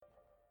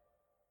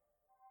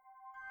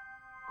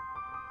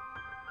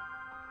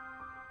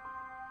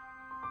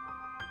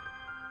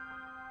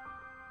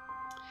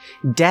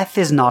Death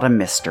is not a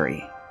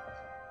mystery.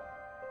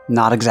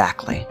 Not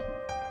exactly.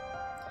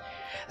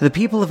 The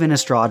people of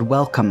Innistrahd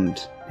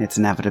welcomed its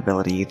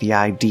inevitability, the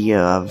idea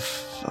of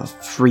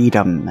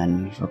freedom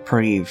and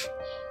reprieve.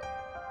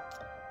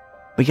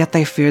 But yet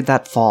they feared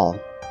that fall,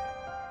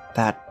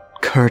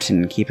 that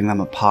curtain keeping them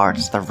apart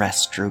as the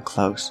rest drew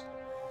close.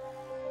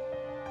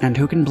 And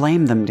who can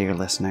blame them, dear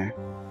listener?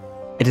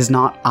 It is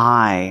not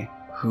I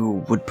who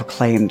would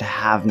proclaim to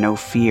have no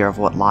fear of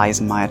what lies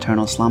in my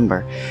eternal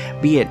slumber,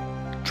 be it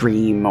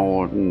dream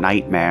or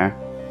nightmare.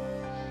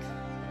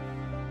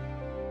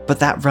 But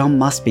that realm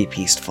must be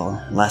peaceful,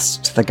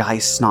 lest the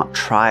Geists not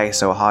try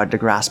so hard to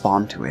grasp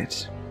onto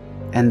it.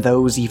 And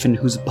those even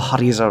whose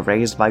bodies are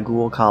raised by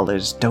ghoul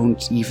collars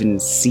don't even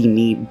see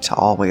need to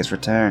always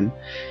return.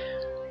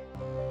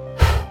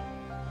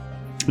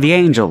 The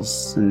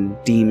angels and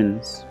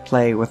demons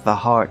play with the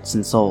hearts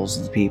and souls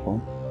of the people.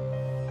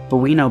 But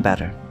we know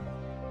better.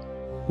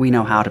 We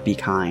know how to be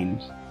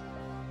kind.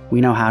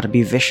 We know how to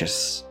be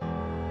vicious.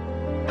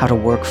 How to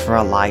work for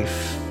a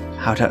life.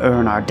 How to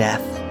earn our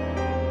death.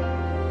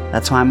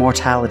 That's why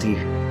mortality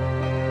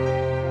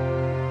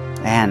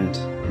and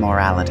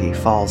morality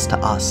falls to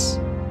us.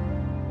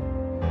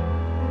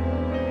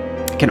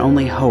 I can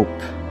only hope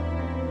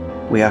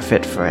we are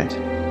fit for it.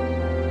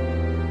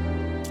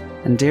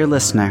 And dear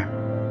listener,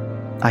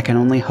 I can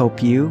only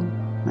hope you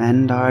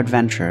and our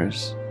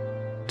adventurers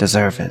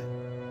deserve it.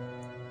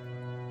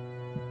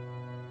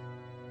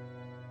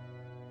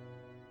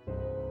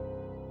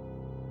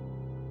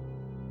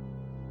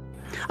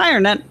 Hi,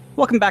 Arnett.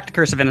 Welcome back to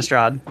Curse of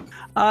Innistrahd.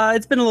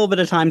 It's been a little bit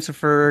of time, so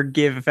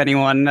forgive if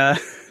anyone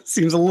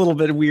seems a little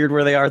bit weird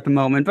where they are at the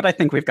moment, but I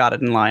think we've got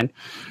it in line.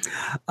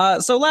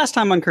 So last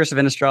time on Curse of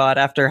Innistrahd,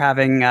 after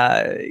having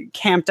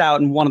camped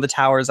out in one of the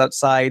towers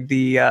outside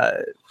the,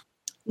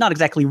 not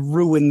exactly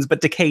ruins,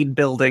 but decayed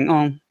building.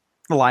 Oh,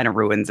 the line of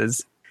ruins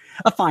is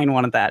a fine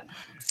one at that.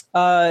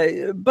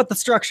 But the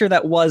structure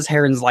that was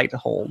Heron's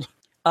Lighthold.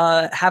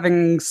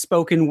 Having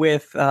spoken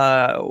with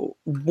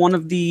one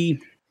of the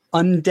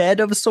undead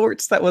of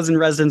sorts that was in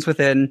residence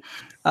within,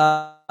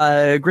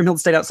 Grimhild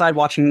stayed outside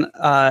watching,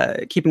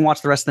 keeping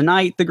watch the rest of the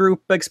night. The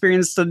group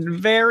experienced a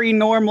very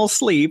normal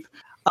sleep.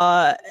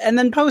 And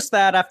then post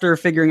that, after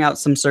figuring out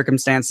some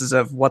circumstances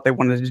of what they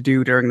wanted to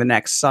do during the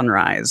next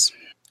sunrise,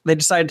 they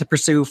decided to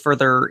pursue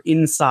further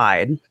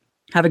inside,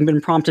 having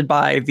been prompted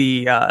by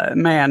the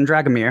man,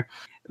 Dragomir,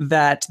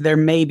 that there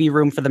may be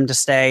room for them to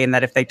stay, and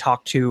that if they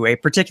talk to a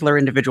particular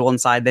individual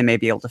inside, they may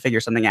be able to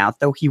figure something out,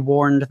 though he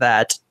warned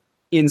that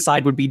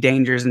inside would be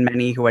dangers and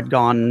many who had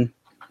gone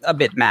a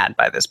bit mad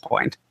by this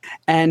point.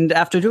 And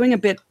after doing a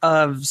bit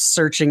of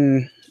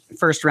searching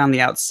first around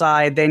the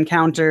outside, they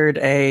encountered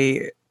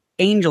a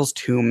angel's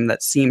tomb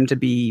that seemed to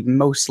be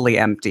mostly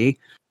empty.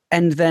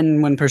 And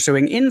then when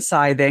pursuing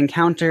inside, they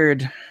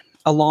encountered,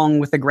 along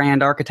with the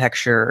grand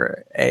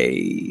architecture,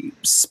 a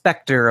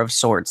specter of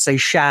sorts, a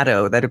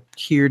shadow that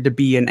appeared to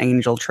be an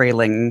angel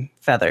trailing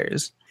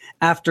feathers.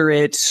 After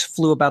it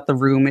flew about the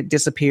room, it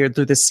disappeared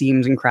through the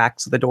seams and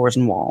cracks of the doors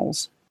and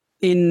walls.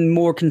 In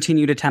more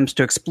continued attempts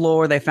to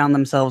explore, they found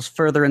themselves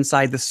further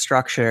inside the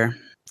structure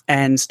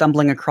and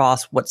stumbling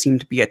across what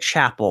seemed to be a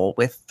chapel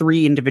with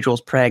 3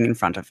 individuals praying in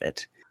front of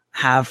it.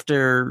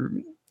 After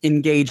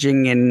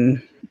engaging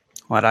in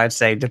what I'd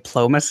say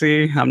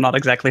diplomacy, I'm not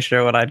exactly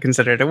sure what I'd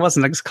consider it. It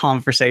wasn't a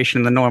conversation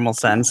in the normal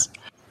sense.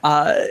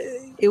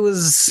 It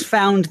was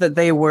found that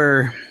they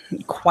were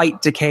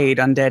quite decayed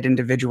undead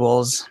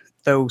individuals,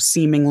 though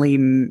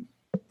seemingly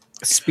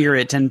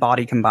spirit and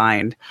body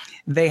combined.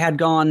 They had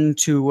gone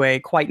to a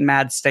quite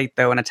mad state,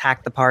 though, and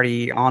attacked the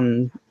party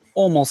on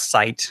almost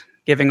sight,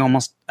 giving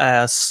almost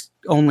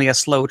only a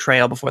slow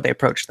trail before they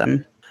approached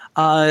them.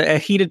 A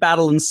heated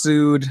battle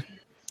ensued.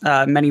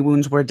 Many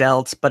wounds were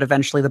dealt, but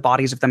eventually the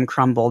bodies of them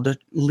crumbled,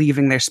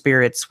 leaving their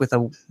spirits with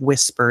a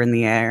whisper in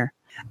the air.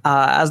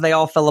 As they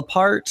all fell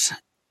apart,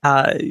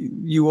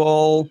 you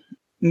all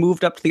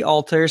moved up to the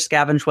altar,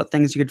 scavenged what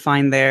things you could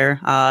find there,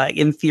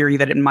 in theory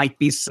that it might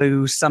be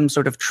some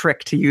sort of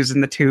trick to use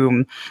in the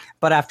tomb.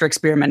 But after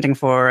experimenting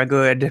for a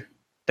good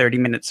 30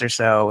 minutes or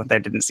so, there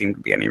didn't seem to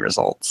be any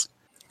results.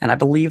 And I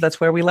believe that's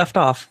where we left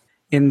off,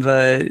 in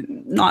the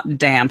not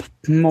damp,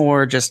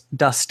 more just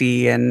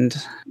dusty and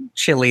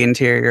chilly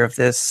interior of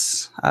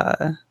this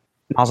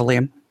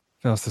mausoleum.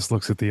 Faustus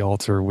looks at the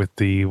altar with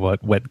the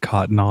wet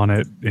cotton on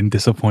it in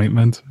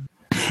disappointment.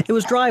 It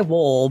was dry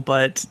wool,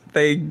 but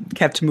they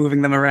kept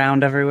moving them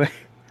around everywhere.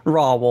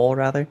 Raw wool,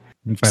 rather.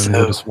 And finally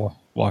they'll just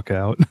walk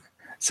out.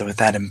 So with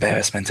that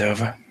embarrassment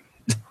over?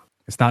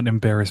 It's not an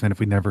embarrassment if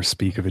we never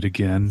speak of it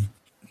again.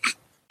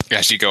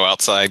 As you go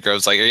outside,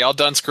 Grove's like, are y'all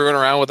done screwing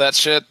around with that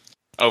shit?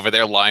 Over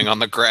there lying on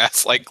the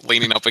grass, like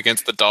leaning up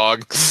against the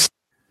dog.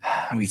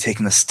 Are we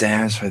taking the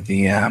stairs for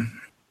the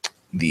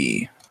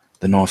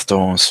north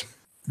doors?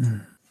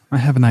 I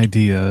have an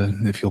idea,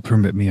 if you'll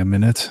permit me a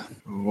minute.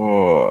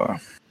 Whoa.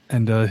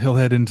 And he'll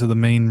head into the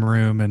main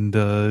room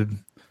and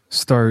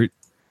start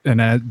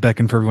and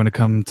beckon for everyone to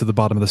come to the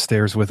bottom of the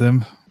stairs with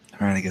him.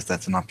 All right, I guess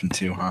that's an option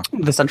too, huh?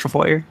 The central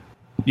foyer?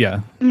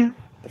 Yeah. Yeah.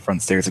 The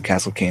front stairs of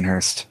Castle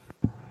Canehurst.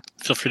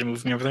 Feel free to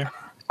move me over there.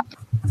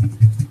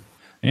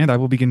 And I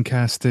will begin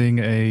casting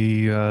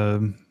a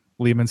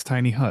Lehman's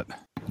Tiny Hut.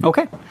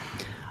 Okay.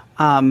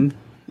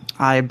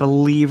 I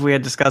believe we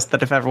had discussed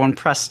that if everyone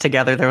pressed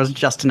together, there was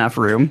just enough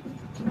room.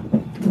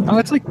 Oh,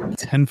 it's like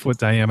 10-foot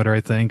diameter, I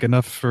think.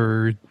 Enough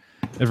for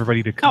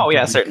everybody to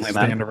certainly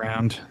stand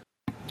around.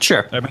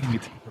 Sure. I might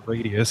need 10-foot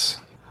radius.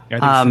 Yeah,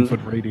 I think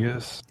 10-foot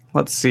radius.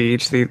 Let's see.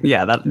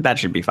 That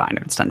should be fine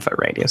if it's 10-foot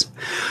radius.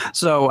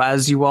 So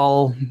as you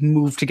all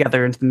move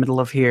together into the middle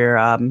of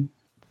here,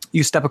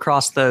 you step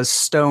across the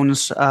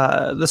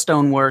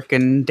stonework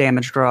and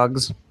damaged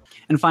rugs,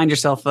 and find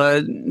yourself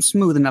a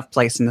smooth enough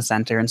place in the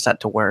center and set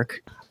to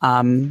work.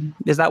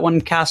 Is that one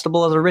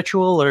castable as a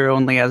ritual or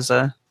only as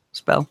a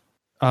spell?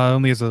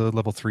 Only as a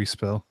level 3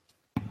 spell.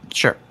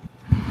 Sure.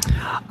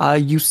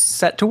 You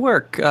set to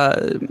work,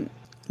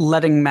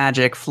 letting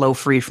magic flow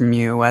free from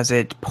you as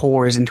it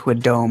pours into a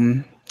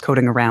dome,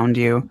 coating around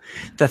you.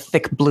 The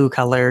thick blue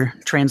color,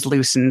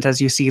 translucent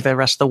as you see the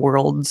rest of the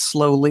world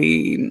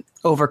slowly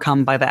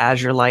overcome by the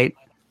azure light.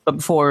 But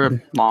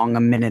before long, a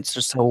minute's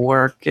or so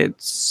work,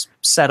 it's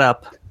set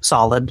up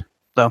solid,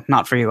 though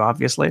not for you,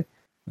 obviously.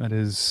 That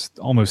is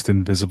almost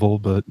invisible,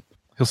 but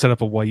he'll set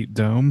up a white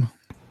dome.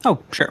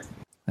 Oh, sure.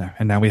 There.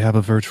 And now we have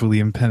a virtually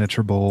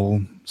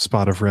impenetrable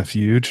spot of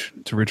refuge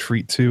to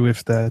retreat to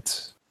if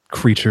that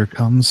creature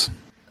comes.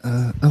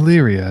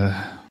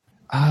 Illyria,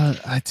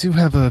 I do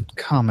have a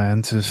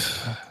comment.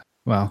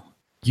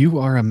 You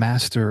are a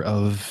master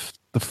of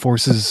the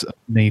forces of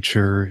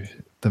nature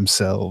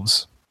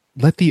themselves.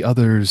 Let the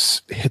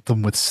others hit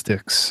them with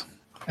sticks.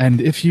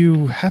 And if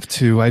you have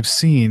to, I've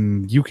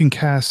seen you can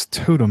cast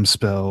totem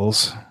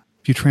spells.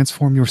 If you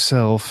transform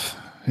yourself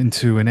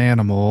into an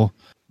animal,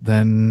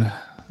 then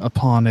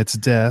upon its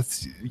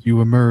death,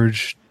 you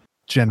emerge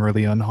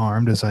generally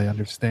unharmed, as I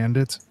understand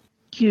it.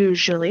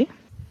 Usually.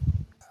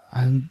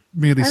 I'm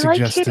merely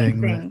suggesting... like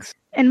hitting things.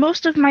 And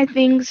most of my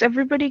things,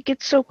 everybody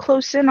gets so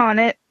close in on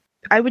it,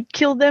 I would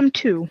kill them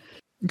too.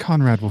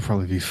 Conrad will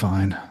probably be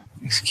fine.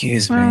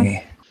 Excuse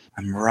me.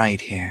 I'm right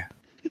here.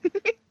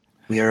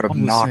 We are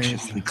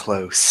obnoxiously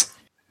close.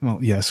 Well,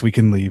 yes, we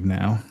can leave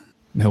now.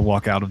 He'll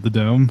walk out of the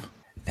dome.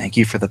 Thank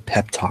you for the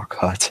pep talk,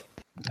 Hut.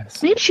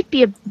 Yes. Maybe it should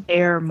be a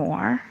bear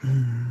more.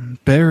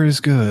 Bear is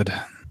good.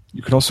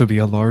 You could also be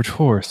a large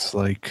horse,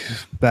 like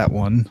that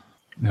one.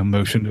 No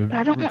motion to...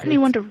 I don't want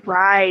anyone to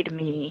ride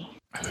me.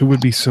 Who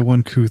would be so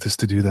uncouth as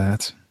to do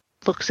that?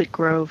 Looks at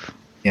Grove.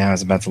 Yeah, I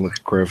was about to look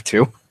at Grove,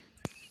 too.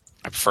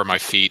 I prefer my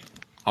feet.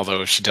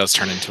 Although if she does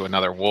turn into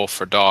another wolf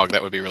or dog,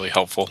 that would be really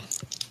helpful.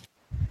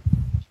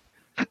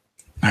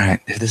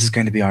 Alright, if this is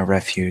going to be our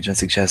refuge, I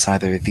suggest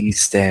either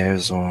these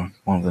stairs or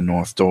one of the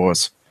north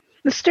doors.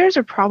 The stairs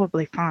are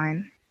probably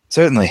fine.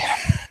 Certainly.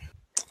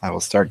 I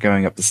will start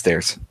going up the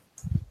stairs.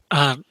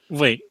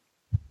 Wait.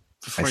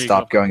 I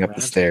stop going up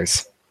the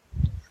stairs.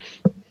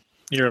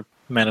 You're a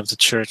man of the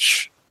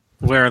church.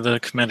 Where are the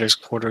commander's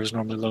quarters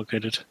normally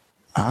located?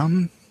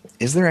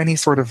 Is there any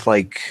sort of,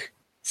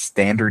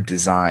 standard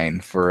design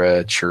for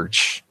a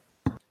church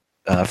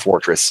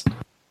fortress?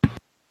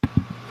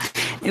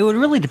 It would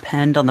really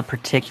depend on the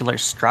particular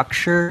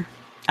structure.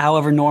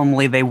 However,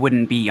 normally they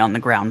wouldn't be on the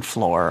ground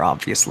floor,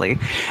 obviously.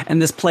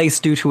 And this place,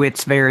 due to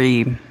its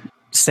very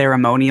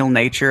ceremonial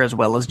nature, as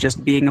well as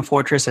just being a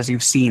fortress, as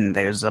you've seen,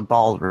 there's a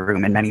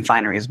ballroom and many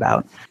fineries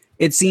about.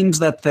 It seems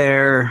that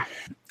their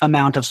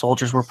amount of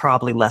soldiers were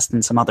probably less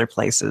than some other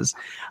places.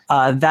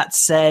 That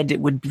said, it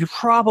would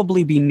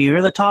probably be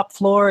near the top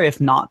floor, if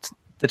not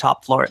the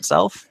top floor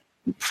itself.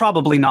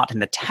 Probably not in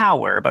the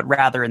tower, but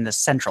rather in the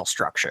central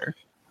structure.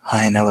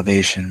 High in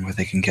elevation where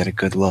they can get a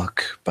good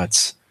look,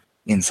 but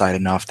inside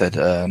enough that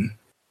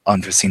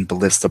unforeseen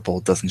ballista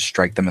bolt doesn't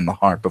strike them in the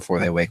heart before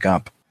they wake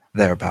up.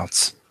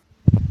 Thereabouts.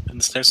 And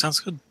the stairs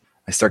sounds good.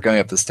 I start going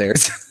up the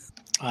stairs.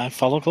 I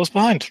follow close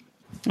behind.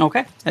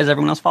 Okay. Is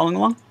everyone else following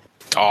along?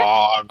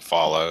 Dog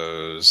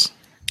follows.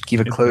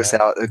 Keep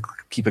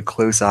a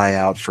close eye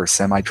out for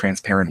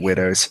semi-transparent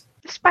widows.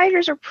 The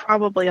spiders are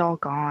probably all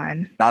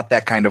gone. Not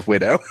that kind of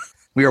widow.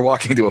 We are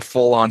walking into a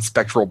full-on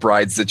spectral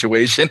bride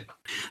situation.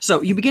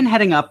 So you begin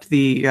heading up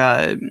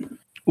the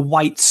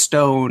white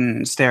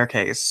stone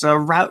staircase,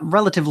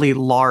 relatively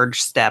large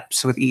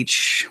steps with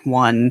each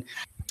one,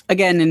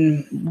 again,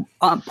 in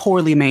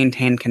poorly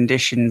maintained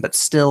condition, but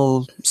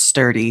still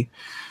sturdy,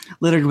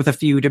 littered with a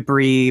few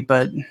debris,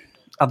 but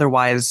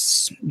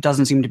otherwise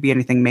doesn't seem to be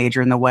anything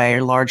major in the way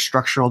or large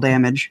structural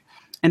damage.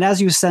 And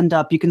as you ascend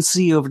up, you can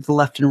see over to the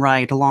left and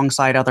right,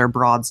 alongside other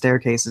broad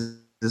staircases,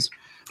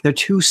 there are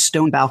two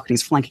stone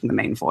balconies flanking the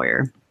main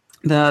foyer.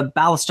 The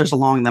balusters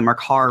along them are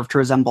carved to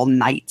resemble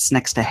knights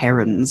next to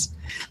herons.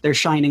 Their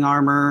shining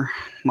armor,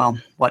 well,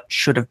 what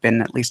should have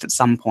been at least at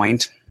some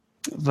point,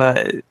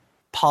 the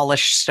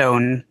polished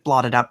stone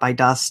blotted out by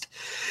dust,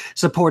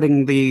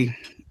 supporting the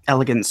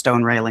elegant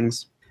stone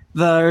railings.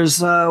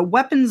 There's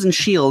weapons and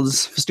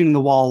shields festooning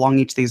the wall along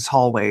each of these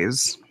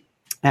hallways,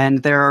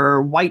 and there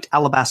are white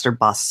alabaster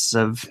busts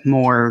of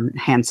more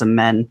handsome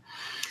men,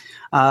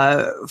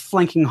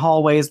 flanking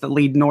hallways that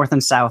lead north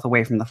and south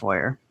away from the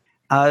foyer.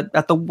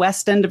 At the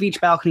west end of each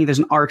balcony, there's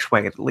an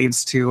archway that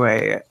leads to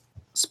a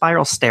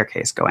spiral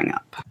staircase going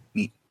up.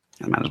 Neat.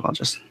 I might as well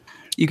just...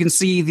 You can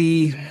see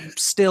the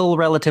still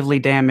relatively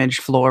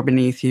damaged floor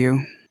beneath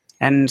you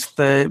and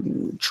the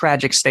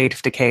tragic state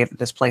of decay that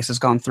this place has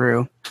gone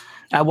through.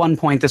 At one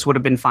point, this would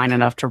have been fine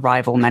enough to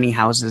rival many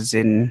houses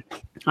in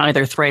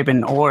either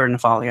Thraben or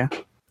Nephalia.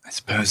 I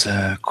suppose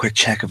a quick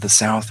check of the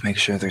south, make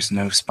sure there's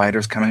no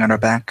spiders coming on our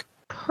back.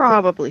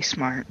 Probably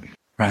smart.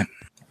 Right.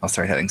 I'll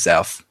start heading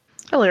south.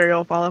 Illyria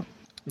will follow.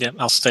 Yeah,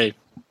 I'll stay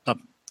up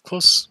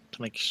close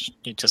to make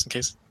just in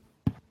case.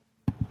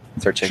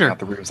 Start checking Sure. out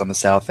the rooms on the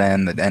south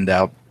end that end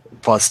out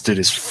busted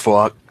as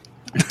fuck.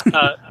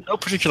 No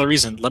particular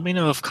reason. Let me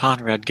know if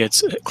Conrad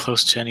gets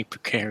close to any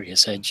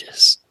precarious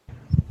edges.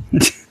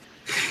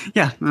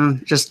 Yeah,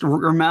 just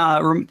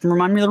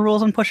remind me of the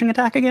rules on pushing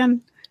attack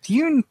again. Do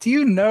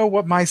you know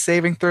what my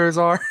saving throws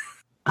are?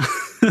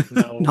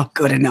 No. Not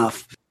good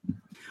enough.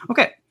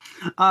 Okay.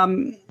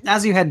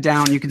 As you head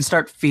down, you can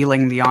start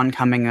feeling the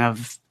oncoming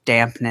of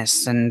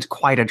dampness and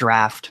quite a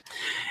draft.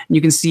 And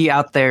you can see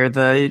out there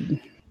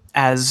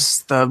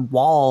as the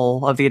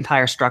wall of the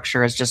entire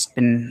structure has just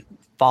been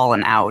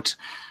fallen out.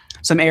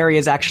 Some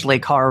areas actually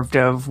carved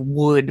of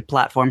wood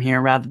platform here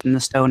rather than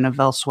the stone of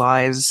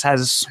elsewise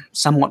has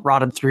somewhat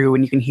rotted through,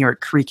 and you can hear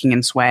it creaking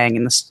and swaying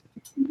in this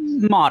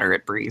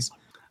moderate breeze.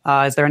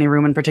 Is there any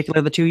room in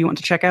particular the two you want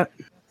to check out?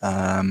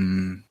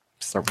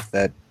 Start with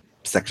that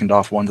sectioned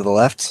off one to the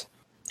left.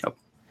 Oh.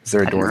 Is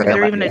there a I didn't door read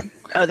there? Is there even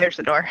oh, there's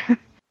the door.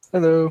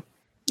 Hello.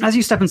 As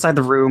you step inside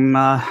the room,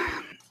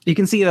 you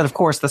can see that, of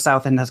course, the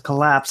south end has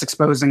collapsed,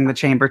 exposing the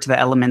chamber to the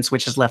elements,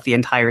 which has left the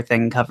entire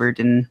thing covered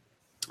in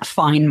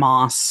fine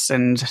moss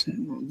and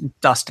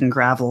dust and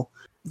gravel.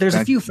 There's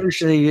a few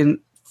furnishings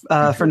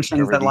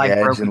that lie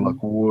edge broken. and look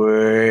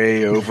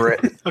way over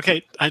it.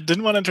 Okay, I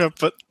didn't want to interrupt,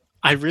 but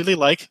I really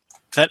like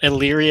that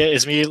Illyria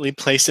is immediately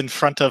placed in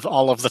front of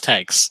all of the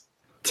tanks.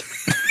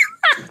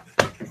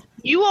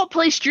 You all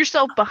placed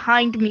yourself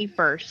behind me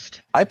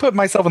first. I put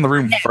myself in the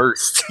room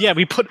first. Yeah,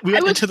 we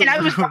went into the I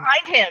was room.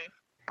 behind him.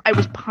 I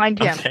was behind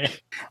him. Okay.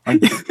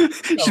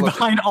 She's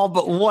behind all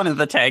but one of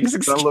the tanks.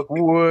 I look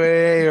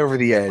way over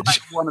the edge.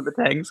 Behind one of the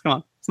tanks. Come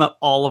on, it's not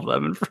all of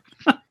them.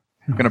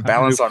 I'm gonna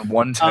balance on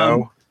one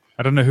toe.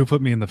 I don't know who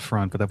put me in the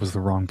front, but that was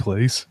the wrong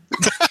place.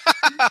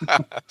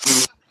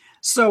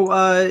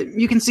 So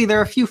you can see there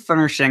are a few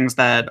furnishings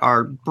that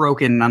are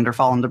broken under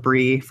fallen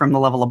debris from the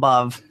level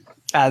above.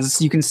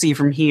 As you can see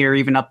from here,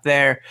 even up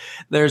there,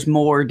 there's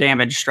more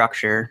damaged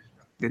structure.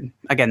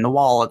 Again, the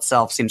wall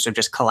itself seems to have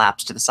just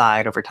collapsed to the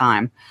side over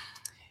time.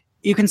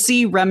 You can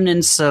see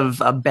remnants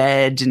of a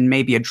bed and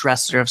maybe a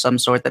dresser of some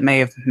sort that may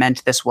have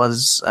meant this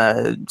was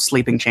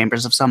sleeping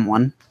chambers of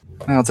someone.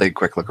 I'll take a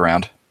quick look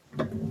around.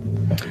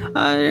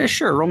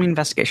 Sure, roll me an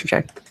investigation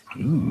check.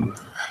 Ooh.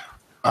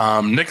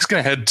 Nick's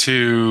gonna head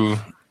to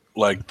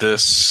like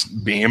this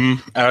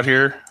beam out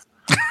here.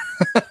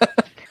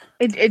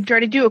 And try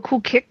to do a cool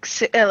kick,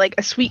 like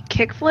a sweet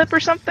kick flip or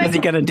something. Is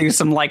he gonna do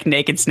some like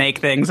naked snake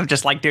things of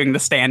just like doing the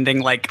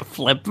standing like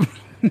flip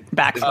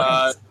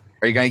backflip?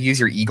 Are you gonna use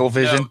your eagle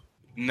vision?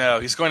 No,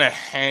 he's going to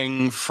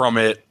hang from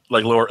it,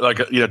 like lower, like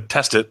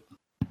test it,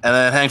 and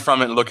then hang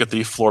from it and look at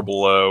the floor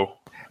below.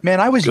 Man,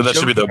 I was So that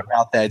joking should be the-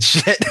 about that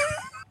shit.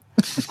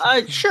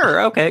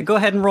 Sure, okay. Go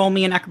ahead and roll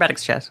me an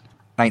acrobatics check.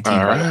 19 All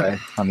by the right. way,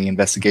 on the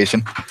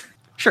investigation.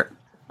 Sure.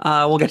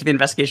 We'll get to the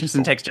investigation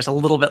since it takes just a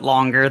little bit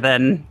longer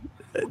than...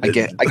 I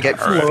get All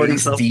right. floating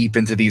deep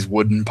into these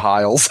wooden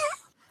piles.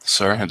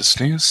 Sorry, I had to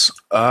sneeze.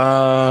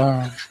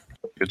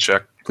 Good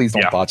check. Please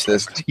don't Yeah. botch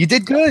this. You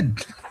did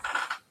good.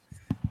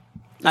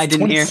 I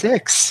didn't hear.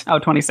 26. Oh,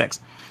 26.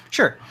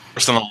 Sure.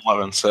 First on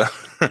 11, so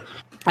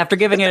After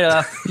giving it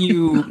a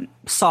few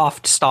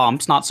soft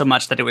stomps, not so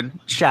much that it would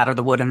shatter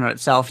the wood in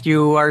itself,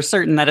 you are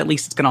certain that at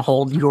least it's going to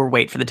hold your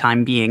weight for the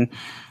time being,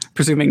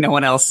 presuming no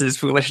one else is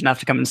foolish enough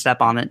to come and step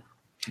on it.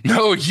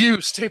 no,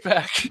 you stay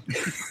back.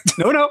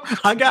 No,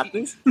 I got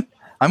this.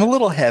 I'm a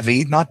little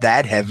heavy, not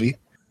that heavy.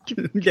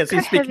 Yes,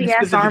 he's Got speaking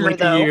heavy-ass specifically armor, to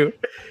though. you.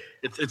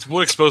 It's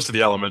wood exposed to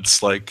the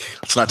elements. Like,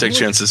 let's not take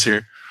chances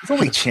here. It's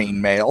only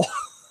chainmail.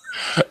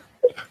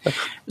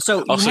 So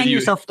you Also, hang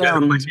yourself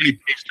down. like many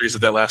pastries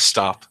at that last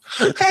stop.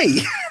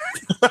 Hey,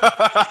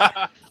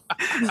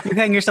 You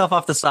hang yourself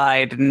off the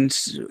side, and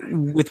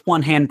with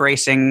one hand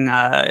bracing,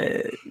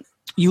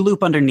 you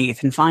loop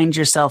underneath and find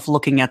yourself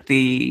looking at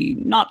the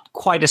not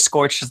quite as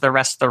scorched as the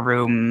rest of the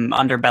room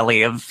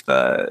underbelly of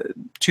the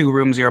two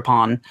rooms you're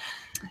upon.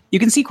 You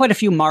can see quite a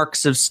few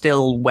marks of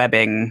still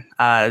webbing,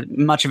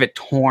 much of it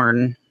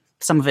torn,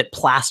 some of it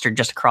plastered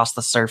just across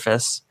the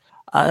surface.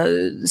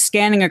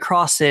 Scanning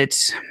across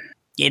it,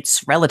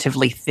 it's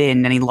relatively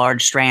thin. Any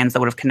large strands that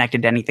would have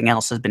connected to anything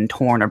else has been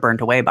torn or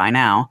burnt away by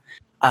now.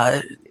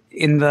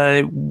 In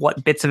the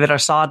what bits of it are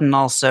sodden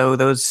also,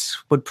 those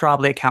would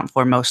probably account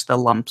for most of the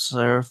lumps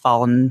or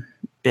fallen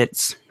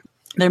bits.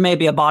 There may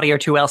be a body or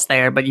two else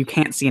there, but you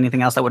can't see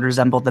anything else that would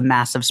resemble the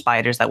massive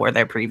spiders that were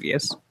there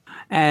previous.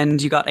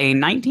 And you got a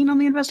 19 on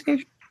the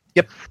investigation?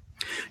 Yep.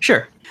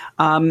 Sure.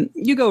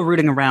 You go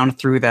rooting around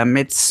through them.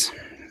 It's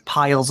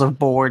piles of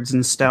boards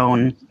and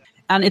stone.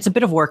 And it's a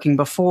bit of working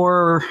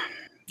before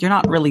you're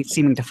not really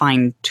seeming to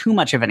find too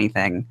much of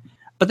anything.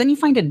 But then you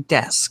find a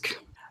desk,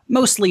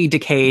 mostly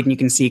decayed, and you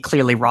can see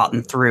clearly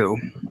rotten through.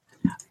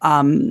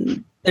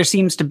 There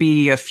seems to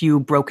be a few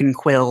broken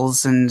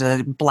quills and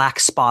a black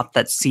spot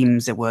that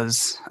seems it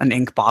was an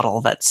ink bottle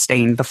that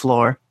stained the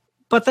floor.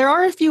 But there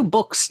are a few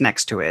books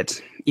next to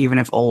it, even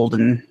if old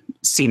and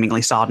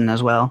seemingly sodden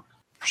as well.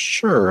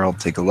 Sure, I'll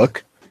take a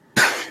look.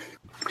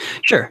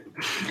 Sure.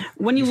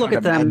 When you look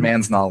at them,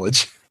 man's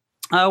knowledge.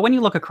 When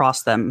you look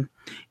across them,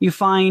 you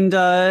find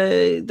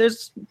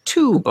there's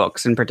two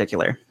books in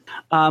particular.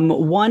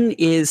 One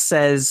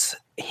says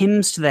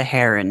Hymns to the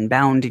Heron,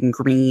 bound in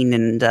green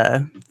and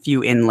a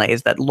few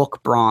inlays that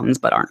look bronze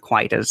but aren't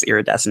quite as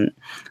iridescent.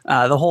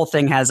 The whole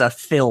thing has a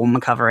film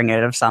covering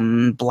it of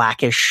some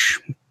blackish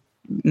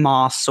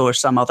moss or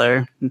some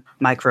other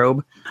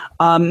microbe.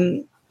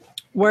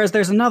 Whereas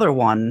there's another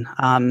one,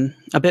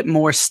 a bit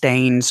more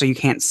stained, so you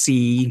can't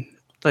see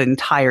the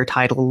entire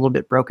title, a little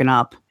bit broken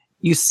up.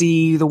 You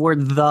see the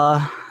word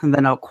 "the," and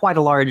then quite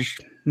a large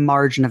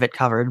margin of it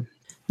covered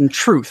in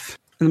truth.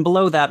 And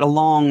below that, a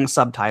long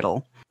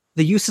subtitle.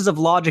 The uses of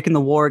logic in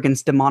the war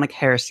against demonic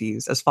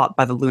heresies as fought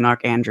by the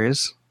Lunarch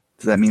Andrews.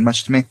 Does that mean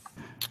much to me?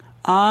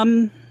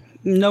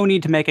 No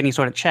need to make any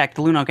sort of check.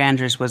 The Lunarch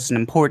Andrews was an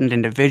important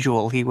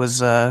individual. He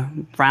was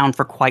around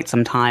for quite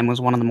some time,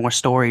 was one of the more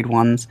storied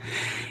ones.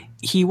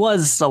 He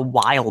was a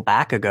while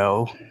back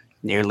ago,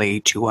 nearly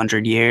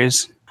 200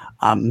 years.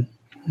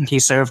 He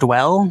served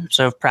well,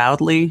 served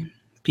proudly.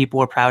 People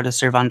were proud to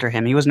serve under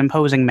him. He was an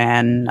imposing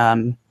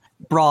man.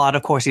 Broad,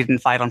 of course, he didn't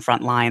fight on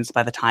front lines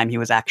by the time he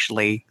was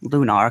actually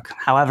Lunarch.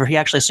 However, he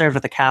actually served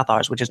with the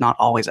Cathars, which is not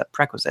always a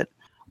prerequisite.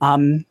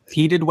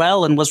 He did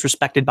well and was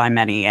respected by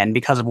many, and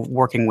because of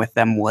working with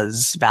them,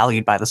 was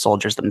valued by the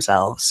soldiers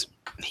themselves.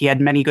 He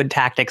had many good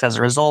tactics as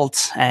a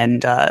result,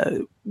 and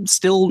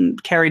still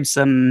carried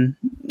some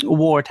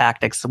war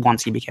tactics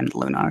once he became the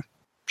Lunarch.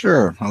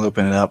 Sure, I'll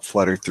open it up,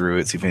 flutter through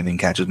it, see if anything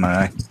catches my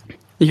eye.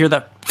 You hear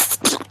the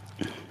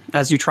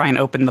as you try and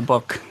open the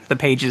book. The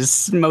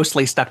pages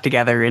mostly stuck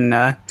together in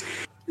a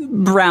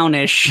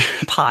brownish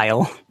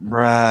pile.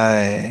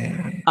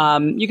 Right.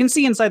 You can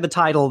see inside the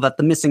title that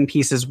the missing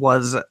pieces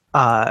was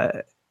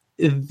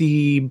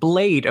the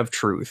Blade of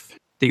Truth,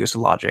 the use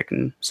of logic,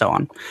 and so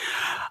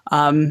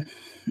on.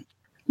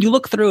 You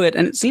look through it,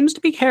 and it seems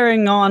to be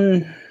carrying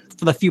on,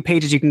 for the few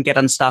pages you can get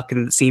unstuck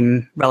and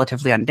seem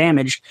relatively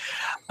undamaged,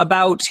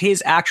 about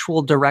his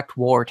actual direct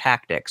war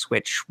tactics,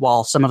 which,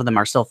 while some of them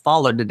are still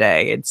followed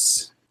today,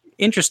 it's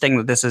interesting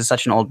that this is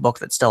such an old book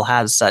that still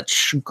has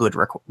such good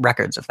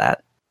records of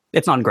that.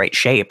 It's not in great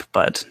shape,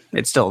 but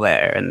it's still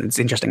there, and it's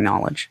interesting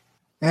knowledge.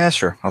 Yeah,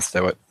 sure, I'll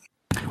stow it.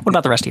 What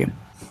about the rest of you?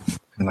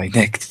 Like,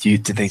 Nick,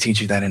 did they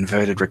teach you that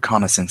inverted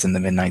reconnaissance in the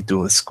Midnight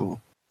Duelist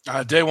School?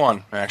 Day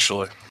one,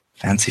 actually.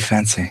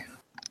 Fancy.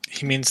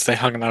 He means they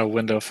hung him out a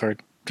window for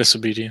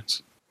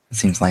disobedience. It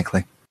seems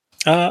likely.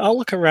 I'll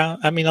look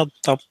around. I mean, I'll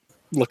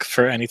look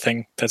for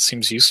anything that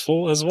seems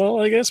useful as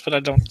well, I guess, but I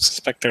don't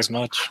suspect there's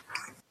much.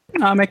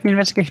 Make me an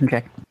investigation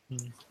check.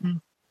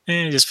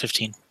 Just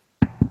 15.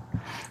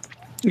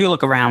 You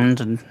look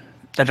around, and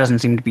there doesn't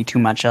seem to be too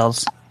much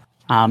else.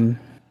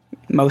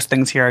 Most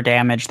things here are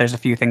damaged. There's a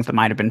few things that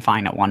might have been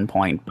fine at one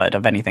point, but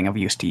of anything of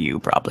use to you,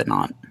 probably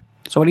not.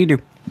 So what do you do?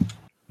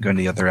 Go in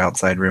the other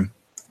outside room.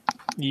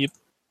 Yep.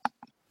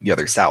 The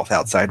other south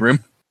outside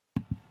room.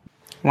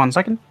 1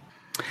 second.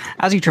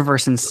 As you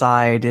traverse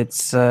inside,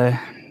 it's a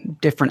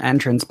different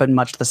entrance, but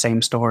much the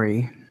same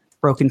story.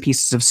 Broken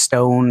pieces of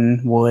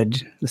stone,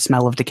 wood, the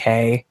smell of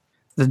decay,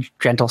 the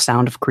gentle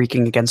sound of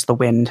creaking against the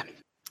wind.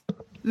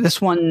 This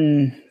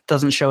one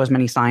doesn't show as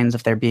many signs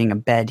of there being a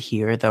bed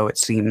here, though it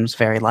seems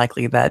very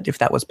likely that if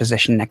that was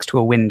positioned next to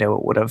a window,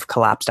 it would have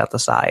collapsed out the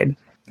side.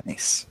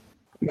 Nice.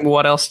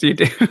 What else do you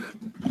do?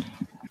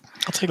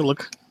 I'll take a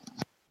look.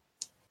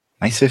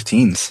 Nice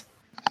 15s.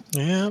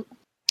 Yeah.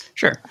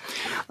 Sure.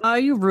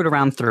 You root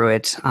around through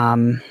it,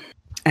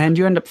 and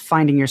you end up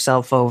finding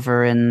yourself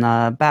over in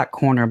the back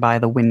corner by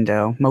the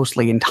window,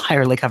 mostly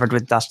entirely covered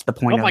with dust to the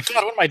point Oh my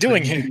god, what am I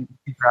doing here?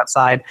 You're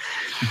outside.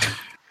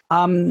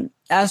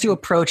 As you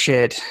approach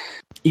it,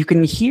 you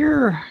can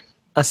hear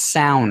a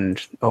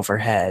sound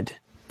overhead,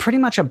 pretty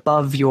much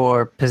above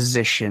your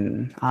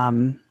position,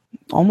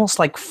 almost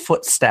like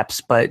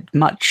footsteps, but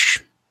much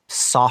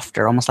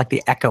softer, almost like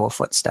the echo of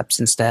footsteps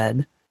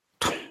instead.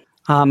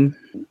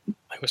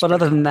 But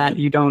other than that,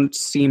 you don't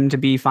seem to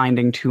be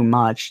finding too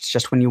much. It's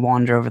just when you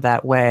wander over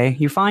that way,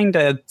 you find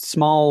a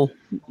small,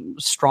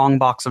 strong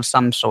box of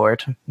some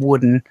sort,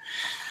 wooden,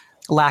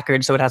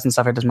 lacquered, so it hasn't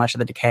suffered as much of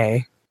the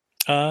decay.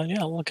 Yeah,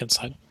 I'll look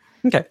inside.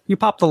 Okay, you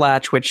pop the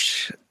latch,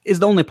 which is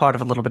the only part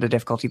of a little bit of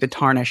difficulty, the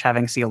tarnish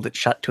having sealed it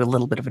shut to a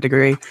little bit of a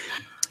degree.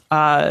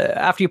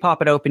 After you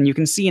pop it open, you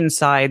can see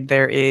inside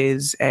there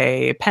is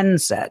a pen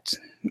set,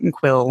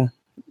 quill,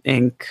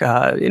 ink,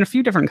 in a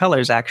few different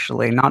colors,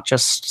 actually, not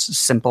just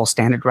simple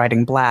standard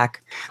writing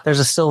black. There's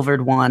a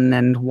silvered one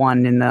and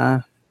one in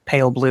a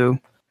pale blue.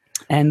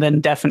 And then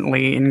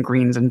definitely in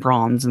greens and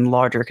bronze in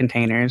larger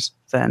containers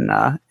than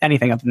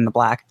anything other than the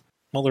black.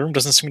 Well, the room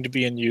doesn't seem to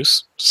be in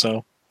use,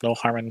 so no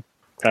harm in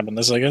grabbing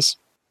this, I guess.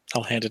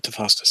 I'll hand it to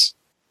Faustus.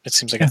 It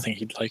seems like a thing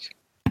he'd like.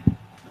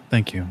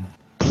 Thank you.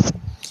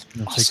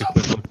 I'll take a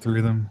quick look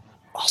through them.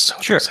 Also,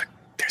 Sure.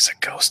 there's a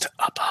ghost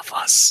above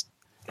us.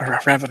 Or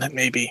a revenant,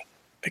 maybe.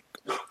 Like,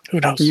 who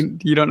knows?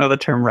 You don't know the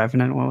term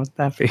revenant. What would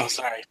that be? Oh,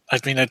 sorry. I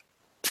mean,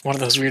 one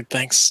of those weird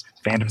things.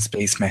 Phantom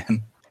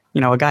spaceman.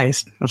 You know, a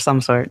geist of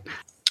some sort.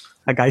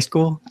 A geist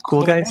cool? Cool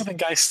More geist? than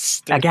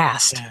geists. A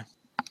ghast. Yeah.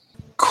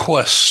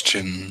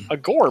 Question. A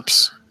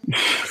gorps.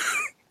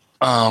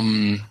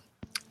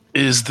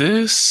 Is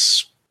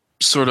this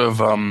sort of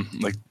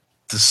like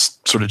this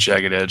sort of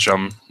jagged edge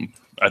I'm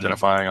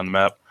identifying on the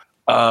map?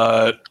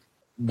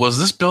 Was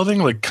this building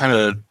like kind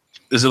of?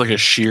 Is it like a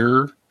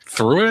sheer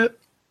through it,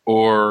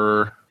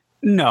 or?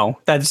 No,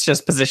 that's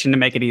just positioned to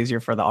make it easier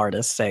for the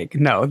artist's sake.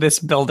 No, this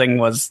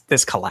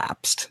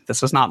collapsed.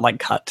 This was not like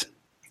cut.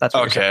 That's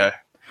what you're saying. Okay.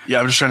 Yeah,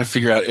 I'm just trying to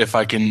figure out if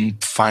I can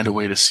find a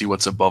way to see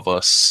what's above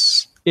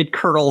us. It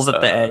curls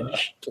at the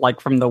edge, like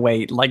from the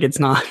weight. Like it's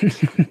not.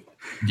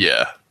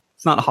 Yeah.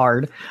 It's not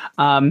hard.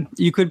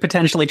 You could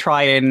potentially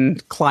try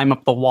and climb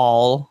up the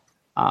wall,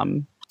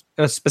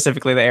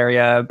 specifically the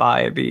area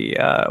by the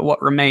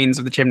what remains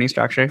of the chimney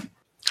structure.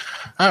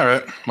 All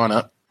right, why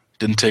not?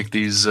 Didn't take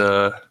these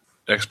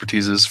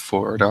expertises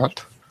for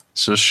naught.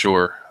 So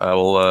sure, I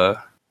will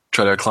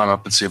try to climb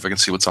up and see if I can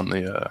see what's on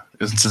the.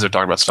 Since they're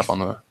talking about stuff on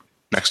the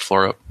next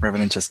floor up.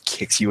 Revenant just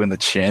kicks you in the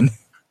chin.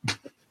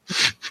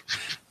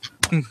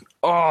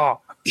 Oh.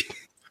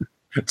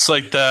 It's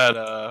like that.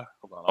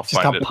 Hold on, I'll Just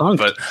find got it. punked.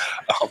 But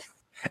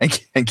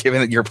And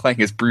given that you're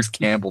playing as Bruce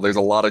Campbell, there's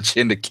a lot of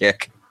chin to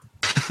kick.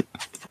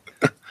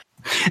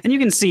 And you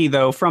can see,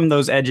 though, from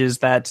those edges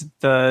that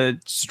the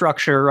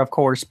structure, of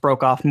course,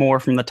 broke off more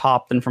from the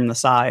top than from the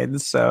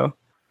sides. So,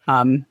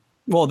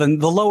 well, then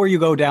the lower you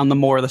go down, the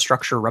more the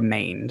structure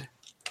remained.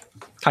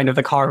 Kind of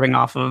the carving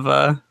off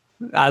of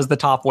as the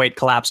top weight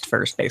collapsed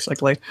first,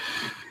 basically.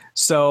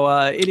 So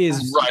it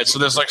is... right, so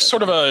there's like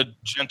sort of a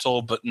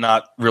gentle but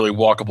not really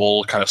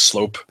walkable kind of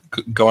slope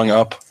going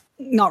up.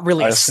 Not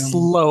really I assume.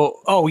 slow.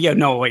 Oh, yeah,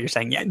 no, what you're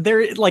saying. Yeah,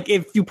 there, like,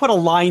 if you put a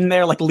line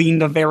there, like,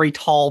 leaned a very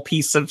tall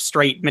piece of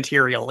straight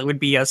material, it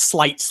would be a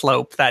slight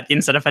slope that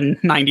instead of a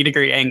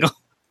 90-degree angle.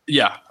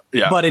 Yeah.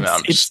 But no, I'm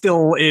it just-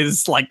 still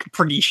is, like,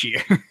 pretty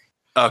sheer.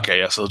 Okay,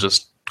 yeah, so he'll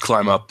just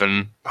climb up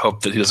and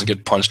hope that he doesn't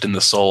get punched in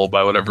the soul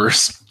by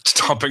whatever's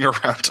stomping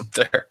around up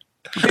there.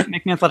 Okay,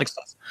 make me athletics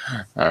test.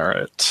 All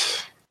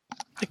right.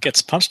 It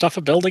gets punched off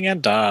a building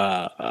and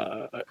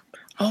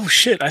oh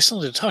shit, I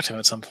still need to talk to him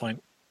at some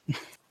point.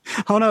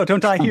 Oh, no,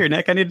 don't die here,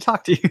 Nick. I need to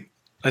talk to you.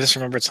 I just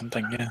remembered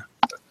something, yeah.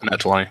 Nat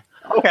 20.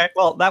 Okay,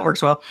 well, that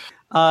works well.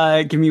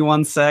 Give me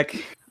 1 sec.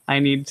 I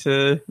need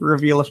to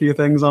reveal a few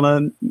things on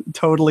a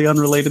totally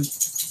unrelated...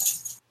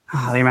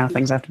 the amount of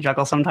things I have to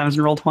juggle sometimes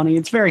in Roll20.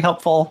 It's very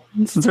helpful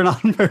since they're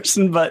not in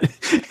person, but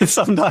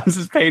sometimes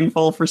it's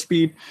painful for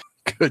speed.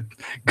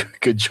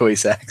 Good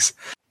choice, Axe.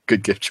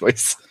 Good gift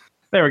choice.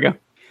 There we go.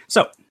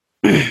 So,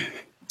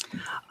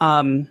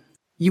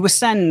 you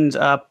ascend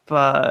up...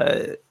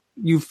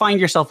 you find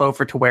yourself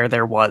over to where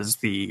there was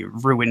the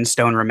ruined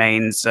stone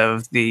remains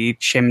of the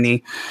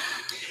chimney.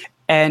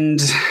 And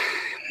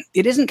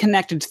it isn't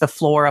connected to the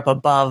floor up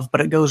above,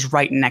 but it goes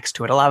right next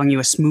to it, allowing you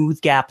a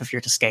smooth gap if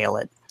you're to scale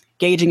it.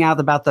 Gauging out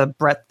about the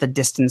breadth, the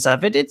distance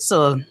of it, it's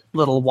a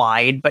little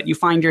wide, but you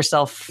find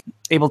yourself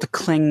able to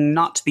cling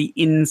not to the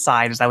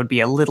inside, as that would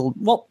be a little...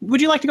 Well,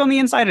 would you like to go on the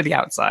inside or the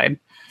outside?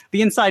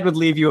 The inside would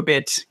leave you a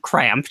bit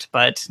cramped,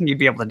 but you'd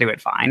be able to do it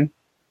fine.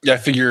 Yeah, I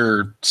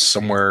figure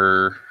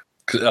somewhere...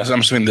 I'm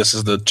assuming this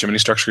is the chimney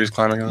structure he's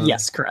climbing on?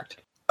 Yes, correct.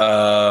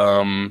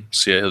 So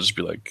yeah, he'll just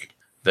be like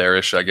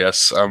there-ish, I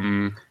guess.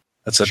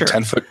 That's a Sure.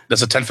 10-foot.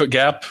 That's a 10-foot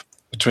gap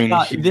between.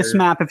 This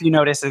map, if you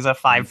notice, is a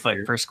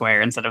 5-foot per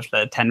square instead of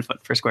the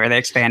 10-foot per square. They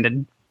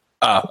expanded.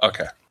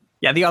 Okay.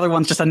 Yeah, the other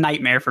one's just a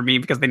nightmare for me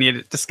because they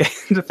needed it to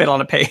to fit on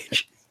a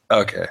page.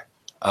 Okay.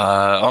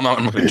 I'm not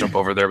going to jump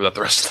over there without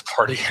the rest of the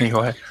party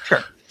anyway.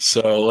 Sure.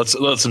 So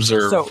let's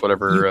observe So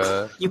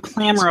whatever. You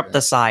clamber up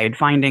the side,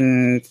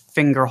 finding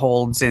finger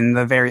holds in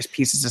the various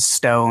pieces of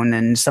stone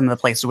and some of the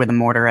places where the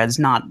mortar has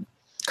not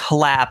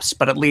collapsed,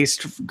 but at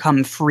least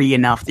come free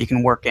enough that you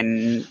can work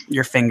in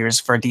your fingers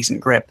for a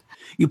decent grip.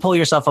 You pull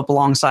yourself up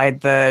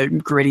alongside the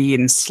gritty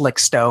and slick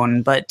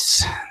stone,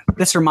 but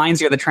this reminds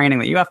you of the training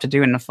that you have to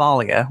do in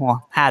Nephalia.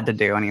 Well, had to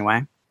do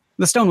anyway.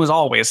 The stone was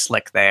always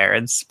slick there.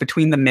 It's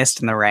between the mist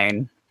and the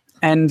rain.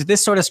 And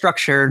this sort of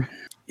structure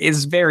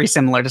is very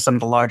similar to some of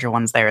the larger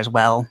ones there as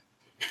well.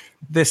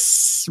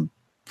 This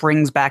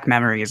brings back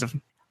memories of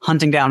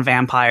hunting down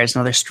vampires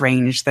and other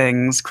strange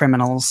things,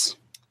 criminals,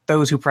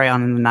 those who prey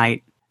on in the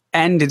night.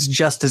 And it's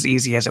just as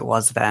easy as it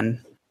was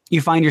then. You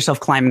find yourself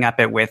climbing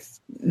up it with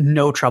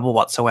no trouble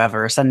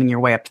whatsoever, sending your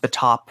way up to the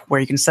top, where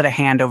you can set a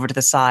hand over to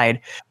the side,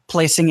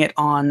 placing it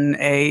on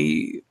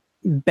a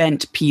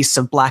bent piece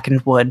of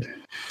blackened wood.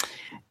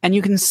 And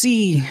you can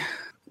see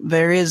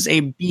there is a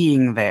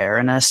being there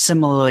in a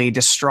similarly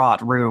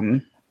distraught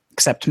room,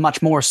 except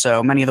much more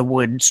so, many of the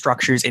wood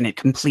structures in it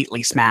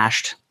completely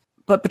smashed.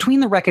 But between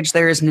the wreckage,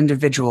 there is an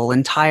individual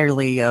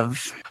entirely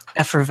of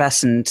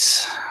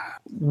effervescent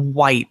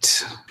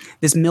white,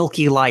 this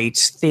milky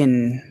light,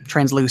 thin,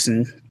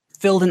 translucent,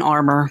 filled in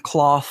armor,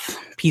 cloth,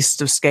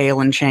 pieces of scale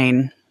and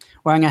chain,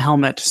 wearing a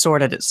helmet,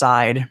 sword at its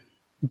side,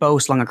 bow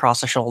slung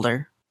across the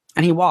shoulder.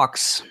 And he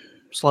walks,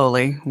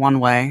 slowly, one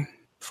way,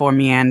 before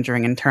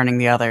meandering and turning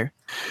the other.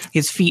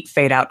 His feet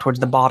fade out towards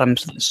the bottom,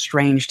 so it's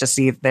strange to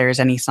see if there's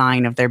any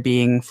sign of there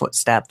being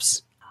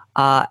footsteps.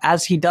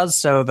 As he does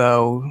so,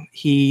 though,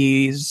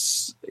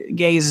 his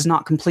gaze is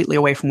not completely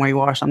away from where you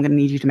are, so I'm going to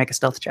need you to make a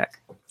stealth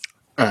check.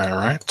 All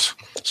right.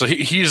 So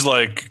he's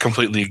like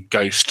completely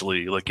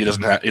ghostly. Like he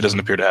doesn't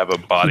appear to have a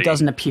body. He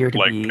doesn't appear to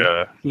like, be.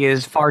 He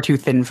is far too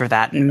thin for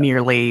that, and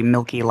merely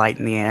milky light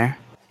in the air.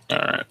 All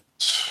right.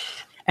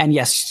 And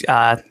yes,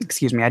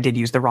 excuse me, I did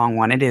use the wrong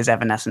one. It is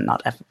evanescent,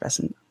 not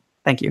effervescent.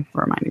 Thank you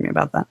for reminding me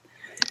about that.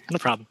 No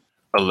problem.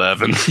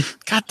 11.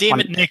 God damn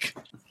it, Nick.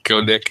 Go,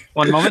 Nick.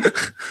 One moment.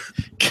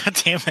 God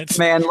damn it.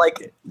 Man,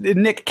 like,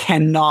 Nick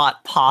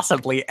cannot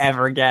possibly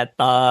ever get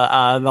the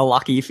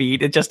lucky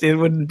feat. It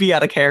would be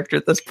out of character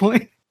at this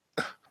point.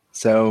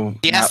 So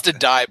He has to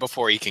die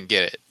before he can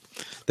get it.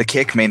 the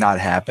kick may not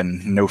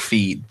happen, no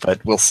feet,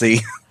 but we'll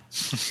see.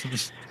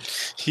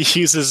 He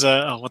uses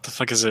what the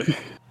fuck is it?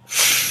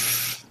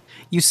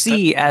 You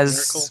see,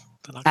 Miracle?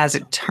 as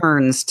it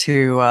turns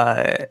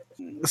to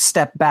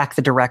step back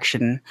the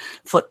direction,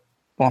 what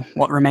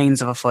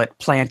remains of a foot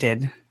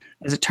planted,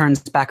 as it turns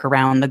back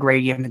around, the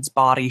gradient of its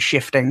body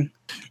shifting.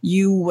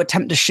 You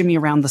attempt to shimmy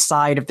around the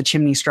side of the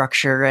chimney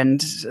structure,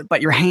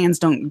 but your hands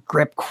don't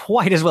grip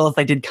quite as well as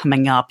they did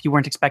coming up. You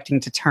weren't expecting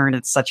to turn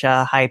at such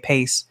a high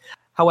pace.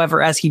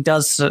 However, as he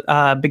begins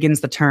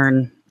the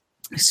turn,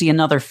 you see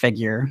another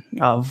figure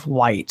of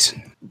white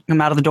come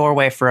out of the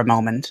doorway for a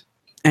moment,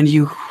 and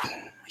you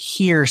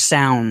hear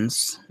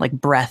sounds like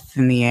breath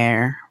in the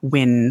air,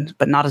 wind,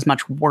 but not as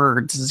much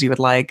words as you would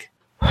like.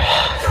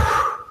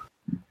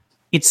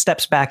 It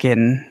steps back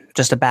in,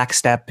 just a back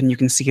step, and you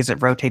can see as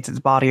it rotates its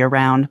body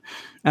around.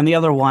 And the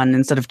other one,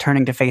 instead of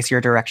turning to face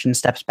your direction,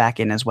 steps back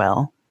in as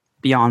well,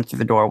 beyond through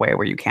the doorway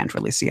where you can't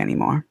really see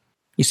anymore.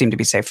 You seem to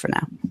be safe for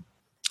now.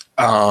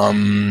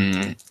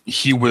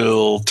 He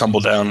will tumble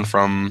down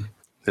from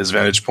his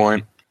vantage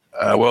point.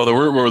 Well,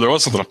 there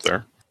was something up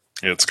there.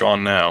 It's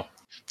gone now.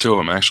 2 of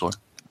them, actually.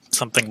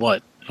 Something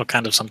what? What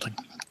kind of something?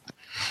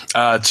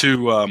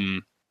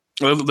 2,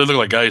 they look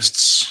like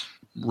geists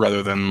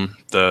rather than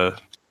the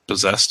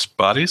possessed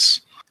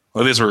bodies.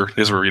 Well, these were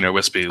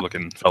wispy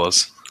looking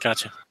fellas.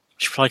 Gotcha. You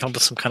should probably come up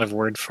with some kind of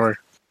word for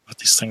what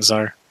these things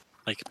are.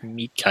 Like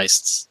meat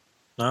geists.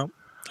 No,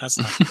 that's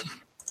not.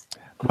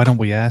 Why don't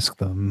we ask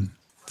them?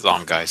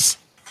 Zomgeist.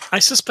 I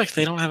suspect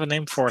they don't have a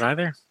name for it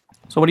either.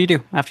 So what do you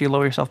do after you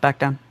lower yourself back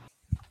down?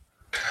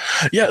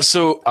 Yeah,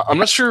 so I'm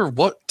not sure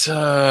what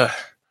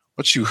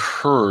you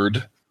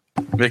heard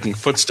making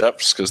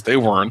footsteps, because they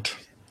weren't.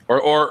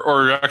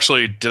 Or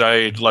actually, did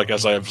I, like,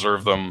 as I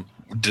observed them,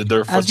 did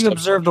their footsteps... As you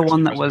observed the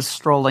one that was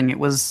strolling, it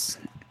was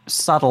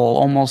subtle,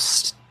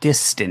 almost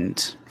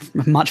distant,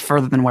 much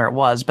further than where it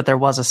was, but there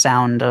was a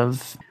sound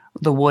of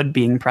the wood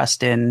being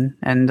pressed in,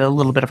 and a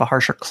little bit of a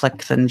harsher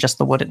click than just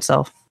the wood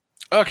itself.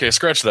 Okay,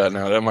 scratch that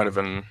now. That might have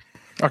been...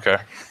 Okay.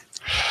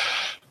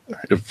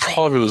 It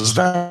probably was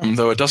them,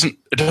 though it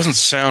doesn't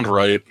sound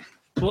right.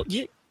 Well,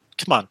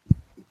 come on.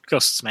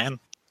 Ghosts, man.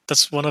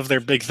 That's one of their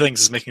big things,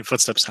 is making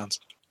footstep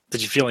sounds.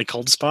 Did you feel any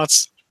cold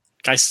spots?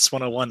 Geists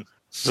 101.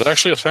 Is that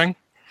actually a thing?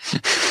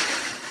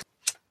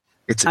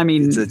 It's a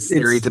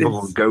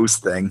stereotypical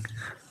ghost thing.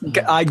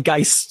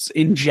 Geists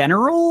in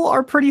general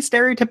are pretty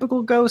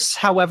stereotypical ghosts.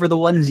 However, the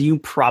ones you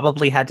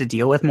probably had to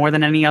deal with more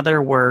than any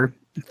other were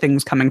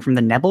things coming from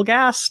the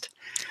Nebelgast,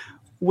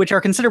 which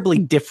are considerably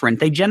different.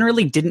 They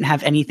generally didn't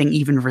have anything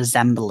even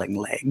resembling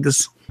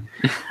legs.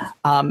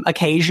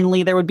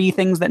 Occasionally, there would be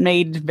things that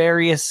made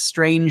various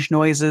strange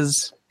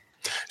noises.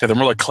 Yeah, they're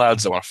more like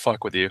clouds that want to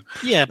fuck with you.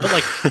 Yeah, but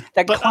like...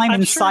 That but climb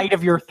I'm inside sure-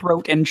 of your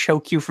throat and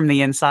choke you from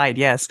the inside,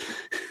 yes.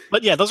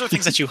 But yeah, those are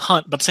things that you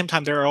hunt, but at the same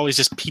time, there are always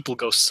just people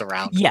ghosts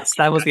around. Yes,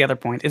 that was the other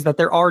point, is that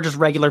there are just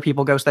regular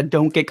people ghosts that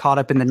don't get caught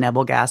up in the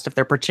Nebelgast if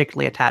they're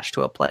particularly attached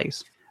to a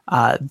place.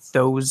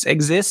 Those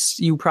exist.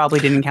 You probably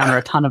didn't encounter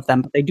a ton of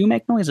them, but they do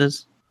make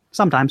noises.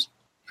 Sometimes.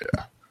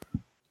 Yeah.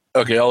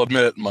 Okay, I'll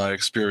admit my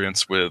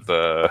experience with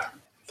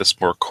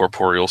this more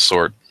corporeal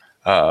sort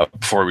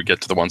before we get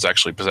to the ones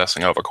actually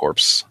possessing of a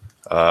corpse.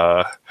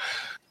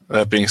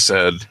 That being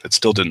said, it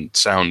still didn't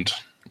sound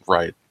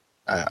right.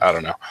 I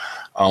don't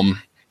know.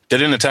 They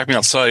didn't attack me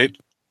on sight.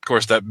 Of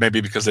course, that may be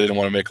because they didn't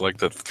want to make like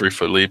the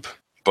 3-foot leap,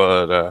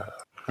 but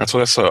that's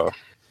what I saw.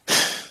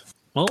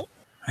 Well,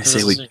 I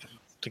say we...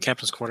 the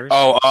captain's quarters.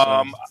 Oh,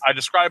 so- I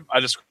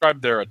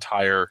described their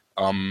attire.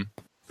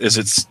 Is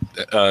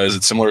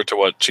it similar to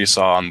what she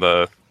saw on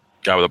the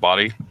guy with the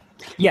body?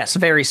 Yes,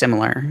 very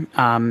similar.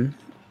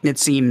 It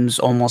seems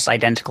almost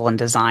identical in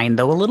design,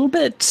 though a little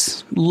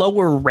bit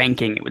lower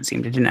ranking, it would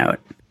seem to denote.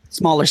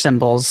 Smaller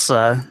symbols,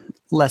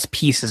 less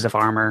pieces of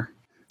armor.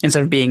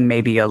 Instead of being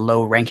maybe a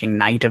low-ranking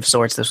knight of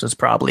sorts, this was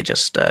probably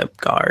just a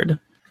guard.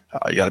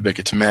 You got to make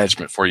it to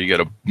management before you get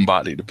a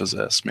body to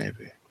possess,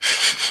 maybe.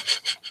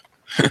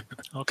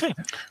 Okay.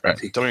 Right.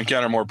 Don't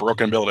encounter more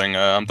broken building.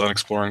 I'm done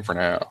exploring for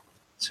now.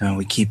 So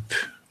we keep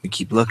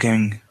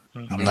looking.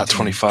 I'm not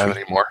 25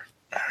 anymore.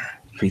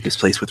 Treat this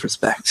place with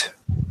respect.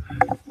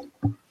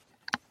 And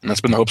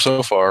that's been the hope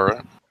so far,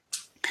 right?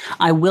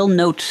 I will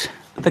note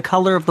the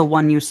color of the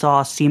one you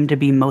saw seemed to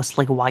be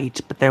mostly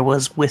white, but there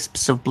was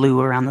wisps of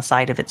blue around the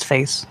side of its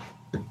face.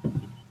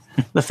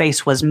 The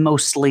face was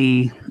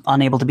mostly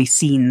unable to be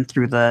seen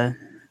through the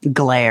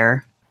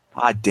glare,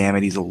 God damn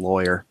it, he's a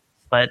lawyer.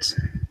 but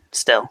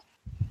still.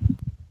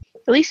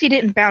 At least he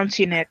didn't bounce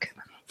you, Nick.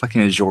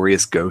 Fucking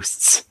Azorius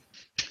ghosts.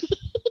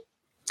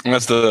 And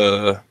that's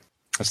the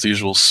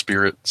usual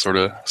spirit sort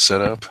of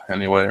setup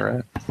anyway,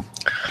 right?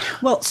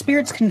 Well,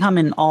 spirits can come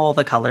in all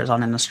the colors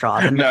on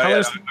Innistrahd. And the No,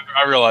 colors,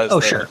 I realized. Oh,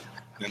 that, sure.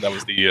 And that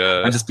was the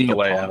I'm just being the a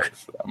layout punk.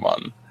 I'm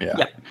on.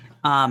 Yeah.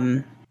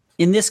 Yep.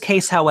 In this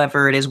case,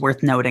 however, it is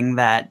worth noting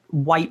that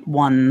white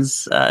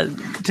ones,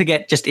 to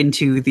get just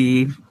into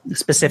the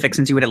specifics,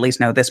 since you would at least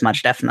know this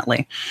much,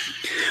 definitely.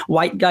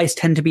 White guys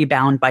tend to be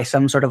bound by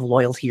some sort of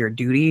loyalty or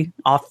duty.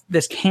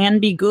 This can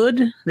be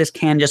good. This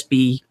can just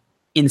be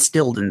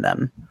instilled in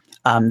them.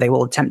 They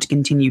will attempt to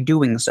continue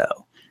doing so.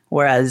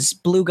 Whereas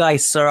blue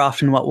guys are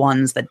often what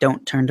ones that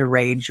don't turn to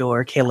rage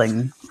or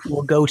killing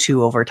will go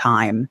to over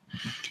time,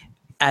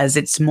 as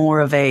it's more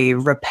of a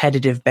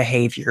repetitive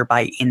behavior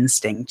by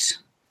instinct,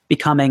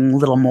 becoming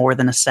little more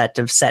than a set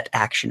of set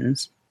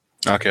actions.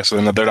 Okay, so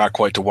then they're not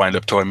quite to wind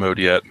up toy mode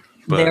yet.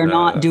 But, They're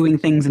not doing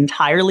things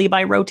entirely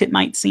by rote, it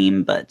might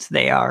seem, but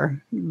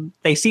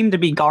they seem to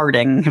be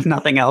guarding, if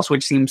nothing else,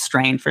 which seems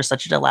strange for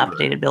such a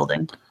dilapidated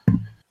building.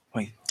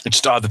 It's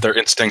just odd that their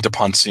instinct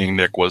upon seeing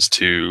Nick was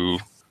to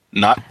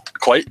not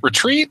quite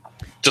retreat,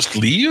 just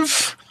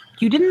leave.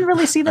 You didn't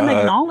really see them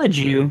acknowledge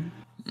you.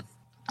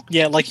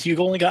 Yeah, like you've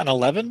only got an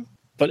 11,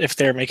 but if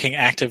they're making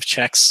active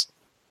checks,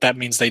 that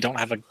means they don't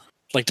have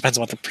depends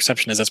on what the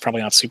perception is. That's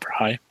probably not super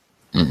high.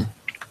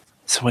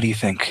 So what do you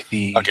think?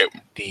 The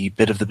Okay.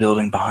 bit of the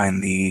building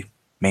behind the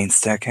main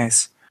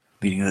staircase?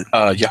 Leading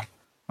Yeah.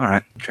 All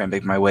right. Try and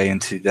make my way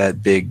into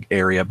that big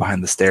area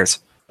behind the stairs.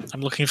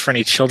 I'm looking for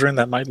any children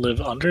that might live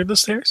under the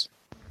stairs.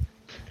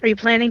 Are you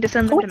planning to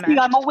send them to Matt?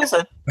 I'm a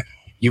wizard.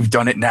 You've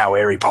done it now,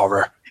 Airy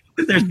Power.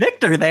 There's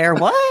Victor there.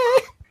 What?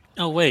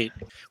 Oh, wait.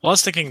 Well, I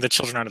was thinking the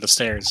children under the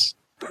stairs.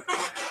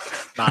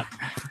 Not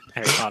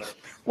Harry Potter.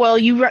 Well,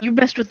 you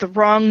messed with the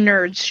wrong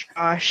nerds,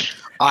 Josh.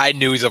 I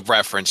knew the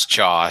reference,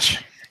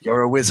 Josh.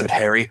 You're a wizard,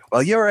 Harry.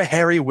 Well, you're a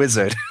hairy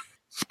wizard.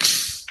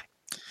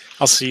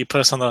 Also, you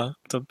put us on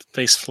the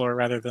base floor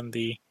rather than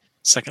the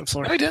second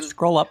floor. I didn't.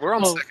 Scroll up. We're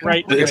on Oh, second.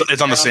 right.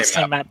 It's on the We're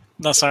same map.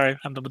 No, sorry.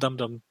 I'm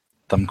dumb.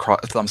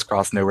 Thumbs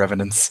crossed, no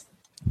revenants.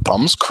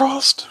 Thumbs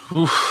crossed?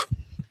 Oof.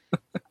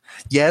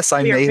 Yes,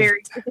 I We are may.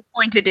 very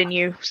disappointed in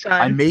you, son.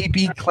 I may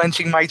be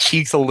clenching my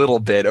cheeks a little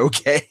bit.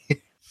 Okay.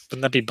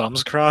 Wouldn't that be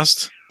bums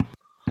crossed?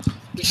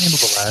 Handle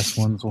the last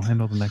ones. We'll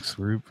handle the next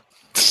group.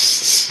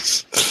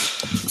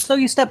 So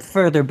you step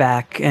further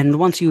back, and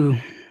once you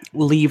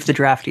leave the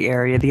drafty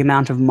area, the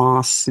amount of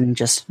moss and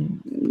just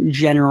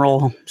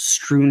general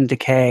strewn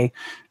decay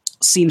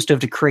seems to have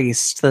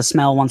decreased, the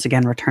smell once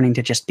again returning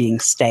to just being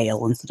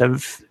stale instead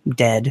of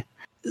dead.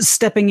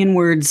 Stepping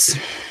inwards,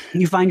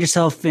 you find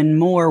yourself in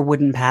more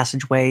wooden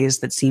passageways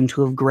that seem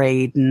to have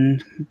grayed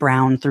and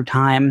browned through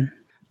time,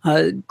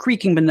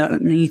 creaking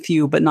beneath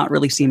you, but not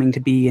really seeming to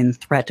be in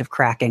threat of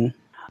cracking.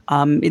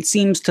 It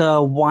seems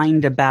to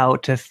wind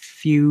about a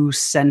few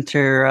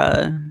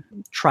center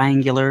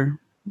triangular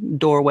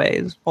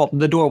doorways. Well,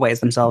 the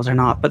doorways themselves are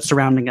not, but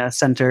surrounding a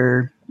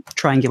center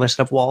triangular set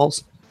of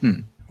walls.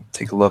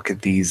 Take a look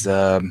at these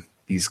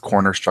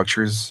corner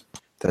structures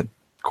that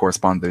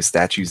correspond to those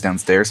statues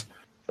downstairs.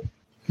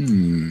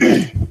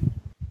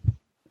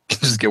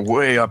 Just get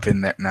way up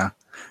in there now.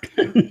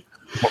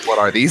 What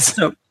are these?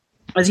 So,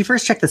 as you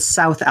first check the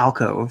south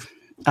alcove,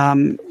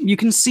 you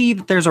can see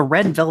that there's a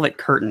red velvet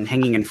curtain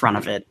hanging in front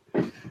of it,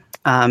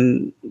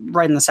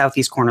 right in the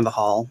southeast corner of the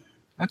hall.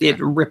 Okay. It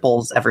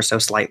ripples ever so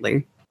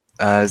slightly.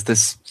 Is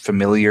this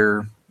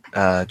familiar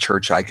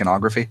church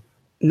iconography?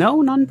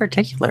 No, none in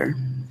particular.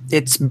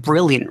 It's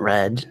brilliant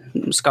red,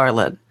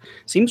 scarlet.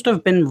 Seems to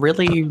have been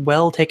really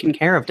well taken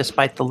care of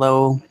despite the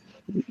low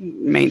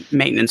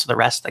maintenance of the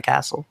rest of the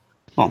castle.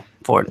 Well,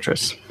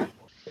 fortress.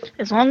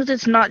 As long as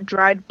it's not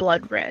dried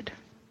blood red.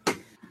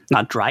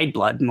 Not dried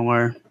blood,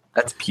 more...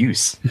 That's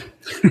puce.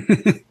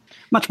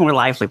 much more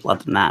lively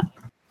blood than that.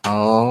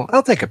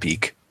 I'll take a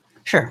peek.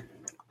 Sure.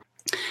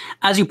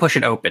 As you push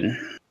it open,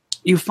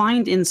 you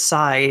find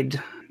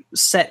inside,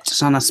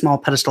 set on a small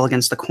pedestal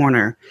against the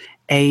corner,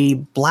 a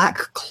black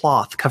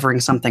cloth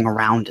covering something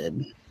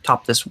rounded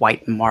atop this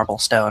white marble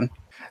stone.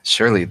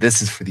 Surely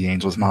this is for the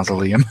Angel's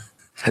Mausoleum.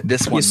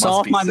 This one You must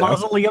solved be my so.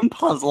 mausoleum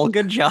puzzle.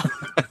 Good job.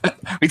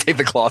 We take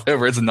the cloth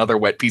over. It's another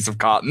wet piece of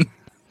cotton.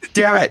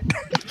 Damn it!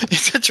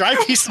 It's a dry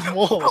piece of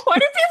wool. Why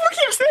do people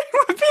keep saying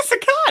one piece of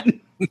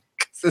cotton?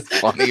 This is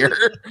funnier.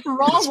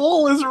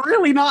 Roswell is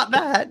really not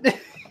that.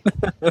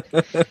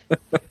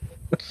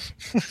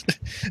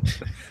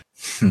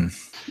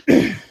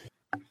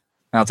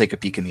 I'll take a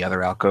peek in the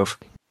other alcove,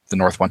 the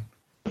north one.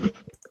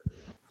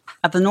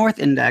 At the north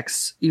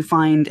index, you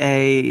find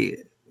a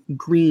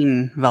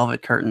green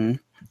velvet curtain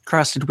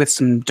crusted with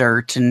some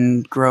dirt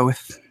and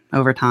growth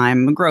over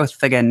time.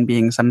 Growth, again,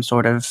 being some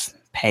sort of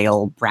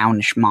pale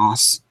brownish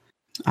moss.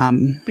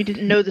 We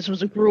didn't know this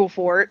was a gruel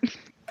fort.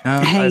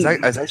 I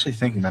was actually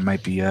thinking that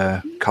might be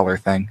a color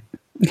thing.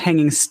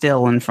 Hanging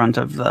still in front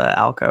of the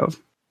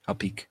alcove. I'll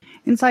peek.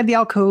 Inside the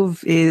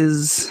alcove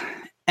is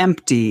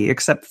empty,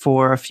 except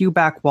for a few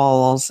back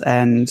walls,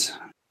 and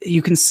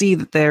you can see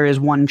that there is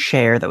one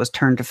chair that was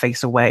turned to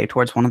face away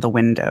towards one of the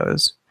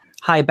windows.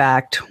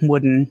 High-backed,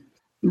 wooden,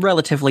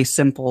 relatively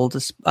simple,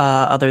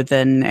 other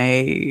than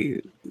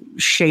a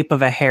shape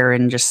of a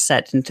heron just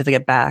set into the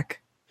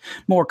back.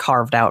 More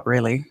carved out,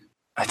 really.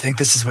 I think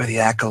this is where the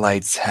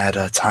acolytes had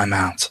a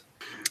timeout.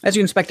 As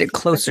you inspect it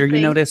closer,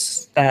 you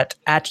notice that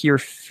at your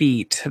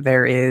feet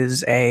there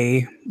is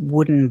a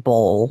wooden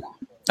bowl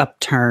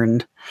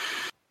upturned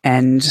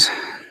and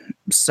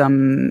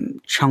some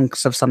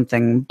chunks of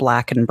something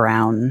black and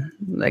brown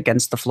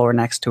against the floor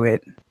next to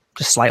it,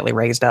 just slightly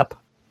raised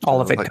up, all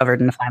of it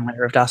covered in a fine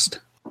layer of dust.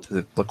 Does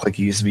it look like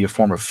it used to be a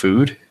form of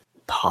food?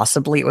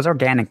 Possibly. It was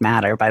organic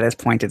matter. By this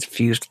point, it's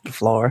fused with the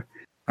floor.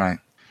 Right.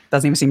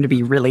 Doesn't even seem to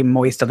be really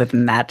moist other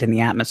than that in the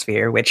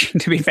atmosphere, which,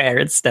 to be fair,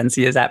 it's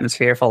Stensia's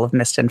atmosphere full of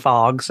mist and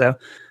fog, so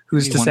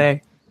who's to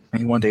say?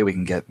 Maybe one day we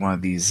can get one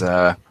of these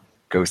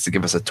ghosts to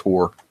give us a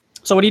tour.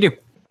 So what do you do?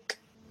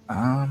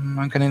 I'm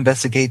going to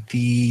investigate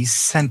the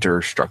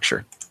center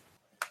structure.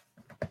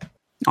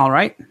 All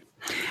right.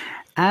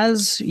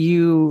 As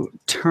you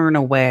turn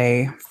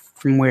away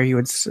from where you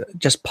had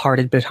just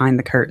parted behind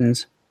the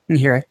curtains, you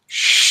hear a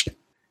shh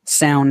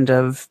sound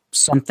of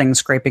something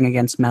scraping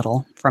against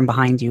metal from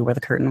behind you where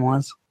the curtain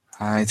was.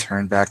 I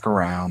turn back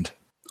around.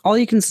 All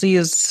you can see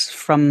is,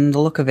 from the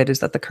look of it, is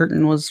that the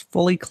curtain was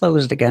fully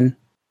closed again.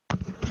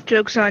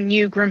 Joke's on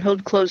you.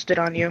 Grimhild closed it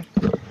on you.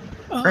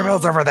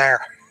 Grimhild's over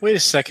there. Wait a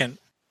second.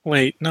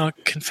 Wait, no,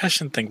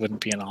 confession thing wouldn't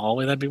be in a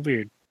hallway. That'd be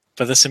weird.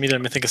 But this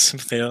immediately made me think of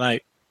Symphony of the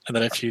Night, and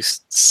that if you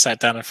sat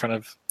down in front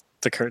of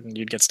the curtain,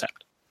 you'd get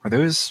stabbed. Are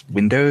those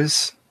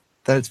windows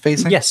that it's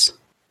facing? Yes.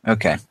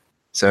 Okay.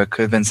 So it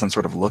could have been some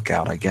sort of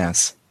lookout, I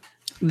guess.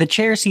 The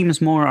chair seems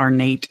more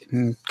ornate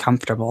and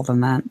comfortable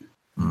than that.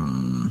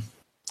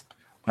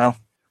 Well,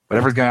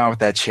 whatever's going on with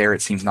that chair,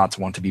 it seems not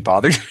to want to be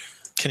bothered.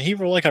 Can he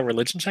roll like a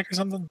religion check or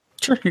something?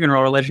 Sure, you can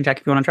roll a religion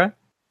check if you want to try.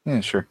 Yeah,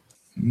 sure.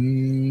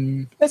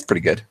 That's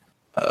pretty good.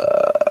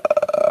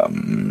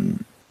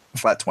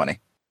 Flat 20.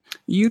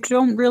 You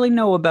don't really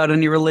know about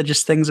any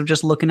religious things of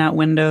just looking out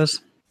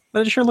windows,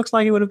 but it sure looks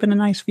like it would have been a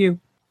nice view.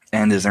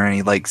 And is there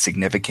any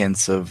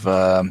significance of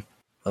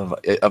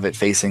it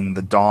facing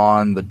the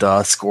dawn, the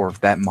dusk, or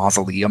that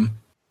mausoleum?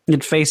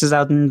 It faces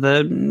out in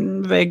the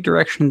vague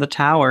direction of the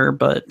tower,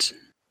 but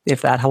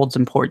if that holds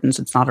importance,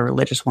 it's not a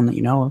religious one that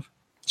you know of.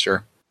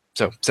 Sure.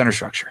 So, center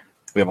structure.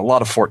 We have a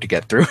lot of fort to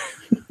get through.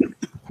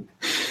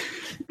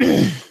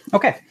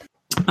 Okay.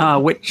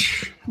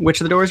 Which of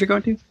the doors you're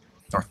going to?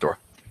 North door.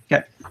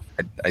 Okay.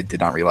 I did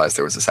not realize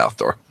there was a south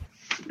door.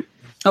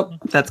 Oh,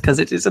 that's because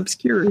it is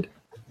obscured.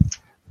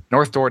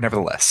 North door,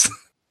 nevertheless.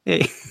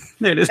 Hey,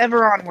 there it is.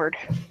 Ever onward.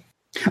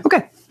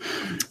 Okay.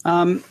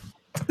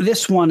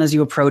 This one, as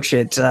you approach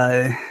it,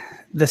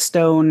 the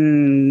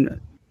stone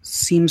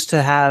seems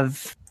to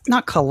have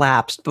not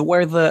collapsed, but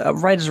where the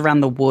right is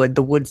around the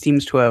wood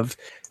seems to have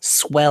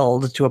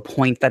swelled to a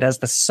point that as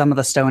some of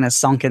the stone has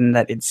sunken,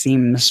 that it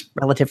seems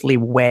relatively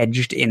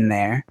wedged in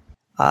there.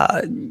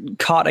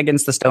 Caught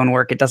against the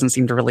stonework, it doesn't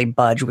seem to really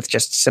budge with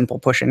just simple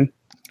pushing.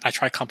 I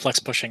try complex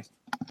pushing.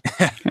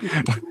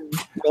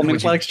 Roll me an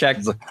athletics check.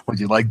 Would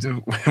you like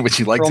to? Would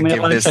you like Roll to me an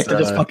give athletics this? check to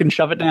just fucking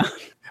shove it down.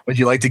 Would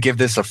you like to give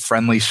this a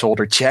friendly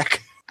shoulder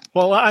check?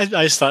 Well, I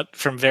just thought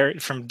from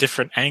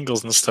different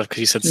angles and stuff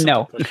because you said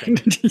No. pushing.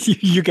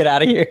 You get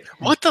out of here.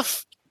 What the?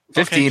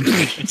 15.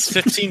 Okay. It's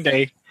 15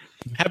 day.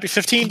 Happy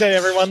 15 day,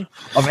 everyone.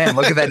 Oh man,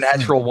 look at that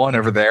natural one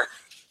over there.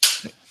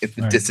 It's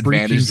the All right,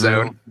 disadvantage breaching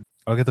zone. drill.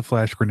 I'll get the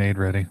flash grenade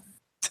ready.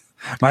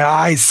 My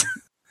eyes.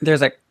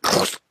 There's a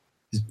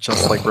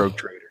Just like Rogue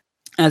Trader.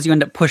 as you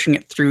end up pushing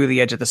it through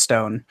the edge of the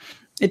stone.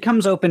 It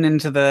comes open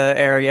into the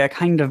area,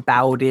 kind of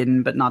bowed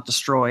in, but not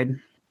destroyed.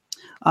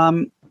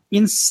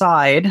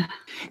 Inside,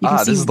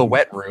 This is the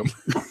wet room.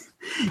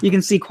 you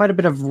can see quite a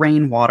bit of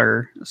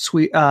rainwater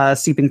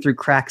seeping through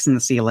cracks in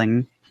the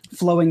ceiling,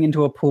 flowing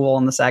into a pool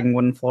on the sagging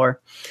wooden floor.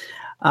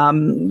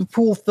 The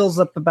pool fills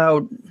up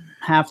about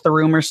half the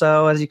room or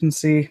so, as you can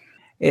see.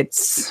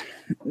 It's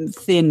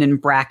thin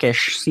and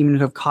brackish, seeming to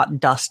have caught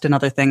dust and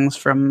other things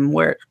from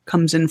where it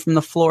comes in from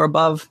the floor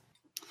above.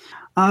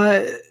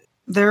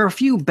 There are a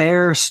few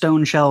bare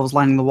stone shelves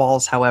lining the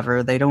walls,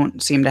 however. They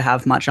don't seem to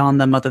have much on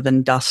them other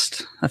than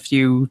dust, a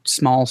few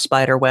small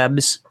spider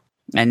webs,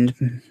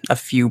 and a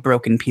few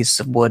broken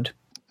pieces of wood.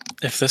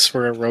 If this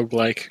were a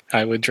roguelike,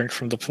 I would drink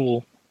from the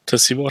pool to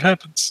see what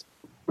happens.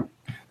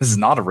 This is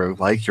not a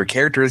roguelike. Your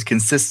character is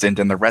consistent,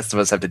 and the rest of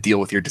us have to deal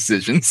with your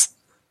decisions.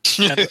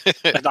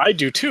 And I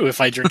do too if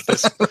I drink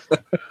this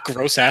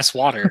gross ass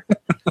water.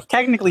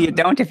 Technically, you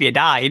don't if you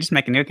die. You just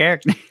make a new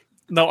character.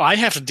 No, I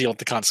have to deal with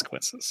the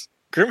consequences.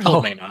 Grimhild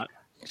Oh. may not.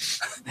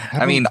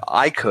 I mean,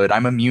 I could.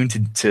 I'm immune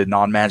to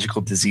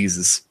non-magical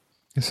diseases.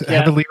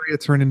 Have Illyria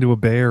turn into a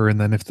bear, and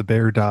then if the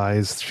bear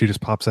dies, she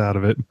just pops out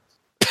of it.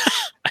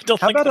 I don't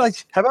How think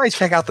about I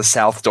check out the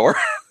south door?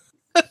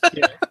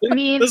 Yeah. I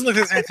mean, Doesn't look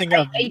like there's anything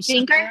else. I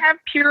think I have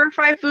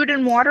purified food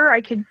and water.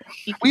 I could.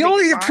 We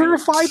only fine.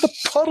 purified the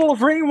puddle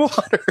of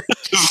rainwater.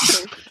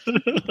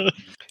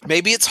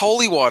 Maybe it's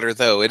holy water,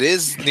 though. It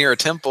is near a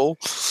temple.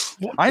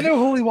 I know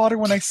holy water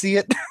when I see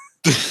it.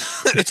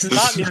 It's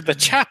not near the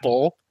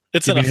chapel.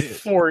 It's in a mean-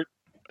 fort.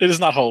 It is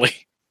not holy.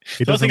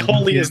 He The only thing doesn't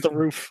holy live- is the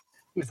roof.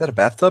 Is that a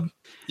bathtub?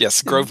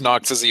 Yes, Grove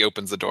knocks as he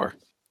opens the door.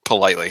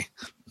 Politely.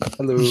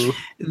 Hello. This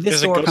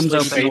There's a door comes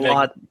ghostly open a bathing.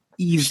 lot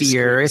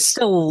easier. It's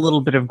still a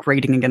little bit of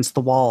grating against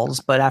the walls,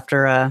 but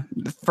after a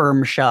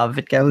firm shove,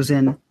 it goes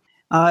in.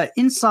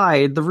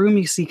 Inside, the room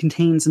you see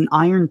contains an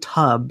iron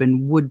tub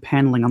and wood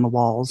paneling on the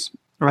walls,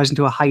 rising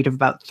to a height of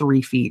about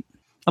 3 feet.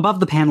 Above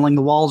the paneling,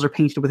 the walls are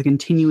painted with a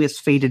continuous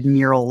faded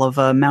mural of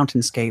a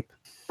mountainscape.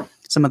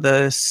 Some of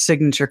the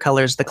signature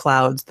colors, the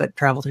clouds that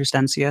travel through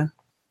Stencia.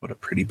 What a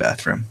pretty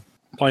bathroom.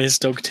 Why is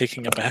Doug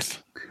taking a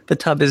bath? The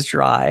tub is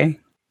dry.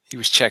 He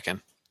was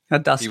checking. A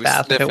dust He was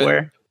bath, if it sniffing.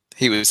 were.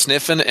 He was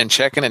sniffing and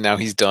checking, and now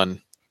he's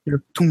done.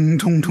 You're tung,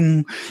 tung,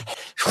 tung.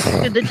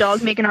 Did the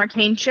dog make an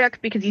arcane check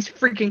because he's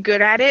freaking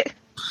good at it?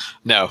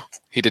 No,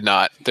 he did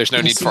not. There's no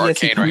You need see for as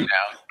he arcane right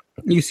now.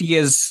 You see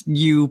as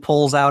you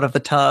pulls out of the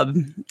tub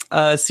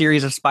a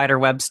series of spider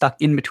webs stuck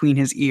in between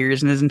his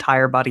ears and his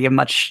entire body a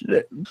much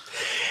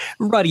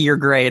ruddier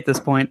gray at this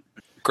point.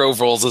 Grove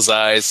rolls his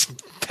eyes,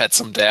 pets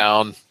him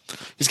down.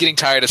 He's getting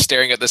tired of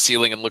staring at the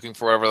ceiling and looking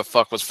for whatever the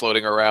fuck was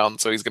floating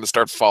around, so he's going to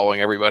start following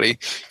everybody.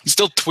 He's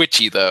still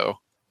twitchy, though.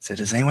 So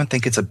does anyone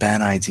think it's a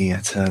bad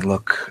idea to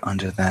look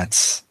under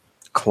that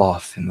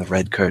cloth in the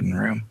red curtain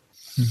room?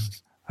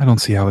 I don't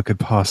see how it could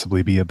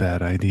possibly be a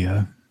bad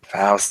idea.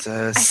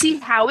 Faustus. I see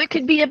how it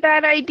could be a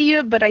bad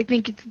idea, but I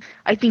think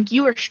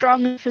you are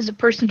strong enough as a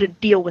person to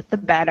deal with the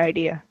bad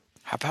idea.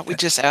 How about we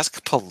just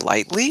ask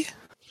politely?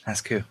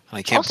 Ask who?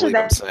 I can't Also believe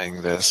I'm that-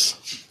 saying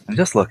this. I'm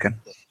just looking.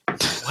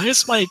 Why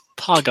is my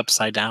pog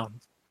upside down?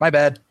 My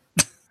bad.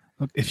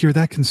 Look, if you're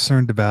that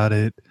concerned about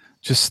it,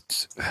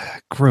 just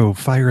Grove,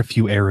 fire a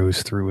few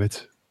arrows through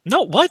it.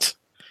 No, what?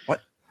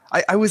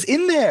 I was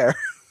in there.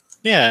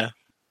 Yeah.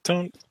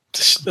 Don't.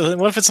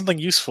 What if it's something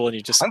useful and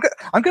you just.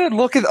 I'm gonna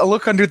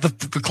look under the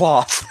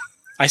cloth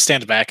I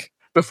stand back.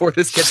 before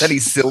this gets any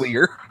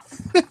sillier.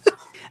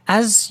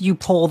 As you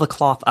pull the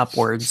cloth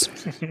upwards,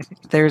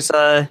 there's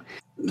a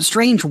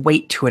strange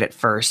weight to it at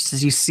first,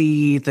 as you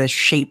see the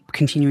shape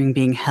continuing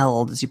being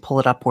held as you pull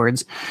it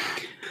upwards.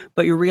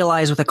 But you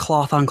realize with a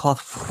cloth on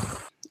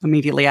cloth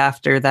immediately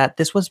after that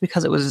this was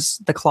because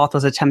the cloth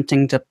was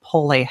attempting to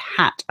pull a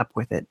hat up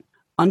with it.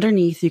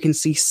 Underneath, you can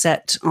see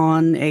set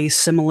on a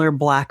similar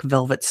black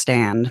velvet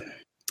stand.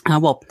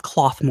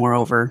 Cloth,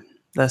 moreover.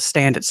 The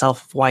stand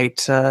itself,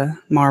 white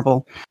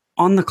marble.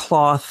 On the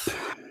cloth,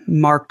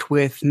 marked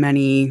with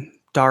many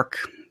dark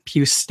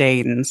puce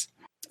stains,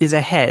 is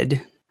a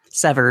head,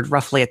 severed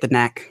roughly at the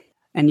neck.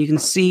 And you can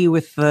see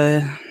with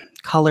the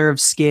color of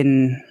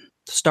skin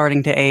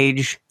starting to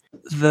age,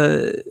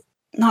 the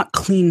not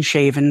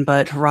clean-shaven,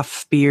 but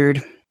rough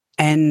beard,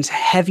 and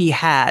heavy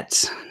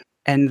hat,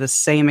 and the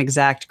same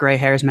exact gray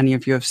hairs many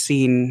of you have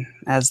seen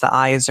as the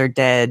eyes are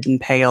dead and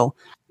pale.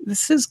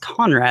 This is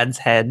Conrad's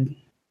head,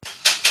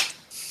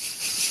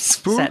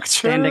 set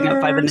standing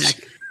up by the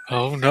neck.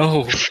 Oh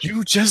no.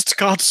 You just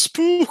got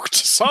spooked,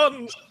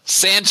 son.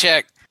 Sand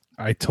check.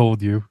 I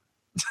told you.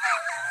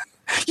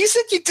 You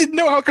said you didn't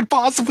know how it could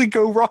possibly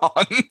go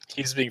wrong.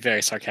 He's being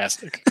very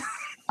sarcastic.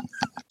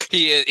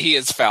 He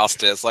is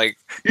Faustus. Like,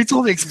 You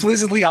told me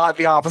explicitly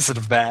the opposite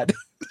of that.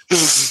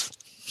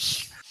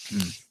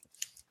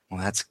 Well,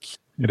 that's.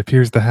 It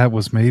appears the hat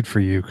was made for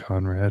you,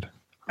 Conrad.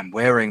 I'm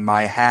wearing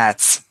my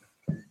hats.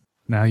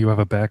 Now you have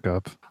a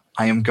backup.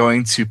 I am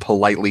going to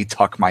politely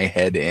tuck my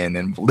head in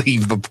and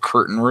leave the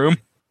curtain room.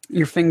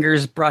 Your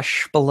fingers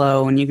brush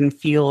below, and you can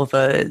feel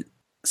the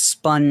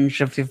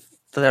sponge of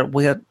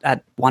that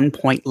at one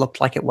point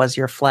looked like it was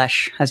your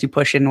flesh as you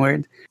push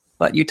inward.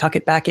 But you tuck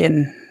it back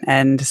in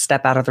and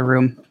step out of the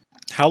room.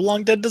 How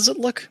long dead does it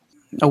look?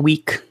 A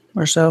week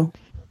or so.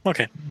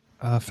 Okay.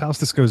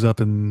 Faustus goes up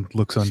and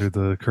looks under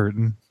the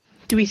curtain.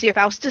 Do we see a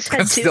Faustus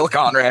head It's too? still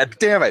Conrad.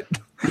 Damn it.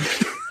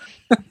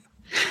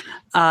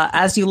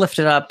 As you lift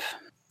it up,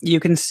 you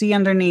can see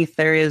underneath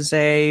there is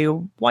a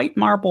white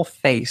marble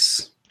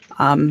face.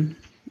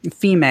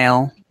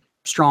 Female,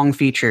 strong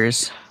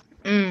features.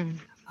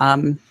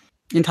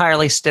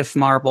 Entirely stiff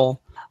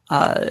marble.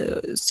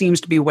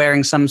 Seems to be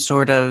wearing some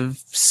sort of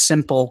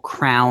simple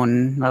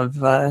crown of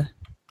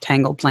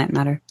tangled plant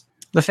matter.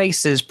 The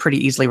face is pretty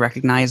easily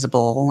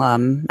recognizable,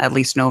 at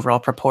least in overall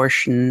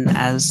proportion,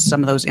 as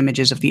some of those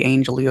images of the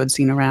angel you had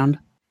seen around.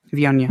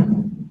 Vionia.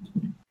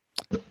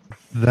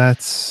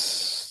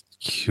 That's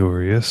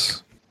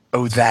curious.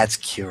 Oh, that's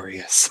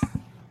curious.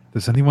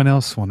 Does anyone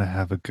else want to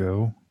have a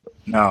go?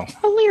 No.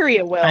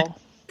 Illyria will.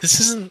 This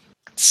isn't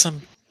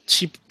some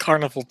cheap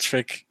carnival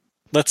trick.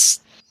 Let's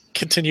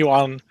continue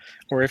on,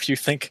 or if you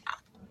think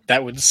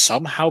that would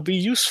somehow be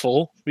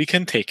useful, we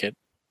can take it.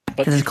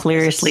 But This is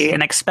clearly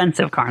an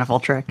expensive carnival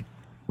trick.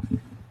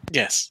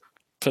 yes,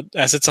 but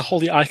as it's a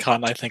holy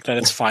icon, I think that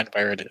it's fine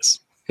where it is.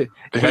 They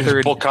Whether-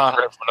 could pull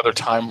Conrad from another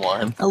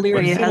timeline.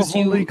 Illyria,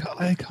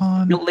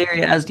 icon?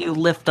 As you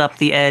lift up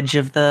the edge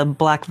of the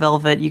black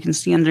velvet, you can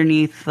see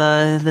underneath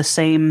the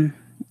same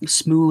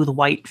smooth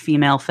white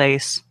female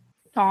face.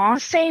 Aw,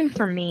 same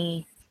for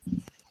me.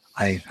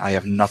 I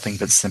have nothing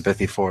but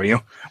sympathy for you.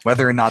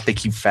 Whether or not they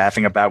keep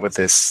faffing about with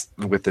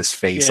this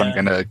face, Yeah. I'm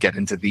gonna get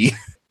into the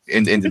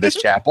into this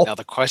chapel. Now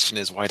the question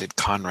is, why did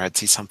Conrad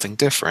see something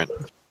different?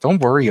 Don't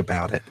worry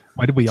about it.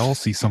 Why did we all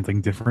see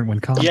something different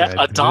when Conrad Yeah,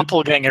 a did?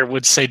 doppelganger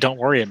would say, "Don't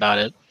worry about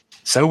it."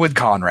 So would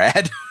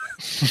Conrad.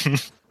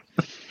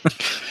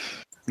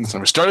 So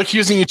we start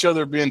accusing each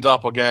other of being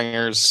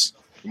doppelgangers.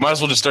 We might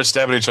as well just start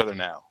stabbing each other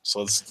now. So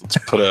let's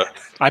put a.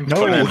 I'm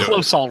Put it no into it.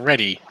 close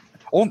already.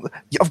 Oh,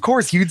 of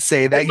course you'd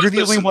say that. You're the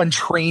only Listen. one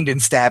trained in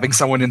stabbing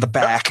someone in the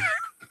back.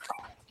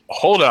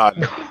 Hold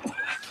on. Faust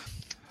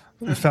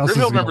is Reveal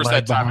being remembers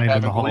led that time. behind in the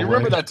Evan. You hallway.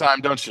 remember that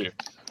time, don't you?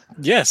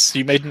 Yes,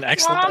 you made an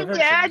excellent Mom,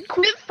 diversion. Dad,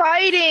 quit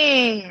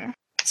fighting!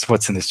 That's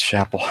what's in this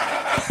chapel.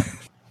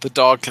 The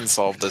dog can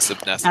solve this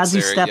if necessary. As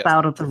you step yes.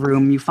 out of the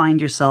room, you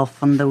find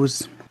yourself on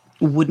those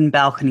wooden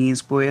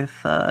balconies with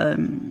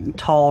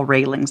tall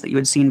railings that you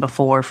had seen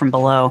before from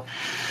below.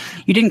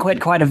 You didn't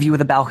quite a view of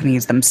the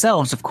balconies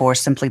themselves, of course,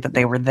 simply that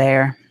they were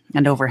there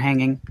and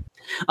overhanging.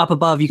 Up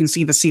above, you can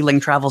see the ceiling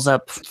travels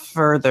up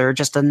further,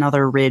 just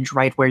another ridge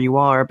right where you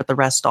are, but the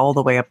rest all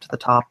the way up to the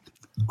top.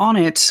 On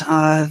it,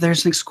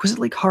 there's an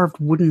exquisitely carved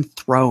wooden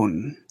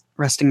throne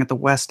resting at the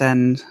west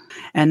end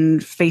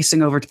and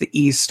facing over to the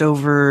east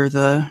over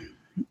the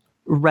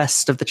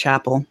rest of the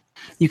chapel.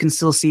 You can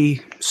still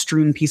see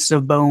strewn pieces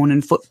of bone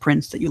and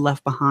footprints that you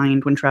left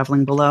behind when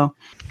traveling below.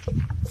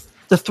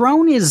 The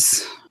throne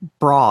is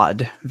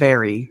broad,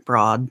 very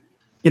broad.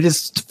 It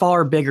is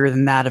far bigger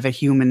than that of a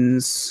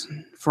human's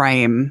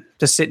frame.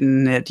 To sit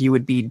in it, you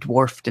would be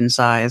dwarfed in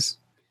size.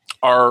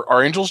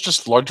 Are angels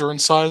just larger in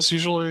size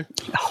usually?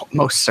 Oh,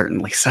 most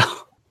certainly so.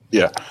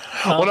 Yeah.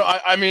 Well, no,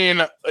 I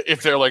mean,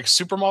 if they're like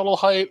supermodel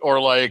height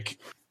or like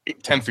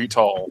 10 feet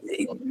tall.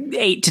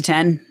 8 to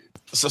 10.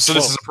 So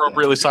this is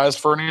appropriately sized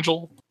for an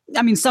angel?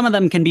 I mean, some of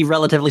them can be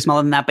relatively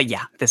smaller than that, but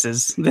yeah, this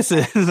is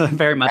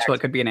very much what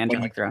could be an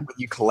angelic throne. When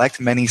you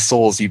collect many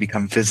souls, you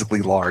become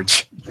physically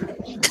large.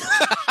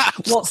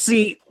 Well,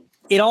 see,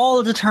 it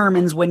all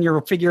determines when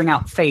you're figuring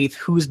out faith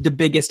who's the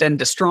biggest and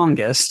the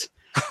strongest,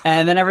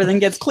 and then everything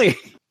gets clear.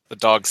 The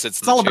dog sits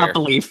in It's the all chair. about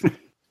belief.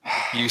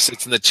 You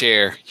sits in the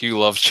chair. You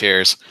love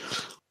chairs,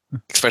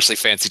 especially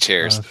fancy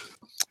chairs.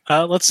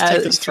 Let's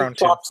take this He throne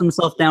too. plops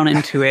himself down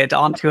into it,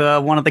 onto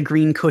one of the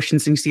green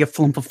cushions, and you see a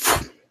flump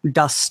of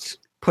dust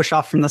push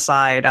off from the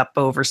side up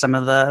over some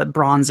of the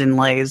bronze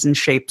inlays and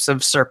shapes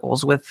of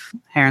circles with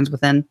herons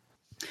within.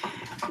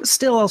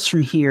 Still else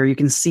from here, you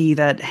can see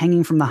that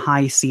hanging from the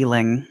high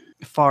ceiling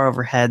far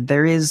overhead,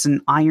 there is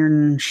an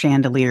iron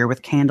chandelier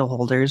with candle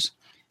holders,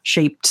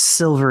 shaped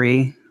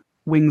silvery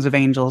wings of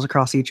angels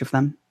across each of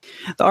them.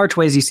 The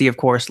archways you see, of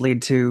course,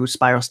 lead to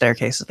spiral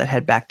staircases that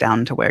head back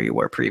down to where you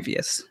were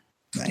previous.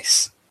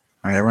 Nice.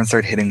 All right, everyone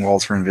start hitting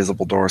walls for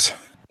invisible doors.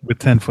 With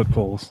 10-foot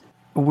poles.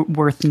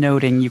 Worth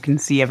noting, you can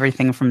see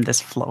everything from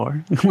this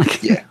floor.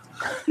 Like, Yeah.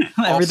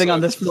 everything Also-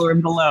 on this floor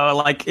and below.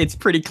 Like, it's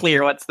pretty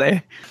clear what's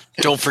there.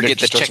 Don't forget to Nick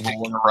just check starts the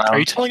rolling Are you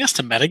around. telling us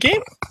to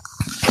metagame?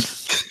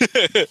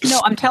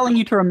 No, I'm telling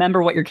you to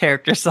remember what your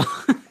character saw.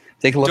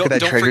 Take a look Don't- at that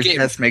don't treasure forget-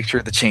 chest. Make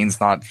sure the chain's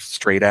not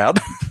straight out.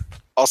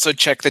 Also,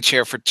 check the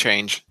chair for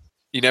change.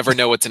 You never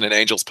know what's in an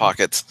angel's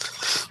pockets.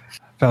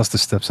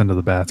 Faustus steps into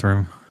the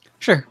bathroom.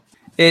 Sure.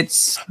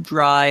 It's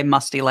dry,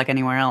 musty like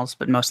anywhere else,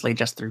 but mostly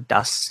just through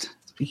dust.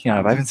 Speaking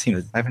of, I haven't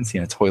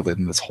seen a toilet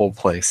in this whole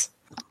place.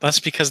 That's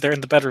because they're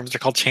in the bedrooms. They're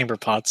called chamber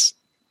pots.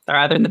 They're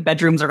either in the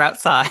bedrooms or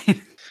outside.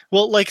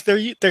 Well, like there's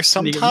Can you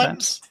give me that?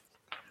 sometimes.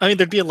 I mean,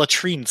 there'd be a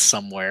latrine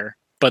somewhere,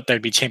 but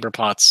there'd be chamber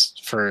pots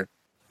for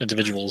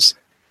individuals.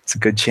 It's a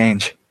good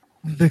change.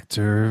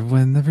 Victor,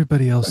 when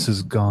everybody else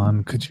is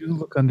gone, could you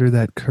look under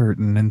that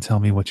curtain and tell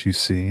me what you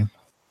see?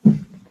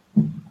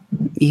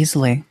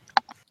 Easily.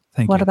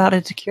 Thank What you. about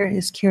it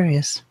is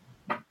curious?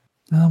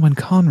 When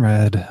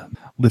Conrad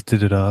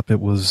lifted it up, it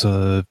was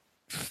a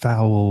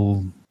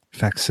foul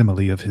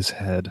facsimile of his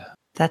head.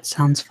 That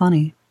sounds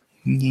funny.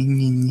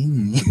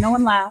 No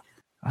one laughed.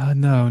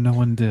 No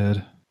one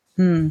did.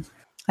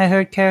 I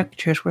heard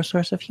caricatures were a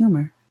source of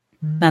humor.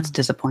 That's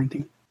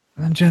disappointing.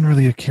 And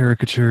generally, a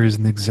caricature is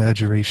an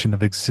exaggeration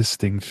of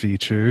existing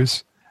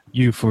features.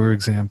 You, for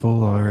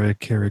example, are a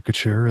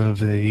caricature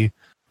of a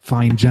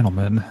fine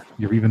gentleman.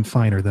 You're even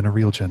finer than a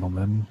real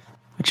gentleman.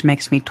 Which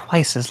makes me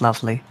twice as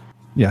lovely.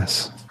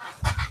 Yes.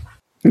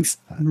 He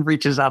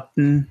reaches up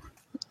and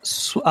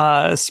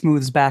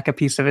smooths back a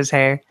piece of his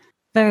hair.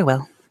 Very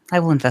well. I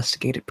will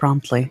investigate it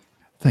promptly.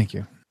 Thank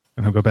you.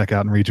 And he'll go back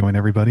out and rejoin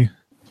everybody.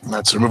 All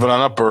right, so moving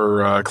on up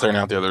or clearing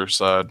out the other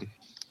side?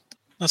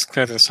 Let's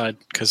clear the side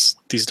because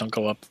these don't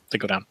go up; they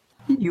go down.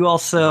 You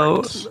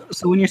also,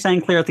 so when you're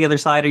saying clear out the other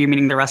side, are you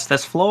meaning the rest of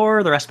this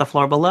floor, the rest of the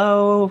floor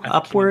below,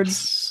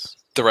 upwards?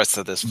 The rest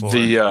of this floor.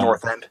 The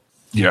North end.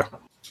 Yeah.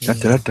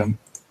 Dun-dun-dun-dun.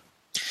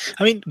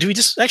 I mean, do we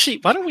just actually?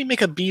 Why don't we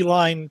make a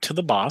beeline to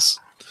the boss?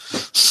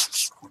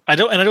 I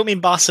don't mean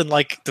boss in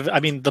like. I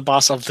mean the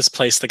boss of this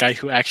place, the guy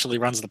who actually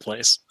runs the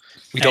place.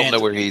 We don't know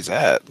where he's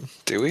at,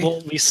 do we?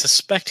 Well, we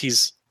suspect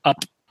he's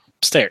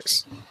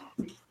upstairs,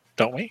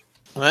 don't we?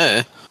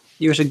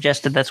 You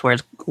suggested that's where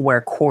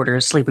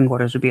sleeping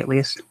quarters would be at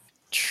least.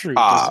 True.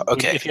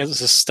 Okay. If he has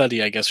a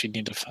study, I guess we'd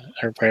need to find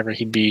or wherever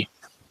he'd be.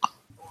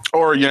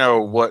 Or,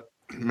 what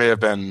may have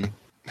been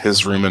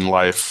his room in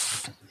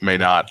life may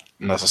not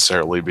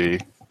necessarily be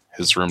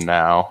his room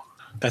now.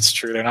 That's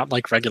true. They're not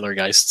like regular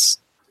geists.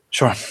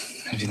 Sure.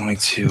 If you'd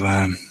like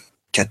to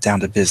get down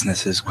to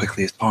business as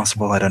quickly as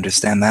possible, I'd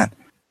understand that.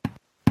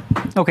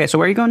 Okay, so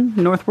where are you going?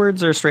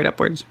 Northwards or straight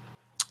upwards?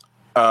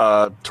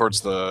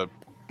 Towards the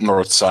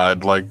north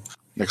side, like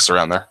next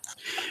around there.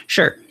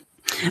 Sure.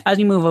 As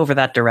you move over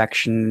that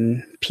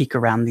direction, peek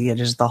around the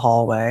edges of the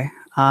hallway,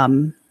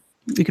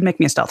 you can make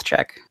me a stealth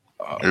check.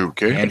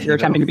 Okay. If you're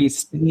attempting to be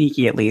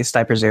sneaky, at least,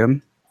 I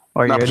presume.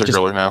 Or Not you're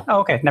particularly, no. Oh,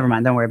 okay. Never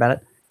mind. Don't worry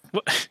about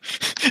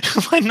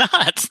it. Why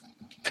not?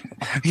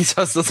 He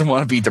just doesn't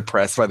want to be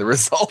depressed by the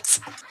results.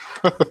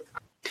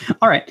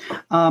 All right.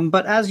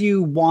 But as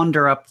you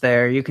wander up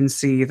there, you can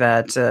see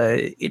that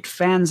it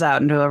fans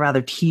out into a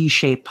rather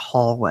T-shaped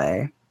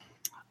hallway.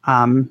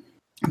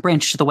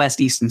 Branched to the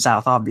west, east, and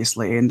south,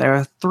 obviously. And there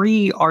are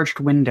 3 arched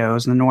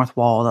windows in the north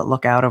wall that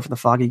look out over the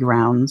foggy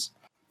grounds.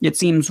 It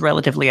seems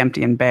relatively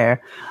empty and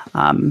bare.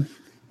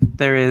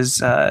 There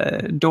is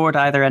a door to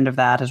either end of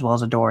that, as well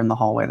as a door in the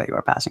hallway that you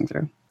are passing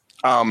through.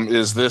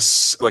 Is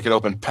this like an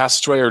open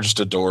passageway or just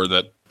a door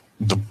that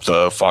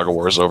the fog of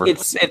war is over?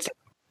 It's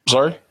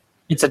Sorry?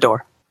 a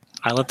door.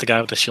 I let the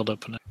guy with the shield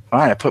open it.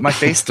 Fine, I put my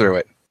face through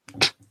it.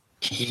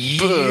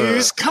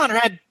 Here's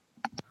Conrad.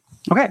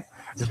 Okay.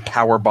 Just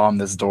power bomb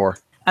this door.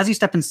 As you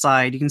step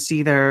inside, you can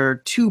see there are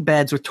 2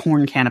 beds with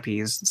torn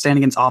canopies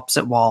standing against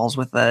opposite walls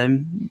with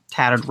a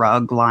tattered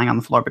rug lying on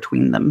the floor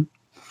between them.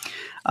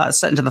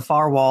 Set into the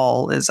far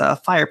wall is a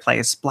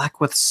fireplace, black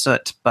with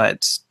soot,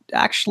 but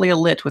actually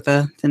alit with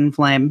a thin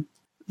flame.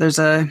 There's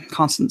a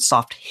constant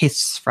soft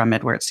hiss from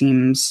it where it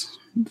seems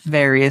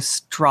various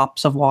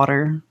drops of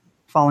water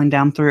falling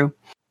down through.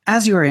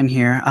 As you are in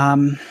here,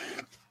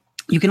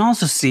 you can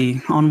also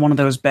see on one of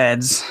those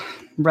beds,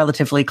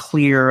 relatively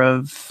clear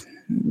of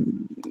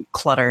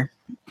clutter,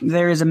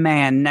 there is a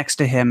man next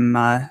to him,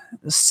 a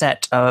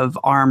set of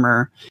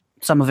armor,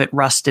 some of it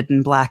rusted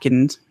and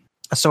blackened,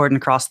 a sword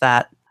across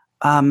that.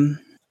 On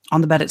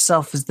the bed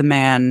itself is the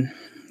man,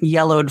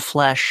 yellowed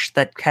flesh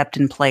that kept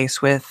in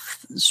place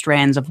with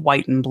strands of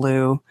white and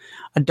blue,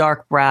 a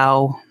dark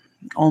brow,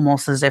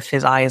 almost as if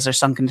his eyes are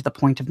sunken to the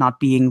point of not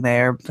being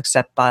there,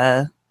 except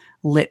by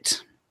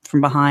lit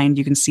from behind.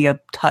 You can see a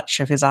touch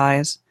of his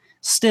eyes,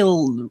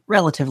 still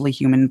relatively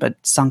human, but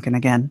sunken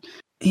again.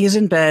 He is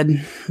in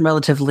bed,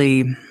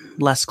 relatively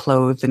less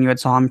clothed than you had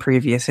saw him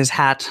previous, his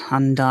hat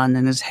undone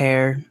and his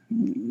hair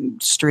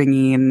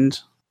stringy and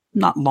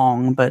not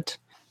long, but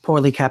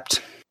poorly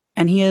kept.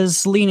 And he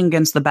is leaning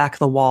against the back of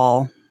the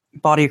wall,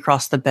 body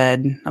across the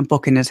bed, a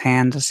book in his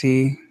hand as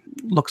he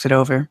looks it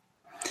over.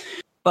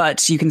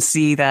 But you can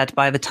see that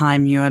by the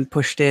time you had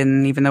pushed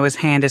in, even though his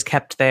hand is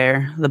kept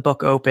there, the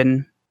book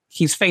open,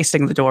 he's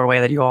facing the doorway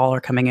that you all are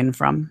coming in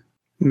from.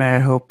 May I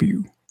help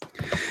you?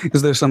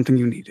 Is there something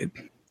you needed?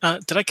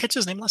 Did I catch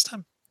his name last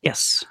time?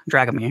 Yes,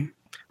 Dragomir.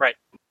 Right.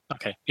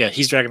 Okay. Yeah,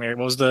 he's Dragomir.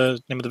 What was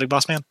the name of the big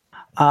boss man?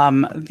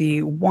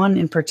 The one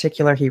in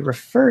particular he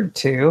referred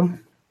to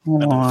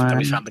That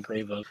we found the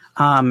grave of.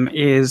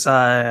 is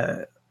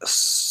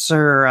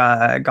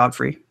Sir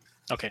Godfrey.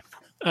 Okay.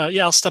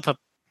 Yeah, I'll step up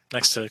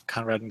next to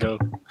Conrad and go,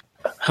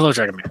 hello,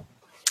 Dragomir.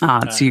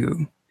 It's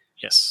you.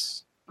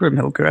 Yes.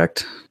 Grimhill,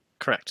 correct?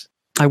 Correct.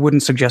 I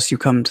wouldn't suggest you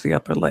come to the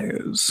upper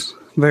layers.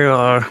 They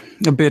are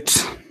a bit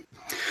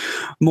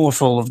more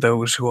full of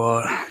those who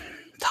are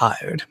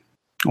tired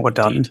or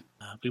done. Indeed.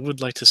 We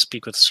would like to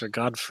speak with Sir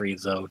Godfrey,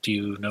 though. Do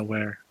you know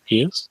where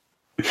he is?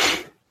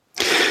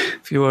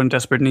 If you are in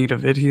desperate need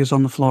of it, he is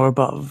on the floor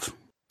above.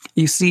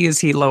 You see as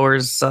he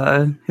lowers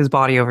his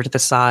body over to the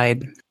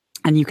side,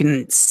 and you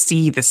can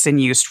see the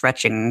sinew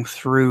stretching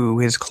through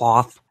his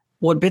cloth.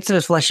 What bits of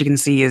his flesh you can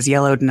see is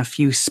yellowed and a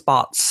few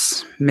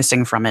spots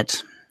missing from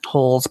it.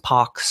 Holes,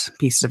 pocks,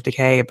 pieces of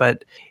decay,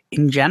 but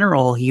in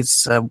general,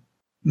 he's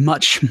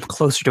much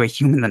closer to a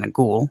human than a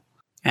ghoul,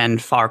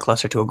 and far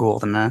closer to a ghoul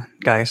than a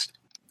geist.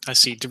 I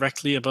see.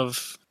 Directly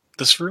above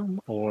this room,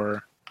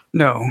 or?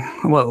 No,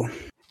 well,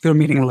 you're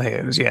meaning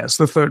layers, yes,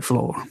 the 3rd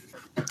floor.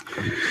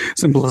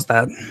 Simple as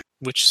that.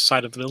 Which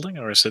side of the building,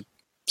 or is it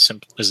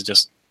simple? Is it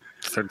just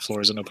the 3rd floor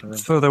is an open room?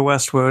 Further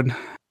westward,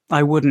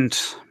 I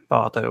wouldn't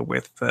bother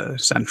with the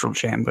central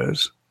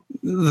chambers.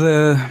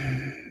 The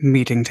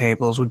meeting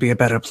tables would be a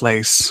better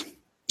place.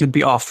 It'd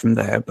be off from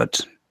there,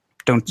 but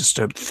don't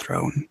disturb the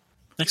throne.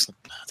 Excellent.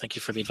 Thank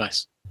you for the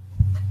advice.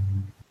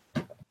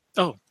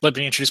 Oh, let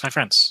me introduce my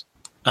friends.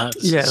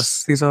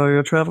 These are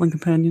your traveling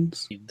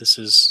companions. This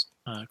is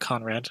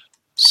Conrad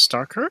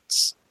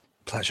Starkhertz,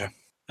 Pleasure.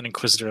 an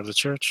Inquisitor of the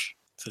Church.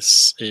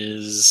 This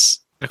is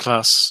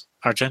Niklaus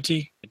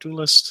Argenti, a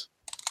duelist.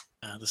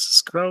 This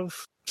is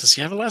Grove. Does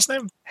he have a last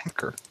name?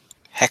 Hecker.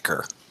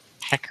 Hecker.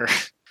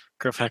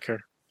 Grove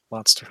Hecker,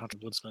 Monster Hunter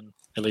Woodsman,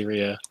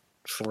 Illyria,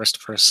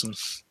 Forest Person,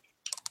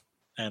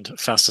 and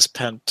Faustus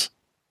Pent.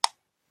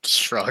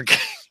 Shrug.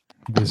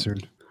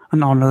 Wizard.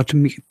 An honor to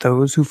meet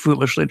those who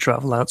foolishly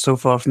travel out so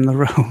far from the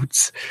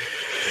roads.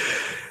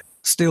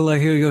 Still, I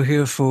hear you're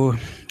here for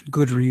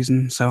good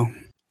reason, so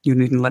you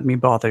needn't let me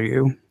bother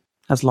you,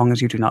 as long as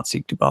you do not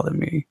seek to bother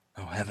me.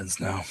 Oh, heavens,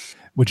 no.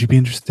 Would you be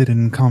interested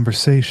in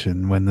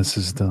conversation when this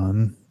is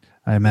done?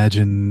 I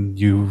imagine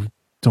you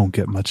don't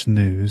get much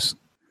news.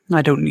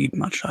 I don't need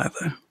much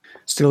either.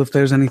 Still, if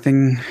there's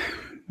anything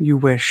you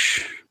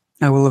wish,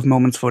 I will have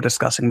moments for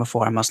discussing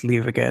before I must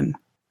leave again.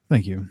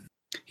 Thank you.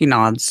 He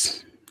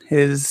nods.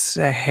 His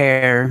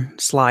hair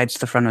slides to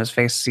the front of his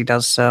face as he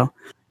does so.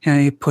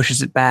 He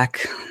pushes it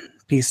back.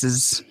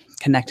 Pieces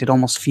connected,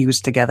 almost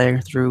fused together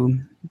through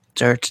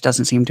dirt.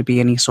 Doesn't seem to be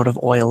any sort of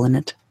oil in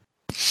it.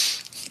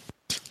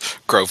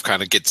 Grove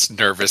kind of gets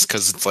nervous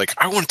because it's like,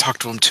 I want to talk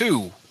to him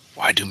too.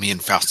 Why do me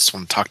and Faustus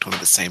want to talk to him at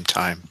the same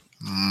time?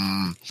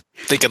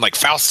 Thinking like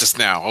Faustus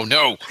now. Oh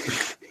no.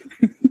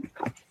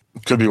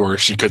 Could be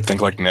worse. You could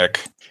think like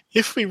Nick.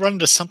 If we run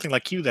into something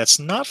like you that's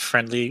not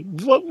friendly,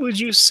 what would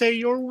you say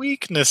your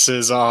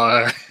weaknesses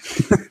are?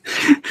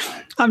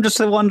 I'm just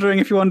wondering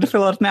if you wanted to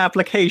fill out an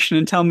application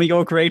and tell me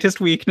your greatest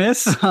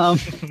weakness.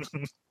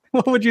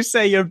 What would you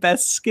say your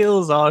best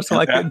skills are? So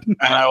I could. And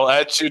I will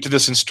add you to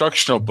this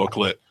instructional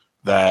booklet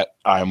that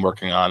I'm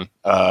working on.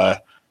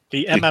 The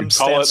You MM could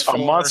call stands it for a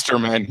monster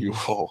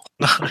manual.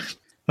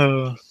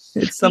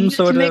 It's some You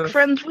sort get to make of.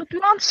 friends with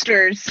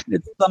monsters.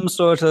 It's some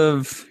sort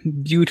of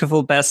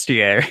beautiful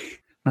bestiary.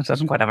 That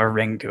doesn't quite have a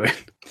ring to it.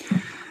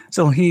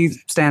 So he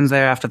stands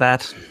there after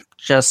that.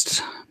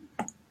 Just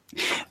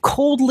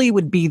coldly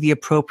would be the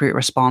appropriate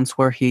response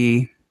were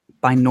he,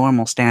 by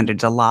normal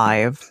standards,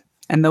 alive.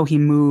 And though he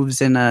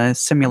moves in a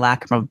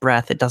simulacrum of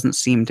breath, it doesn't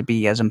seem to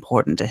be as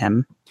important to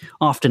him.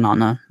 Often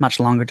on a much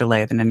longer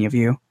delay than any of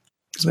you.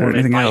 Is there Or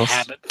anything my else?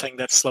 habit thing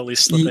that's slowly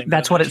slipping.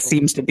 That's what it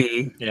seems to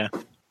be. Yeah.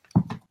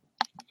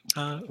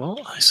 Well,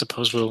 I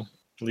suppose we'll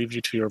leave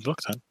you to your book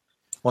then.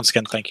 Once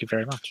again, thank you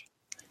very much.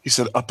 You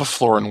said up a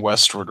floor and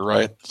westward,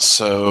 right? And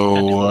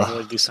So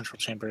avoid these central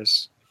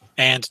chambers.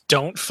 And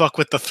don't fuck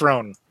with the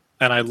throne.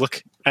 And I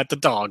look at the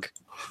dog.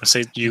 I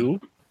say, you,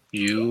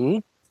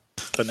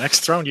 the next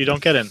throne you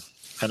don't get in.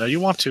 I know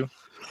you want to.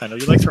 I know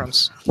you like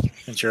thrones.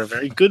 And you're a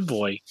very good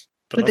boy.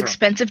 But With no throne.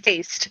 expensive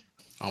taste.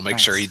 I'll make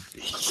sure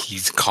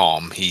he's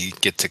calm. He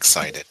gets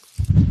excited.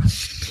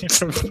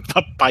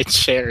 Up by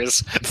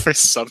chairs for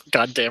some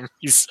goddamn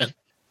reason.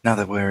 Now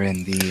that we're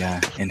in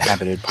the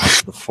inhabited part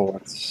of the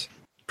fort,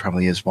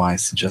 probably is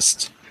wise to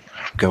just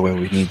go where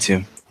we need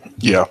to.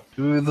 yeah.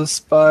 To the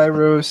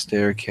spiral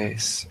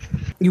staircase.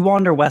 You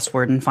wander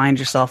westward and find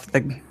yourself at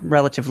the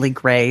relatively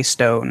gray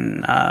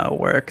stone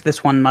work.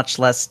 This one much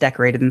less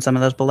decorated than some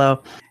of those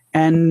below.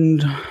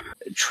 And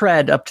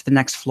tread up to the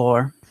next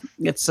floor.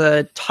 It's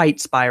a tight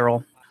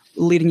spiral,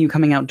 leading you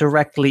coming out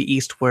directly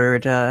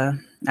eastward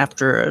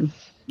after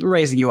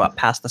raising you up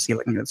past the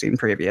ceiling you had seen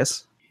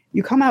previous.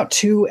 You come out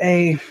to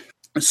a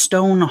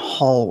stone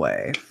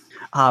hallway,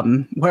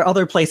 where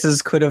other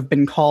places could have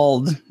been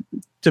called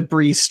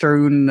debris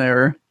strewn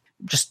or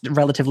just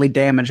relatively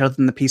damaged other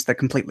than the piece that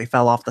completely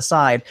fell off the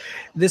side.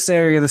 This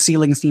area, the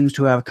ceiling seems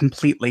to have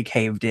completely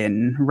caved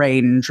in,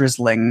 rain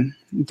drizzling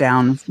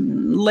down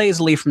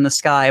lazily from the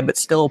sky, but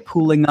still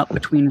pooling up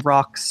between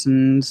rocks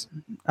and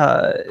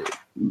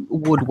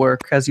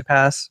woodwork as you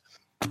pass.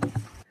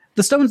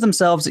 The stones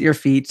themselves at your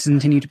feet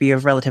continue to be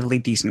of relatively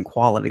decent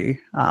quality.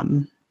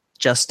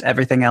 Just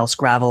everything else,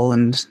 gravel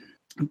and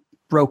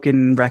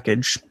broken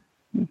wreckage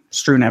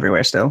strewn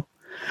everywhere still.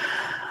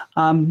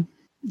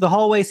 The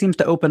hallway seems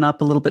to open up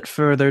a little bit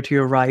further to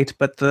your right,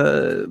 but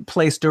the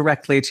place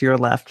directly to your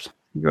left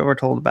you were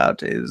told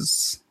about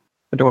is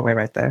the doorway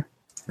right there.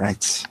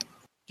 Right.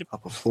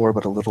 Up a floor,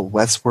 but a little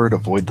westward.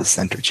 Avoid the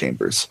center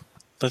chambers.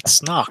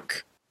 Let's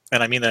knock.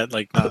 And I mean that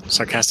like not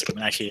sarcastically.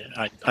 Actually,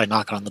 I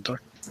knock on the door.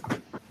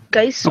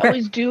 Dice Okay.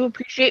 always do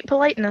appreciate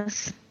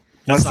politeness.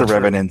 That's That's the not true.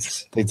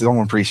 revenants. They don't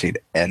appreciate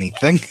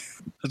anything.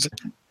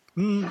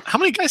 How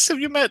many guys have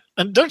you met?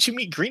 And don't you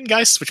meet green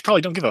guys, which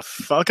probably don't give a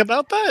fuck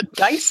about that?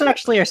 Dice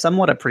actually are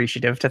somewhat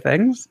appreciative to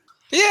things.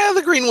 Yeah,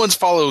 the green ones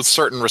follow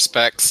certain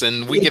respects,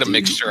 and we get a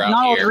mixture out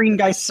Not all here. green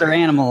geists are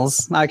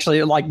animals.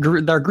 Actually, like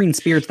there are green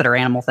spirits that are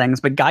animal things,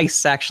 but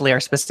geists actually are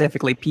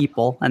specifically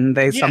people, and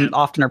they Yeah.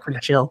 often are pretty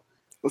chill.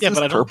 This Yeah, is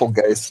but I don't- purple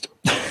geist.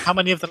 How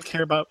many of them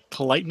care about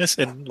politeness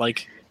and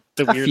like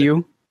the A weird?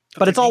 few,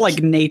 but it's all like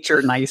techniques?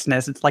 nature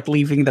niceness. It's like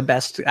leaving the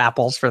best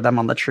apples for them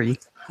on the tree.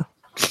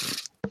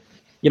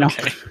 You know.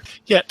 Okay.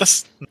 Yeah,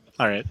 that's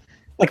all right.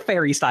 like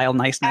fairy style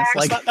niceness.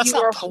 Like that's You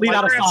are not lean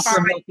out a politeness.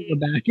 saucer milk in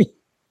the back.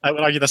 I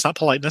would argue that's not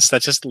politeness.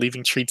 That's just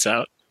leaving treats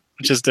out,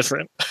 which is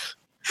different.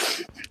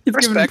 It's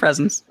given him Respect.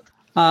 presents.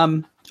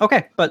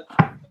 Okay, but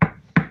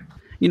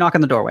you knock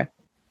on the doorway.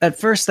 At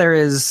first, there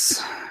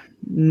is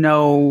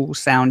no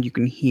sound you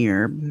can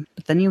hear,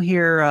 but then you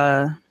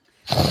hear,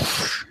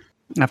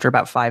 after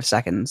about 5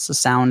 seconds, the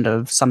sound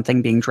of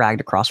something being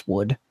dragged across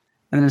wood,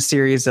 and then a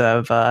series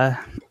of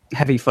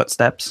heavy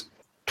footsteps.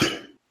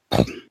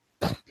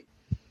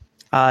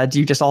 Do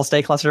you just all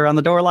stay clustered around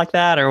the door like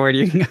that, or where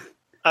do you?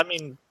 I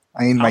mean,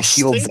 my I'll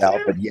shield's stay out,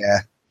 there. but yeah,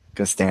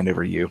 gonna stand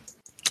over you.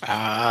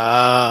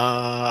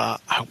 I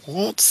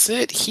won't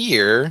sit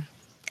here.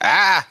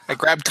 I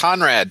grabbed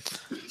Conrad.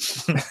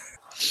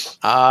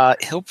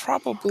 He'll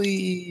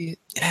probably.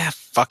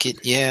 Fuck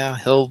it. Yeah,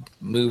 he'll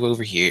move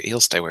over here. He'll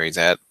stay where he's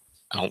at.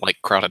 I don't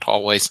like crowded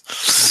hallways.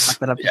 Knock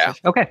that up to Yeah.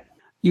 6. Okay.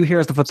 You hear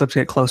as the footsteps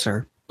get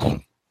closer.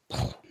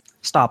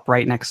 Stop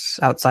right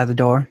outside the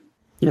door.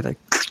 You're like,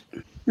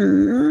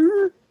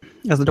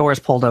 as the door is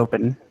pulled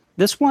open.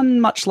 This one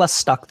much less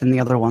stuck than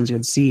the other ones you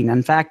had seen.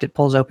 In fact, it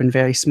pulls open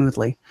very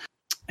smoothly,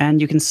 and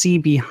you can see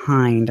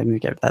behind. I'm gonna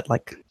get that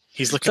like.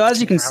 he's looking. So at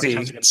as you can how many see,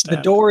 times he gets the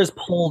stabbed. door is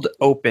pulled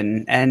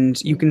open,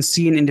 and you can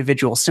see an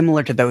individual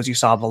similar to those you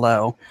saw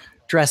below,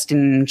 dressed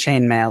in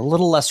chainmail, a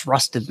little less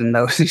rusted than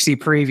those you see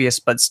previous,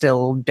 but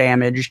still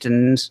damaged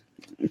and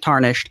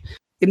tarnished.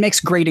 It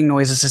makes grating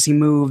noises as he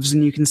moves,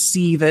 and you can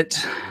see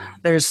that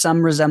there's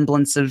some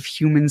resemblance of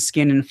human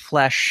skin and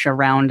flesh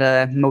around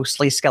a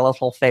mostly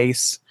skeletal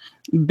face.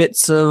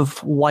 Bits of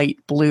white,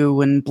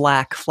 blue, and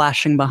black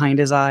flashing behind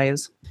his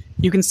eyes.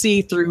 You can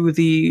see through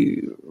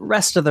the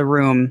rest of the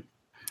room,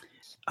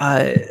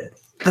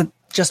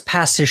 just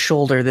past his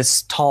shoulder,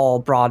 this tall,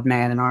 broad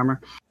man in armor,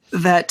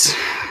 that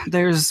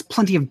there's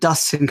plenty of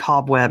dust and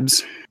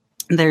cobwebs.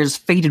 There's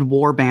faded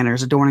war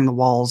banners adorning the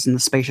walls in the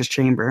spacious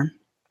chamber,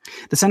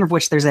 the center of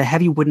which there's a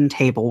heavy wooden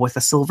table with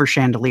a silver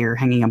chandelier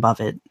hanging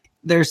above it.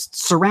 There's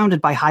surrounded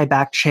by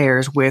high-backed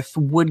chairs with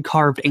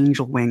wood-carved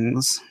angel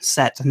wings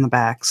set in the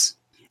backs.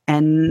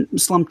 And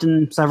slumped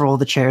in several of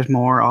the chairs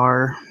more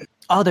are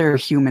other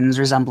humans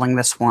resembling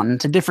this one,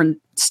 to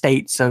different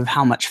states of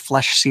how much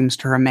flesh seems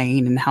to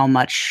remain and how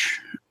much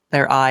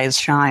their eyes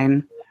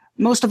shine.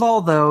 Most of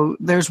all, though,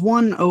 there's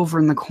one over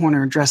in the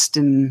corner dressed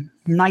in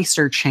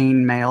nicer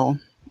chainmail.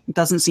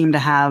 Doesn't seem to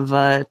have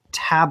a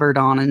tabard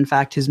on. In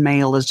fact, his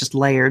mail is just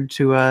layered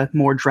to a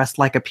more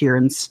dressed-like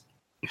appearance.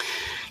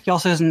 He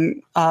also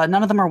isn't.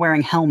 None of them are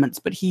wearing helmets,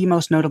 but he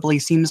most notably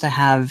seems to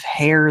have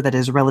hair that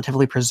is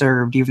relatively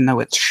preserved, even though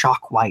it's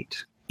shock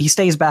white. He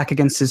stays back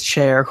against his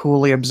chair,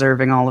 coolly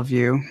observing all of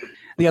you.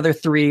 The other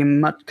three,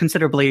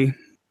 considerably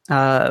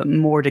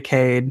more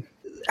decayed,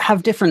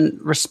 have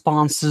different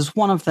responses.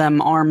 One of them,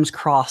 arms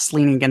crossed,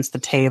 leaning against the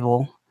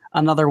table.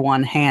 Another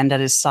one, hand at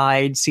his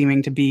side,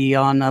 seeming to be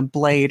on a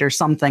blade or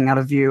something out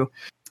of view.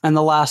 And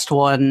the last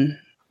one,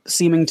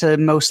 seeming to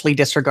mostly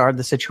disregard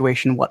the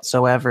situation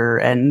whatsoever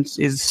and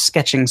is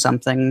sketching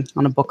something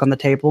on a book on the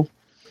table.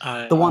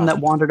 The one that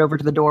wandered over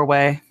to the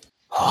doorway.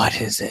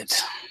 What is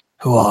it?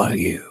 Who are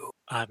you?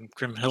 I'm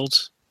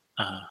Grimhild,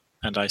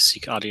 and I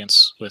seek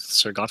audience with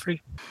Sir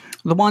Godfrey.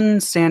 The one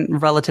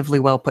relatively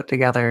well put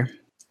together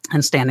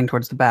and standing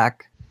towards the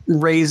back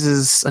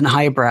raises an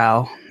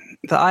eyebrow.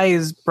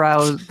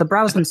 The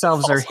brows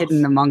themselves are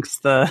hidden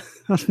amongst the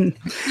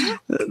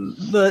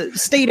the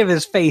state of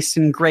his face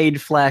in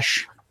grayed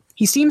flesh.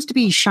 He seems to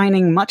be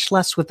shining much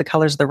less with the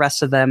colors of the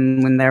rest of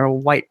them when they're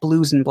white,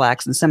 blues, and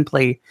blacks, and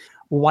simply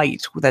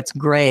white that's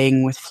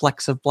graying with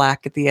flecks of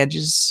black at the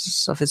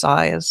edges of his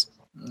eyes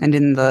and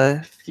in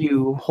the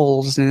few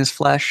holes in his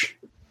flesh.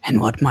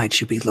 And what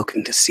might you be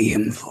looking to see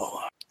him for?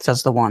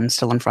 Says the one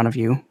still in front of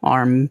you,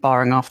 arm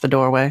barring off the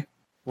doorway.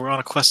 We're on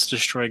a quest to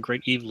destroy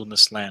great evil in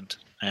this land,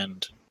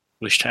 and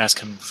wish to ask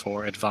him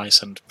for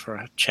advice and for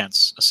a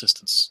chance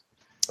assistance.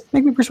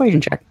 Make me a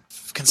persuasion check.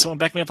 Can someone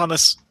back me up on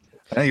this?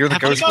 You're the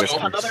Have I ghost got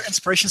whisperer. another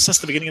inspiration since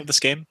the beginning of this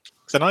game?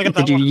 Because I know I got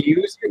that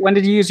When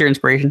did you use your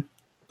inspiration?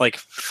 like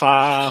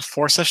 5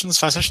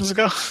 sessions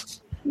ago.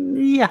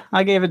 Yeah,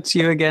 I gave it to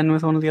you again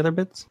with one of the other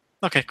bits.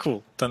 Okay,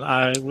 cool. Then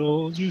I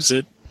will use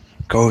it.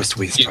 Ghost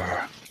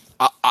whisperer.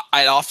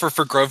 I'd offer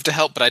for Grove to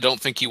help, but I don't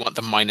think you want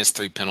the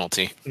 -3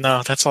 penalty.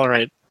 No, that's all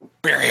right.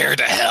 We're here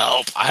to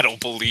help. I don't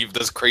believe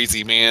this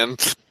crazy man.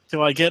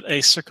 Do I get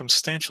a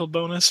circumstantial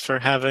bonus for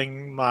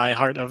having my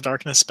Heart of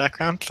Darkness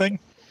background thing?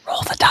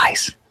 Roll the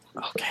dice.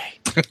 Okay.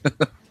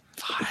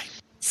 Fine.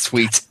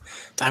 Sweet.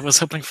 I was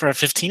hoping for a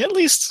 15 at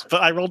least,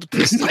 but I rolled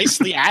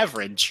precisely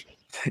average.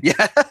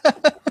 Yeah.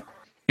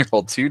 You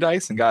rolled 2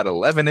 dice and got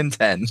 11 and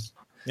 10.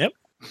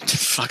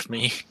 Fuck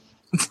me.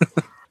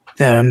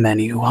 There are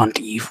many who hunt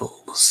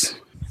evils.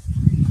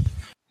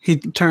 He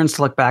turns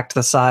to look back to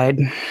the side.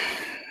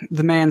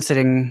 The man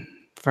sitting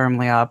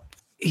firmly up,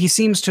 he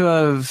seems to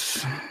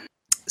have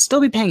still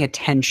be paying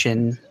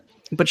attention,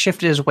 but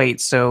shifted his weight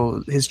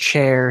so his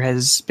chair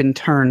has been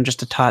turned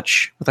just a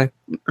touch with a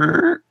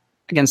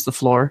against the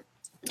floor.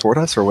 Toward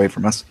us or away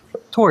from us?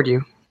 Toward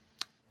you.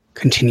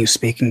 Continue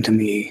speaking to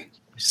me.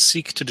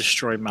 Seek to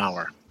destroy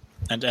Mauer.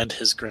 and end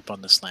his grip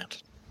on this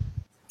land.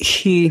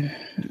 He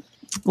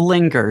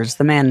lingers,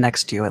 the man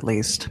next to you at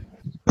least.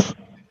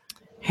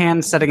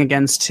 Hand setting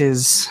against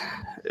his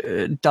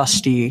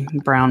dusty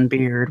brown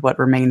beard, what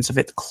remains of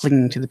it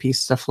clinging to the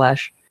pieces of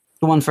flesh.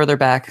 The one further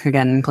back,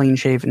 again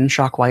clean-shaven,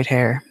 shock white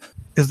hair.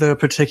 Is there a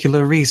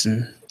particular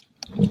reason?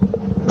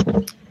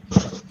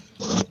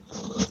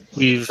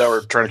 That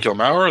we're trying to kill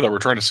Mauer, or that we're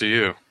trying to see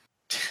you?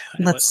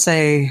 Let's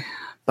say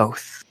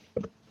both.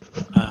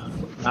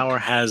 Mauer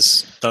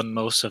has done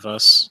most of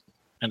us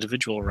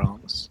individual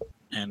wrongs,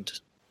 and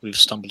we've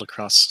stumbled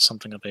across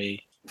something of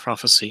a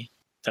prophecy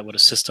that would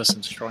assist us in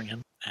destroying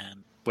him,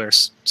 and we're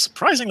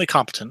surprisingly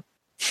competent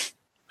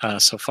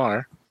so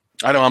far.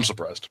 I know I'm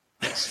surprised.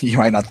 You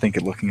might not think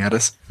it looking at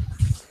us.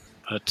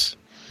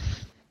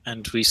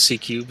 And we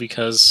seek you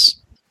because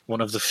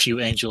one of the few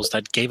angels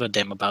that gave a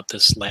damn about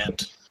this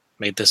land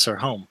made this our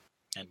home,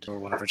 and we're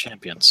one of our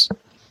champions.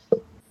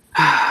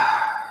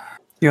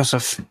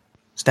 Yosef,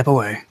 step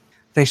away.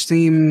 They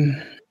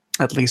seem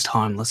at least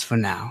harmless for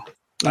now.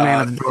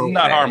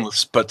 Not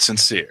harmless, but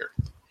sincere.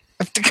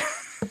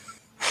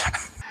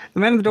 The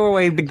man in the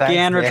doorway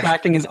began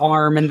retracting his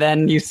arm, and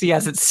then you see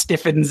as it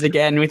stiffens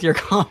again with your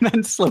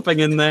comment slipping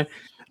in there.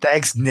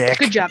 Thanks, Nick.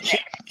 Good job,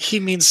 Nick. He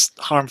means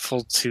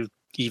harmful to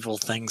evil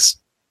things,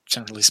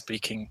 generally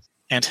speaking,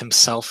 and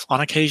himself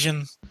on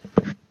occasion.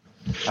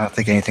 I don't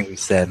think anything we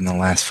said in the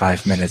last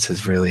 5 minutes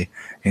has really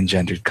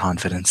engendered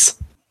confidence.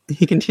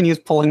 He continues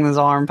pulling his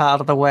arm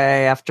out of the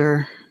way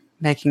after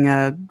making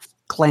a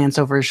glance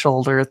over his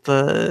shoulder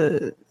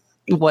at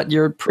what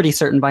you're pretty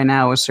certain by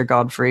now is Sir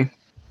Godfrey.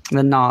 And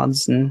then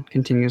nods and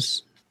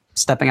continues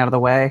stepping out of the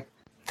way.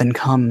 Then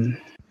come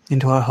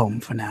into our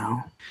home for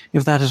now.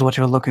 If that is what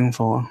you're looking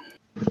for,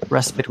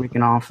 respite we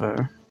can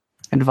offer.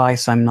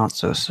 Advice, I'm not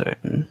so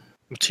certain.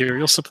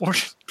 Material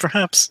support,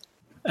 perhaps?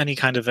 Any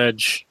kind of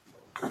edge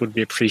would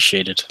be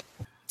appreciated.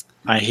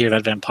 I hear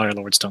that vampire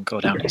lords don't go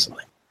down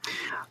easily.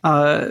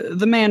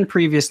 The man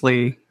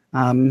previously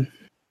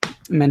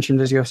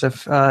mentioned as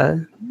Yosef,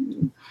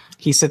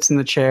 he sits in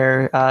the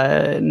chair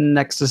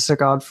next to Sir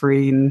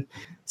Godfrey and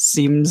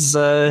seems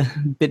a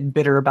bit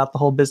bitter about the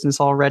whole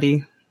business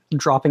already,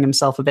 dropping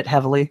himself a bit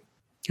heavily.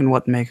 And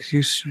what makes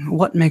you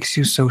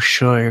so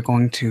sure you're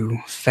going to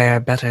fare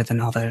better than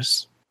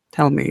others?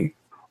 Tell me,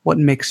 what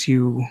makes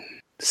you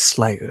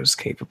slayers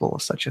capable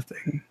of such a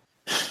thing?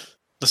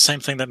 The same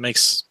thing that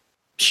makes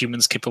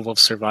humans capable of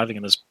surviving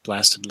in this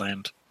blasted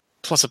land.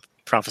 Plus a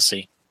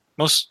prophecy.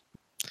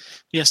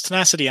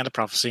 Tenacity and a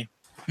prophecy.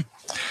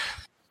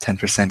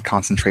 10%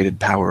 concentrated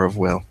power of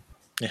will.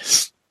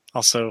 Yes.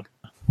 Also,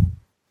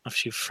 a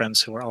few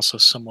friends who are also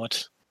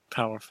somewhat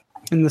powerful.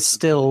 In the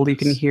still, you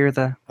can hear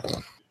the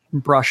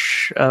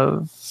brush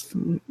of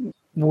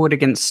wood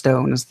against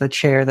stone as the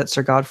chair that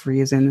Sir Godfrey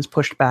is in is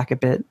pushed back a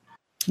bit,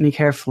 and he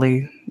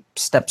carefully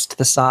steps to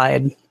the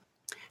side,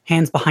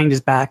 hands behind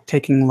his back,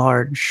 taking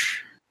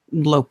large,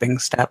 loping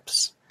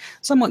steps,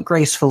 somewhat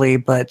gracefully,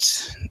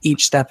 but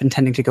each step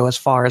intending to go as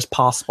far as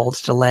possible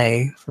to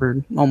delay,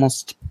 for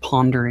almost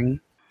pondering.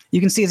 You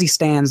can see as he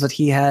stands that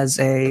he has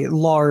a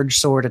large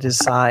sword at his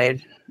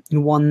side,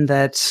 one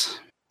that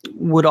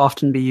would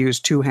often be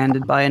used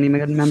two-handed by any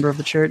member of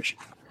the church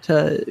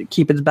to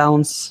keep its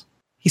balance.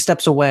 He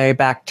steps away,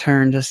 back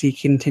turned, as he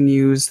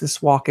continues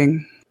this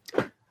walking.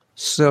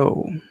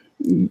 So,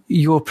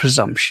 your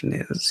presumption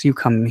is you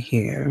come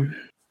here,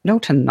 no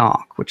to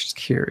knock, which is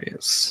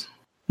curious,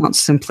 not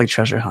simply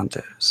treasure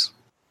hunters.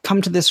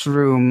 Come to this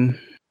room,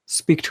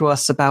 speak to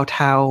us about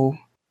how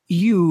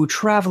you,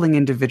 traveling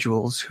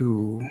individuals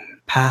who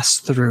pass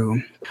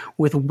through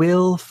with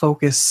will,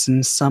 focus,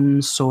 and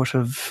some sort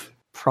of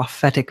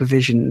prophetic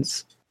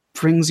visions,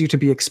 brings you to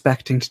be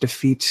expecting to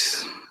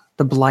defeat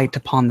the blight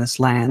upon this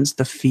land,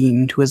 the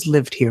fiend who has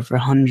lived here for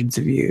hundreds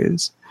of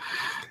years,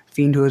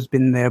 fiend who has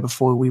been there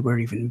before we were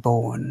even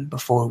born,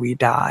 before we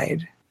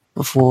died,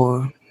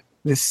 before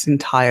this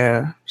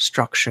entire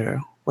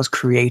structure was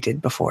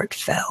created, before it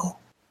fell,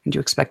 and you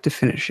expect to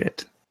finish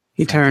it.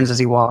 He turns as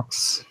he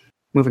walks,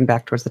 moving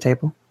back towards the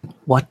table.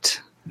 What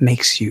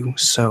makes you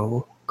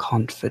so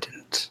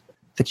confident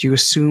that you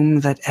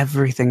assume that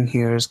everything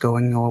here is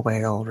going your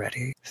way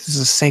already? This is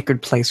a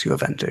sacred place you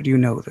have entered. You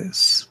know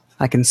this.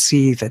 I can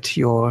see that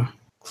your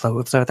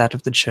clothes are that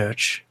of the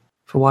church.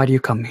 For why do you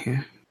come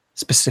here?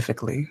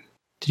 Specifically,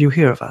 did you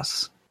hear of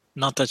us?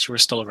 Not that you were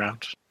still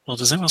around. Well,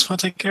 does anyone else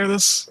want to take care of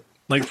this?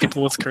 Like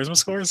people with charisma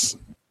scores?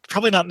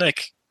 Probably not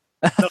Nick.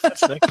 No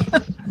offense, Nick.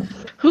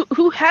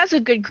 Who has a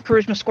good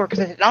charisma score?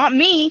 Because it's not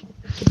me.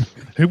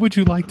 Who would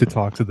you like to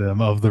talk to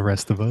them of the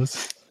rest of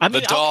us? I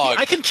mean, The dog.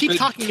 I can keep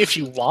talking if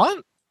you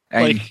want.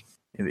 And Like-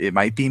 it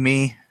might be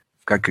me.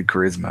 I've got good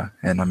charisma,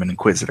 and I'm an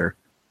inquisitor.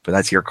 But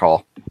that's your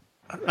call.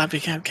 I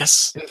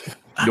guess.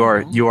 I You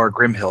are don't know. you are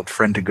Grimhild,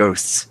 friend to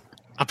ghosts.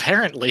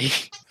 Apparently.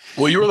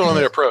 Well, you were the one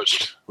they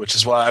approached, which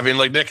is why, I mean,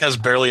 like, Nick has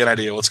barely an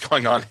idea what's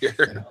going on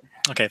here.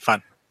 Okay,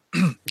 fine.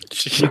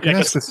 We can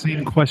ask the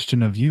same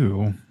question of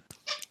you.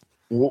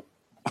 Wh-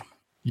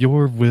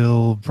 Your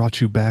will brought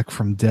you back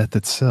from death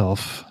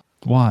itself.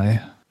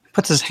 Why?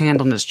 Puts his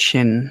hand on his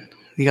chin,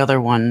 the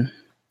other one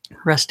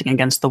resting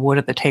against the wood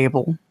at the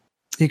table.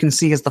 You can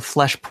see as the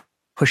flesh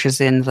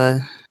pushes in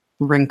the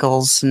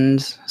wrinkles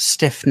and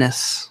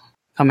stiffness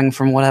coming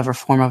from whatever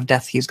form of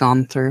death he's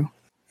gone through.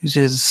 It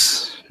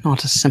is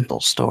not a simple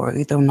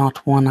story, though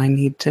not one I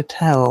need to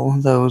tell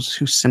those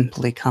who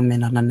simply come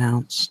in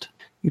unannounced.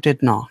 You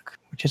did knock,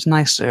 which is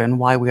nicer and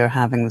why we are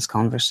having this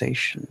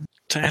conversation.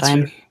 To But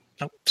answer...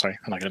 Oh, sorry,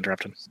 I'm not going to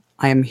interrupt him.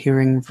 I am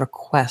hearing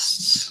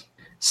requests,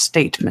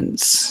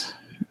 statements,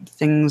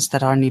 things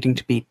that are needing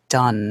to be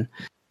done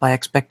by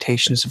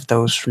expectations of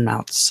those from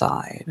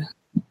outside.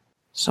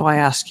 So I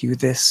ask you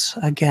this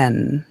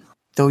again,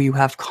 though you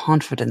have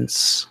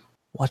confidence,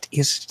 what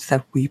is it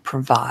that we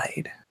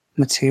provide?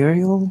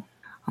 Material?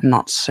 I'm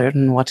not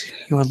certain what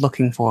you are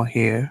looking for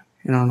here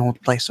in an old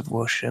place of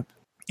worship.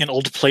 An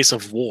old place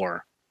of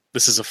war.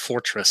 This is a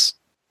fortress.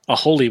 A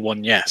holy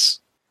one, yes,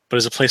 but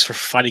is a place for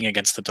fighting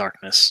against the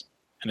darkness.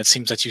 And it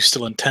seems that you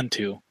still intend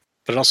to,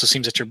 but it also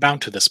seems that you're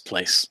bound to this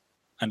place,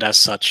 and as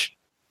such,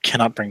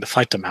 cannot bring the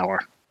fight to Mauer.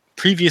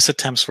 Previous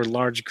attempts were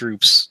large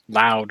groups,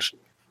 loud,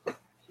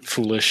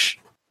 foolish,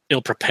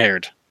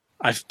 ill-prepared.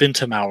 I've been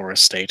to Mauer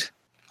Estate.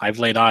 I've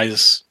laid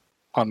eyes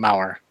on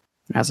Mauer.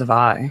 As have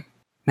I,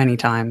 many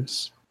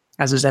times.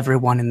 As is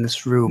everyone in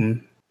this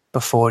room,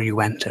 before you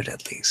entered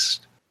at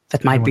least.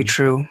 That might be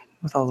true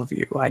with all of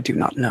you, I do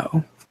not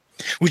know.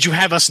 Would you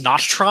have us not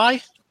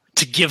try?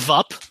 To give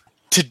up?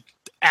 To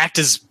act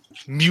as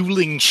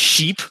mewling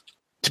sheep?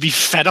 To be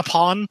fed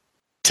upon?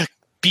 To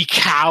be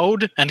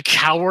cowed and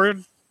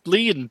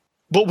cowardly? And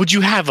what would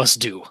you have us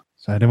do?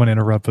 So I didn't want to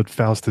interrupt, but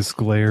Faustus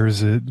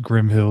glares at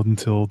Grimhild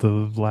until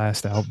the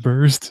last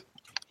outburst.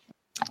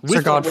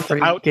 Sir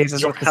Godfrey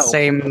gazes with the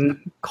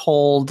same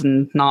cold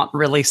and not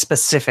really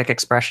specific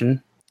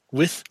expression.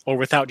 With or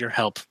without your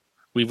help,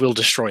 we will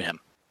destroy him.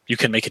 You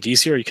can make it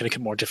easier, you can make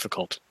it more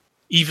difficult.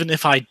 Even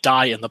if I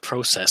die in the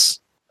process,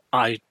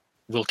 I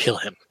will kill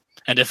him.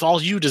 And if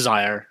all you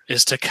desire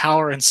is to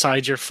cower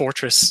inside your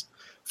fortress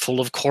full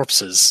of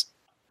corpses,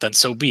 then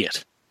so be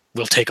it.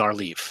 We'll take our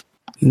leave.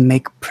 You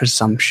make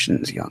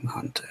presumptions, young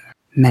hunter.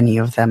 Many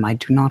of them I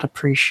do not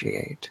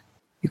appreciate.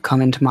 You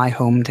come into my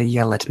home to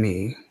yell at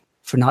me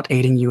for not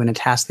aiding you in a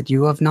task that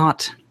you have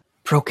not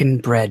broken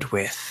bread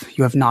with.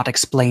 You have not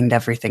explained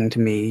everything to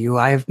me.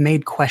 I have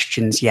made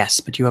questions, yes,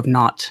 but you have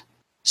not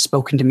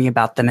spoken to me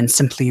about them, and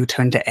simply you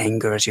turn to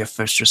anger as your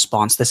first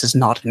response. This is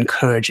not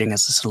encouraging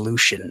as a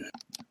solution.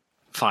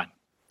 Fine.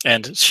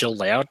 And she'll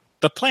lay out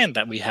the plan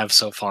that we have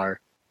so far.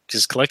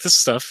 Just collect this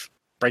stuff,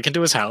 break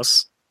into his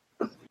house.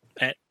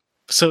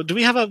 So do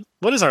we have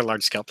what is our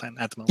large scale plan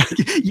at the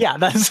moment? Yeah,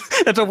 that's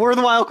a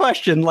worthwhile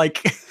question.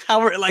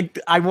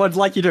 I would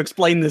like you to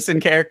explain this in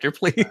character,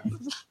 please.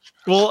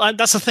 Well,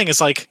 that's the thing,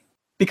 is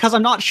because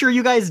I'm not sure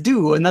you guys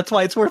do, and that's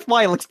why it's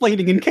worthwhile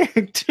explaining in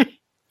character.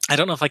 I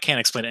don't know if I can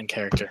explain it in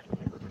character.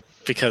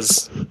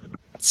 Because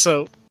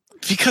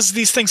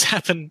these things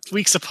happen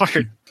weeks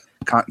apart.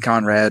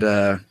 Conrad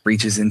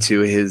reaches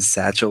into his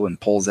satchel and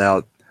pulls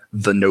out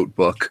the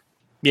notebook.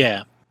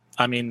 Yeah,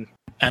 I mean,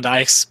 and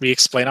we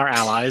explain our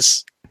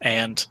allies,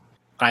 and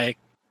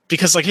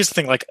because here's the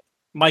thing,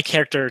 my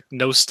character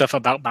knows stuff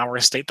about Mauer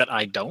Estate that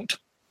I don't.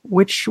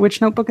 Which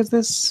notebook is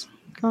this,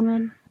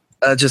 Conrad?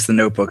 Just the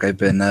notebook. I've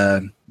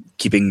been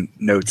keeping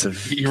notes of.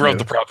 He wrote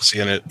the prophecy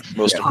in it.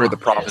 Most of the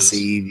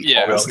prophecy,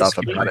 all the stuff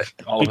about it.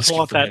 We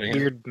pull out that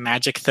weird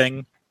magic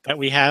thing that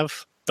we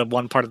have, the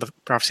one part of the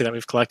prophecy that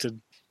we've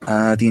collected.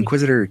 The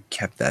Inquisitor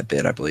kept that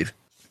bit, I believe.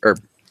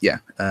 Yeah.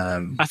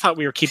 I thought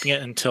we were keeping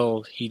it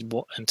until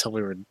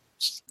we were.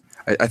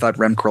 I thought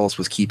Remkrolls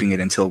was keeping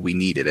it until we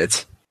needed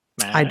it.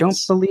 I don't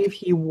believe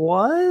he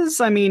was.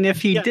 I mean,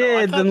 if he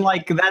did, then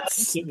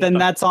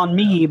that's on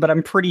me. But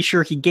I'm pretty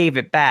sure he gave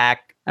it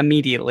back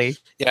immediately.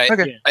 Yeah,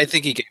 Okay. I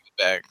think he gave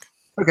it back.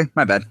 Okay,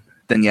 my bad.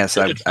 Then yes,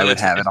 I would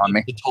have it on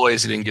me. The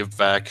toys he didn't give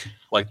back,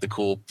 like the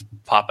cool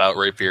pop-out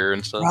rapier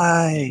and stuff.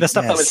 Right. The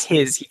stuff that was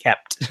his, he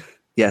kept.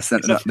 Yes,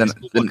 then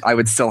I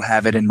would still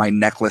have it in my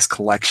necklace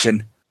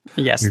collection.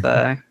 Yes,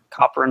 the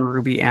copper and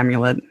ruby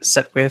amulet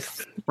set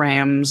with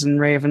rams and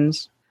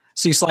ravens.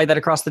 So you slide that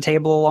across the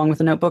table along with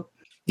the notebook?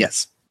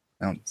 Yes.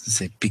 I'll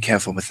say, be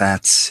careful with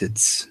that.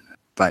 It's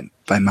by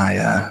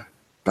my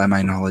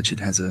knowledge, it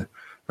has a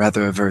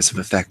rather aversive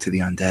effect to the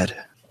undead.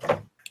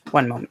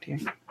 One moment here.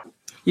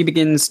 He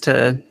begins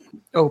to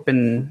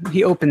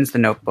he opens the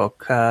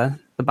notebook, the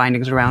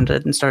bindings around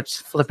it, and starts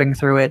flipping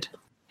through it.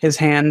 His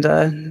hand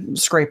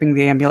scraping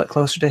the amulet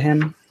closer to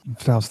him.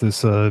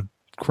 Faustus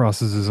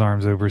crosses his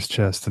arms over his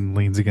chest and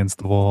leans against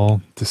the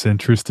wall,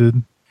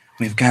 disinterested.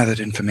 We've gathered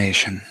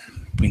information.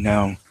 We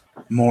know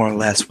more or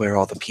less where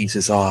all the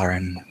pieces are,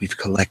 and we've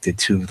collected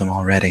 2 of them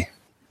already.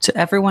 To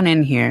everyone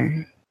in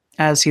here,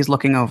 as he's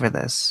looking over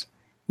this,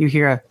 you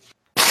hear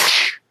a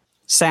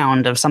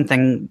sound of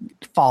something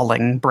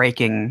falling,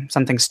 breaking,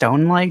 something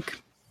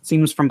stone-like.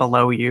 Seems from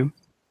below you,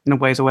 and a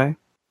ways away,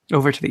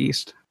 over to the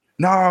east.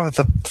 No,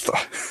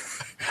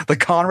 the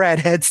Conrad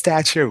head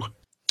statue.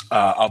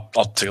 I'll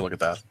take a look at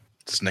that.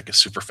 This Nick is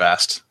super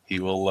fast. He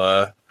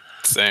will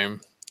Same.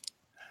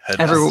 head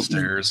down the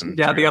stairs and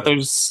the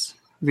others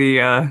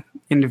The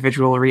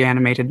individual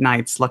reanimated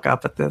knights look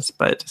up at this,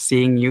 but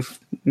seeing you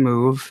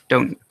move,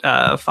 don't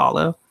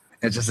follow.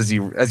 And just as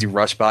you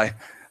rush by,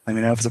 let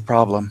me know if it's a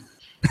problem.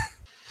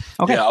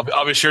 Okay. Yeah,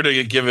 I'll be sure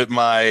to give it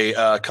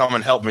my come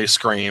and help me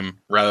scream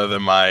rather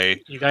than my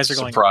You guys are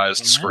going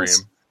surprised yes?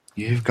 scream.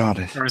 You've got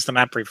it. Or is the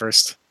map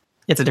reversed?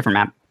 It's a different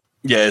map.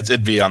 Yeah,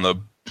 it'd be on the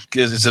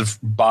it's at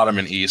bottom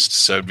and east,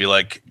 so it'd be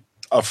like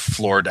a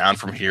floor down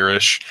from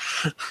here-ish.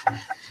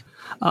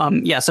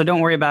 Yeah, so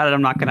don't worry about it.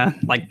 I'm not gonna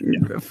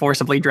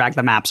forcibly drag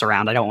the maps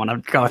around. I don't want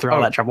to go through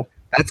all that trouble.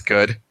 That's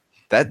good.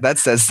 That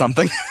says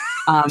something.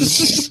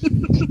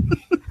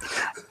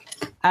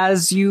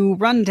 As you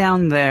run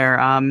down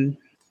there,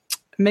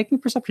 make me a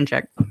perception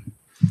check.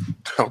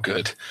 Oh,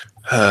 good.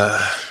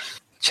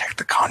 Check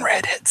the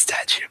Conrad head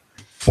statue.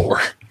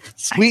 4.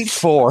 Sweet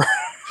 4.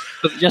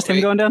 Was it just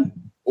him going down?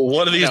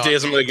 One of these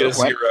days, I'm going to get a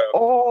 0.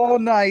 Oh,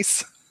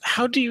 nice.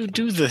 How do you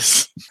do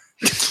this?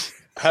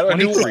 How do I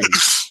do it?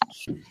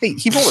 Hey,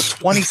 he rolled a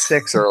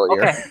 26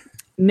 earlier. Okay.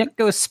 Nick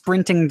goes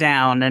sprinting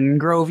down, and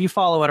Grove, you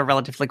follow at a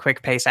relatively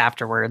quick pace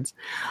afterwards.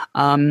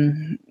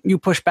 You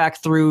push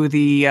back through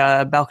the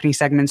balcony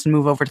segments and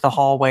move over to the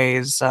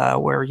hallways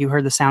where you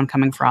heard the sound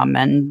coming from.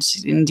 And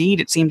indeed,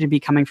 it seemed to be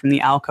coming from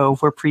the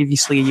alcove where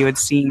previously you had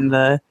seen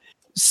the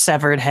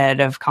severed head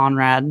of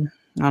Conrad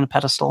on a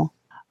pedestal.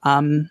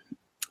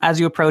 As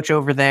you approach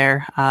over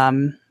there,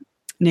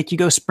 Nick, you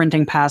go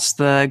sprinting past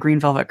the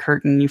green velvet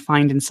curtain. You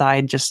find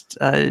inside just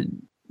a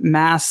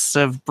mass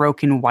of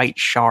broken white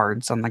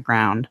shards on the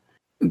ground.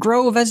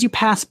 Grove, as you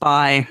pass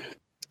by,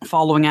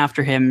 following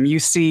after him, you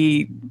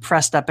see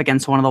pressed up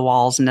against one of the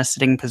walls in a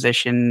sitting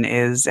position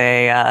is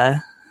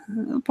a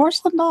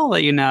porcelain doll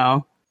that you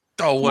know.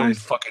 Oh, what did it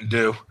fucking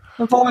do?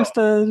 It belongs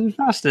to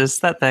Justice,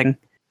 that thing.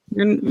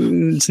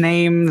 Its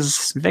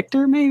name's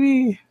Victor,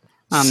 maybe?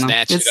 I don't know.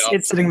 Snatch it up.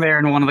 It's sitting there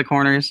in one of the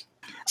corners.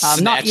 Not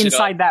Snatch it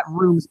inside up. that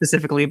room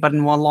specifically, but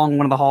along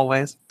one of the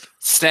hallways.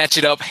 Snatch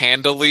it up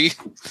handily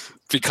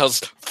because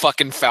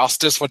fucking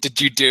Faustus, what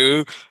did you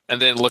do?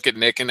 And then look at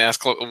Nick and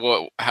ask,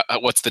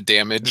 what's the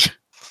damage?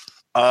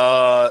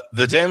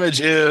 The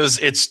damage is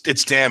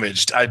it's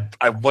damaged.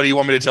 What do you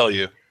want me to tell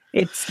you?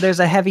 There's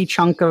a heavy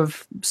chunk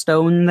of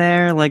stone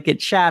there, like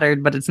it's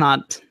shattered, but it's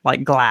not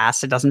like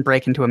glass. It doesn't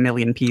break into a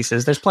million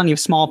pieces. There's plenty of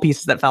small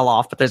pieces that fell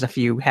off, but there's a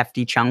few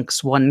hefty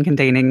chunks, one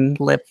containing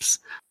lips.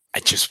 I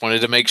just wanted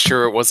to make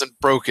sure it wasn't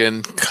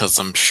broken because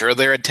I'm sure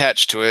they're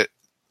attached to it.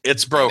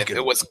 It's broken.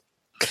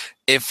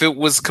 If it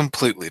was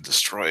completely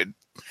destroyed,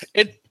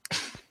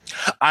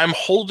 I'm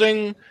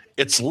holding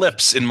its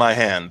lips in my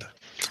hand.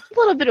 A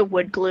little bit of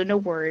wood glue, no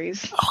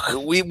worries.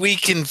 we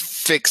can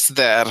fix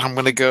that. I'm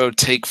gonna go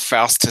take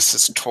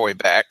Faustus's toy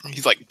back.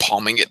 He's like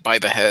palming it by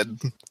the head.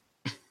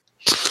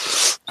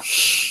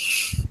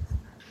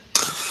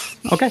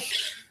 Okay.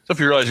 So if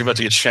you realize you're about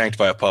to get shanked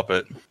by a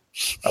puppet,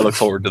 I look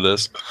forward to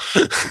this.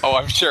 Oh,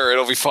 I'm sure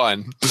it'll be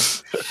fun.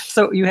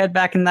 So you head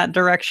back in that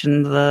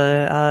direction,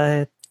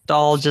 the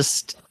doll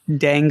just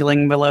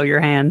dangling below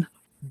your hand.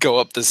 Go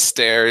up the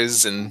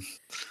stairs and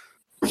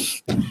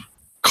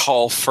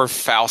call for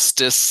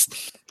Faustus.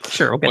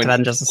 Sure, we'll get to that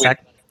in just a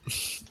sec.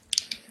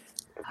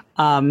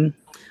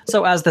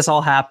 So as this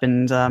all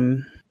happened,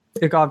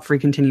 Godfrey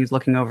continues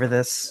looking over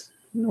this,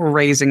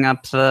 raising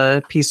up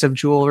the piece of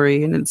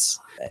jewelry in its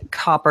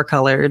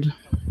copper-colored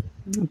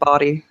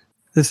body.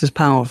 This is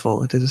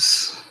powerful. It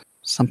is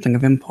something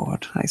of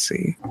import, I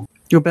see.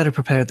 You're better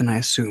prepared than I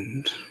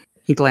assumed.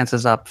 He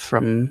glances up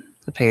from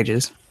the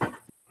pages.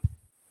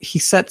 He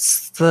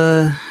sets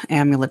the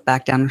amulet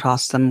back down and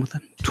tosses them with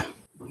a...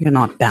 You're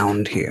not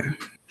bound here.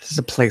 This is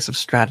a place of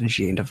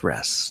strategy and of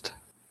rest.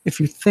 If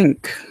you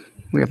think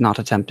we have not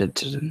attempted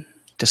to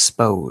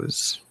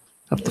dispose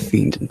of the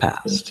fiend in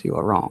past, you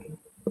are wrong.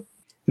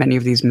 Many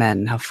of these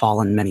men have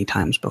fallen many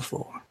times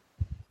before.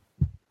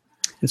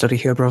 And so to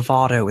hear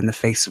bravado in the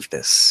face of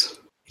this,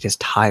 it is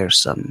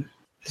tiresome.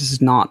 This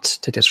is not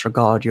to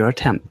disregard your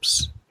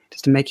attempts. It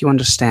is to make you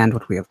understand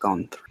what we have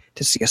gone through.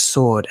 To see a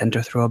sword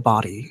enter through a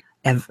body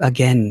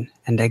again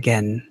and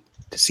again.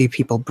 To see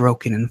people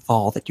broken and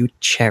fall that you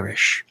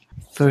cherish.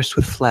 First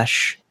with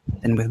flesh,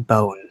 then with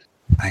bone.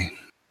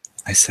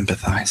 I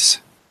sympathize.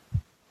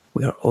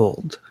 We are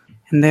old.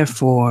 And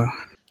therefore,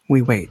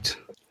 we wait.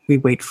 We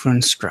wait for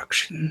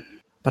instruction.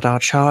 But our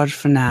charge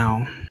for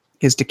now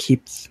is to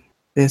keep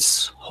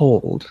this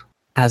hold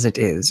as it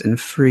is and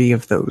free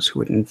of those who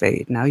would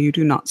invade. Now, you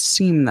do not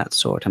seem that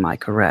sort, am I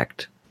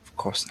correct? Of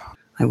course not.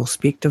 I will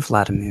speak to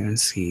Vladimir and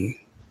see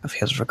of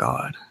his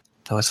regard.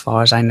 Though as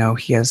far as I know,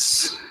 he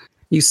has...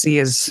 You see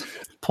as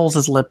pulls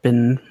his lip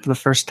in for the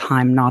first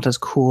time, not as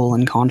cool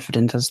and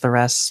confident as the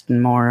rest,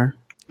 and more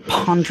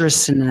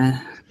ponderous in a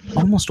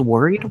almost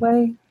worried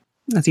way,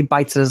 as he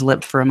bites at his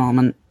lip for a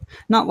moment.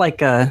 Not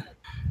like a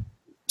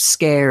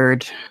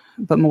scared,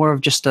 but more of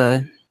just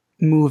a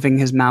moving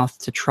his mouth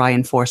to try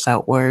and force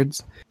out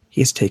words.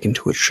 He is taken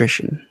to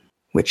attrition,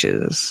 which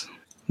is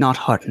not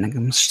heartening,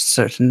 I'm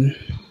certain.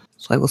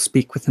 So I will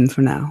speak with him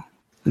for now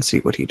and see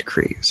what he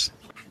decrees.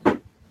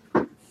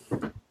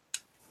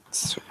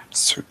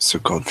 Sir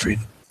Goldfried,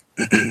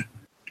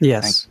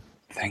 Yes.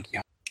 Thank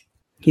you.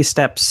 He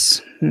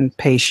steps,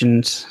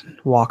 patient,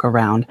 walk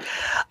around.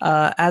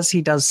 As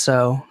he does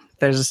so,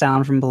 there's a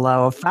sound from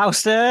below.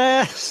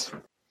 Faustus!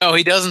 No,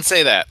 he doesn't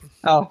say that.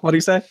 Oh, what do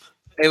you say?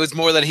 It was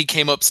more that he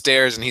came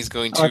upstairs and he's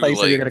going to I thought you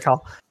said you were going to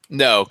call.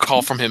 No,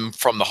 call from him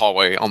from the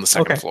hallway on the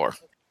second floor.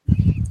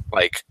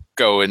 Like,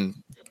 go and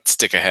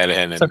stick a head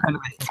in and So kind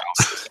of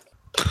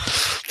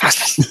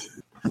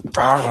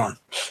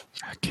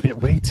Can it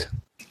wait?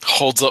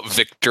 holds up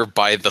Victor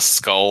by the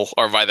skull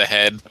or by the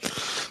head.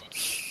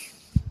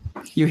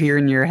 you hear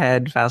in your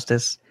head,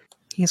 Faustus.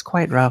 He is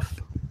quite rough.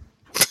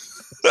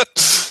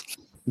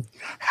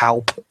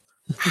 Help.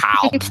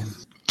 Help.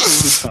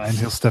 Fine,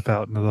 he'll step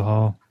out into the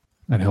hall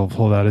and he'll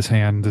hold out his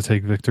hand to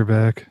take Victor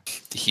back.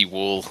 He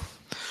will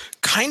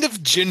kind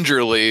of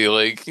gingerly,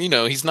 like,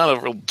 he's not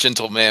a real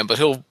gentle man, but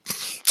he'll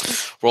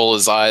roll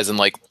his eyes and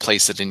like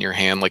place it in your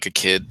hand like a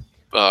kid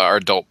or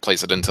adult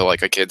place it into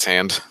like a kid's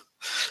hand.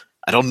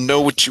 I don't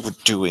know what you were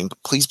doing,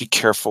 but please be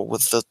careful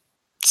with the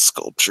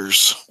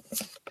sculptures.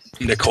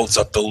 Nick holds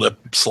up the lip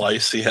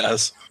slice he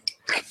has.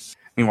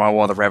 Meanwhile,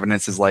 one of the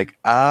revenants is like,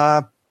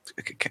 can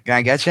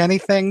I get you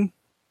anything?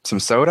 Some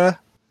soda?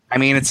 I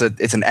mean, it's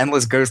an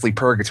endless ghostly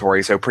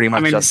purgatory, so pretty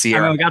much just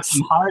Sierra. we got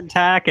some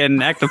hardtack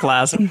and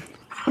ectoplasm.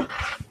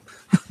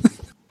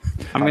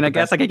 I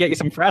guess I could get you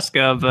some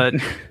Fresca, but...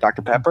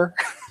 Dr. Pepper?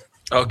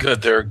 Oh,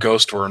 good. There are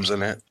ghost worms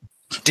in it.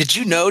 Did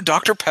you know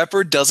Dr.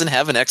 Pepper doesn't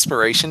have an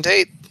expiration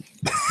date?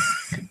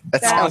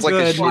 That sounds like a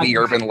good. shitty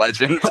urban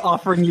legend.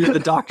 Offering you the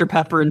Dr.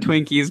 Pepper and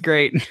Twinkie is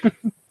great.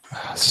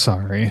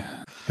 Sorry.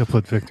 He'll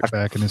put Victor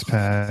back in his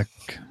pack.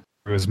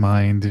 Through his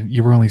mind,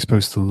 you were only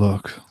supposed to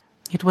look.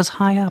 It was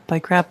high up. I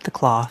grabbed the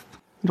cloth.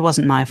 It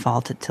wasn't my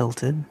fault it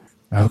tilted.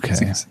 Okay.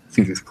 Seems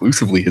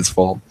exclusively his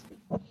fault.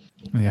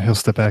 Yeah, he'll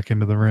step back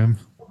into the room.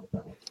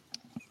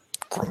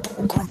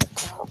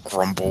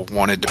 Grumble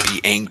wanted to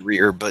be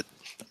angrier, but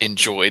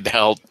enjoyed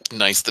how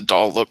nice the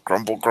doll looked.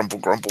 Grumble.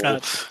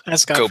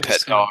 As Go Godfrey's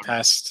pet gone dog.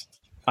 past,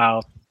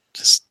 I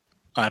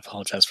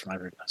apologize for my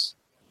rudeness.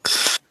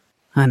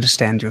 I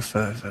understand your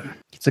fervor.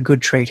 It's a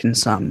good trait in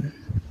some,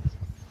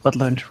 but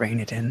learn to rein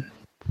it in.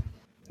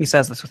 He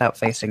says this without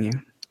facing you,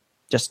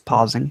 just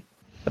pausing,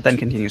 but then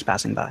continues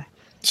passing by.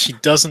 She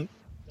doesn't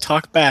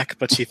talk back,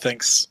 but she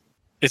thinks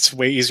it's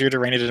way easier to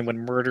rein it in when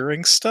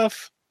murdering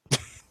stuff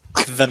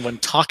than when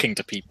talking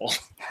to people.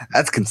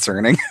 That's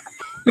concerning.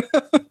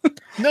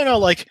 No,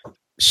 like,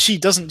 she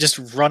doesn't just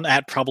run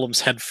at problems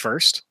head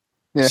first.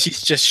 Yeah.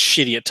 She's just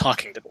shitty at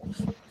talking to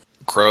them.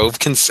 Grove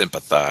can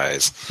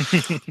sympathize.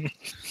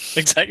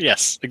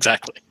 Yes,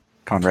 exactly.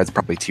 Conrad's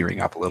probably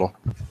tearing up a little.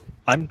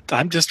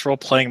 I'm just role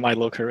playing my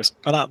low charisma.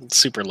 Well, not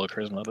super low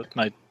charisma, but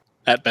my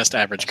at best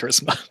average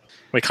charisma.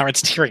 Wait,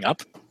 Conrad's tearing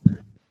up?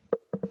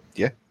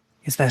 Yeah.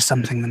 Is there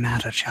something the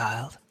matter,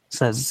 child?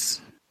 Says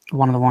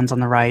one of the ones on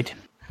the right.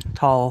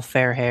 Tall,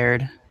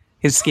 fair-haired.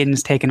 His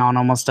skin's taken on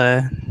almost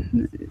a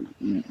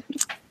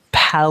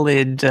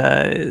pallid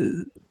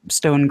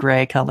stone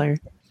gray color.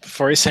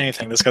 Before you say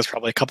anything, this guy's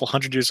probably a couple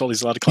 100 years old.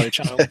 He's allowed to call you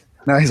child.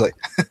 No, he's like,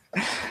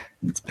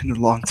 it's been a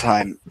long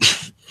time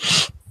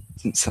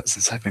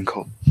since I've been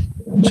called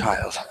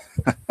child.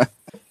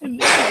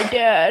 And this is my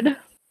dad.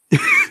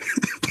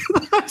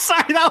 I'm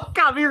sorry, that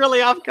got me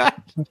really off guard.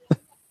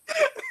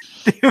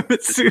 Damn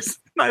it, Susan.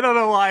 I don't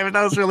know why, but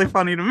that was really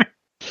funny to me.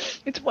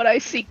 It's what I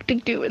seek to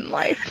do in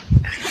life.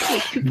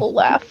 Make people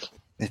laugh.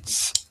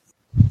 It's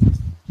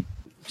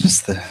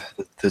just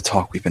the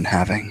talk we've been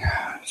having.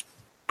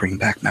 Bring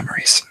back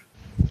memories.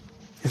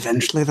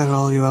 Eventually they're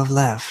all you have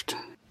left.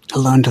 To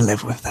learn to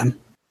live with them,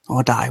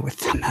 or die with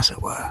them, as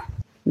it were.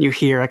 You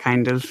hear a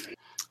kind of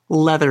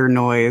leather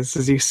noise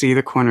as you see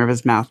the corner of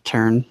his mouth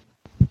turn.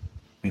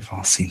 We've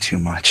all seen too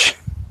much.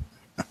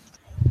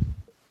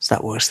 Is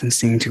that worse than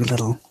seeing too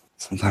little?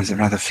 Sometimes it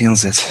rather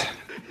feels it.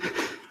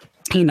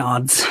 He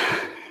nods.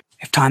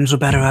 If times were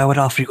better, I would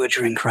offer you a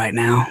drink right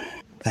now.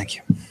 Thank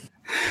you.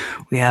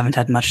 We haven't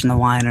had much in the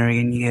winery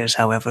in years,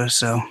 however,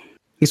 so...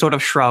 He sort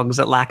of shrugs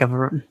at lack of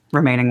a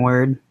remaining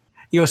word.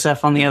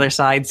 Yosef, on the other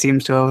side,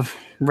 seems to have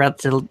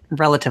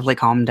relatively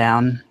calmed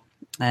down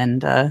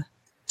and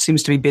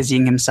seems to be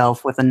busying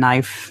himself with a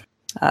knife,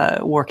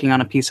 working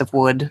on a piece of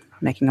wood,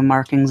 making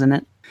markings in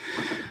it.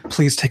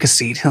 Please take a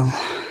seat. He'll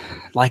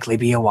likely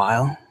be a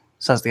while,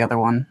 says the other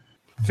one.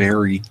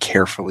 Very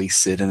carefully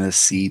sit in a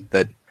seat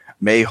that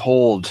may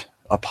hold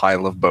a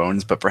pile of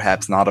bones, but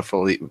perhaps not a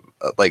full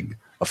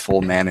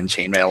man in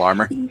chainmail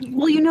armor.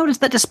 Well, you notice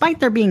that despite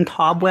there being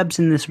cobwebs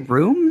in this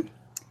room,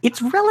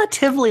 it's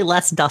relatively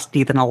less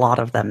dusty than a lot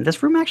of them.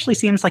 This room actually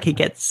seems like it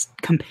gets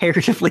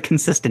comparatively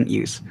consistent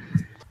use.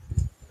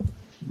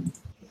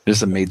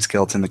 There's a maid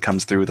skeleton that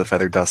comes through with a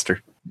feather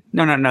duster.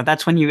 No.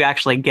 That's when you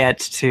actually get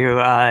to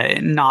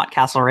not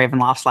Castle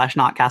Ravenloft /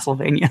 not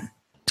Castlevania.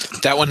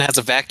 That one has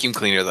a vacuum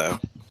cleaner, though.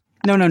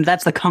 No,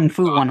 that's the Kung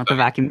Fu one with the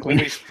vacuum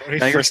cleaner.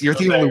 You're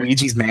through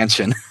Luigi's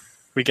Mansion.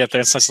 We get there,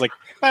 and it's like.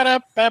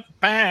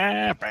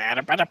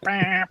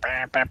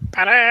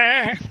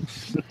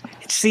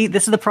 See,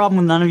 this is the problem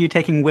with none of you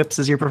taking whips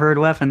as your preferred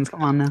weapons.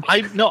 Come on now.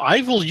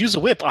 I will use a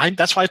whip.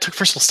 That's why I took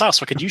versatile style,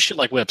 so I could use shit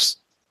like whips.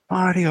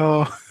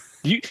 Mario.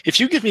 If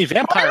you give me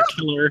vampire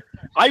killer,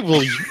 I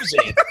will use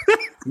it.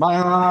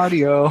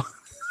 Mario.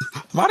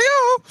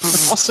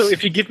 Also,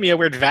 if you give me a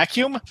weird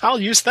vacuum, I'll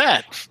use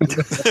that.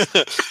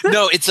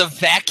 No, it's a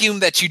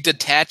vacuum that you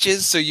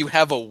detaches, so you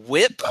have a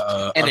whip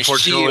and a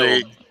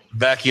Unfortunately, shield.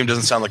 vacuum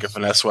doesn't sound like a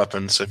finesse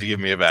weapon, so if you give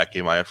me a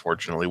vacuum, I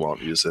unfortunately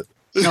won't use it.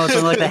 No,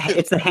 it's like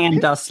it's the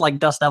hand dust, like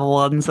Dust Devil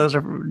ones. Those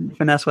are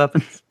finesse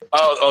weapons.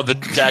 Oh, the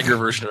dagger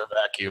version of a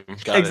vacuum.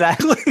 Got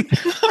Exactly.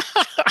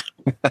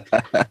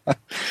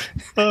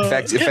 In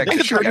fact, I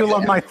sure do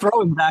love my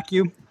throwing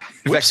vacuum.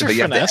 Whips are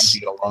you have to finesse.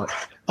 empty it a lot.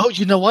 Oh,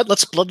 you know what?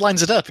 Let's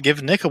bloodlines it up.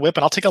 Give Nick a whip,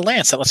 and I'll take a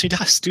lance. That lets me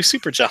do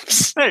super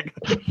jumps. But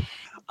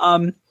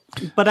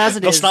as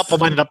it Let's is, not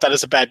bloodline it up. That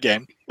is a bad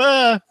game.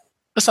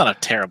 It's not a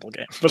terrible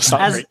game, but it's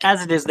not great.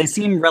 as it is, they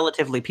seem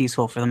relatively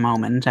peaceful for the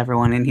moment.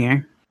 Everyone in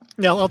here.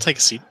 Yeah, I'll take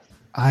a seat.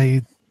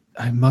 I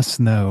must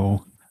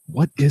know,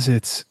 what is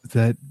it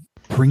that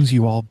brings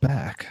you all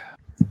back?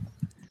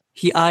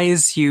 He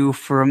eyes you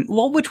from.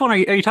 Well, which one are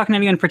you? Are you talking to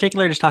anyone in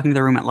particular, or just talking to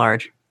the room at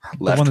large?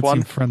 The Left one that one,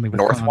 seemed friendly with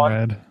north one.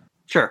 Conrad.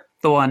 Sure,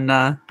 the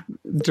one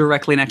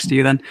directly next to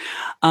you. Then,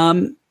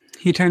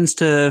 he turns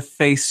to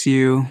face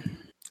you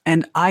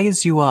and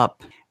eyes you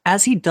up.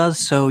 As he does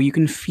so, you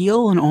can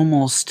feel an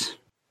almost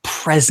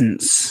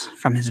presence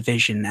from his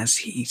vision as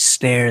he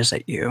stares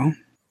at you.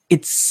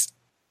 It's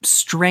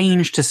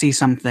strange to see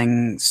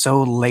something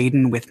so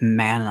laden with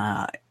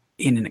mana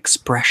in an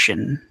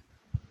expression.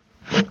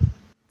 It's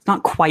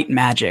not quite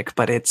magic,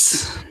 but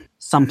it's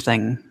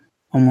something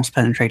almost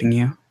penetrating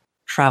you,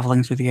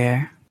 traveling through the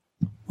air.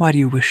 Why do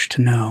you wish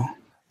to know?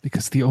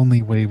 Because the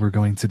only way we're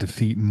going to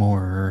defeat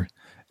Morer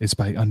is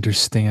by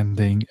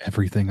understanding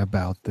everything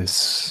about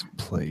this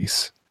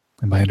place,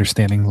 and by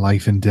understanding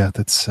life and death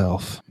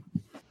itself.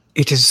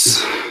 It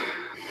is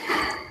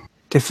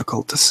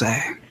difficult to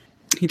say.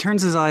 He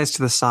turns his eyes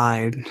to the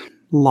side,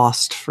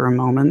 lost for a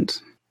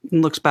moment,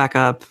 and looks back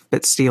up, a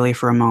bit steely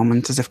for a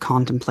moment, as if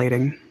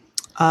contemplating.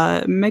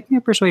 Make me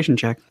a persuasion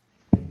check.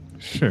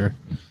 Sure.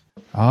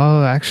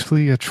 Oh,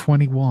 actually, a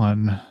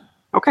 21.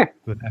 Okay.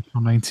 The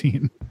natural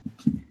 19.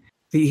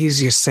 The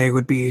easiest say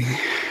would be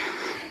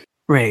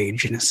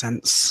rage, in a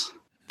sense.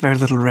 Very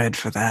little red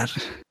for that,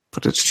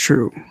 but it's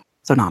true.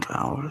 They're not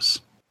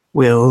ours.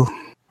 Will,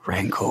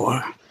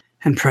 rancor,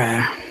 and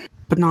prayer,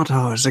 but not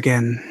ours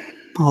again.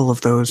 All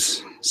of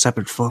those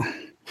separate for,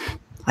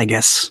 I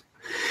guess,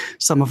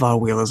 some of our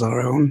will is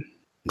our own,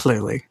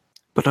 clearly.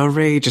 But our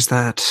rage is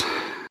that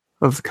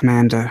of the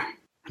commander,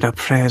 and our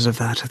prayers of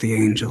that of the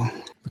angel.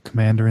 The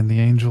commander and the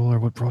angel are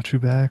what brought you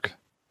back?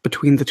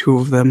 Between the two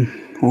of them,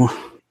 or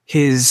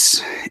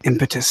his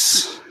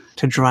impetus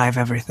to drive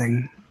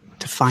everything,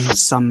 to find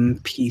some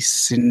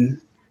peace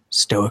in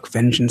stoic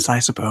vengeance, I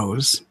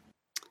suppose.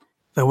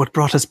 Though what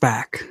brought us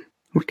back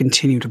would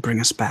continue to bring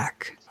us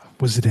back.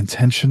 Was it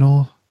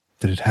intentional?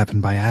 Did it happen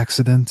by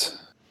accident?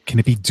 Can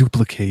it be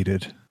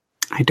duplicated?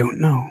 I don't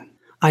know.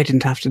 I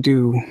didn't have to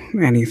do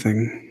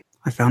anything.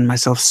 I found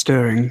myself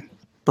stirring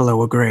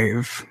below a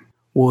grave.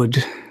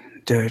 Wood,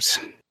 dirt,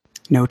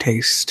 no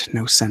taste,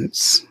 no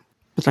sense.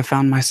 But I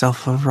found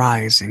myself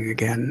arising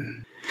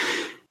again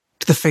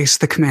to face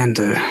the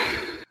commander,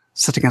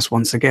 setting us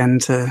once again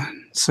to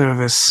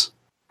service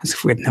as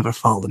if we had never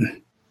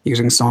fallen,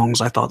 using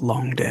songs I thought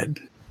long dead.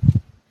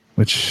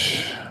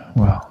 Which,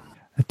 well,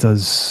 it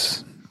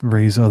does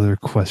raise other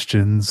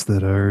questions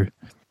that are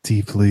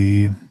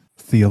deeply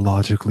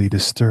theologically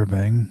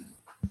disturbing.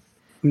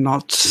 I'm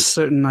not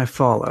certain I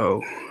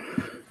follow.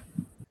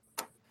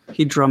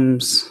 He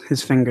drums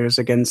his fingers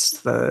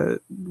against the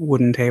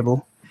wooden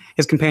table.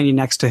 His companion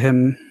next to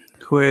him,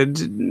 who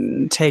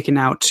had taken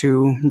out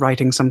to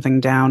writing something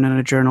down in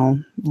a journal,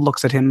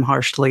 looks at him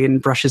harshly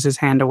and brushes his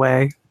hand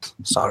away.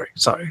 Sorry.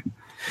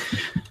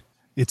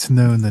 It's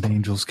known that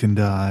angels can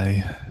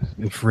die,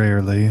 if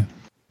rarely,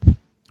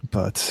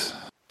 but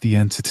the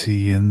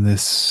entity in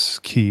this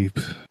keep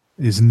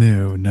is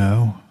new,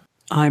 no?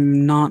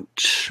 I'm not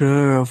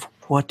sure of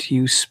what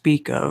you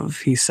speak of,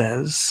 he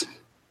says.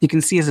 You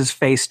can see as his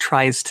face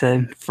tries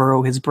to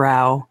furrow his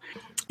brow.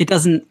 It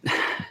doesn't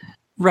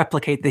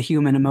replicate the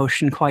human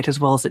emotion quite as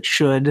well as it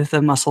should,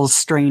 the muscles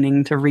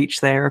straining to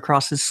reach there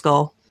across his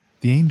skull.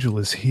 The angel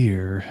is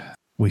here.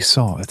 We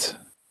saw it.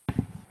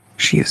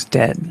 She is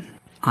dead.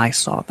 I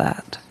saw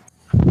that.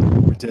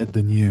 More dead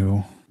than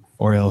you.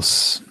 Or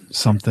else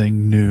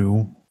something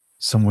new,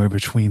 somewhere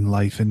between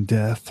life and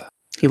death.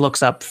 He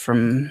looks up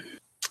from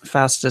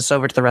Faustus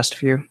over to the rest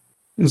of you.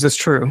 Is this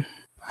true?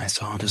 I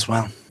saw it as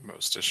well.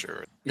 Most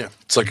assured. Yeah,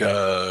 it's like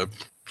a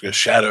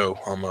shadow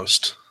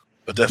almost,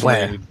 but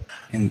definitely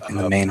In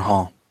the main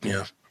hall.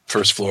 yeah,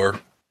 first floor,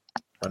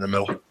 in the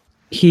middle.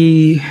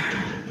 He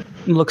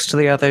looks to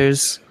the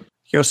others.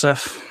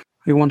 Yosef,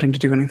 are you wanting to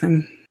do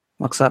anything?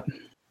 Looks up.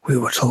 We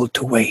were told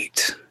to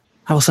wait.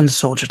 I will send a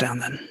soldier down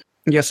then.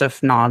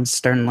 Yosef nods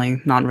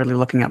sternly, not really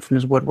looking up from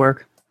his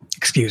woodwork.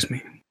 Excuse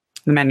me.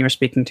 The man you were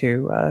speaking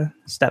to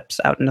steps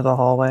out into the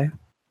hallway,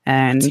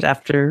 and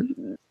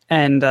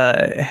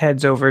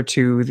heads over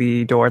to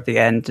the door at the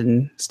end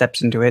and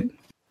steps into it.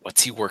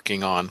 What's he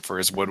working on for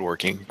his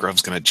woodworking?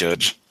 Grove's gonna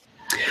judge.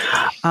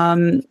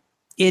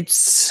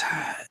 It's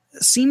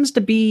seems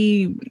to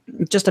be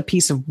just a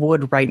piece of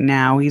wood right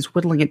now. He's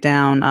whittling it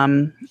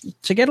down.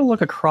 To get a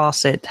look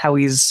across it, how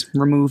he's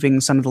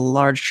removing some of the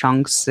large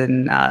chunks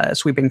and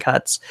sweeping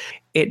cuts,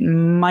 it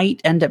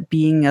might end up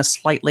being a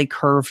slightly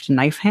curved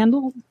knife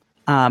handle.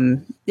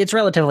 It's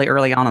relatively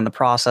early on in the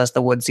process.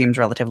 The wood seems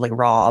relatively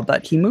raw,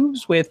 but he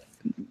moves with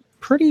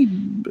pretty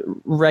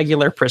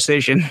regular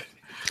precision.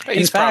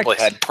 He's probably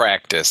had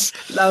practice.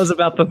 That was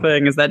about the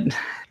thing, is that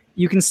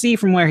you can see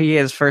from where he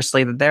is,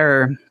 firstly, that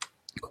there are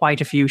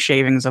quite a few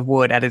shavings of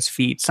wood at his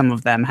feet, some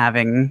of them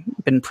having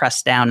been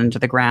pressed down into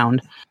the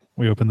ground.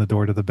 We open the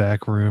door to the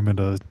back room and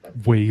a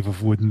wave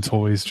of wooden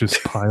toys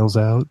just piles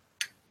out.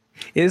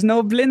 Is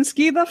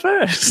Noblinsky the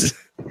first?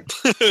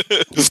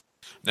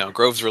 No,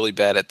 Grove's really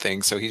bad at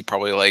things, so he's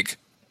probably like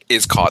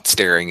is caught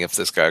staring if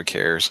this guy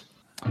cares.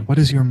 What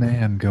is your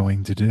man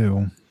going to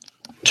do?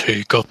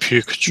 Take a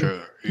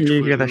picture. It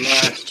You will get a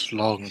last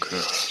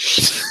longer.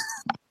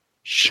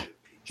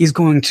 He's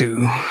going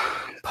to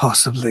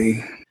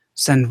possibly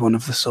send one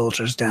of the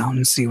soldiers down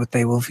and see what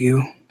they will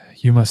view.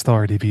 You must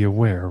already be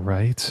aware,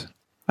 right?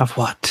 Of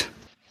what?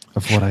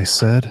 Of what I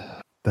said?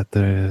 That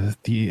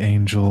the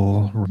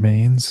angel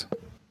remains?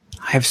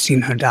 I have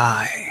seen her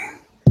die.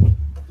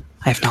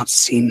 I have not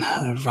seen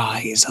her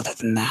rise other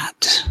than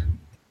that.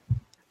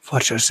 If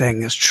what you're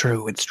saying is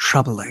true, it's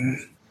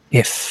troubling.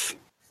 If...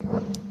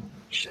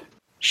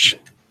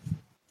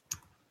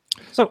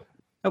 So,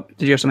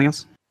 did you have something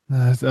else?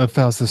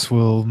 Faustus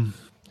will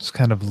just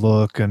kind of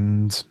look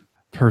and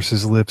purse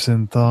his lips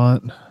in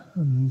thought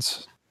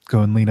and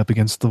go and lean up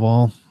against the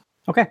wall.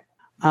 Okay.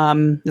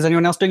 Is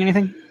anyone else doing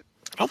anything?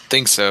 I don't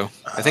think so.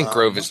 I think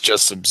Grove is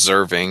just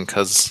observing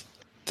because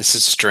this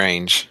is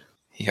strange.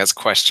 He has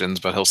questions,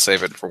 but he'll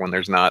save it for when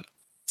there's not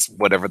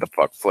whatever the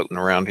fuck floating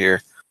around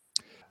here.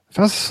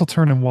 Faustus will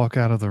turn and walk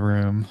out of the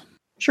room.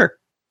 Sure.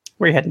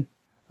 Where are you heading?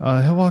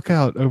 He'll walk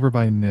out over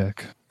by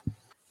Nick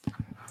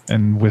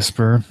and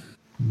whisper,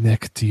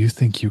 Nick, do you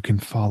think you can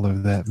follow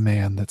that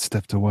man that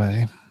stepped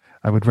away?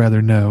 I would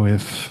rather know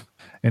if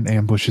an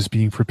ambush is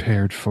being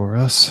prepared for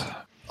us.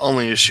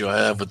 Only issue I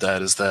have with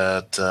that is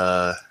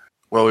that,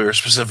 we were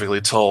specifically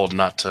told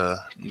not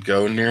to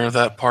go near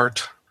that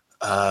part.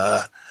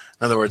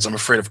 In other words, I'm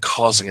afraid of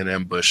causing an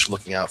ambush,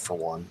 looking out for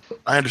one.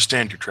 I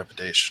understand your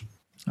trepidation.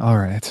 All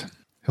right.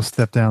 He'll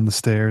step down the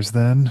stairs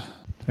then,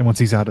 and once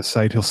he's out of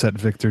sight, he'll set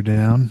Victor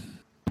down.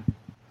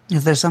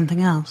 Is there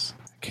something else?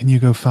 Can you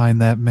go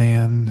find that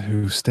man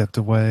who stepped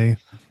away,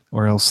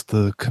 or else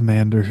the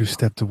commander who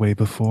stepped away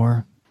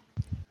before?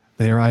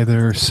 They are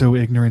either so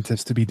ignorant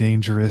as to be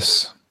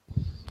dangerous,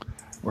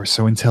 or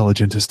so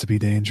intelligent as to be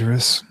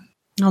dangerous.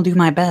 I'll do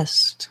my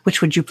best.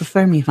 Which would you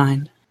prefer me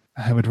find?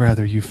 I would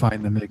rather you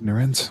find them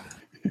ignorant.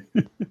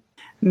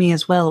 Me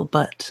as well,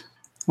 but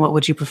what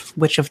would you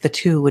which of the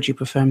two would you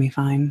prefer me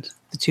find?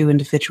 The two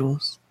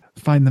individuals?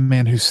 Find the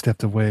man who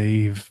stepped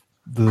away,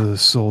 the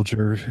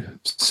soldier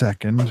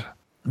second.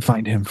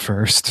 Find him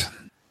first.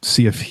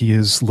 See if he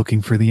is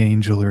looking for the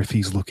angel or if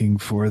he's looking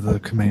for the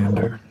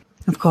commander.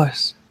 Of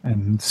course.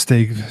 And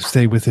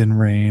stay within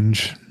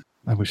range.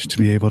 I wish to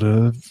be able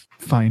to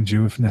find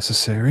you if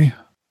necessary.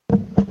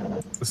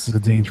 This is a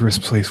dangerous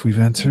place we've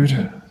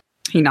entered.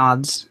 He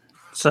nods.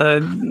 It's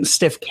a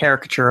stiff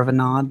caricature of a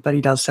nod, but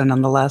he does so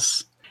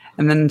nonetheless.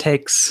 And then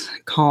takes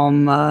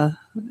calm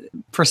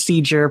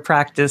procedure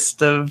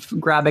practice of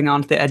grabbing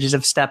onto the edges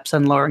of steps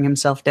and lowering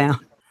himself down.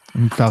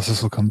 And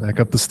Faustus will come back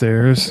up the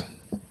stairs.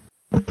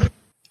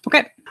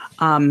 Okay.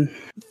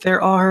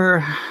 There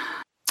are...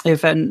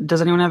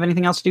 does anyone have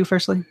anything else to do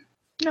firstly?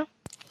 No.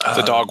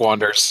 The dog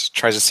wanders,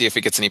 tries to see if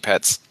it gets any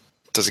pets.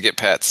 Does it get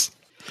pets?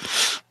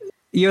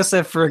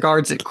 Yosef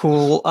regards it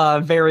cool,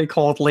 very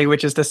coldly,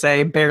 which is to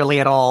say, barely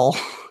at all.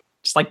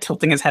 Just like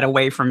tilting his head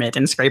away from it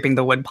and scraping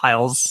the wood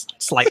piles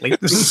slightly to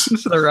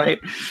the right.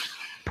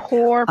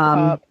 Poor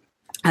pup.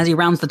 As he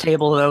rounds the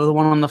table, though, the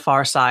one on the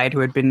far side, who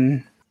had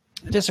been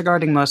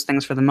disregarding most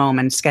things for the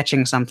moment,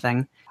 sketching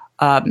something,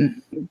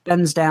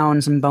 bends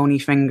down some bony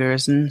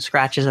fingers and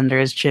scratches under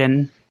his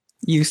chin.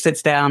 Yu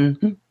sits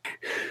down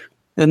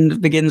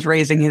and begins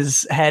raising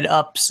his head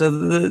up so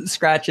the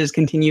scratches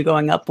continue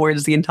going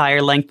upwards the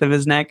entire length of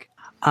his neck.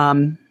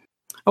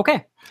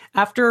 Okay.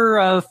 After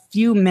a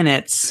few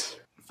minutes,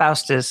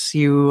 Faustus,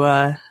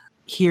 you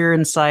hear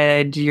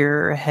inside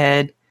your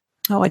head,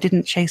 oh, I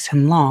didn't chase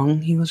him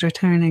long. He was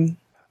returning.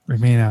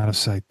 Remain out of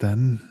sight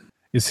then.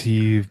 Is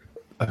he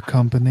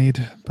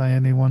accompanied by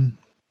anyone?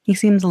 He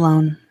seems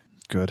alone.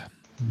 Good.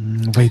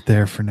 Wait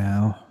there for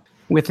now.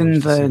 Within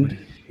Let's see the... what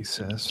he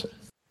says.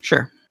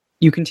 Sure.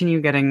 You continue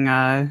getting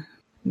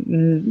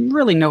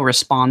really no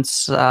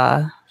response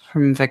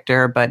from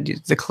Victor, but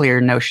it's a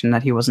clear notion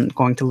that he wasn't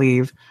going to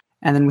leave.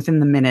 And then within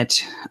the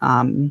minute,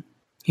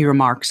 He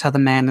remarks how the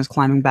man is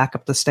climbing back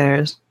up the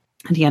stairs,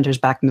 and he enters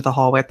back into the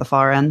hallway at the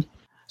far end.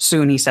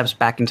 Soon he steps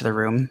back into the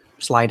room,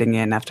 sliding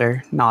in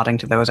after nodding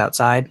to those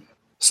outside.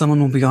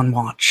 Someone will be on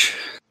watch.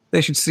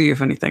 They should see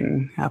if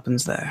anything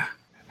happens there.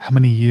 How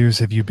many years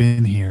have you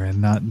been here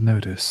and not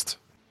noticed?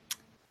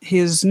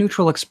 His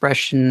neutral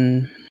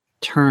expression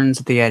turns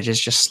at the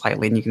edges just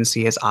slightly, and you can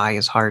see his eye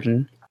is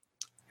hardened.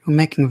 You're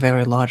making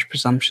very large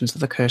presumptions that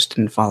the curse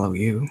didn't follow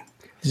you.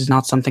 This is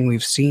not something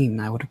we've seen.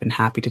 I would have been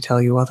happy to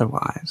tell you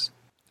otherwise.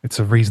 It's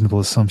a reasonable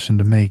assumption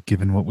to make,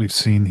 given what we've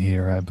seen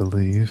here, I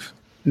believe.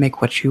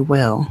 Make what you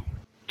will.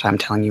 But I'm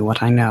telling you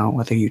what I know,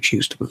 whether you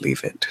choose to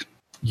believe it.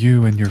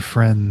 You and your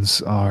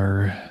friends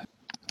are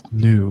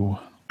new.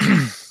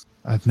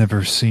 I've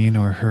never seen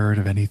or heard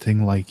of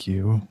anything like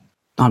you.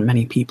 Not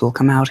many people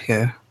come out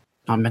here.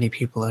 Not many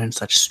people are in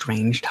such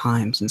strange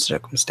times and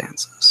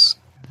circumstances.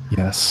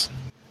 Yes.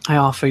 I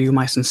offer you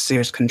my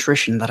sincerest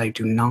contrition that I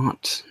do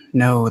not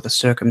know the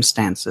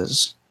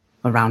circumstances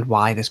around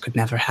why this could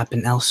never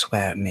happen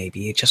elsewhere.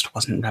 Maybe it just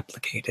wasn't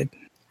replicated.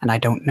 And I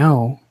don't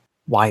know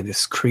why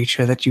this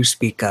creature that you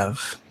speak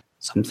of,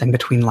 something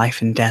between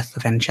life and death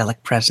of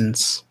angelic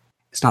presence,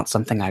 is not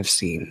something I've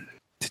seen.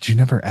 Did you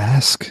never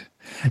ask?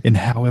 In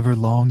however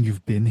long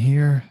you've been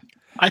here?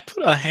 I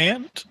put a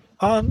hand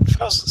on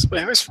Faustus.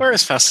 Where is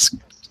Faustus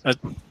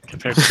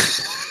compared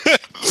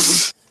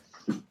to...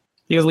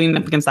 He was leaning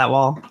up against that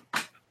wall.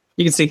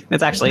 You can see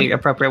it's actually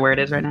appropriate where it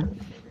is right now.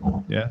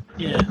 Yeah.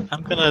 Yeah,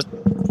 I'm gonna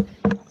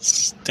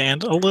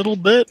stand a little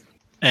bit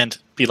and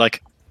be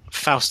like,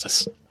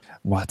 Faustus,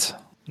 What?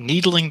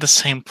 needling the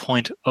same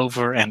point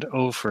over and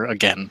over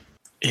again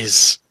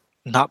is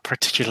not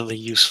particularly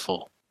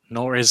useful,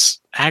 nor is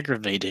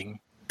aggravating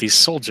these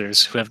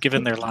soldiers who have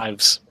given their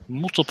lives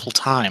multiple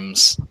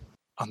times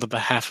on the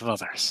behalf of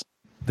others.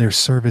 Their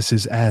service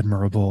is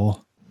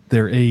admirable.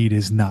 Their aid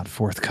is not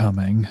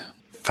forthcoming.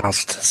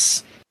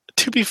 Faustus.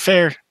 To be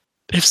fair,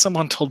 if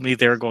someone told me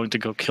they were going to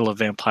go kill a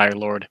vampire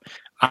lord,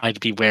 I'd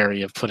be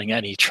wary of putting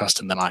any trust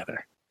in them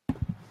either.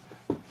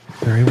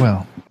 Very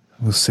well.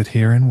 We'll sit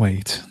here and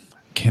wait.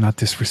 Cannot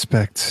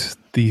disrespect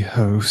the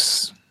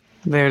hosts.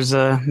 There's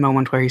a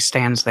moment where he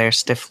stands there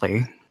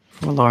stiffly,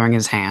 lowering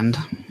his hand,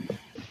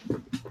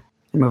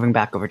 moving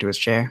back over to his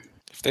chair.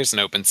 If there's an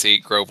open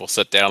seat, Grove will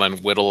sit down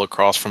and whittle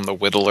across from the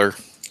whittler.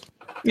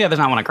 Yeah, there's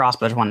not one across,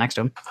 but there's one next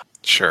to him.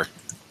 Sure.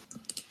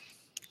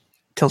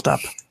 Tilt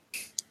up.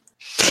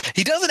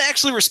 He doesn't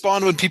actually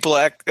respond when people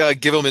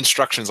give him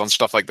instructions on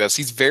stuff like this.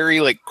 He's very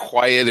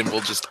quiet and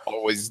will just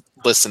always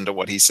listen to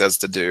what he says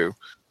to do.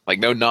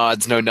 No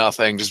nods, no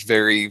nothing, just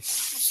very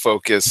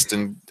focused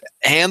and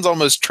hands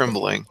almost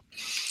trembling.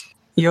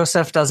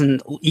 Yosef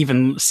doesn't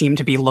even seem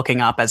to be looking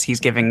up as he's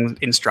giving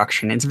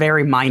instruction. It's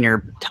very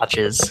minor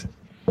touches.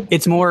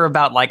 It's more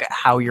about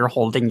how you're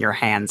holding your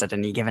hands at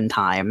any given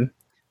time.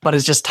 But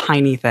it's just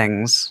tiny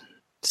things.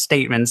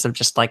 Statements of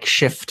just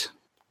shift,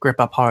 grip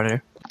up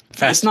harder.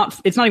 It's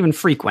not even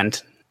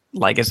frequent,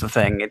 is the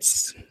thing.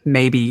 It's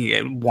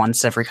maybe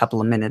once every couple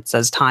of minutes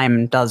as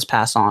time does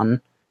pass on.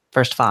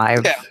 First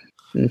 5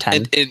 and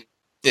 10.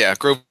 Yeah,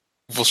 Grove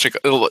will shake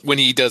when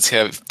he does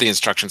have the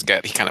instructions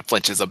get. He kind of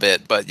flinches a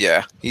bit, but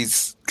yeah,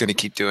 he's gonna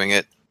keep doing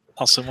it.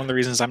 Also, one of the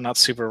reasons I'm not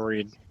super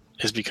worried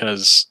is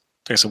because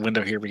there's a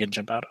window here we can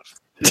jump out of.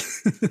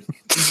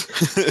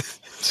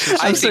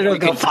 I sort of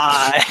go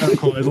by.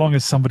 Cool, as long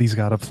as somebody's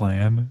got a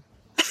plan.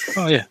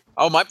 Oh, yeah.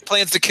 Oh, my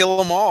plan's to kill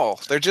them all.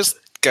 They're just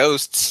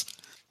ghosts.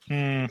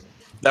 That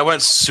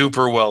went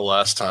super well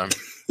last time.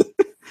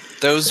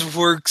 Those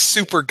were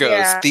super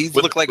ghosts. Yeah. These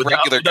look like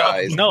regular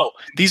guys. No,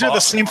 these are the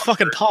same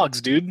fucking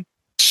pogs, dude.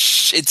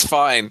 Shh, it's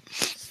fine.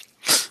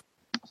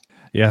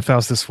 Yeah,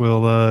 Faustus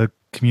will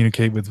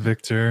communicate with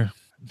Victor.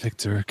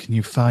 Victor, can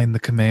you find the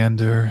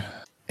commander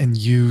and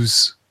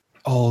use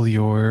all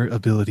your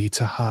ability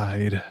to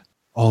hide,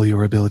 all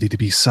your ability to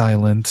be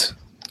silent?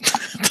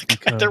 The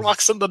commander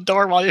walks in the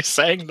door while you're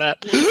saying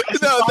that.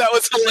 No, that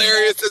was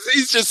hilarious.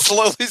 He's just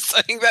slowly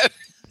saying that.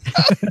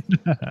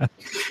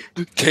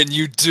 Can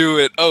you do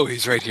it? Oh,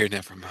 he's right here.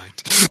 Never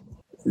mind.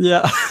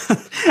 Yeah.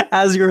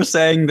 As you're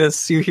saying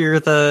this, you hear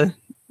the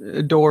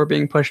door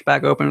being pushed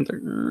back open.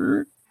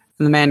 And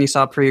the man you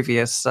saw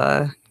previous,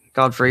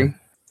 Godfrey,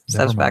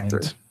 steps back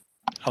through.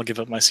 I'll give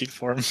up my seat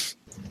for him.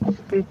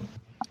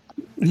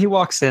 He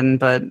walks in,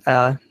 but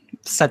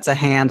sets a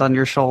hand on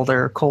your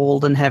shoulder,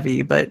 cold and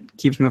heavy, but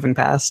keeps moving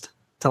past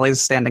till he's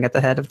standing at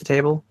the head of the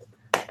table.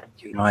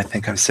 I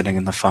think I'm sitting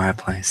in the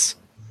fireplace.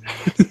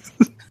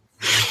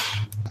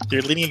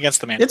 You're leaning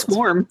against the man. It's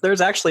warm. There's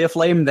actually a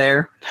flame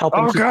there,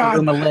 helping keep the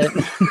room lit.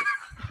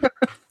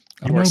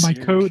 I know my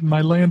coat and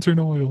my lantern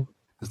oil.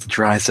 It's the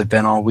driest I've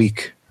been all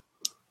week.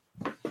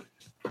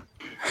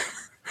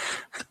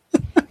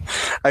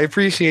 I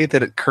appreciate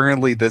that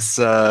currently this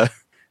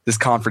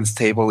conference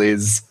table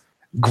is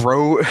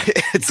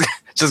it's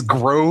just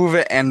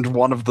Grove and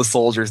one of the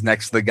soldiers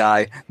next to the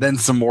guy, then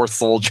some more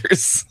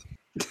soldiers.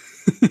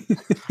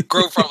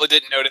 Grove probably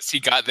didn't notice he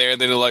got there, and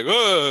then they're like,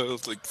 "Oh!"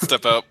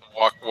 Step up,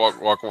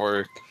 walk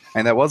over.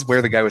 And that was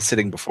where the guy was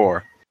sitting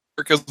before.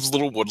 There goes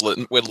little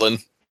whittling.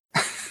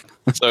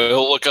 So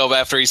he'll look up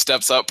after he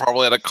steps up,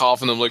 probably at a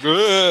cough, and I'm like,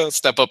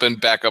 step up and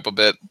back up a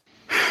bit.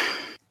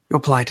 Your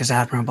plight is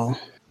admirable,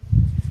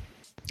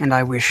 and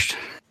I wished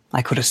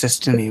I could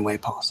assist in any way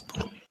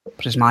possible.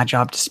 But it is my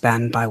job to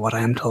stand by what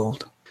I am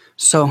told.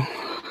 So,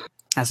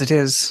 as it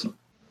is,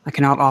 I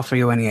cannot offer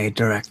you any aid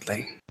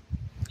directly.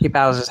 He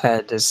bows his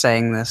head as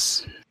saying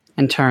this,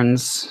 and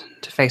turns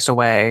to face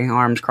away,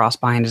 arms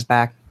crossed behind his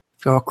back.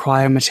 If you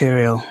require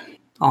material,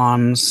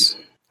 arms,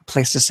 a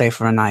place to stay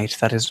for a night,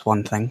 that is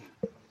one thing.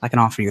 I can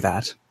offer you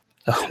that.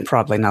 Though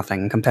probably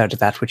nothing compared to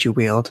that which you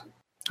wield.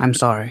 I'm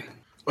sorry.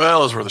 Well,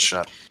 it was worth a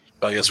shot.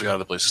 I guess we got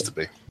other places to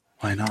be.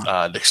 Why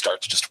not? Nick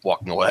starts just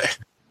walking away.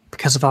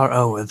 Because of our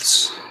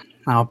oaths,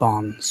 our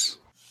bonds,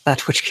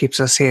 that which keeps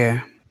us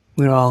here,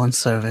 we're all in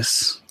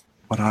service.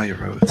 What are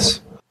your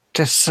oaths?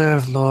 To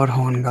serve Lord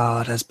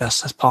Horngod as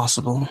best as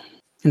possible,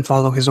 and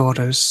follow his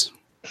orders,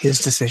 his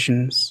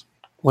decisions,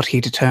 what he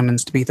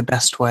determines to be the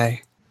best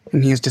way,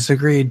 and he has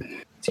disagreed.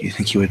 Do you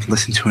think he would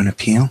listen to an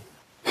appeal?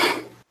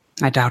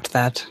 I doubt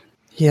that.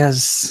 He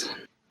has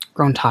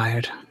grown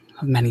tired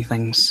of many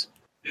things,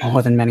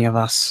 more than many of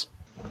us.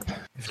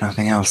 If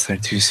nothing else, there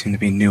do seem to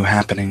be new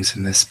happenings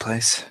in this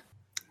place.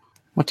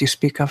 What do you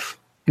speak of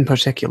in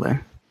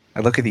particular?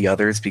 I look at the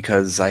others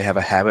because I have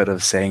a habit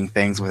of saying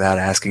things without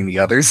asking the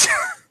others.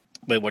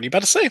 Wait, what are you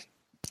about to say?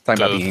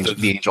 Talking about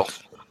the angel.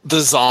 The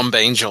Zomb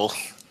Angel.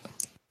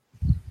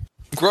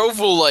 Grove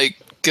will, like,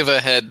 give a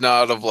head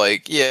nod of,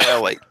 like, yeah,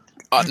 like,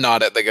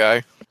 nod at the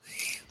guy.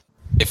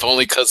 If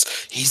only because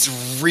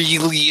he's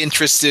really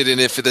interested in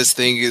if this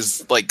thing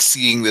is, like,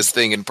 seeing this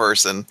thing in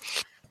person.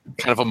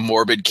 Kind of a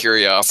morbid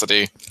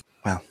curiosity.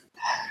 Well,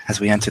 as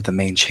we entered the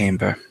main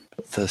chamber,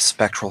 the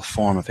spectral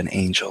form of an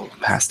angel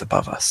passed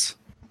above us.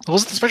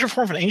 Was it the spectral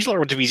form of an angel,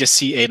 or did we just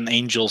see an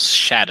angel's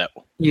shadow?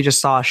 You just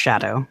saw a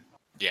shadow.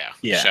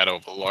 Yeah. Shadow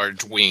of a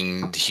large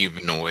winged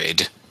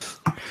humanoid.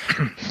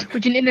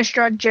 Which in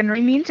Innistrahd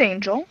generally means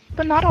angel,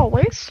 but not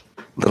always.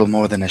 Little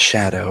more than a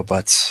shadow,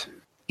 but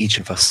each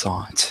of us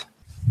saw it.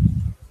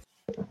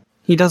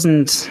 He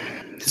doesn't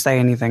say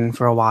anything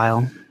for a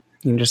while.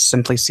 You just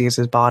simply see as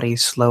his body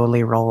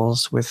slowly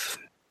rolls with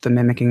the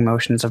mimicking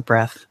motions of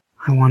breath.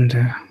 I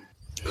wonder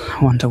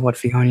what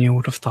Fionia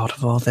would have thought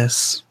of all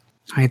this.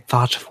 I had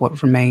thought of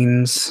what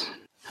remains,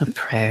 her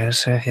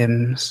prayers, her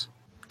hymns,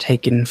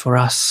 taken for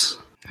us,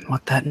 and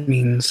what that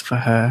means for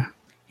her.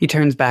 He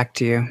turns back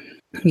to you.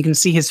 You can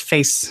see his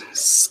face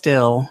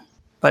still,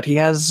 but he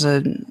has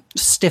a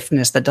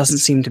stiffness that doesn't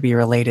seem to be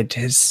related to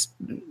his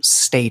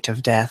state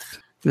of death.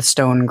 The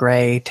stone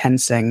gray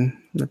tensing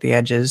at the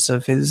edges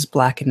of his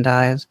blackened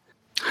eyes.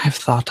 I've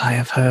thought I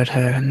have heard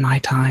her in my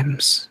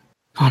times,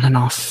 on and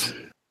off,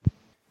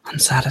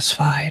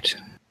 unsatisfied,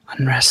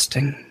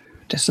 unresting,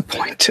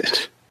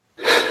 disappointed.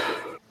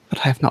 But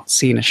I have not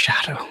seen a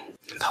shadow,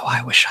 though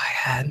I wish I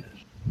had.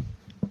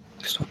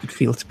 Just what it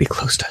feels to be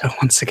close to her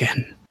once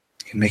again.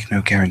 I can make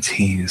no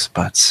guarantees,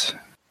 but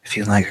I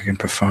feel like I can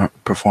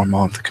perform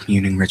all of the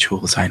communing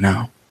rituals I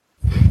know.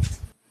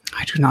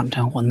 I do not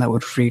know one that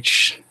would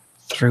reach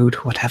through to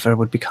whatever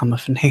would become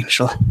of an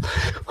angel,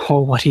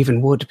 or what even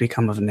would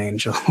become of an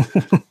angel.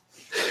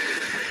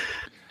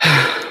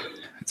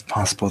 It's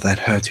possible that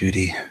her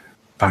duty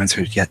binds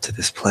her yet to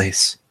this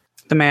place.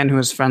 The man who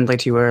was friendly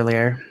to you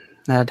earlier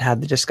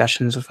had the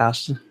discussions with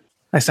us.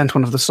 I sent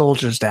one of the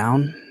soldiers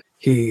down.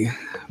 He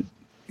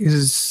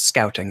is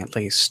scouting, at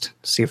least,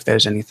 to see if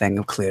there's anything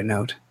of clear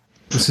note.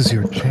 This is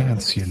your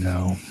chance, you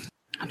know.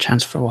 A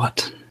chance for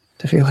what?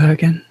 To feel her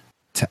again?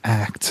 To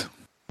act.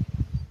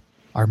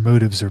 Our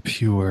motives are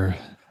pure,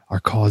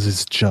 our cause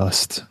is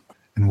just,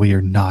 and we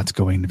are not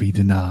going to be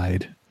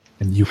denied.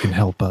 And you can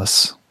help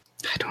us.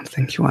 I don't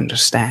think you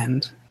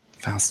understand.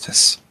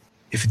 Faustus,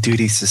 if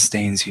duty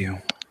sustains you,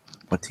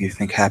 what do you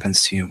think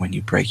happens to you when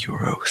you break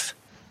your oath?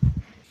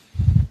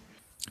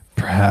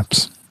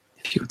 Perhaps.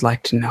 If you would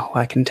like to know,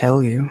 I can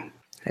tell you.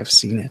 I've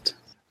seen it.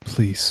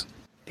 Please.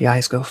 The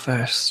eyes go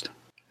first.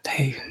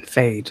 They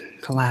fade,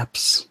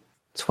 collapse.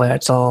 It's where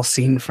it's all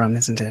seen from,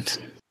 isn't it?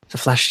 The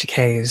flesh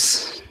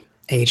decays,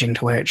 aging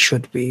to where it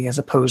should be, as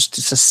opposed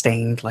to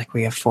sustained like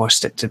we have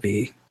forced it to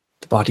be.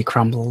 The body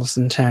crumbles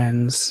and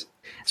turns.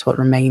 It's what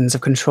remains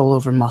of control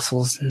over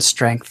muscles and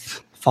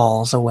strength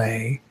falls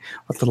away.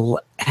 What little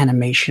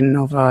animation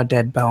over our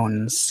dead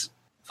bones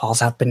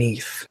falls out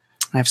beneath.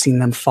 I've seen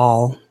them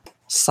fall,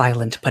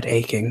 silent but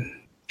aching,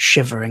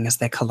 shivering as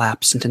they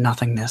collapse into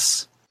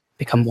nothingness,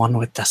 become one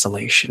with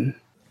desolation,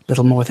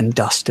 little more than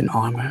dust and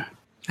armor.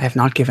 I have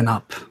not given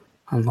up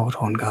on Lord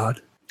Horngod.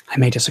 I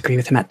may disagree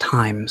with him at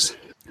times,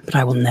 but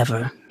I will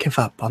never give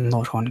up on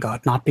Lord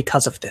Horngod, not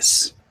because of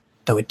this,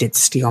 though it did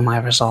steal my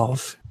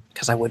resolve,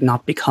 because I would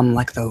not become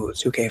like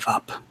those who gave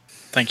up.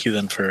 Thank you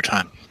then for your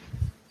time.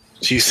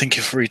 Do you think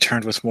if we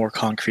returned with more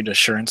concrete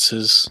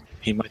assurances,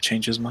 he might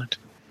change his mind?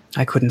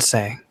 I couldn't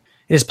say.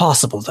 It is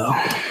possible, though.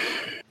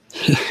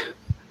 He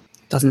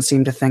doesn't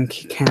seem to think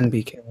he can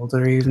be killed,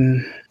 or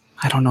even...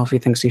 I don't know if he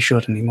thinks he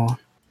should anymore.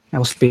 I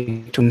will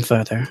speak to him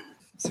further.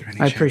 Is there any I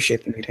chance?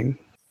 appreciate the meeting.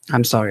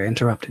 I'm sorry I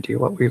interrupted you.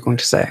 What were you going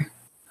to say?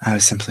 I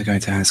was simply going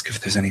to ask if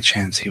there's any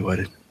chance he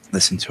would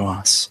listen to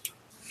us.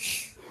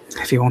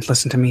 If he won't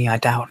listen to me, I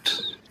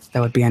doubt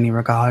there would be any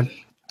regard.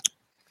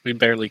 We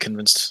barely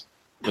convinced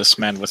this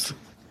man with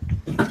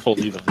full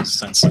leave of his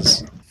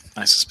senses.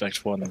 I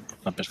suspect one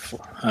a bit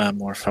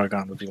more far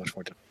gone would be much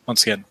more difficult.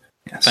 Once again,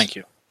 Yes. thank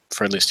you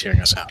for at least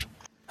hearing us out.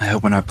 I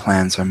hope when our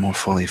plans are more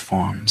fully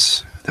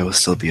formed, there will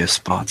still be a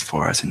spot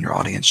for us in your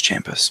audience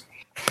chambers.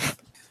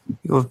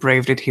 You have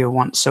braved it here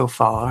once so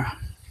far,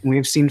 and we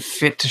have seen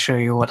fit to show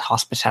you what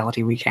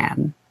hospitality we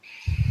can.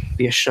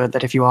 Be assured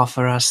that if you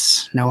offer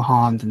us no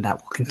harm, then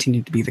that will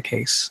continue to be the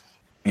case.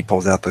 He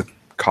pulls out the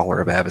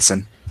collar of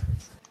Avison.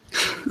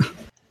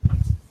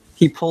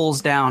 He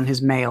pulls down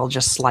his mail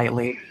just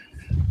slightly,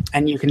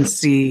 and you can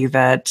see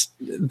that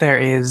there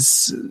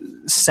is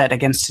set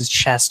against his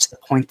chest to the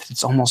point that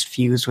it's almost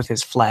fused with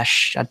his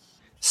flesh, a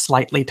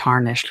slightly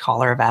tarnished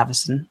collar of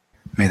Avison.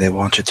 May they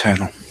watch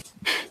eternal.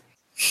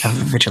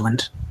 Ever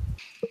vigilant.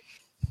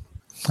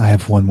 I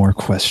have one more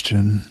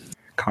question.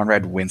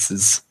 Conrad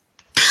winces.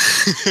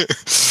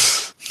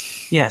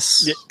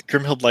 Yes. Yeah,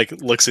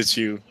 Grimhild looks at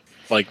you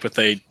with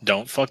a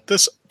don't fuck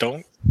this,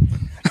 don't.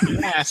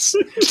 Yes.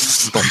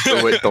 Don't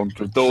do it. Don't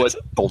you do it.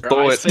 Don't do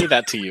I it. say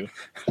that to you.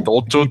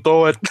 Don't you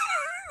do it.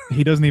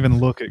 He doesn't even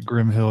look at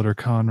Grimhild or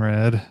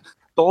Conrad.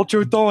 Don't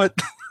you do it.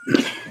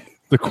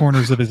 The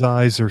corners of his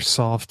eyes are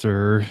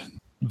softer,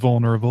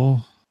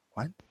 vulnerable.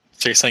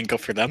 So you're saying go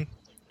for them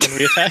when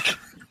we attack?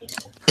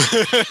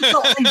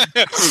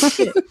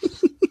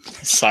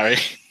 Sorry.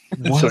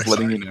 Just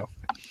letting you know.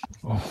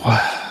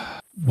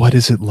 What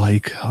is it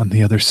like on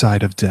the other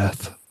side of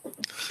death?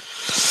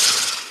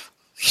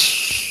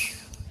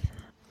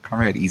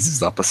 Conrad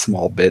eases up a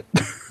small bit.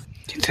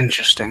 It's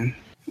interesting.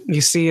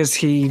 You see as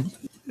he,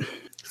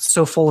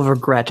 so full of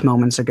regret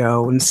moments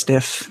ago and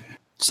stiff,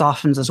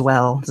 softens as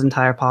well, his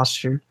entire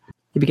posture.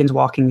 He begins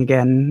walking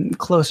again,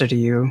 closer to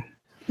you.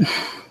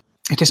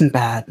 It isn't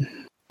bad,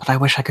 but I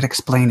wish I could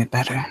explain it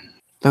better.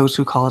 Those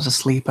who call it a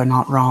sleep are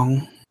not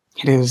wrong.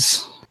 It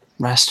is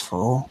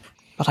restful,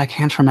 but I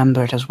can't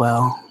remember it as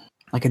well.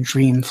 Like a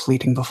dream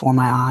fleeting before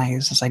my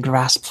eyes as I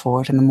grasp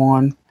for it in the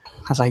morn,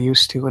 as I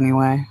used to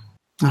anyway.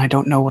 And I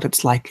don't know what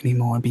it's like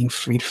anymore being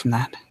freed from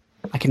that.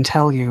 I can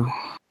tell you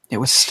it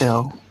was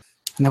still,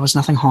 and there was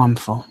nothing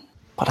harmful,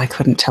 but I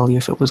couldn't tell you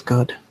if it was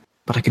good,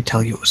 but I could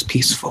tell you it was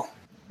peaceful.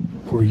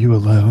 Were you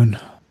alone?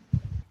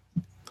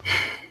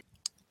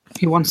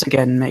 He once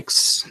again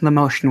makes the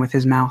motion with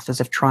his mouth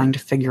as if trying to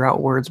figure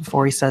out words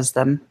before he says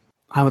them.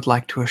 I would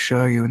like to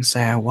assure you and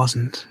say I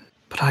wasn't,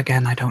 but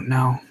again, I don't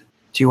know.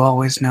 Do you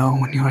always know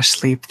when you're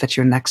asleep that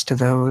you're next to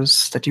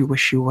those that you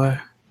wish you were?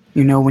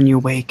 You know when you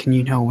wake and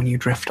you know when you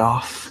drift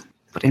off.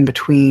 But in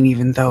between,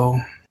 even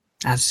though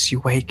as you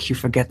wake you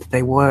forget that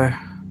they were,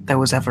 there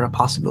was ever a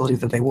possibility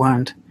that they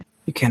weren't.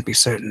 You can't be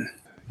certain.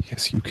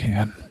 Yes, you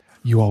can.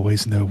 You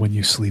always know when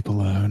you sleep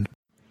alone.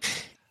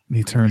 And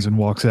he turns and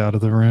walks out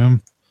of the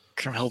room.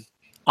 Grimhild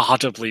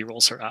audibly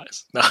rolls her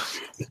eyes. No.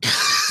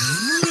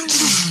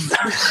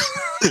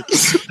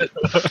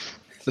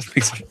 Just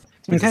makes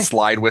Okay. a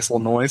slide whistle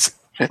noise.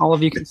 All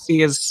of you can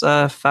see as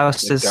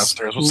Faustus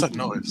Downstairs, what's that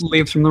noise?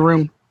 leaves from the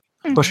room,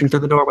 pushing through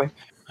the doorway.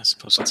 I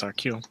suppose that's our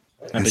cue.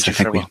 I Yes, bid you I think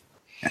farewell.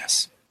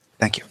 Yes.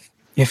 Thank you.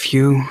 If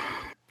you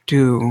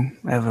do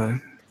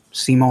ever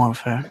see more of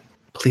her,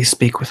 please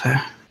speak with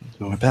her.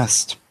 Do my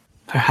best.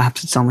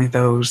 Perhaps it's only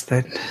those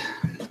that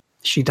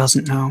she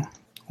doesn't know,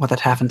 or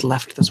that haven't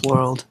left this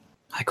world.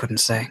 I couldn't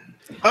say.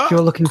 If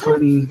you're looking for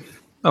any...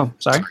 Oh,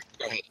 sorry.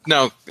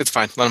 No, it's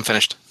fine. Let him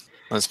finish.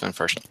 Let us finish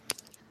first.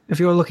 If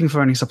you're looking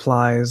for any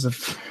supplies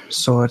of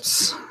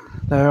sorts,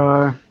 there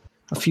are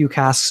a few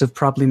casks of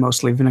probably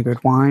mostly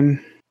vinegared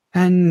wine,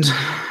 and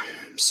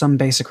some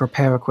basic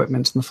repair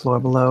equipment on the floor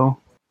below.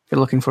 If you're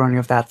looking for any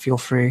of that, feel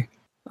free.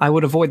 I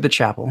would avoid the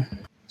chapel.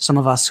 Some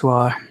of us who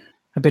are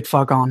a bit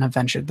far gone have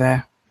ventured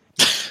there.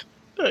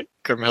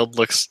 Grimhild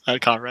looks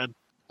at Conrad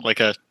like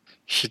a,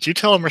 should you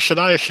tell him or should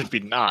I or should we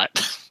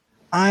not?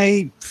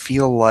 I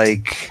feel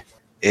like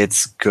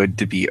it's good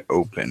to be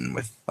open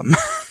with them.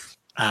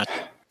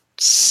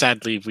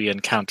 Sadly, we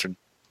encountered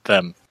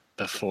them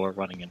before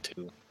running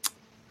into...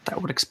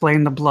 That would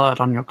explain the blood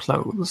on your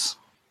clothes.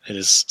 It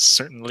is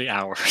certainly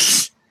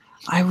ours.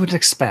 I would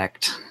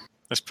expect.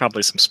 There's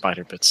probably some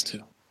spider bits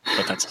too,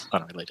 but that's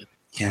unrelated.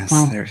 Yes,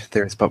 Well-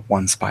 there's but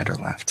one spider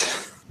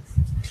left.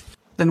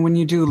 Then when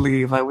you do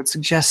leave, I would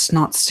suggest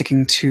not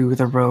sticking to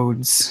the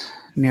roads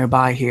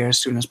nearby here as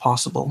soon as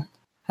possible,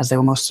 as they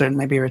will most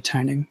certainly be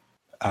returning.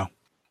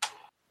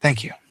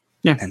 Thank you.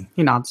 Yeah, And-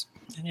 he nods.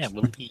 And yeah,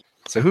 we'll be...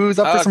 So who's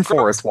up for some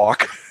forest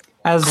walk?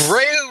 As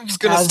Grave's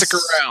gonna as- stick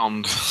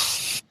around.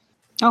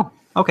 Oh,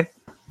 okay.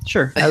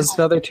 Sure. As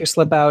the other two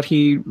slip out,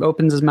 he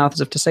opens his mouth as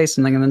if to say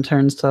something and then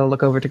turns to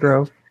look over to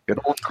Grove. Good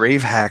old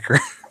grave hacker.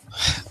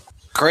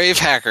 Grave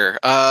hacker.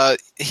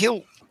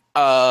 He'll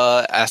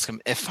ask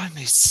him if I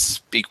may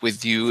speak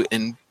with you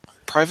in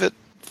private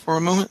for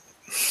a moment.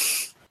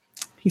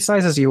 He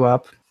sizes you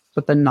up,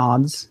 but then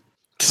nods.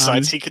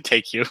 Decides he could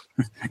take you.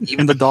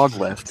 Even the dog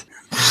left.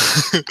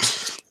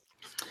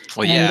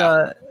 Well, And,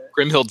 yeah.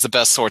 Grimhild's the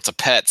best sorts of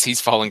pets. He's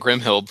following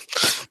Grimhild.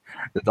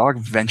 The dog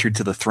ventured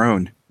to the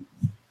throne.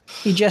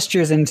 He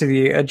gestures into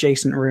the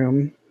adjacent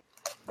room,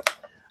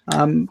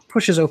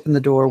 pushes open the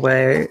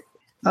doorway.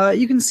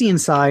 You can see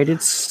inside.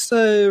 It's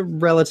a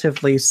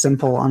relatively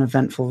simple,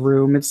 uneventful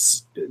room.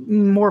 It's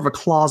more of a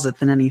closet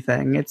than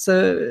anything. It's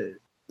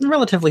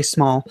relatively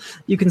small.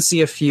 You can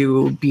see a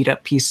few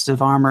beat-up pieces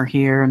of armor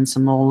here and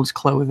some old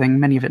clothing,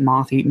 many of it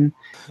moth-eaten.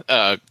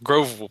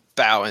 Grove will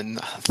bow and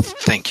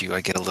thank you.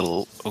 I get a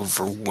little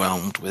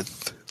overwhelmed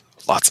with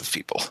lots of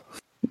people.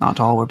 Not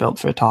all were built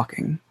for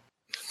talking.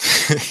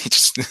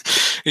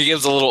 he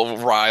gives a little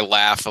wry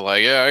laugh,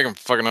 like, yeah, I can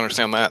fucking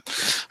understand that.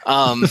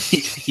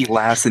 He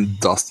laughs and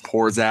dust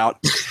pours out.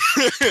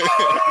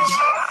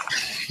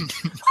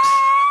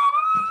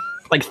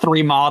 Like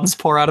 3 moths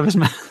pour out of his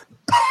mouth.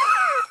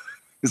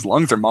 His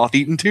lungs are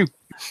moth-eaten too.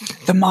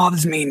 The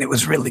moths mean it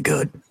was really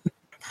good.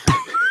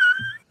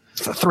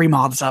 So 3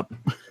 moths up.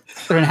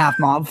 3.5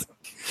 moths.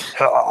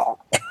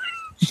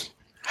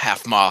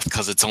 Half moth,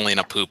 because it's only in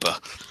a poopa.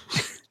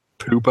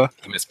 Poopa?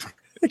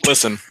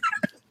 Listen,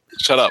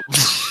 shut up.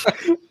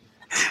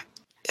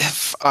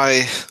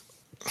 I'm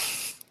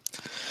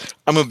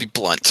going to be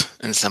blunt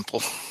and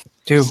simple.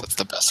 That's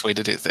the best way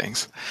to do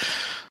things.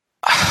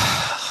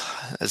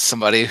 As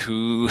somebody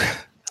who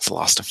has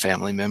lost a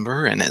family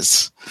member and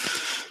is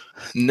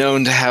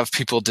known to have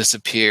people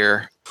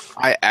disappear,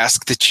 I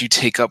ask that you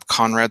take up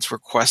Conrad's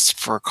request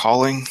for a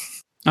calling.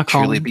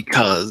 Purely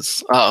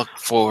because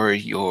for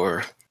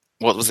your...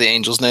 What was the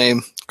angel's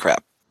name?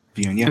 Crap.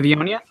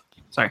 Vionia?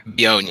 Sorry.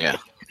 Vionia.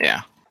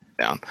 Yeah.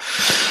 Down.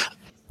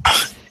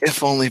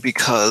 If only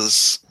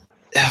because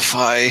if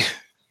I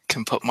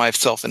can put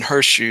myself in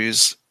her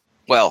shoes,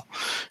 well,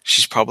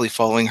 she's probably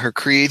following her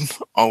creed,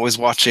 always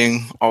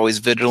watching, always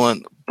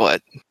vigilant,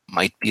 but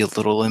might be a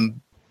little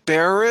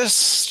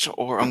embarrassed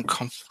or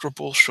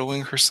uncomfortable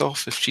showing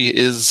herself if she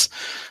is,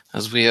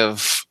 as we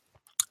have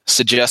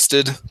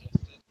suggested,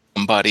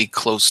 somebody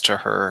close to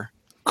her,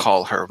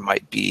 call her,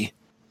 might be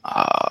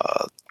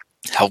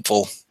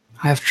helpful.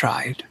 I have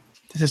tried.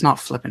 This is not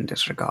flippant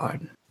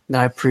disregard.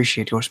 I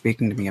appreciate your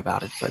speaking to me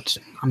about it, but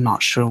I'm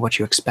not sure what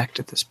you expect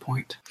at this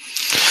point.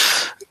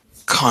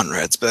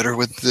 Conrad's better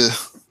with the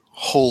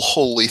whole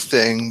holy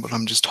thing, but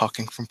I'm just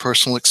talking from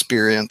personal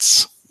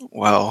experience.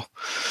 Well,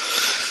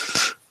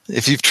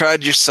 if you've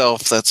tried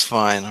yourself, that's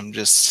fine.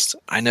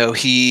 I know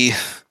he,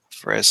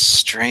 for as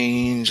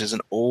strange as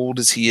and old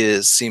as he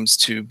is, seems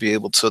to be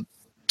able to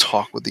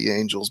talk with the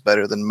angels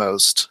better than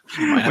most.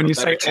 When you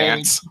say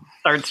chance,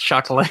 starts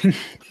chuckling.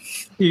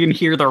 You can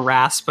hear the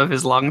rasp of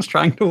his lungs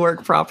trying to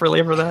work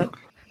properly for that.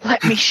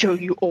 Let me show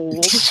you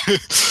old.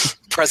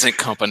 Present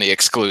company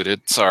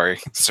excluded. Sorry,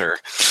 sir.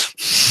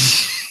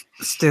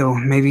 Still,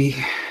 maybe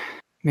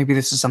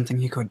this is something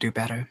you could do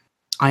better.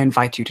 I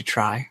invite you to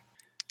try.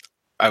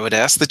 I would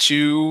ask that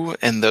you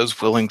and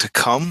those willing to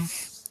come,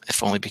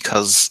 if only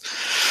because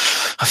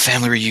a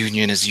family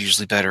reunion is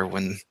usually better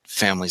when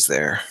family's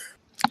there.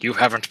 You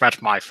haven't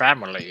met my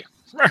family.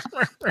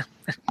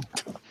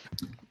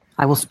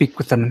 I will speak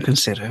with them and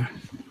consider.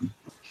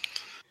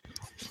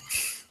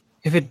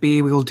 If it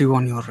be, we will do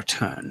on your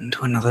return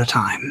to another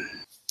time.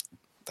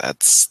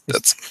 That's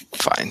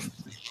fine.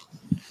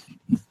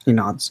 He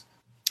nods.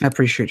 I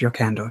appreciate your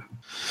candor.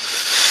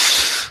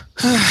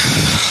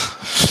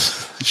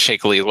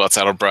 Shakily lets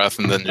out a breath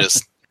and then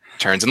just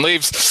turns and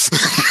leaves.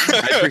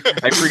 I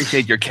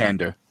appreciate your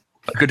candor.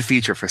 A good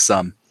feature for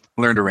some.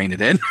 Learn to rein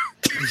it in.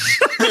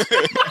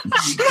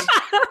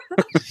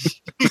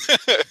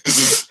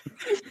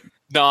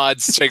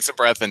 Nods, takes a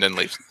breath, and then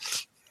leaves.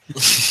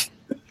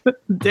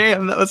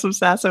 Damn, that was some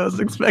sass I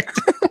wasn't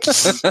expecting.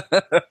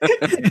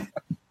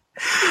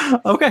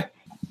 Okay.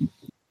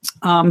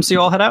 So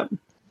you all head out?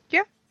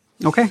 Yeah.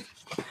 Okay.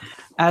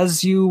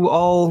 As you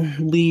all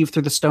leave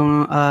through the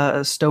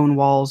stone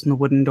walls and the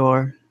wooden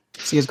door,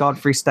 see as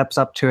Godfrey steps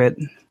up to it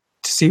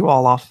to see you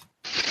all off.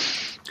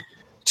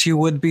 To you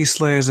would-be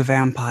slayers of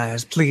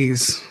vampires,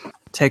 please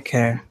take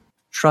care.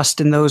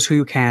 Trust in those who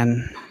you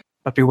can,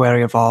 but be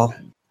wary of all.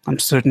 I'm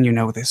certain you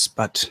know this,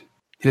 but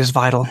it is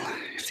vital,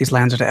 if these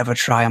lands are to ever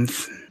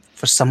triumph,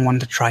 for someone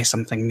to try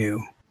something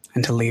new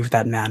and to leave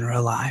that manor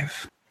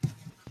alive.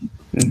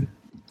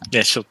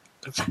 Yeah, she'll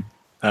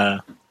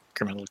Grim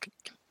will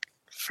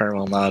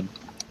farewell nod.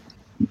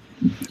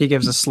 He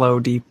gives a slow,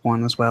 deep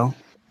one as well,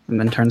 and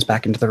then turns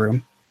back into the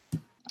room.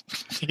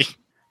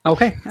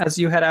 Okay, as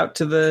you head out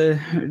to the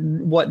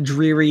what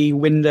dreary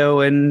window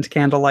and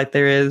candlelight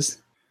there is,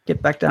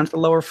 get back down to the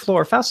lower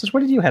floor. Faustus, where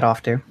did you head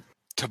off to?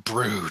 To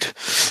brood.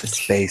 The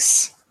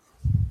space.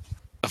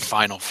 The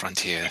final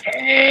frontier.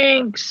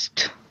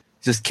 Angst.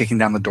 Just kicking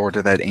down the door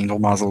to that angel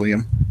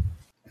mausoleum.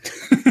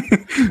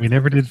 We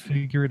never did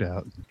figure it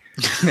out.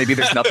 Maybe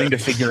there's nothing to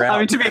figure out. I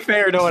mean, to be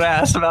fair, no one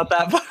asked about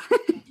that.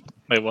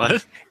 Wait,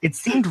 what? It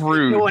seemed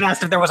rude. No one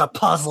asked if there was a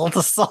puzzle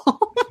to solve.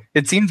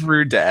 It seemed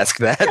rude to ask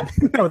that.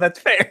 No, that's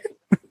fair.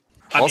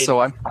 Also,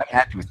 I'm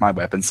happy with my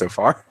weapons so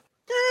far.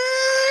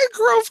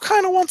 Grove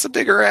kind of wants a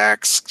bigger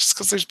axe, just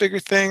because there's bigger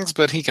things,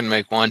 but he can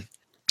make one.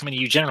 I mean,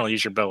 you generally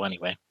use your bow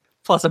anyway.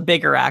 Plus, a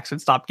bigger axe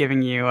would stop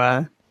giving you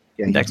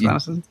dex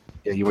bonuses.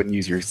 Yeah, you wouldn't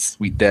use your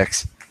sweet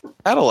dex.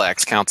 Battle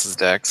axe counts as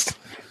dex.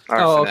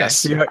 Oh, okay.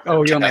 You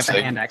only have the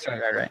Finessing. hand axe.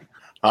 Right.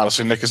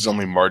 Honestly, Nick is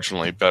only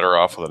marginally better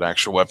off with an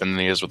actual weapon than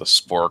he is with a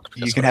spork.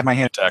 You because can have my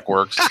hand. attack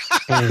works.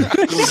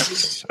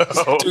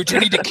 So- Dude, you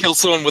need to kill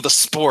someone with a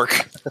spork.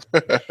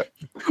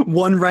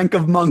 One rank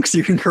of monks,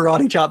 you can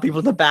karate chop people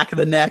in the back of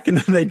the neck, and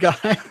then they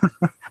die.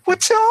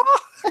 What's up?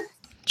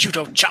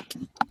 Judo chop.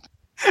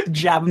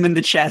 Jab them in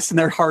the chest, and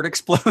their heart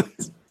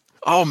explodes.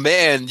 Oh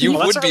man, you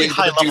Well, that's would a be really able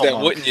to do high-level that,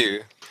 monk. wouldn't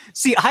you?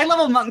 See, high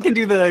level monk can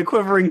do the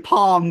quivering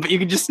palm, but you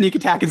can just sneak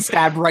attack and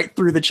stab right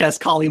through the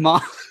chest,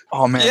 Kalima.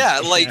 Oh man. Yeah,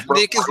 like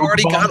Nick has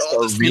already got monks all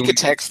the are sneak really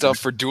attack stuff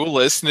for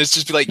duelists, and it's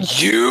just be like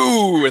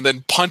you, and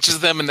then punches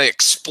them and they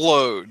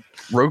explode.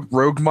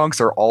 Rogue monks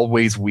are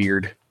always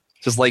weird.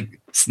 Just like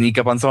sneak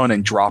up on someone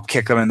and drop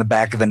kick them in the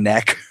back of the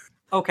neck.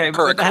 Okay,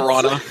 Or a but that's-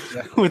 Corona.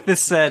 with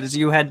this said, as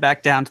you head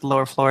back down to the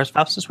lower floors,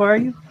 Faustus, where are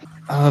you?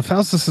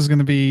 Faustus is going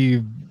to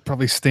be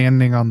probably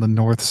standing on the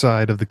north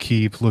side of the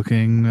keep,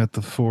 looking at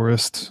the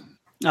forest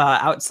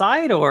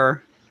Outside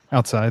or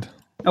outside.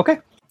 okay?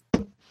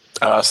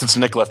 Since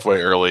Nick left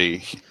way early,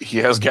 he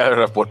has gathered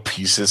up what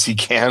pieces he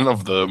can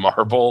of the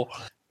marble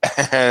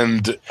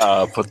and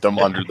put them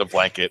under the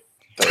blanket.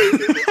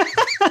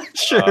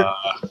 Sure.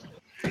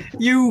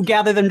 You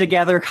gather them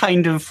together,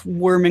 kind of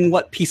worming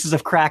what pieces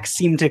of crack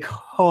seem to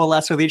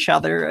coalesce with each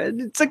other.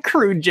 It's a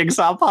crude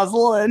jigsaw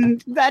puzzle,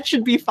 and that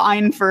should be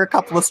fine for a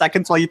couple of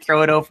seconds while you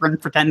throw it over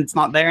and pretend it's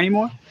not there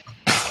anymore.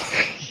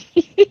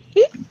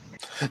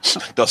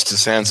 Dust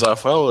his hands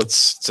off. Well,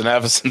 it's in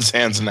Avison's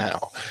hands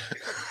now.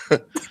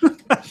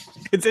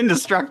 It's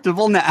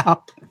indestructible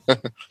now.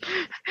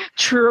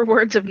 Truer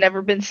words have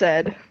never been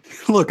said.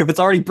 Look, if it's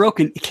already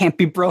broken, it can't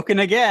be broken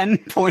again.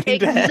 Pointing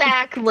to head.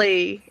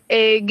 Exactly.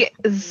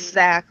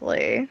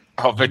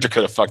 Oh, Victor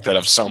could have fucked that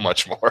up so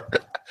much more.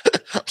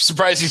 I'm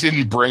surprised he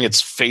didn't bring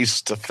its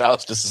face to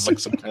Faustus as like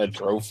some kind of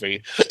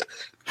trophy.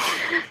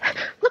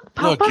 Look,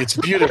 Papa, Look, it's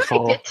what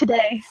beautiful. I did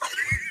today.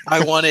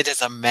 I want it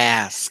as a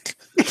mask.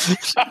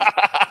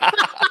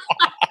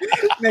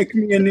 Make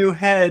me a new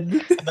head.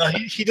 No,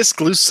 he just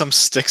glues some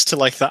sticks to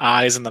like the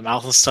eyes and the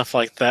mouth and stuff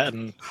like that.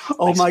 And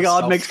Oh Makes my god,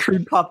 himself- makes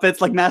crude puppets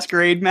like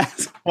masquerade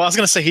masks. well, I was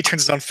gonna say he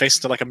turns his own face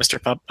into like a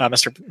Mr.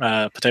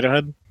 Potato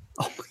Head.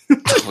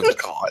 Oh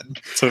god.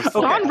 So Okay.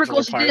 Don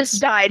Rickles just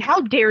died.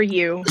 How dare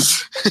you?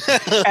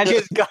 And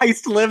his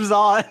geist lives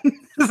on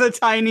as a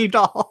tiny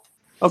doll.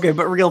 Okay,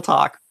 but real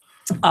talk.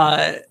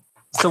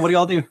 So what do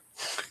y'all do?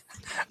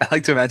 I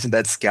like to imagine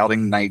that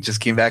scouting knight just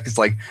came back. It's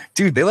like,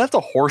 dude, they left a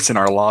horse in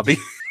our lobby.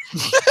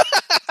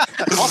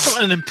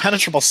 Also an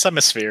impenetrable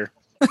semisphere.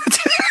 Yeah,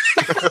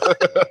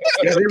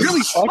 they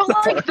really fucked But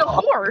up. like the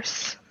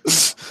horse.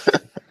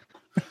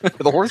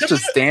 The horse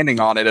just standing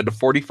on it at a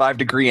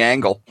 45-degree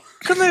angle.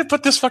 Couldn't they have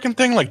put this fucking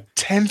thing like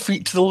 10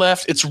 feet to the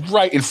left? It's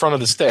right in front of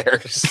the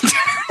stairs.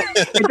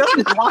 It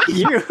doesn't block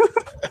you.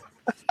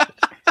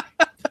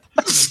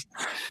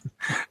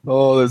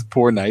 Oh, those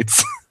poor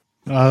knights.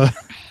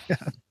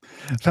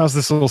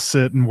 Faustus will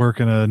sit and work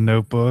in a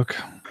notebook.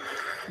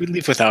 We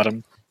leave without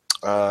him.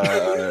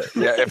 Yeah,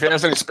 if he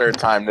has any spare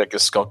time, Nick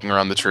is skulking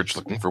around the church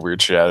looking for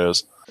weird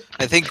shadows.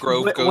 I think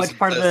Grove goes. What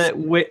part of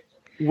the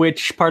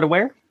which part of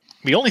where?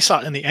 We only saw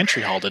it in the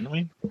entry hall, didn't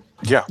we?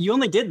 Yeah. You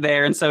only did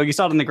there, and so you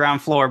saw it on the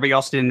ground floor, but you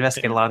also did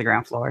investigate a lot of the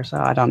ground floor. So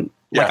I don't.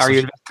 Yeah, Like, are so you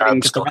he's investigating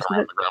of just the skulking rest of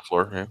around it? the ground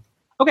floor. Yeah.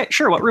 Okay,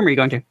 sure. What room are you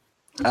going to?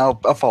 I'll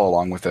follow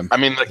along with him. I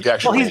mean, like the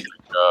actual Well, he's-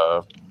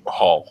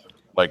 hall,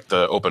 like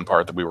the open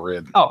part that we were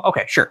in. Oh,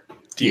 okay, sure.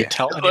 Do you Yeah.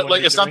 tell But, anyone like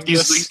you're it's not doing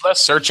he's, this? he's less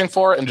searching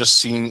for it and just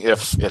seeing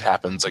if it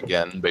happens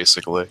again,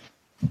 basically.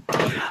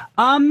 Roll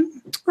me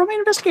an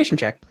investigation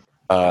check.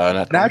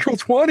 Natural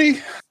 20.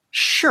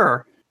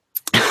 Sure.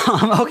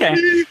 Okay.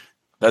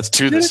 That's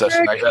 2 this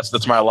session.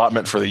 That's my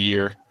allotment for the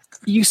year.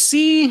 You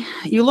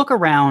look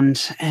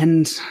around,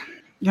 and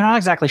you're not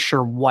exactly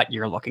sure what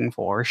you're looking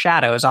for.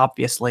 Shadows,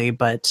 obviously,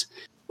 but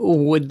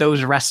would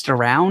those rest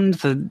around?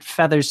 The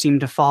feathers seem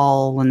to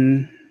fall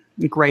and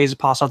graze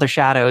past other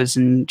shadows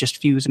and just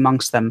fuse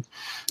amongst them.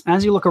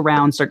 As you look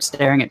around, start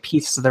staring at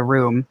pieces of the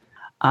room.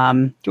 Do you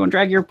want to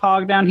drag your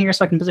pog down here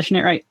so I can position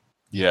it right?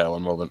 Yeah,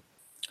 one moment.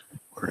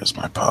 Where is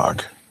my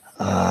pog?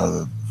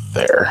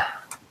 There.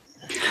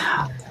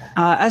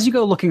 As you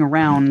go looking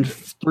around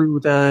through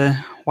the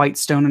white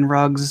stone and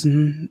rugs,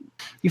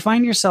 you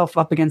find yourself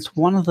up against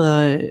one of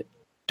the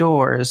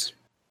doors,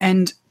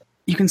 and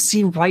you can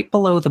see right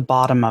below the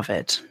bottom of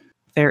it,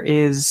 there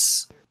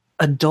is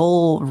a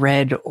dull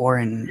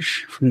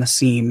red-orange from the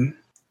seam,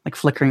 like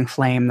flickering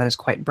flame that is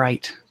quite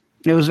bright.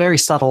 It was very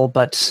subtle,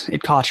 but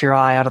it caught your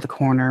eye out of the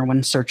corner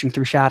when searching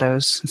through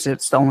shadows, since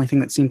it's the only thing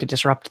that seemed to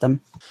disrupt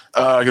them.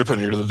 I'm gonna put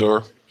it near to the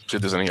door. See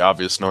if there's any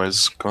obvious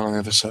noise going on the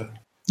other side.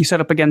 You set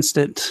up against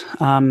it.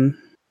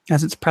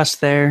 As it's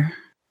pressed there,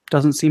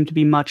 doesn't seem to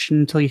be much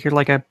until you hear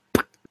like a...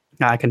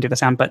 I can do the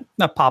sound, but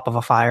a pop of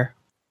a fire.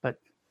 But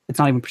it's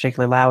not even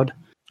particularly loud.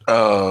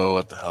 Oh,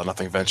 what the hell?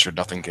 Nothing ventured,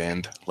 nothing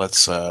gained.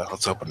 Let's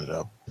open it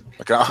up.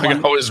 I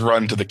can always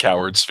run to the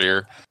coward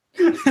sphere.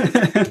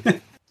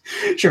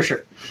 Sure.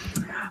 That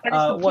is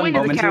the One point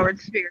of the moment. coward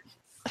sphere.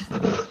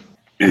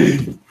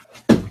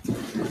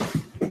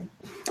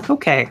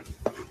 Okay.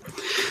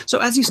 So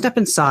as you step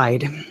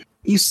inside,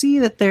 you see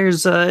that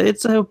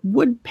it's a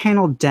wood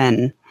paneled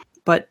den,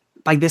 but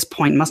by this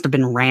point must have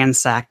been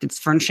ransacked. Its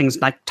furnishings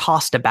like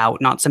tossed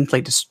about, not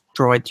simply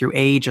destroyed through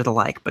age or the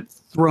like, but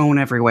thrown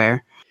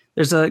everywhere.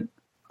 There's a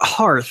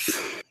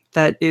hearth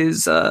that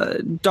is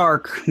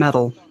dark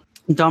metal,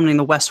 dominating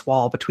the west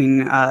wall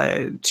between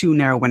two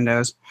narrow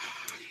windows.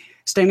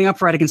 Standing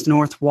upright against the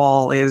north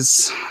wall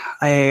is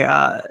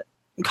a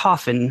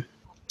coffin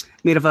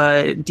made of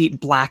a deep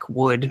black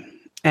wood,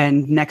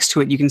 and next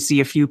to it you can see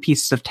a few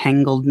pieces of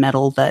tangled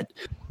metal that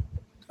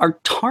are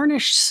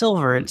tarnished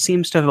silver. It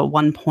seems to have at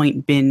one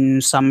point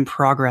been some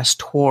progress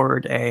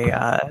toward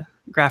a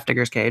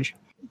grafdigger's cage.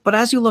 But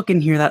as you look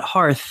in here, that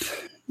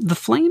hearth, the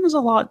flame is a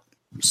lot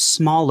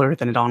smaller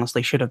than it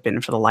honestly should have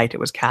been for the light it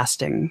was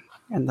casting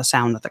and the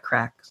sound of the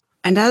cracks.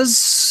 And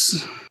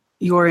as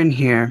you're in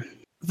here,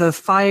 the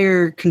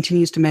fire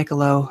continues to make a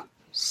low...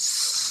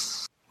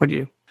 What do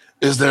you do?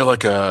 Is there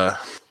like a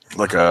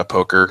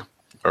poker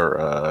or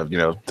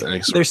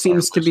any sort There of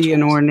seems to be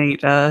an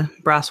ornate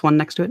brass one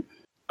next to it.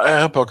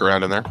 I'll poke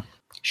around in there.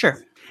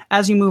 Sure.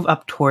 As you move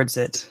up towards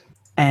it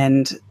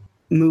and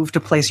move to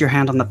place your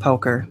hand on the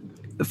poker,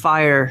 the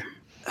fire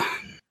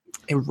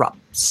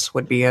erupts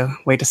would be a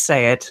way to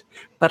say it,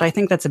 but I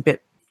think that's a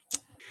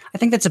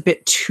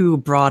bit too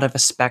broad of a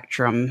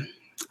spectrum.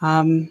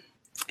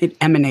 It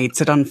emanates,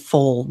 it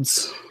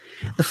unfolds.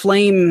 The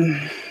flame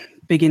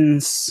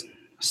begins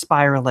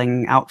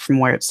spiraling out from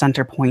where its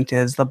center point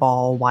is, the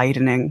ball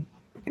widening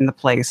in the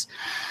place.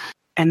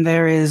 And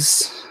there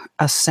is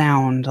a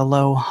sound, a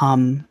low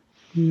hum.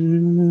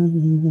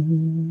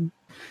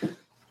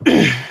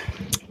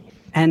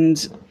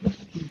 And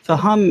the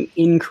hum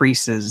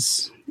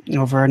increases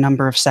over a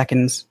number of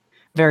seconds,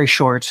 very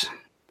short,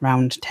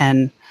 around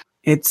 10.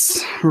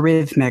 It's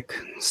rhythmic,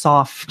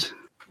 soft,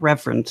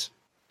 reverent.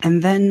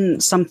 And then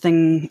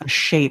something, a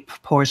shape,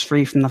 pours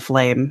free from the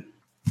flame.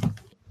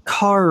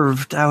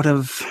 Carved out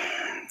of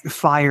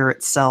fire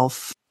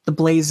itself, the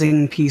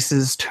blazing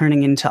pieces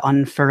turning into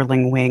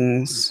unfurling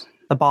wings,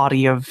 the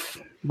body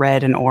of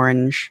red and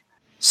orange,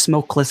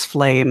 smokeless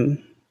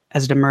flame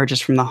as it emerges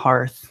from the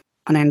hearth.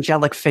 An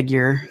angelic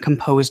figure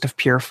composed of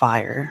pure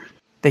fire,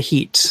 the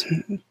heat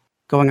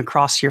going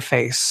across your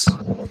face.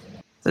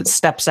 It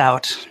steps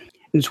out,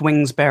 and its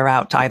wings bear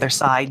out to either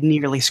side,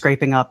 nearly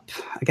scraping up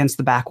against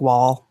the back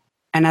wall.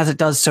 And as it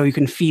does so, you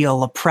can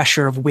feel a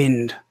pressure of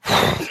wind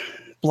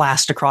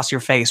blast across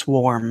your face,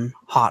 warm,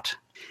 hot.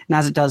 And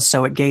as it does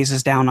so, it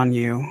gazes down on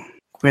you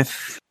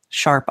with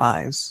sharp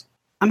eyes.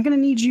 I'm going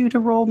to need you to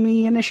roll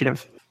me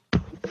initiative.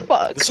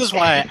 Fuck. This is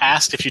why I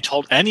asked if you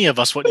told any of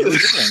us what you were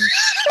doing.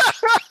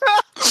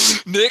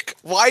 Nick,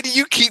 why do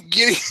you keep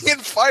getting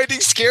and fighting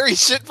scary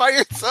shit by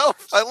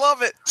yourself? I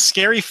love it.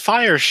 Scary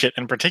fire shit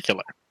in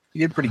particular.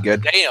 You did pretty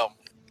good. Damn.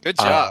 Good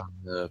job.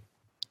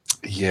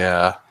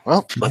 Yeah.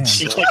 Well, let's.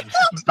 You like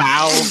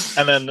bow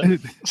and then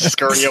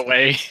scurry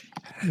away.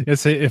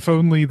 Yes, if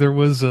only there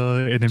was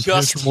an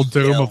impenetrable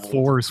dome of yell.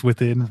 force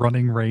within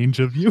running range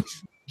of you.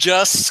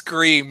 Just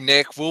scream,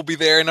 Nick. We'll be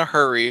there in a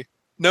hurry.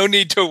 No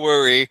need to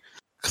worry.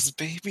 Because,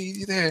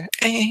 baby, there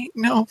ain't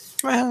no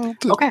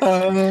mountain.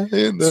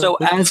 Okay. So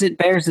as it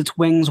bears its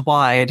wings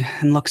wide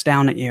and looks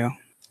down at you,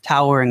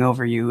 towering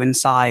over you in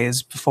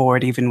size before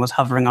it even was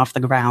hovering off the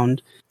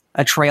ground,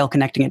 a trail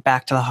connecting it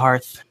back to the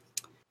hearth,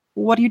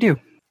 what do you do?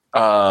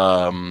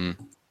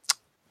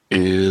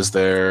 Is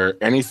there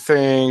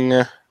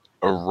anything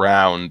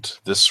around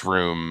this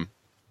room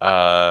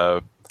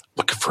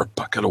looking for a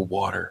bucket of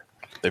water?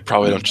 They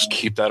probably don't just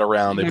keep that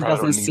around. They There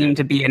probably doesn't don't seem need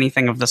to be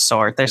anything of the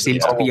sort. There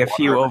seems to be a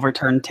few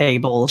overturned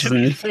tables. To be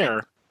And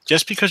fair,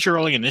 just because you're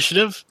rolling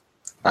initiative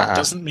Uh-huh.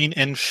 doesn't mean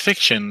in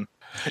fiction.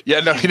 Yeah,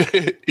 no,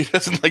 he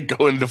doesn't like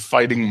go into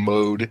fighting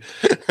mode.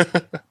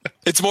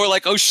 It's more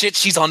like, oh shit,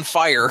 she's on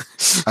fire.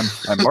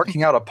 I'm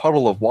marking out a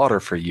puddle of water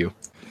for you.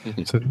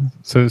 So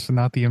it's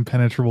not the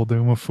impenetrable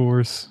dome of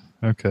force.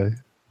 Okay.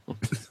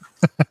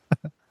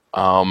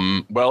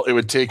 Well, it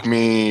would take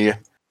me.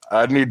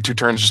 I'd need 2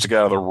 turns just to get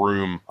out of the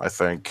room, I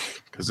think,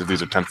 because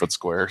these are 10-foot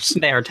squares.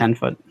 they are 10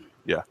 foot.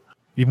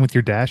 Even with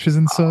your dashes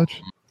and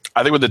such?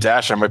 I think with the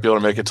dash, I might be able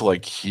to make it to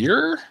like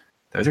here.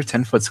 Those are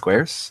 10-foot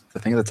squares. The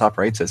thing at the top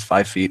right says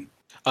 5 feet.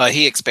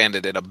 He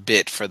expanded it a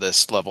bit for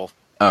this level.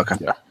 Oh, okay.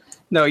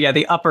 No, yeah,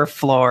 the upper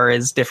floor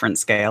is different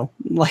scale.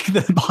 Like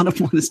the bottom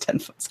one is 10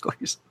 foot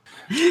squares.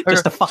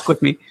 Just to fuck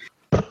with me.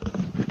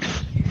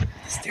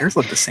 Stairs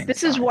look the same.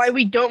 This is why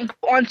we don't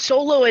go on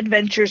solo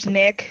adventures,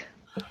 Nick.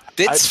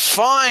 It's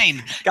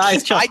fine.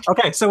 Guys, chill.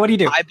 Okay, so what do you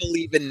do? I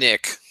believe in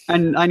Nick.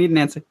 And I need an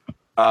answer.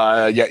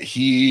 Yeah,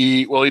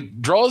 he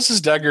draws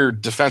his dagger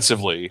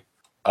defensively,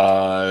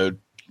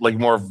 like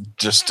more of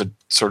just to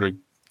sort of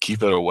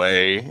keep it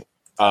away,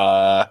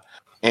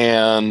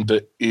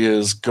 and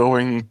is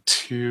going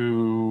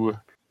to.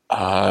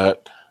 I'll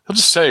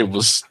just say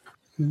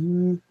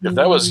if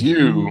that was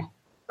you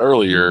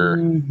earlier,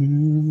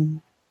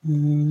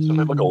 it's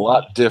gonna look a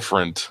lot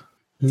different.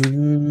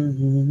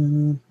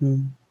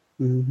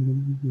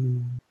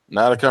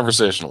 not a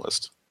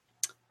conversationalist.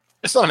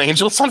 It's not an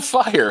angel, it's on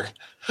fire.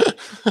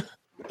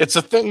 It's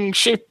a thing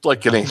shaped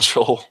like an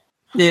angel.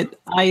 It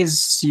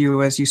eyes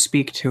you as you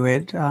speak to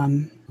it,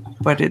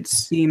 but it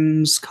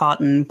seems caught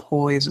in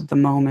poise at the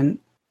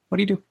moment. What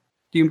do you do?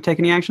 Do you take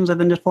any actions other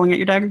than just pulling out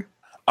your dagger?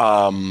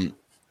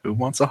 Who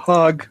wants a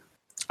hug?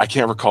 I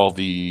can't recall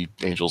the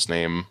angel's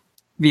name.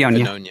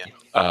 Vionia.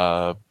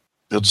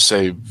 They'll just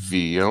say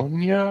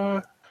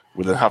Vionia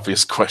with an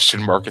obvious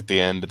question mark at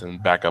the end and then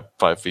back up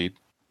 5 feet.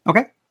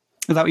 Okay.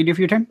 Is that what you do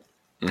for your turn?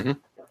 Mm-hmm.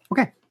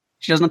 Okay.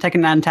 She does not take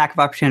an attack of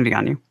opportunity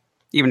on you,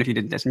 even if you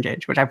didn't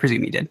disengage, which I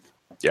presume you did.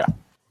 Yeah.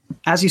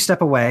 As you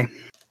step away,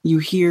 you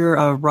hear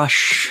a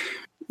rush,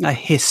 a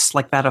hiss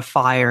like that of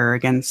fire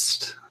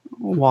against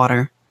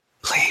water.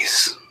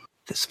 Please,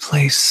 this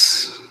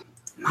place,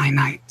 my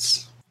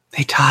knights,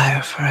 they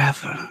tire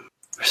forever.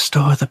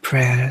 Restore the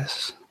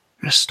prayers,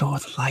 restore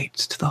the light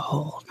to the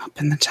hold up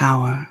in the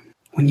tower.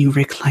 When you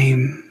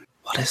reclaim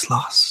what is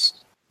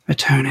lost,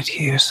 return it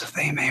here so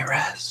they may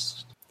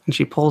rest. And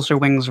she pulls her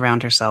wings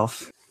around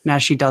herself, and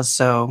as she does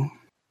so,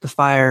 the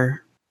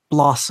fire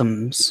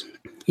blossoms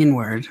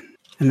inward,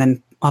 and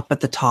then up at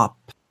the top,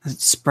 as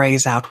it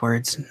sprays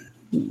outwards,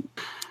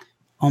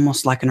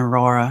 almost like an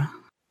aurora.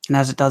 And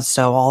as it does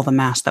so, all the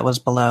mass that was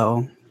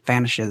below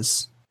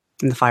vanishes,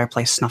 and the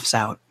fireplace snuffs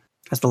out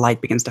as the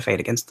light begins to fade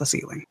against the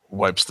ceiling.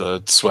 Wipes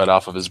the sweat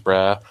off of his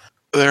brow.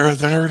 They're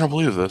never gonna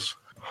believe this.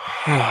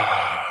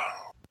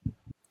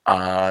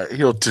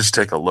 He'll just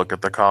take a look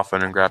at the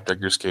coffin and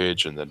Grafdigger's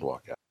cage and then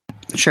walk out.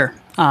 Sure.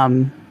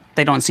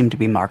 They don't seem to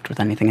be marked with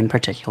anything in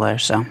particular,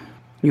 so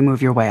you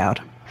move your way out.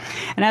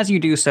 And as you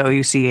do so,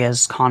 you see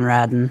as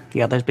Conrad and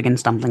the others begin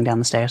stumbling down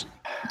the stairs.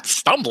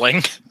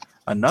 Stumbling?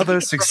 Another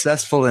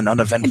successful and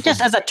uneventful. Just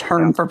as a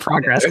term for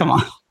progress, come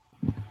on.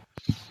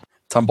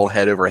 Tumble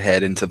head over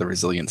head into the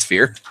resilient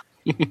sphere.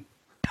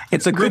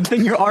 It's a good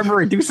thing your armor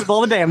reduces all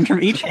the damage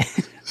from each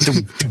hit.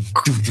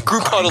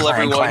 Group huddle,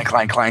 everyone.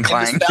 Clang, clang,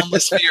 clang, In this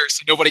boundless sphere,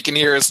 so nobody can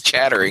hear us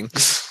chattering.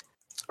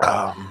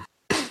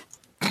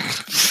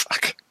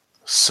 Fuck.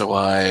 So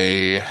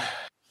I...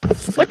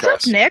 What's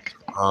up, Nick?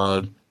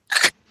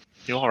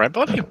 You alright,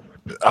 buddy?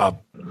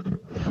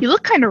 You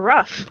look kind of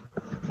rough.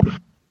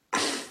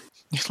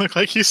 You look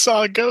like you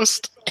saw a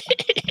ghost.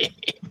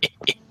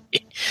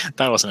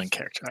 That wasn't in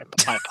character.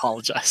 I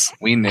apologize.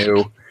 We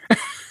knew.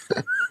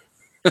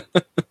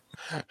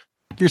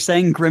 You're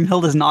saying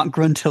Grimhild is not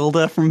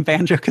Gruntilda from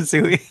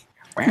Banjo-Kazooie?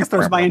 This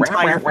throws my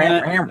entire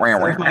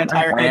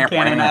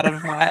headcanon out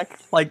of whack.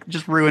 Like,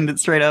 just ruined it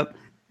straight up.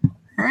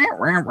 I'm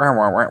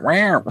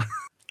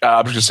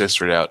just gonna say it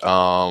straight out.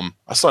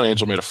 I saw an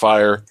angel made a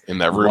fire in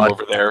that room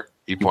over there.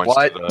 He points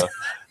to the...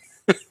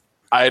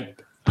 I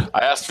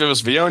asked if it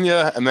was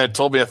Vionia, and then it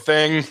told me a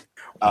thing.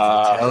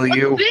 Tell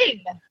you.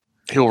 Thing.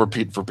 He'll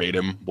repeat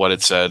verbatim what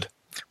it said.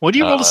 What do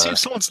you roll to see if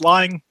someone's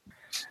lying?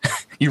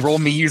 You roll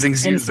me using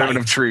Insight. Zone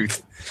of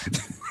Truth.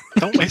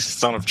 Don't waste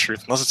Zone of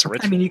Truth unless it's a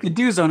ritual. I mean, you could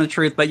do Zone of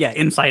Truth, but yeah,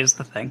 insight is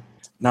the thing.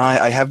 No,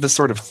 I have this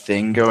sort of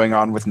thing going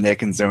on with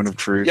Nick and Zone of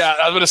Truth. Yeah,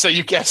 I was gonna say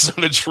you can't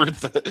zone of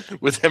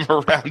truth with him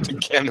around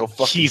again. He'll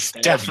fucking He's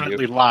stab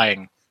definitely you.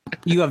 lying.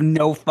 You have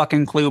no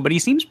fucking clue, but he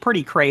seems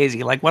pretty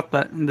crazy. Like, what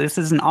the... This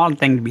is an odd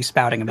thing to be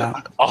spouting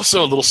about.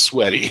 Also a little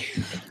sweaty.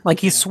 Like,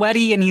 he's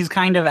sweaty and he's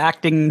kind of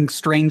acting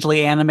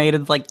strangely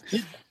animated. Like,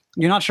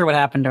 you're not sure what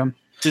happened to him.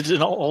 Did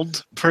an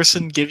old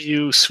person give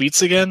you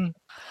sweets again?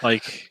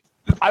 Like,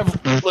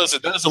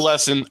 Listen, that is a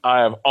lesson I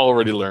have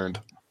already learned.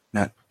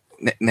 No,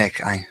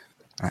 Nick, I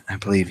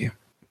believe you.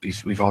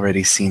 We've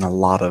already seen a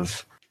lot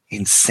of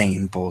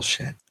insane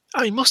bullshit.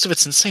 I mean, most of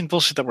it's insane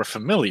bullshit that we're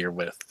familiar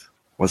with.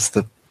 Was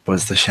the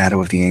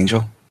shadow of the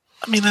angel?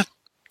 I mean,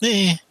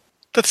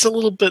 that's a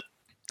little bit...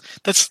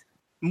 That's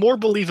more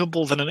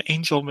believable than an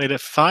angel made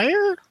of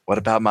fire? What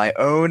about my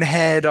own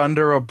head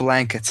under a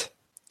blanket?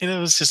 It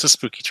was just a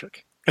spooky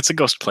trick. It's a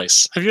ghost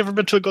place. Have you ever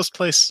been to a ghost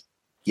place?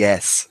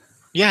 Yes.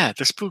 Yeah,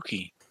 they're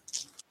spooky.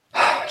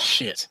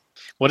 Shit.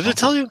 What did it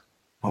tell you?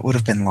 What would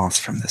have been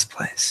lost from this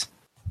place?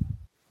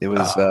 It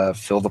was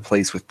fill the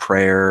place with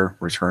prayer,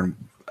 return,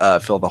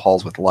 fill the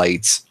halls with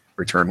lights,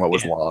 return what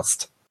was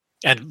lost.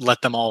 And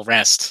let them all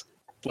rest.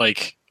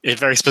 Like, it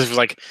very specifically,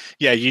 like,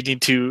 yeah, you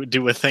need to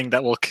do a thing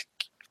that will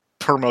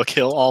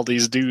perma-kill all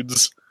these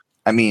dudes.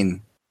 I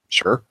mean,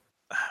 sure.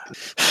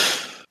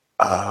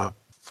 I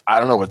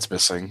don't know what's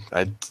missing.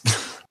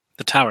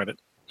 The tower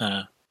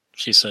that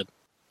she said.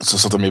 So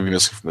something may be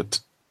missing from the...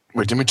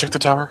 Wait, didn't we check the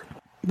tower?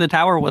 The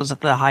tower was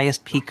at the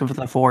highest peak of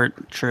the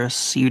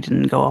fortress. You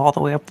didn't go all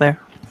the way up there.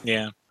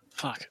 Yeah.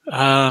 Fuck.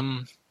 Are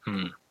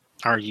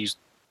you...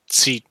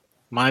 See,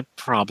 my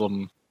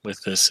problem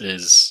with this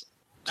is,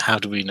 how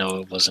do we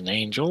know it was an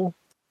angel?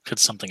 Could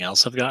something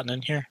else have gotten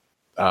in here?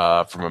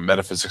 From a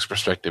metaphysics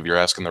perspective, you're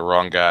asking the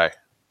wrong guy.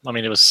 I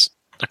mean, it was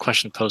a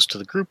question posed to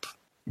the group.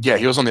 Yeah,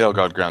 he was on the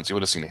Elgod grounds. He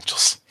would have seen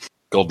angels.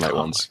 Gold Knight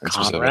ones. in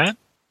specific. Conrad?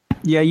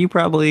 Yeah, you have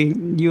probably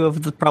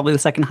the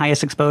second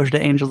highest exposure to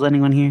angels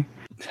anyone here.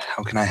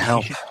 How can I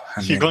help?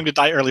 You're going to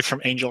die early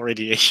from angel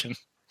radiation.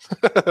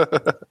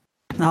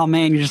 Oh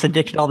man, you're just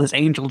addicted to all this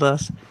angel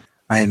dust.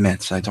 I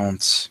admit, I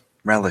don't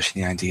relish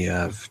the idea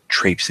of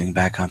traipsing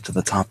back up to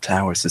the top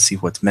towers to see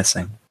what's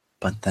missing.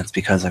 But that's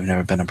because I've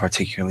never been a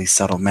particularly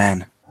subtle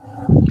man.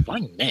 Why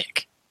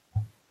Nick?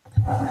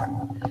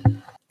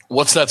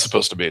 What's that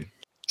supposed to mean?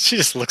 She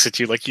just looks at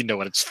you like you know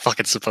what it's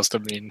fucking supposed to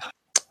mean.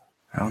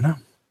 I don't know.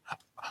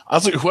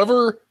 Honestly,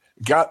 whoever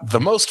got the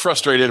most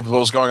frustrated with what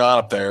was going on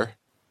up there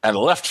and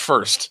left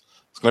first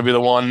is going to be the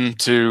one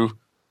to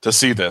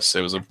see this.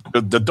 It was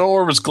the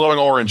door was glowing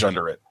orange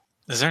under it.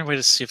 Is there a way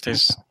to see if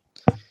there's...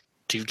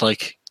 Do,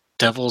 like,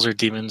 devils or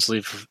demons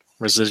leave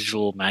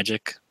residual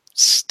magic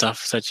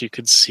stuff that you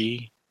could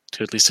see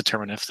to at least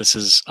determine if this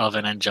is of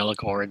an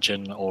angelic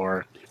origin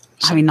or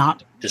I mean,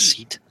 not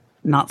deceit?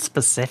 Not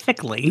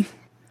specifically.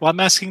 Well, I'm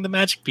asking the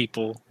magic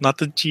people, not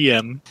the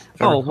GM.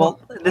 Oh, well,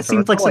 this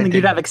seems like something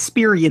you'd have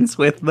experience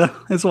with, though,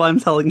 is what I'm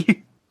telling you.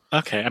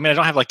 Okay, I mean, I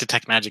don't have, like,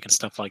 detect magic and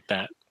stuff like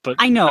that. But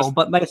I know,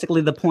 but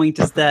basically the point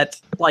is that,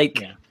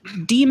 like,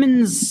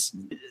 demons,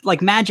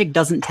 like, magic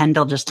doesn't tend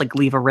to just, like,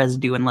 leave a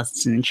residue unless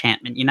it's an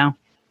enchantment, you know?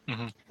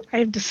 Mm-hmm. I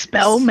have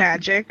dispel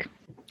magic.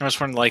 I was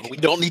wondering, like... We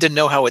don't need to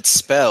know how it's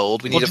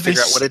spelled. We need to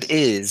figure out what it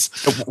is.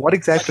 So what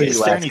exactly Is are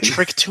you there any asking?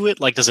 trick to it?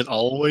 Like, does it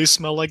always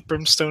smell like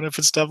brimstone if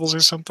it's devils or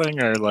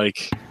something? Or,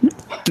 like...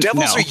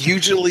 Devils No. are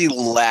usually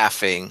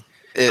laughing.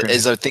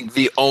 Is I think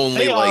the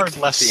only They like are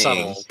less thing.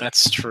 subtle.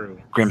 That's true.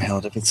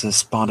 Grimhild, if it's a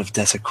spot of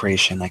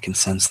desecration, I can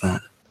sense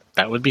that.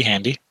 That would be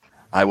handy.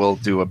 I will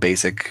do a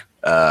basic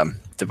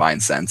divine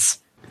sense.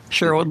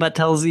 Sure, what that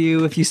tells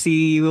you if you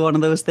see one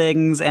of those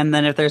things, and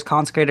then if there's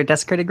consecrated or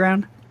desecrated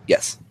ground?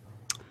 Yes.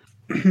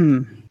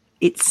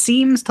 It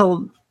seems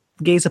to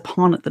gaze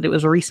upon it that it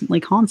was recently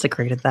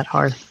consecrated that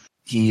hard.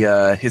 He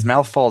his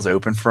mouth falls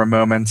open for a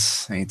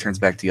moment, and he turns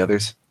back to the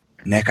others.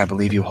 Nick, I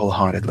believe you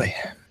wholeheartedly.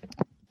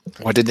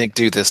 What did Nick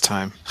do this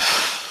time?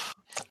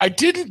 I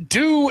didn't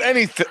do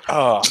anything.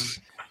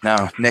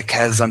 No, Nick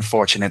has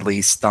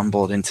unfortunately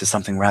stumbled into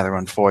something rather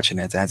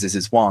unfortunate, as is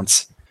his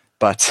wont.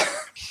 But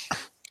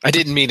I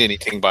didn't mean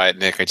anything by it,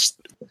 Nick. I just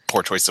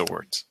poor choice of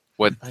words.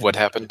 What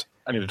happened?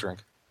 I need a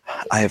drink.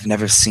 I have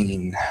never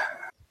seen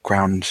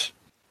ground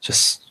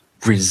just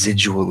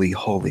residually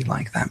holy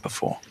like that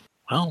before.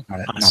 Well,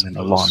 Not in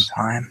a long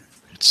time.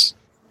 It's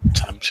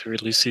time to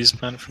release these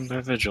men from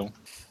their vigil.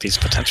 These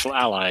potential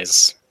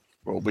allies.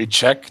 Well, we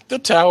check the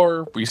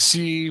tower. We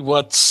see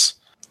what's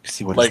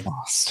See what Like- is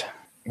lost.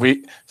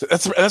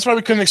 that's why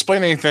we couldn't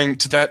explain anything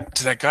to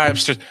that guy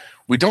upstairs.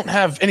 We don't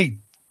have any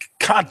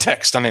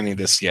context on any of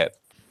this yet.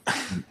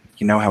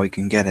 You know how we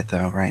can get it,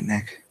 though, right,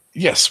 Nick?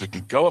 Yes, we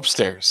can go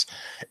upstairs.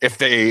 If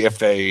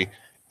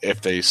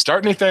they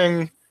start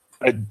anything,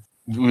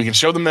 we can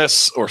show them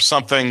this or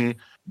something.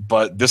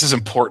 But this is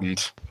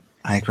important,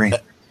 I agree.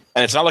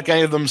 and it's not like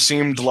any of them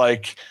seemed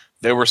like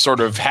they were sort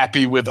of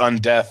happy with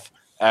undeath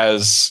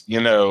as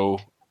a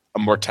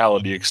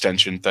mortality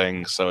extension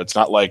thing. So it's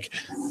not like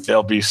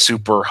they'll be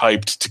super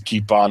hyped to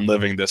keep on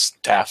living this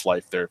TAF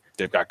life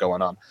they've got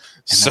going on.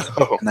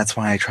 And that's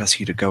why I trust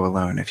you to go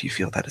alone if you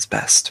feel that is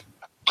best.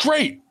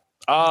 Great.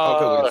 I'll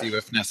go with you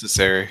if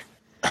necessary.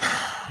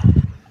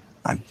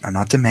 I'm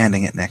not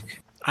demanding it, Nick.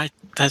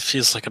 That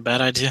feels like a bad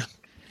idea.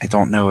 I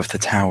don't know if the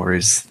tower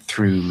is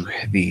through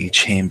the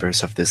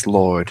chambers of this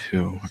lord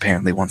who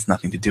apparently wants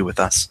nothing to do with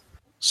us.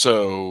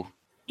 So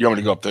you want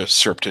me to go up there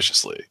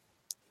surreptitiously?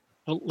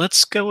 Well,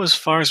 let's go as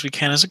far as we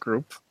can as a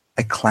group.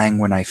 I clang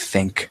when I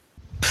think.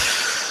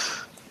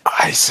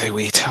 I say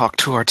we talk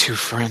to our two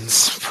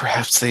friends.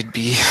 Perhaps they'd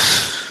be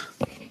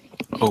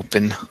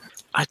open.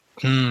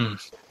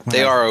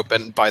 They are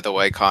open, by the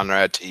way,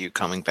 Conrad, to you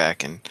coming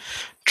back and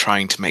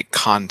trying to make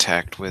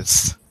contact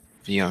with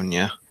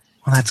Vionia.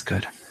 Well, that's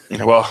good.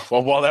 Well,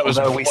 while that was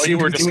Although we while seem you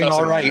to were be doing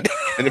discussing all right.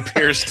 it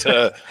appears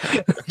to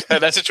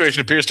that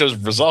situation appears to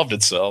have resolved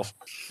itself.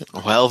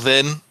 Well,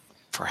 then,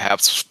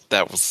 perhaps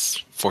that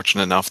was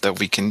fortunate enough that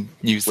we can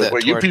use that.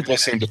 What to you our people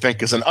seem to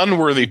think is an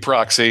unworthy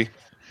proxy.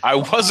 I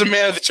was a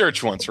man of the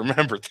church once.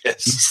 Remember You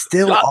this.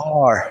 still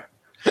are.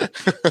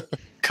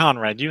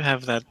 Conrad, you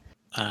have that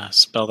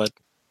spell that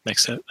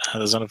makes it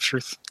the zone of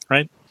truth,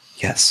 right?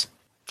 Yes.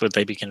 Would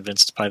they be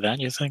convinced by that,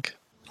 you think?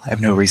 I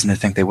have no reason to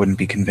think they wouldn't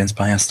be convinced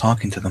by us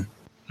talking to them.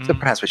 So Hmm.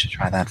 perhaps we should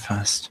try that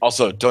first.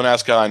 Also, don't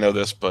ask how I know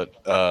this, but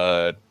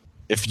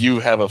if you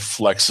have a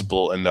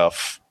flexible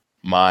enough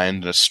mind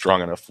and a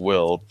strong enough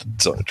will,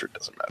 the zone of truth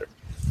doesn't matter.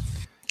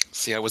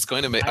 See, I was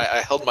going to make.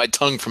 I held my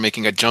tongue from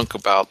making a joke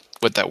about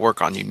would that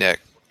work on you, Nick.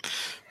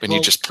 And you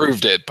Well- just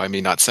proved it by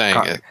me not saying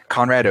it.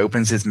 Conrad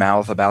opens his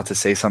mouth about to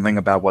say something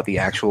about what the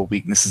actual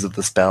weaknesses of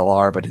the spell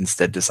are, but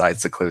instead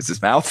decides to close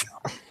his mouth.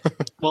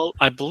 Well,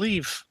 I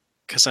believe,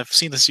 because I've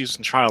seen this used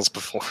in trials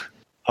before,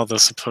 although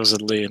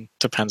supposedly it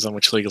depends on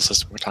which legal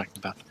system we're talking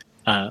about,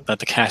 that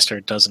the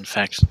caster does in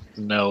fact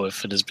know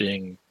if it is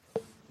being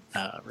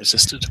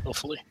resisted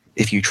willfully.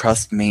 If you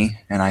trust me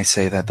and I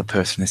say that the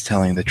person is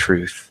telling the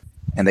truth,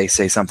 and they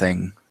say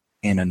something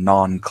in a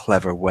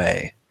non-clever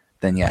way,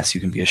 then yes,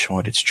 you can be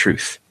assured it's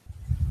truth.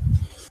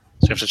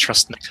 So you have to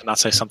trust Nick to not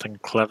say something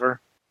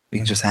clever. We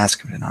can just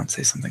ask him to not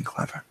say something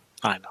clever.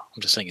 I know.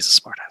 I'm just saying he's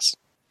a smartass.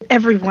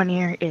 Everyone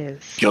here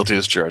is. Guilty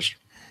as charged.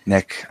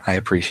 Nick, I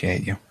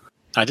appreciate you.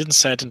 I didn't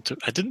say I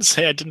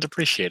didn't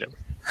appreciate him.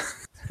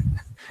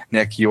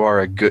 Nick, you are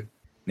a good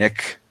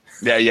Nick.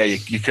 Yeah,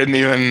 you couldn't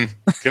even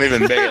make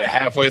it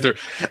halfway through.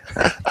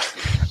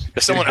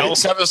 Does someone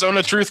else have a zone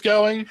of truth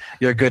going?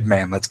 You're a good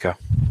man. Let's go.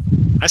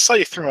 I saw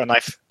you throw a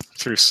knife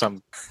through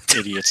some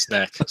idiot's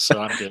neck,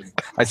 so I'm good.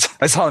 I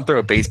saw him throw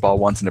a baseball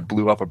once and it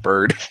blew up a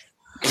bird.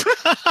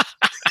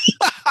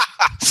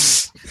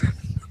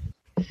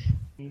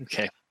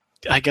 Okay.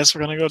 I guess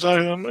we're gonna go talk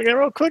to them again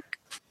real quick.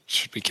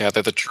 Should we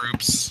gather the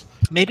troops?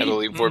 Maybe I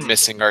believe we're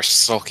missing our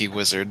sulky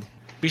wizard.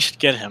 we should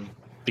get him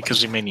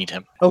because we may need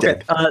him.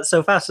 Okay,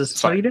 so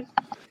fastest. What do you do?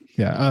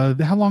 Yeah.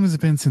 How long has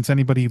it been since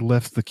anybody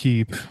left the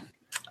keep?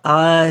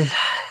 I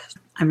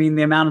mean,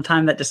 the amount of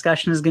time that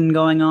discussion has been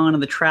going on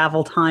and the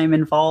travel time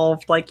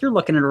involved, like, you're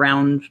looking at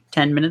around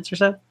 10 minutes or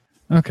so.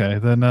 Okay,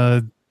 then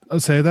I'll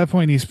say at that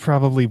point he's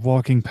probably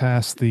walking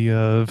past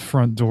the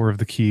front door of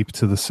the keep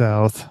to the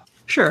south.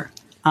 Sure.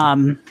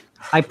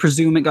 I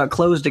presume it got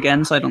closed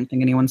again, so I don't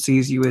think anyone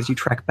sees you as you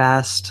trek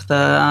past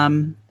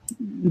the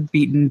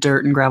beaten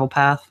dirt and gravel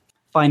path.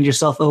 Find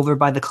yourself over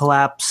by the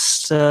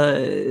collapsed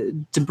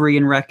debris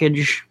and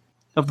wreckage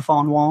of the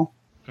fallen wall.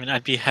 I mean,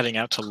 I'd be heading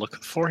out to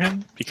look for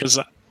him because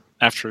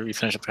after we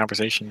finish up the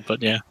conversation,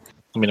 but yeah,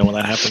 let me know when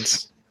that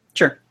happens.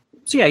 Sure.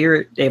 So yeah,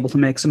 you're able to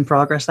make some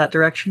progress that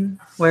direction.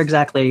 Where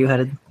exactly are you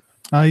headed?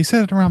 He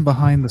said around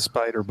behind the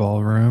spider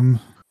ballroom.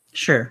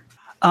 Sure.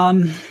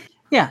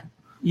 Yeah,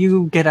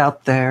 you get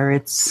out there.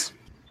 It's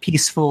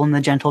peaceful in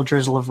the gentle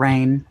drizzle of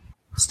rain.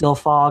 Still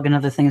fog and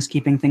other things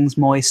keeping things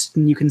moist.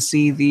 And you can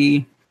see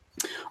the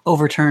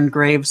overturned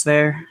graves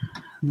there.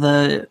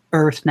 The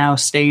earth now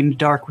stained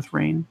dark with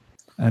rain.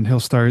 And he'll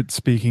start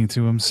speaking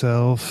to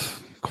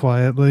himself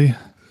quietly.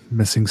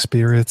 Missing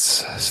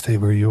spirits, stay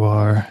where you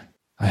are.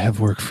 I have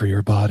work for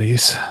your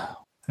bodies.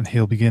 And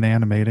he'll begin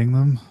animating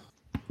them.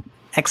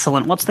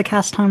 Excellent. What's the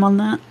cast time on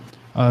that?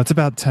 It's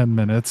about 10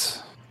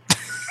 minutes.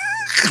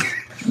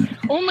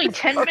 Only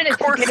 10 minutes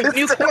to get a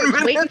new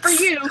course waiting for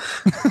you.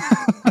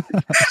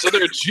 So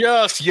they're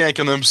just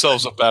yanking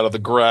themselves up out of the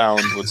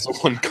ground when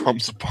someone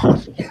comes upon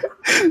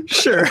them.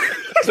 Sure.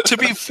 To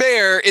be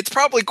fair, it's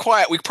probably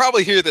quiet. We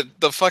probably hear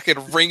the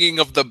fucking ringing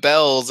of the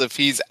bells if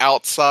he's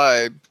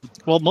outside.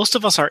 Well, most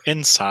of us are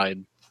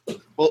inside.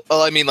 Well,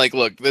 I mean, like,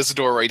 look, this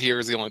door right here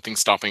is the only thing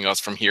stopping us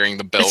from hearing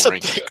the bell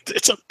ring.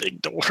 It's a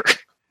big door.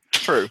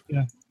 True.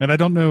 Yeah. And I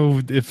don't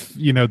know if,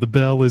 the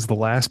bell is the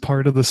last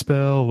part of the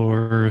spell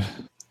or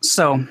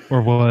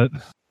what.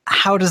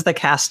 How does the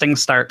casting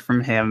start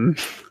from him?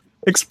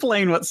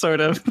 Explain what sort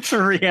of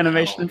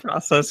reanimation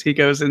process he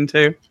goes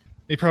into.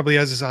 He probably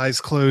has his eyes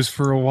closed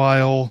for a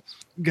while,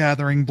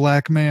 gathering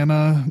black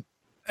mana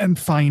and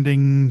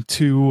finding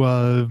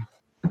two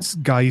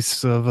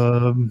geists of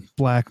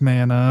black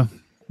mana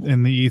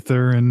in the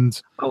ether. And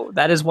Oh,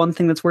 that is one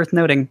thing that's worth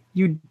noting.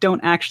 You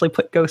don't actually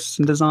put ghosts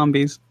into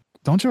zombies.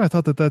 don't you? I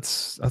thought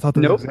that's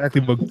Nope.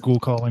 exactly what ghoul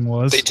calling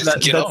was. They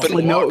just get up and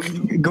walk.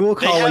 Ghoul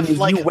They calling have, is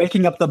like- you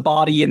waking up the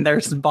body and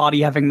there's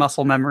body having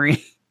muscle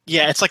memory.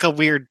 Yeah, it's like a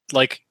weird,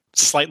 like,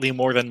 slightly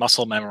more than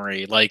muscle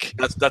memory. Like,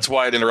 That's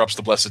why it interrupts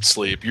the blessed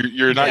sleep.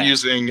 You're not Yeah.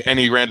 using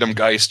any random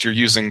geist. You're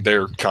using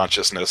their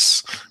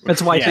consciousness.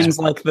 That's why Yeah. things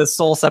like the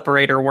soul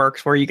separator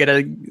works, where you get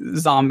a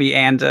zombie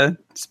and a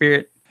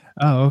spirit.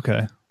 Oh,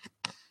 okay.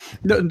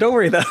 No, don't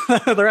worry, though.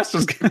 The rest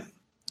was good.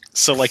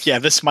 so, like, yeah,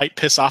 this might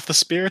piss off the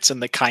spirits,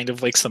 and that kind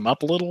of wakes them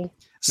up a little.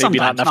 Maybe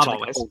not Sometimes, enough not to make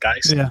a always. whole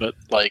geist, Yeah. but,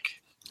 like,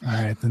 All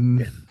right,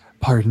 then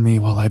pardon me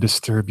while I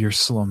disturb your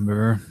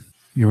slumber.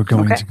 You are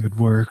going Okay. to good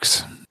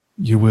works.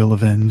 You will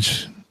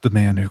avenge the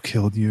man who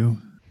killed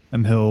you.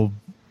 And he'll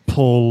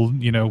pull,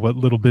 what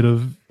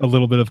a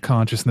little bit of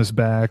consciousness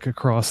back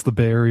across the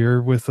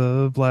barrier with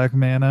black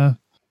mana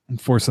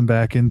and force him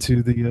back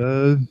into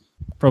the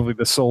probably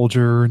the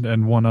soldier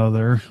and one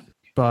other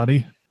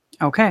body.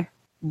 Okay.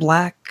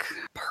 Black,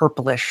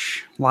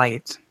 purplish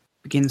light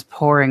begins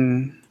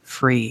pouring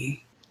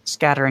free,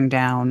 scattering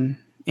down,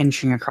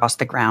 inching across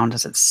the ground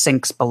as it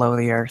sinks below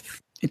the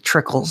earth. It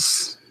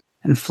trickles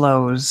and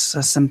flows,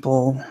 a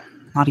simple,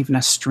 not even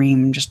a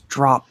stream, just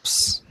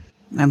drops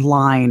and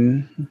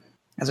line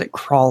as it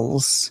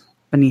crawls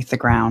beneath the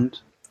ground.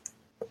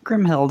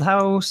 Grimhild,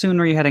 how soon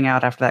were you heading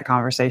out after that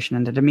conversation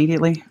ended?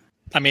 Immediately?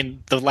 I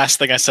mean, the last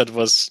thing I said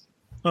was,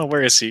 "Oh,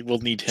 where is he? We'll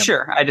need him."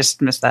 Sure, I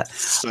just missed that.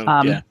 So,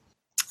 Um, yeah.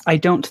 I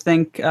don't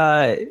think...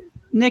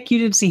 Nick, you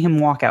did see him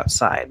walk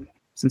outside,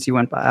 since you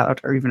went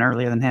out, or even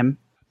earlier than him.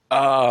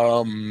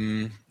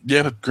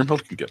 Yeah, but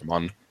Grimhild can get him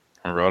on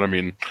her own. I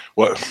mean,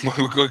 what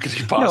could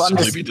he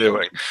possibly just- be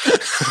doing?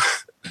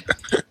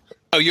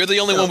 Oh, you're the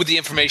only one with the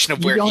information of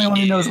You're where the only one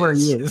who knows where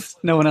he is. is.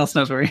 No one else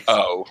knows where he is.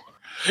 Oh,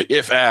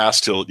 if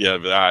asked,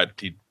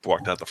 he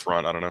walked out the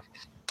front. I don't know.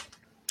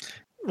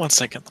 1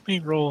 second. Let me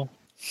roll.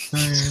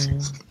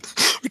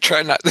 We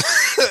try not.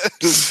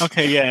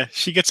 Okay, yeah.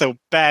 She gets a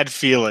bad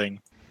feeling.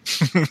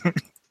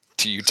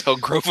 Do you tell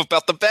Grove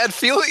about the bad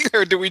feeling,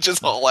 or do we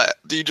just haul ass?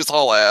 Do you just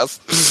haul ass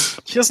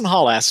She doesn't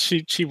haul ass.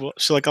 She will.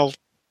 She's like, I'll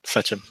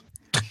fetch him.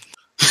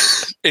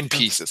 in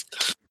pieces?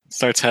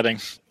 Starts heading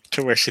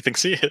to where she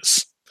thinks he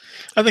is.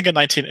 I think a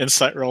 19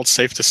 insight roll is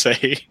safe to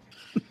say.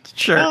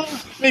 Sure.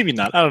 Maybe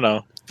not. I don't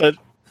know. But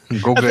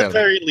Go at the get it.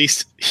 very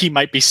least, he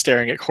might be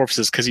staring at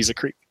corpses because he's a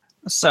creep.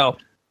 So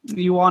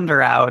you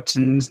wander out,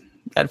 and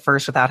at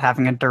first, without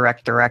having a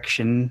direct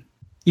direction,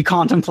 you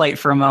contemplate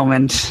for a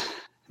moment,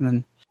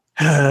 and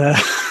then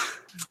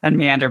and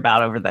meander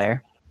about over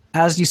there.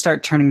 As you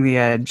start turning the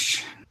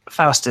edge,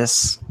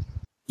 Faustus,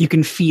 you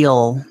can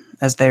feel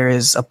as there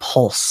is a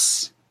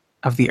pulse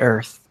of the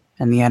earth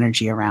and the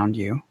energy around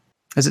you,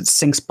 as it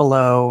sinks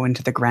below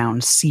into the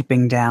ground,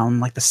 seeping down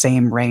like the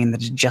same rain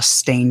that had just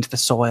stained the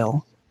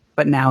soil,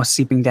 but now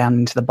seeping down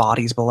into the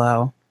bodies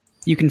below.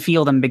 You can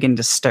feel them begin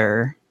to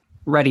stir,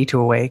 ready to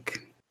awake.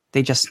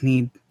 They just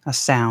need a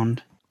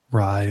sound.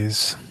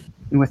 Rise.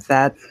 And with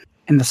that,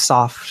 in the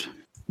soft,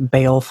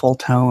 baleful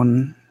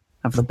tone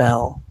of the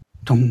bell,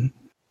 dum,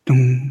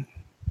 dum.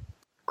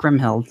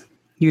 Grimhild,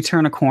 you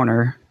turn a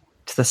corner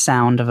to the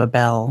sound of a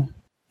bell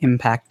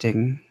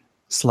impacting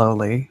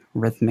slowly,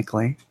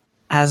 rhythmically.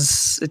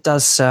 As it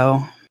does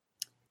so,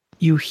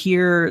 you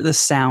hear the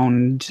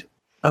sound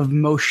of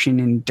motion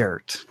in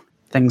dirt.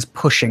 Things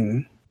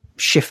pushing,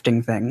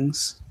 shifting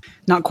things.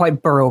 Not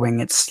quite burrowing,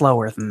 it's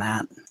slower than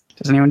that.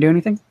 Does anyone do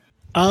anything?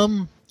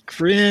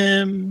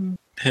 Grimhild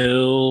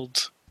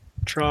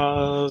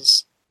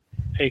draws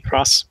a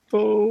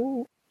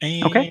crossbow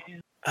and Okay.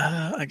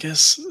 I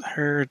guess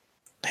her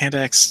hand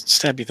axe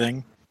stabby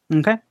thing.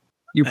 Okay.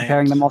 You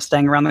preparing them all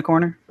staying around the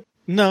corner?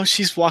 No,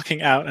 she's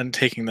walking out and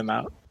taking them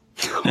out.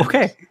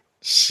 Okay.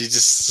 She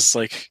just is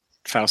like,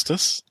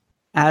 Faustus?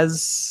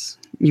 As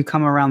you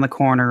come around the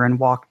corner and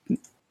walk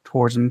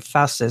towards him,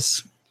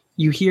 Faustus,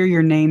 you hear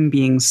your name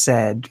being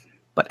said,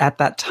 but at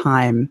that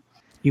time,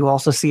 you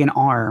also see an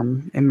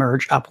arm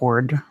emerge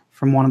upward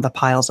from one of the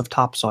piles of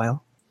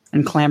topsoil.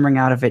 And clambering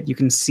out of it, you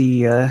can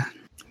see a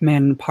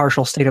man in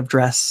partial state of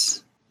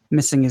dress,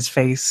 missing his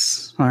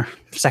face, or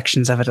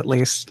sections of it at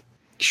least,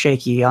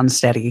 shaky,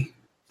 unsteady,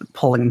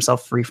 pulling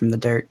himself free from the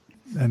dirt.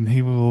 And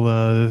he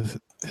will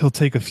he'll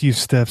take a few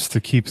steps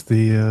to keep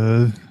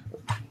the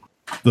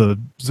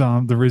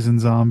risen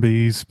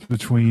zombies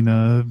between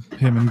him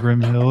and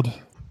Grimhild.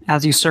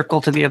 As you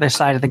circle to the other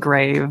side of the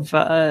grave,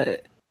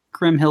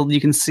 Grimhild, you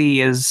can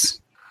see,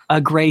 is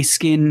a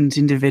gray-skinned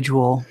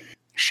individual,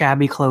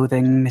 shabby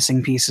clothing,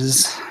 missing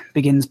pieces,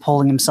 begins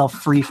pulling himself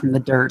free from the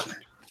dirt,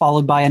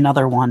 followed by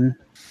another one,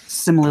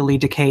 similarly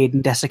decayed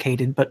and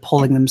desiccated, but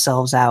pulling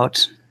themselves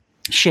out,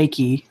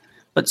 shaky,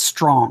 but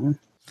strong.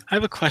 I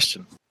have a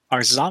question.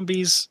 Are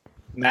zombies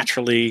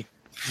naturally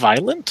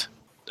violent?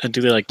 And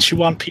do they like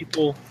chew on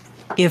people?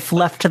 If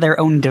left to their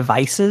own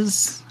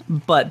devices,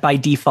 but by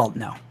default,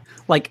 no.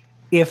 Like,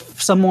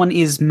 if someone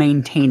is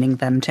maintaining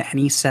them to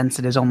any sense,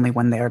 it is only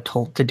when they are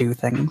told to do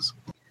things.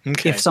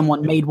 Okay. If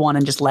someone made one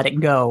and just let it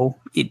go,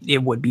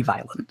 it would be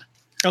violent.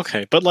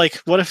 Okay, but like,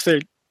 what if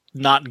they're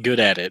not good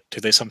at it?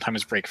 Do they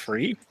sometimes break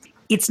free?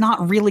 It's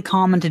not really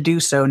common to do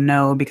so,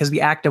 no, because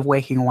the act of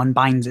waking one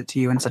binds it to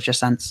you in such a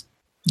sense.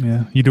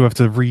 Yeah, you do have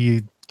to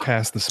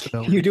recast the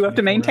spell. You do have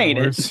to maintain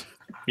it.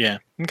 Yeah,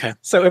 okay.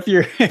 So if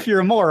you're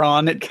a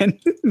moron, it can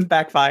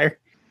backfire.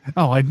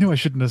 Oh, I knew I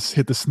shouldn't have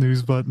hit the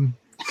snooze button.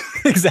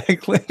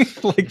 Exactly.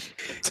 Like,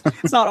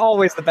 it's not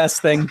always the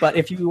best thing, but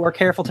if you are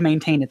careful to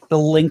maintain it, the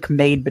link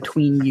made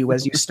between you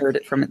as you stirred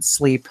it from its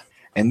sleep.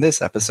 In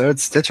this episode,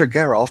 Stitcher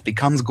Geralt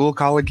becomes Ghoul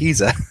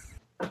Kalagiza.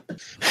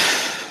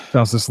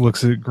 Faustus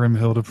looks at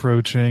Grimhild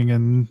approaching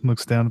and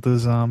looks down at the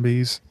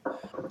zombies.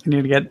 You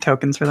need to get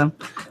tokens for them.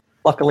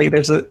 Luckily,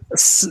 there's a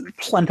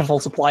plentiful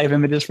supply of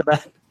images for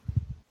that.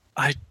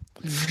 I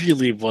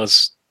really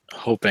was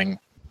hoping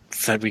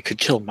that we could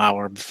kill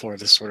Mauer before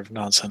this sort of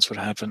nonsense would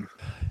happen.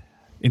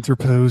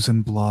 Interpose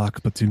and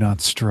block, but do not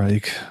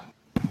strike.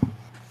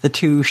 The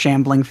two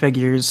shambling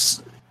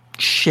figures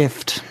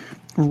shift,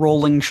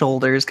 rolling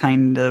shoulders,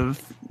 kind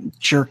of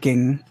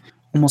jerking,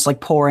 almost like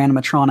poor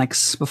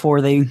animatronics,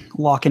 before they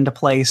lock into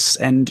place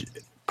and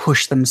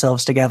push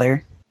themselves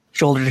together,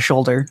 shoulder to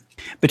shoulder.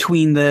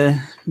 Between the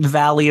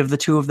valley of the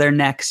two of their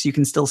necks, you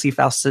can still see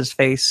Faustus'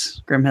 face,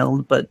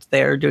 Grimhild, but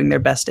they're doing their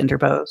best to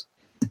interpose.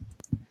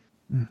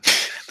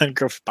 Then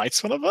Grove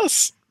bites one of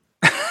us?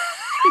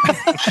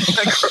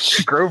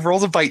 Grove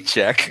rolls a bite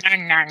check.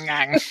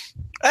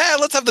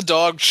 Let's have the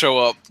dog show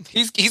up.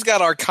 He's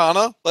got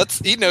Arcana.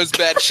 He knows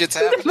bad shit's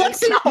happening.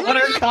 That's not what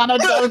Arcana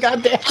does,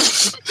 goddamn.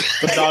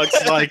 The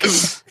dog's like,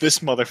 this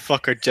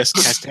motherfucker just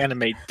cast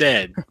animate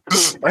dead.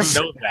 I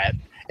know that.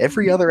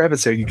 Every other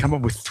episode, you come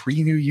up with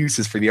 3 new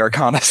uses for the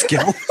Arcana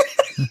skill.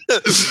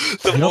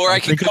 The more I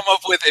can come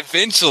up with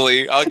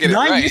eventually, I'll get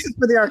 9 it right. uses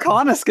for the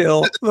Arcana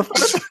skill. The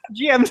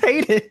GMs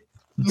hate it.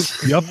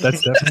 Yep,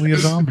 that's definitely a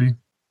zombie.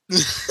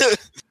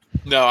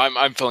 No,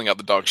 I'm filling out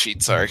the dog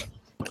sheet, sorry.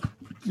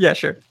 Yeah,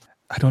 sure.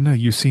 I don't know,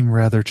 you seem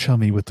rather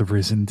chummy with the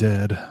risen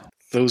dead.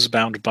 Those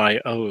bound by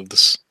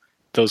oaths.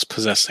 Those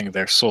possessing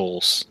their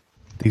souls.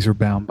 These are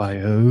bound by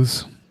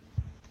oaths.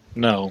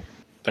 No,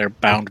 they're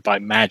bound by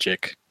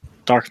magic.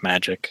 Dark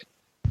magic.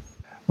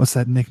 What's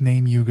that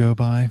nickname you go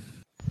by?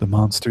 The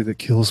monster that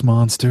kills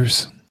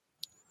monsters?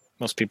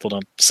 Most people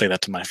don't say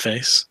that to my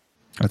face.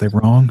 Are they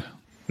wrong?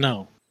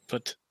 No,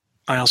 but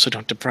I also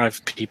don't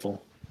deprive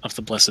people of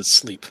the blessed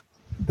sleep.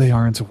 They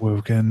aren't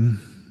awoken,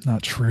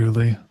 not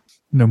truly.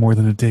 No more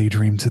than a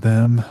daydream to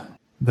them.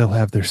 They'll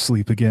have their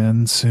sleep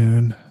again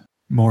soon.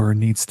 Mora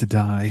needs to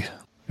die,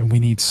 and we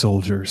need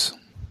soldiers.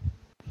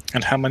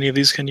 And how many of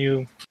these can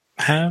you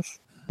have?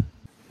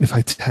 If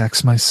I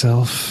tax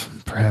myself,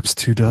 perhaps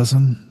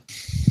 24.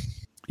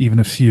 Even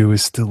a few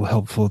is still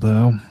helpful,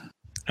 though.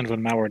 And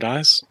when Mauer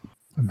dies?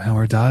 When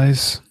Mauer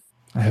dies,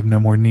 I have no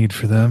more need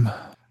for them.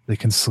 They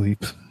can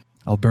sleep.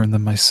 I'll burn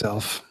them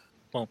myself.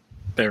 Well,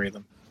 bury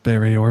them.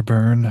 Bury or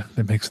burn,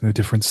 it makes no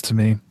difference to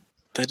me.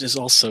 That is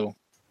also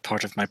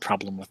part of my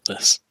problem with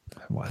this.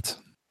 What?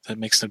 That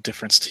makes no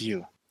difference to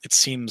you. It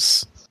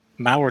seems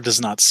Mauer does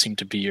not seem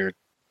to be your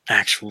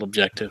actual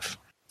objective.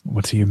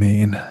 What do you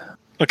mean?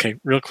 Okay,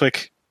 real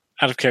quick,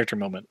 out of character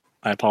moment.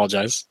 I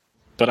apologize,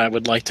 but I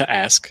would like to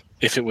ask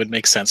if it would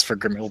make sense for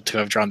Grimhild to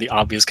have drawn the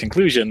obvious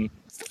conclusion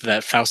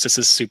that Faustus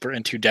is super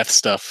into death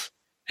stuff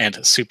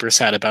and super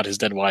sad about his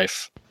dead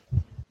wife,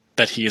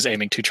 that he is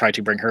aiming to try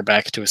to bring her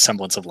back to a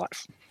semblance of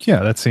life.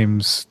 Yeah, that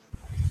seems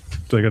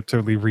like a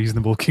totally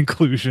reasonable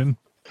conclusion.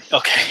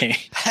 Okay.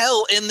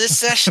 Hell, in this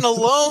session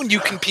alone, you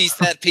can piece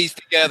that piece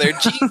together.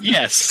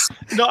 Yes.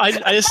 No, I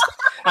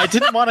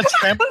didn't want to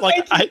trample.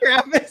 Like,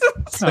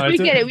 we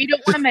get it. We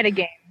don't want to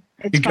metagame.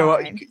 It's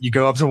fine. You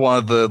go up to one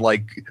of the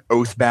like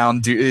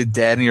oathbound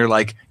dead, and you're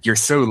like, "You're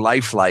so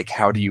lifelike.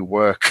 How do you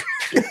work?"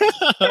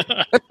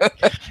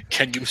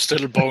 Can you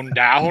still bone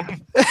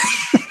down?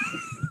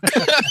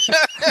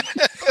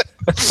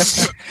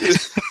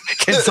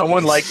 Can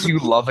someone like you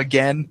love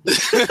again?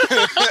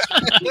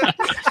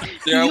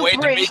 There You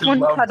break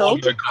when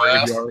cuddled.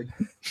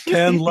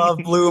 Can love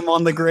bloom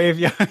on the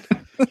graveyard?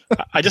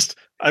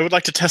 I would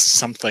like to test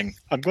something.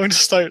 I'm going to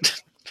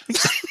start.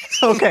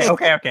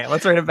 Okay.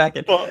 Let's write it back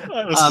in. Well,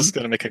 I was just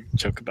going to make a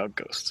joke about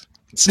Ghost.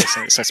 It's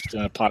sex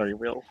between a pottery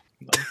wheel.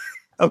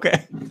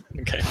 Okay.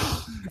 Okay.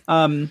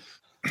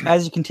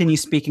 As you continue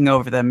speaking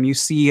over them, you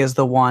see as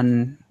the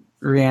one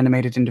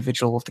reanimated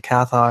individual of the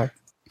Cathar,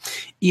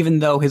 even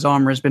though his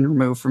armor has been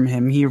removed from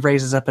him, he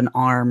raises up an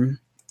arm,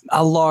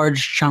 a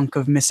large chunk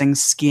of missing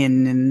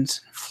skin and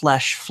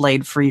flesh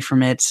flayed free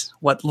from it,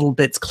 what little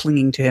bits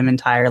clinging to him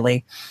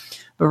entirely,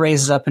 but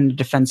raises up in a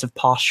defensive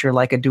posture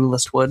like a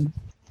duelist would.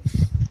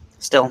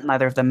 Still,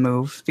 neither of them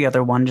move. The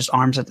other one just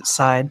arms at its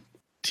side.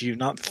 Do you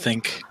not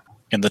think,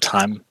 in the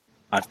time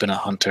I've been a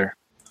hunter,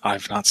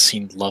 I've not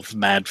seen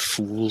love-mad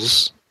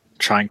fools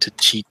trying to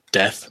cheat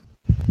death?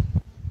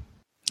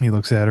 He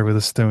looks at her with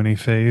a stony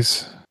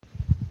face.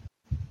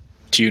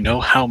 Do you know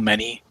how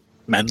many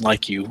men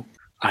like you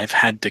I've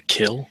had to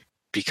kill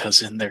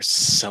because in their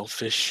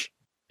selfish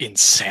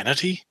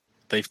insanity,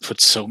 they've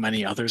put so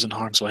many others in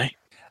harm's way?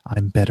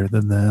 I'm better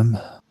than them.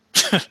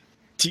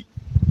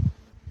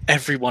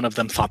 Every one of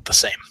them thought the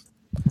same.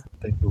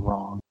 They're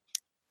wrong.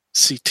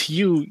 See, to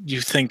you,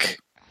 you think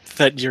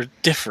that you're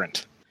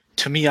different.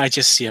 To me, I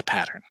just see a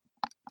pattern.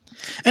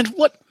 And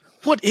what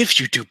if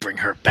you do bring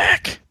her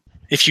back?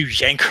 If you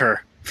yank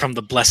her from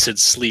the blessed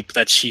sleep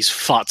that she's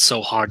fought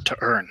so hard to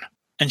earn,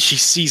 and she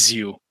sees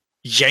you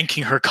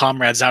yanking her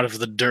comrades out of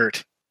the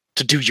dirt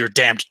to do your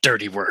damned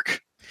dirty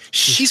work.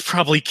 She's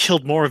probably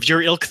killed more of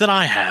your ilk than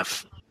I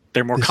have.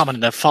 They're more common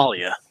in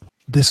Nephalia.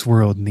 This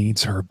world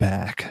needs her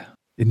back.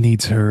 It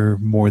needs her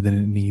more than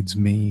it needs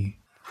me.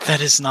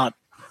 That is not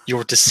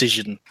your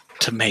decision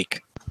to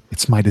make.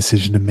 It's my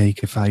decision to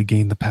make if I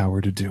gain the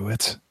power to do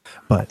it.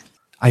 But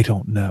I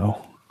don't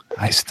know.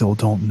 I still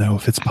don't know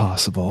if it's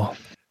possible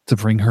to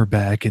bring her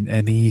back in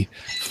any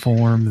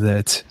form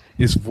that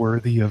is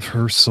worthy of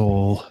her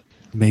soul.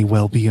 May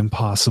well be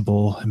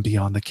impossible and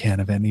beyond the ken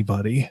of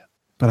anybody.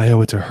 But I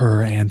owe it to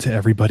her and to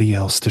everybody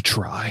else to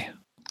try.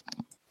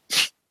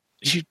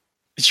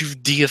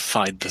 You've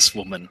deified this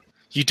woman.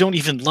 You don't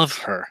even love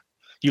her.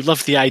 You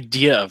love the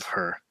idea of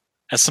her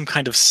as some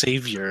kind of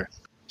savior.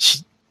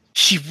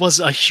 She was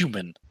a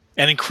human,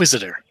 an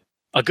inquisitor.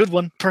 A good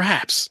one,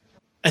 perhaps.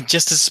 And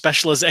just as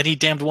special as any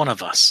damned one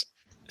of us.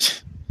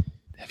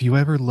 Have you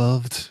ever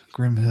loved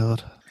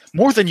Grimhild?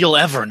 More than you'll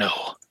ever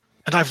know.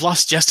 And I've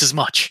lost just as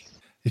much.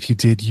 If you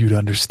did, you'd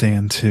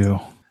understand too.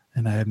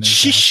 And I have no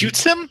She doubt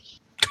shoots him?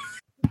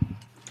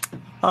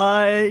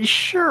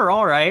 Sure,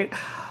 all right.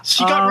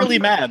 She got really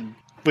mad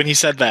when he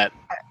said that.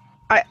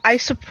 I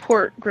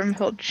support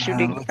Grimhild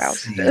shooting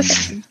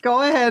Faustus.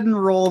 Go ahead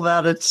and roll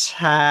that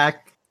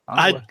attack.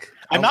 I'm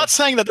not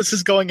saying that this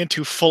is going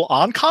into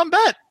full-on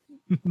combat,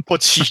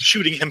 but she's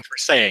shooting him for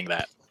saying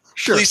that.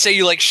 Sure. Please say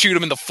you like shoot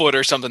him in the foot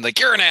or something.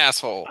 Like you're an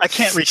asshole. I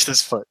can't reach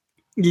this foot.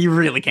 You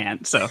really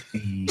can't, so.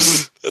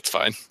 That's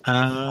fine.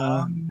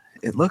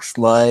 It looks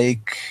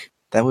like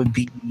that would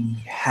be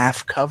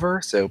half cover,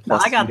 so No,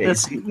 plus I got 2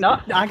 this. days. No,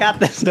 I got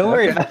this. Don't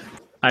worry about it.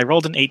 I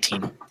rolled an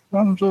 18.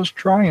 I'm just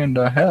trying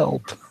to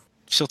help.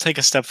 She'll take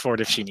a step forward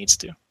if she needs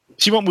to.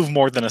 She won't move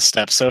more than a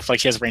step, so if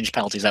she has range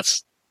penalties,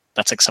 that's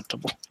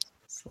acceptable.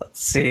 So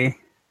let's see.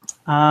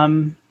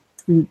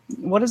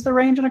 What is the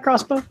range in a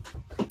crossbow?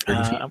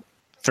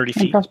 30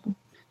 feet.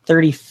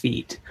 30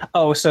 feet.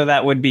 Oh, so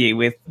that would be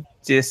with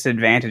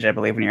disadvantage, I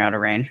believe, when you're out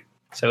of range.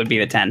 So it would be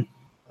a 10.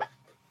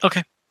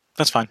 Okay,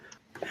 that's fine.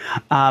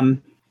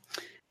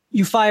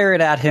 You fire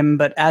it at him,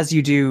 but as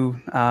you do,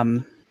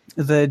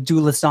 the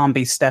duelist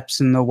zombie steps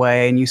in the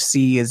way, and you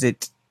see as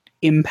it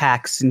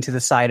impacts into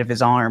the side of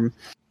his arm.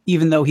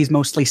 Even though he's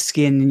mostly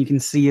skin, and you can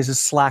see as his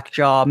slack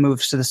jaw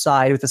moves to the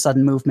side with a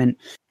sudden movement,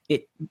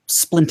 it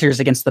splinters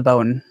against the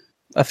bone,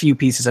 a few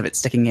pieces of it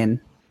sticking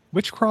in.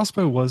 Which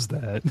crossbow was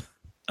that?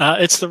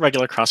 It's the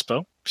regular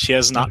crossbow. She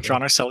has not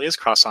drawn Arcelia's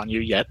cross on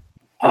you yet.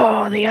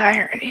 Oh, the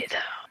irony, though.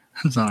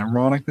 It's not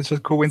ironic. It's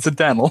just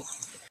coincidental.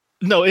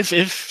 No, if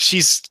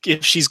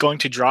she's going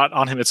to draw it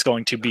on him, it's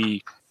going to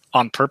be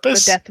on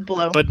purpose. The death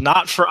blow. But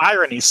not for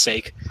irony's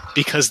sake,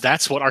 because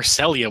that's what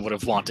Arcelia would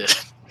have wanted.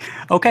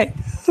 Okay,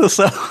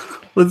 so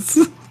let's...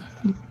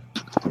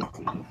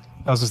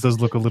 Alzus does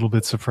look a little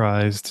bit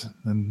surprised.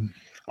 And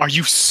Are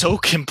you so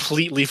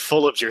completely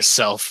full of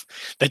yourself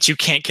that you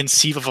can't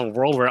conceive of a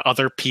world where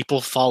other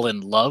people fall in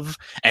love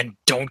and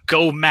don't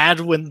go mad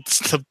when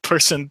the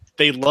person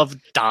they love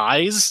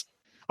dies?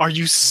 Are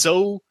you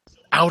so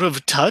out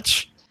of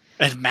touch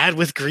and mad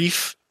with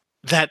grief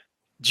that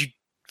you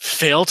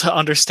fail to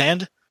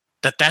understand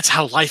that that's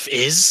how life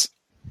is?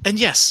 And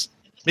yes,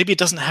 maybe it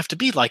doesn't have to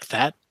be like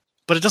that,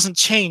 but it doesn't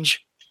change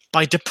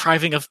by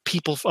depriving of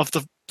people of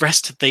the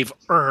rest they've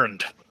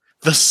earned.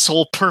 The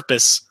sole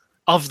purpose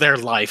of their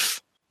life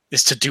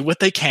is to do what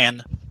they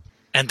can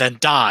and then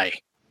die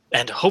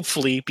and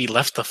hopefully be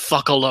left the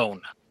fuck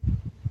alone.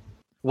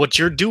 What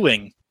you're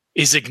doing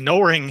is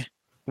ignoring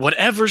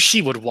whatever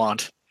she would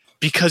want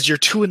because you're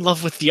too in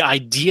love with the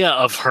idea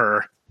of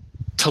her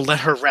to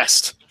let her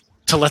rest,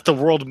 to let the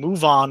world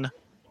move on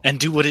and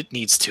do what it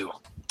needs to.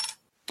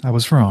 I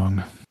was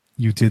wrong.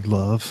 You did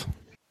love.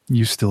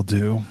 You still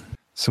do.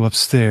 So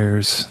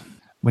upstairs,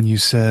 when you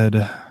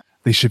said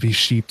they should be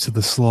sheep to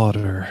the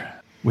slaughter,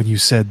 when you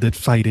said that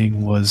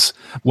fighting was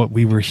what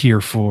we were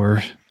here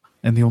for,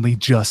 and the only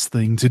just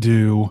thing to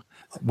do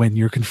when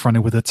you're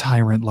confronted with a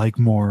tyrant like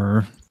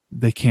Morer,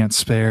 they can't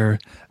spare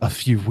a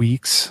few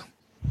weeks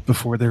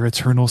before their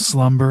eternal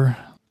slumber,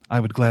 I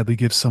would gladly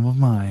give some of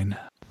mine.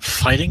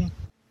 Fighting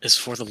is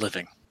for the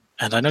living.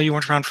 And I know you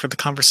weren't around for the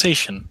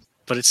conversation,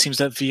 but it seems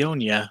that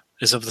Vionia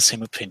is of the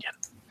same opinion.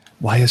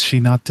 Why is she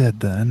not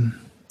dead then?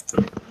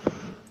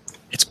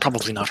 It's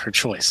probably not her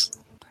choice.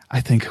 I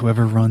think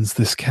whoever runs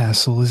this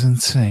castle is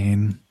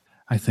insane.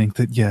 I think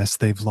that, yes,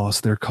 they've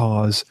lost their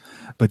cause,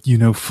 but you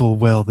know full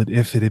well that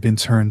if it had been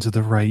turned to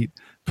the right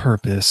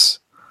purpose,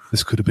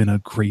 this could have been a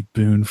great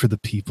boon for the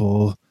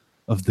people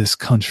of this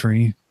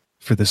country,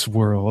 for this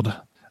world,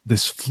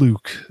 this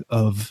fluke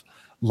of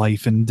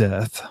life and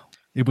death.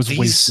 It was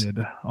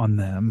wasted on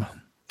them.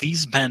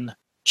 These men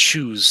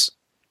choose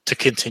to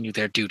continue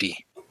their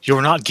duty.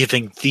 You're not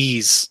giving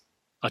these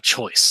a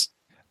choice.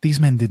 These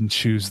men didn't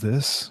choose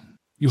this.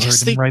 You heard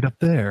them right up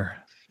there.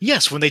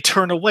 Yes, when they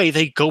turn away,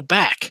 they go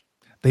back.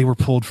 They were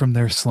pulled from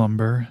their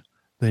slumber.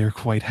 They are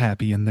quite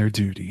happy in their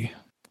duty.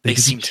 They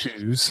didn't seem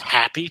choose.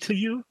 happy to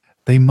you?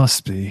 They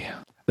must be.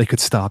 They could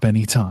stop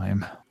any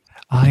time.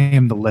 I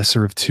am the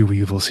lesser of two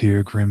evils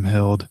here,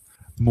 Grimhild.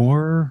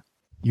 More,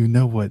 you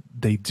know what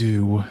they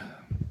do.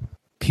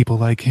 People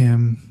like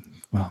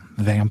him, well,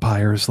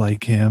 vampires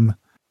like him,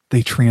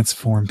 they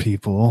transform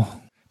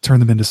people, turn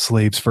them into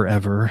slaves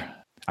forever.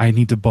 I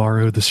need to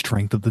borrow the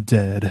strength of the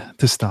dead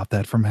to stop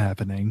that from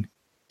happening.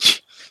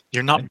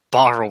 You're not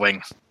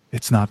borrowing.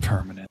 It's not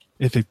permanent.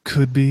 If it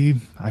could be,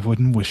 I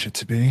wouldn't wish it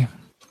to be.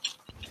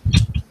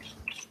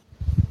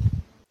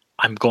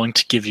 I'm going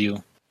to give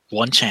you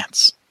one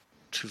chance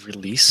to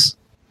release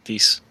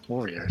these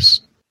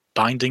warriors,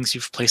 bindings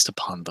you've placed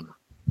upon them,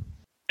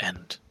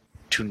 and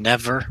to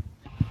never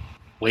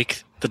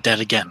wake the dead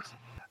again.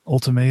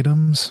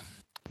 Ultimatums?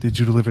 Did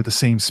you deliver the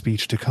same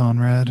speech to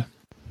Conrad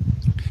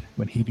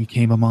when he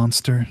became a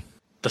monster?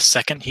 The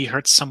second he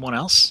hurts someone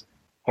else,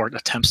 or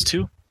attempts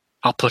to,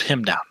 I'll put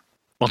him down.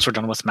 Once we're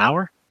done with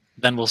Mauer,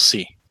 then we'll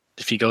see.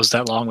 If he goes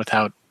that long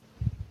without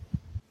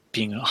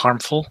being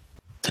harmful,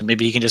 then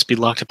maybe he can just be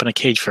locked up in a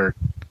cage for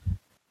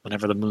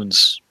whenever the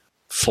moon's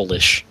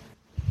fullish.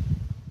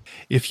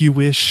 If you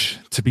wish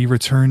to be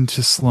returned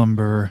to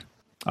slumber,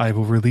 I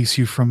will release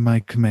you from my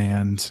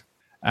command.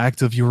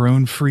 Act of your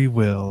own free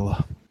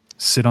will.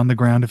 Sit on the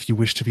ground if you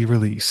wish to be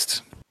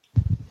released.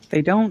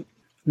 They don't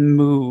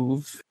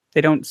move.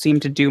 They don't seem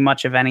to do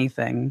much of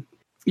anything.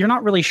 You're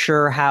not really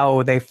sure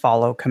how they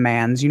follow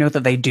commands. You know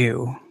that they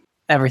do.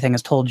 Everything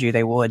has told you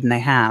they would, and they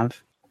have.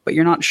 But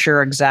you're not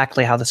sure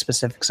exactly how the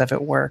specifics of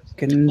it work,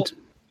 and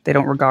they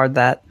don't regard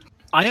that.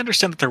 I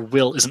understand that their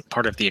will isn't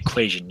part of the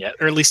equation yet,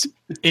 or at least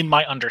in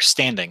my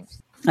understanding.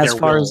 As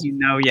far as you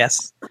know,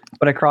 yes.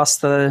 But across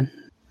the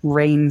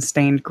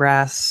rain-stained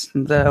grass,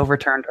 the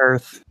overturned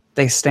earth,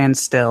 they stand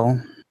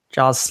still,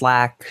 jaws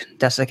slack,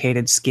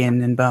 desiccated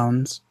skin and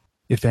bones.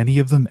 If any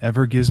of them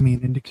ever gives me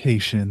an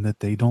indication that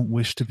they don't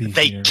wish to be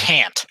They here...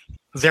 can't.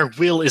 Their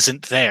will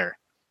isn't there.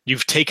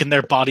 You've taken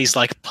their bodies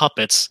like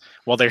puppets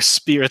while their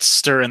spirits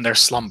stir in their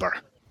slumber.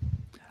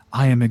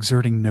 I am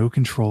exerting no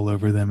control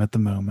over them at the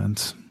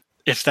moment.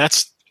 If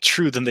that's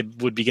true, then they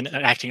would begin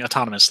acting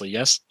autonomously,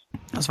 yes?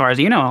 As far as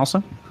you know,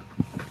 also.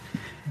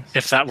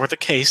 If that were the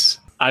case,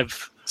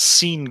 I've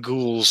seen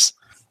ghouls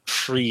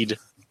freed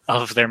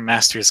of their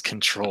master's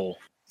control.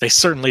 They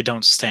certainly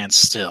don't stand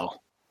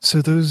still.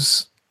 So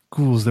those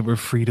ghouls that were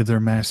freed of their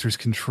master's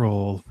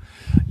control,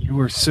 you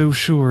are so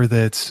sure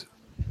that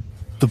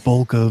the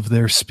bulk of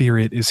their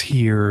spirit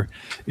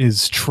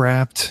is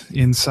trapped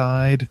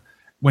inside?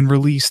 When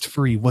released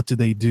free, what do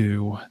they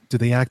do? Do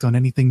they act on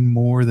anything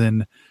more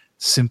than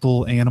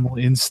simple animal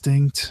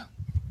instinct?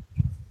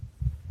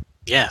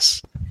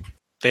 Yes.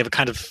 They have a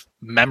kind of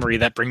memory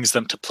that brings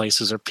them to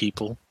places or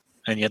people,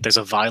 and yet there's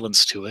a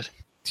violence to it.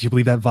 Do you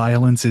believe that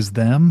violence is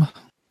them?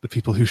 The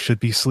people who should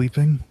be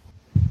sleeping?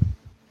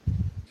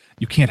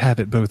 You can't have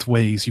it both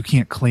ways. You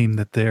can't claim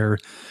that they're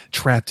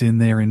trapped in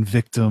there and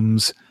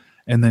victims,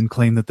 and then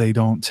claim that they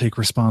don't take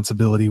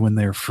responsibility when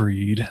they're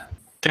freed.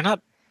 They're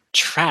not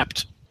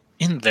trapped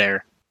in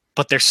there,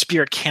 but their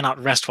spirit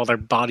cannot rest while their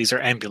bodies are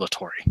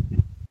ambulatory.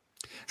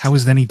 How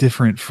is it any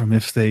different from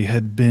if they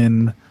had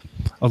been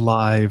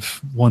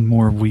alive one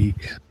more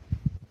week,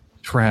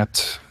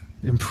 trapped,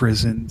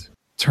 imprisoned,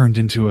 turned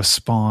into a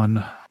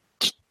spawn?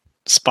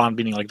 Spawn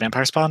meaning like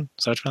vampire spawn?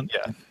 Is that what you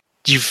meant?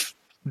 Yeah.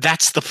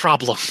 That's the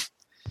problem.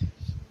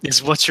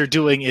 Is what you're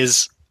doing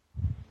is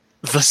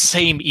the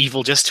same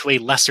evil, just to a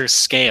lesser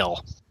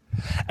scale.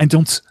 And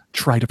don't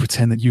try to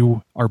pretend that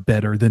you are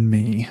better than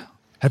me.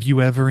 Have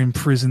you ever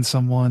imprisoned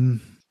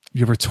someone? Have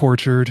you ever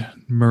tortured,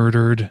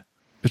 murdered,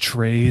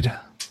 betrayed?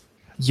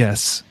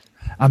 Yes,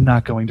 I'm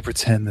not going to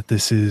pretend that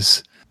this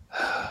is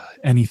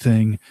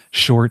anything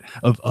short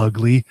of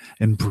ugly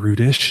and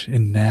brutish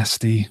and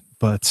nasty,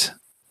 but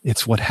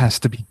it's what has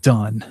to be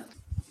done.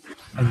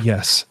 And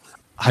yes,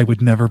 I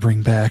would never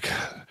bring back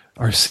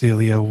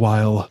Arcelia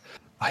while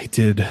I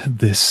did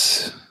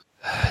this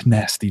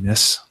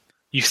nastiness.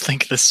 You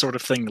think this sort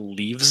of thing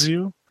leaves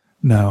you?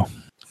 No,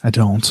 I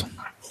don't.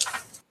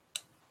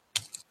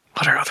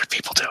 What are other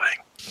people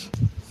doing?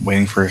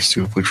 Waiting for a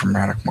super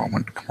dramatic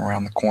moment to come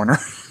around the corner.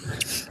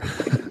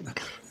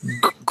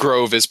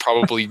 Grove is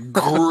probably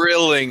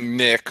grilling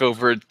Nick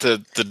over the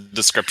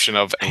description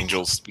of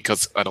angels,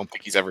 because I don't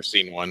think he's ever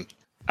seen one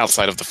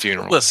outside of the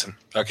funeral. Listen,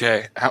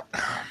 okay,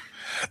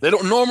 they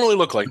don't normally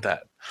look like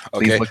that.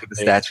 Okay, Please look at the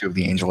statue of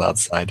the angel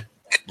outside.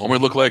 Normally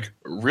look like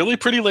a really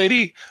pretty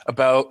lady,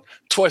 about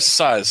twice the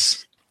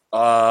size.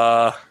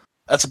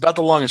 That's about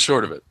the long and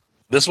short of it.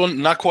 This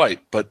one, not quite,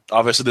 but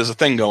obviously there's a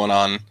thing going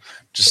on,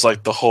 just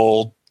like the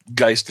whole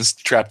Geist is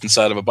trapped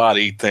inside of a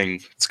body thing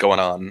that's going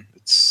on.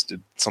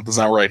 Something's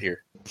not right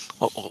here.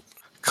 Well,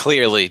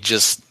 clearly,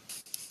 just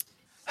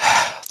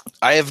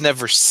I have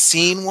never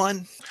seen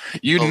one.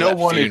 You know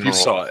one if you funeral.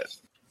 saw it.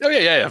 Oh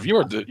yeah. You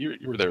were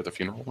there at the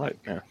funeral, right?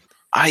 Yeah.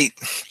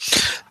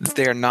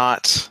 They're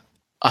not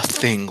a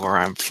thing where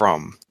I'm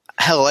from.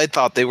 Hell, I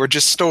thought they were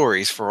just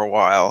stories for a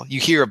while. You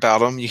hear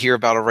about them. You hear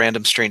about a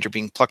random stranger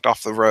being plucked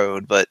off the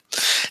road, but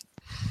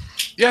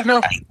Yeah,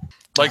 no.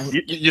 Like,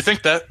 you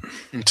think that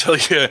until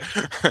you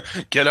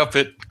get up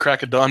at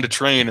crack of dawn to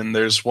train and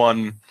there's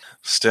one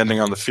standing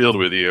on the field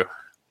with you.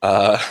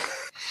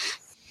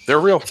 They're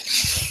real.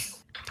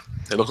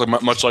 They look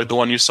like much like the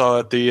one you saw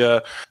at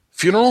the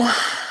funeral. I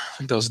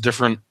think that was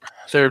different.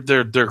 They're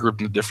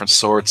grouped into different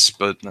sorts,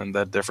 but and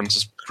that difference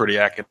is pretty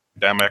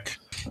academic,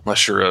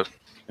 unless you're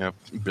a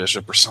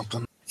bishop or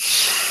something.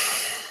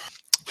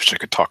 wish I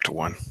could talk to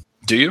one.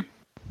 Do you?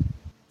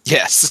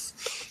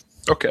 Yes.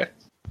 Okay.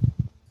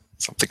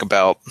 Something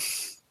about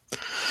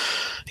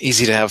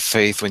easy to have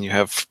faith when you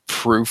have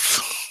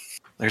proof.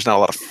 There's not a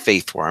lot of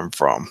faith where I'm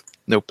from.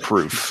 No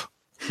proof.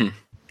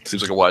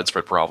 Seems like a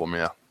widespread problem,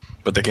 yeah.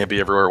 But they can't be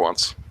everywhere at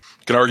once.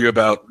 You can argue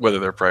about whether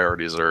their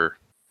priorities are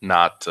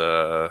not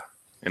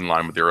in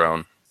line with your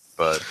own,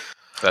 but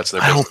that's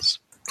their business.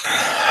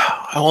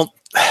 I won't.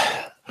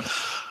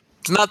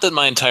 It's not that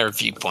my entire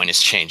viewpoint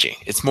is changing.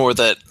 It's more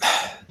that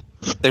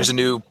there's a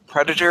new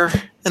predator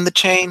in the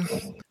chain,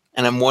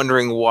 and I'm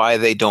wondering why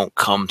they don't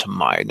come to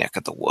my neck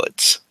of the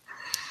woods.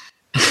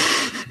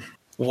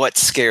 What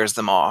scares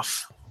them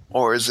off?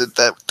 Or is it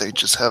that they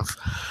just have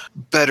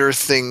better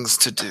things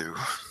to do?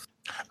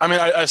 I mean,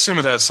 I assume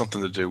it has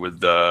something to do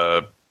with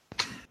I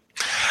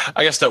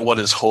guess that what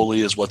is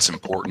holy is what's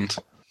important.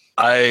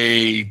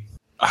 I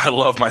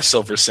love my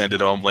silver sanded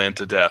homeland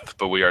to death,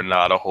 but we are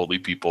not a holy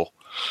people.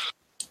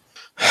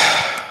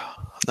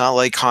 Not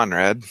like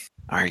Conrad,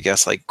 or I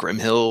guess like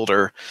Grimhild,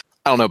 or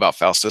I don't know about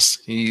Faustus.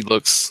 He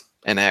looks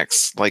and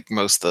acts like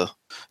most the,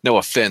 no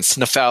offense,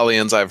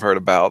 Nephalians I've heard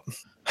about.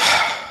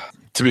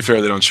 To be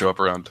fair, they don't show up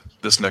around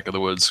this neck of the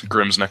woods,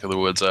 Grimm's neck of the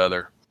woods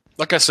either.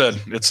 Like I said,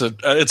 it's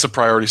a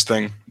priorities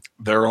thing.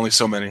 There are only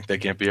so many; they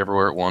can't be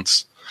everywhere at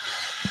once.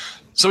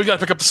 So we got to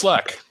pick up the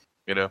slack.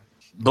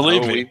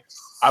 Believe me,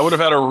 I would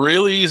have had a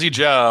really easy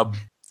job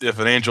if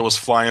an angel was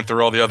flying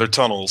through all the other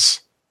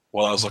tunnels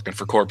while I was looking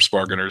for corpse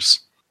bargainers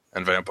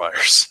and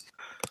vampires.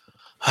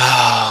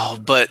 Oh,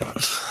 but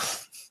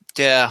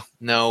yeah,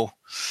 no,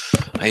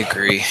 I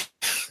agree.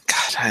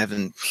 God, I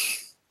haven't.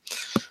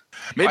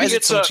 Maybe Why is it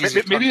it's so much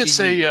easier to maybe talk it's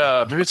to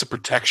you? maybe it's a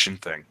protection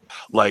thing.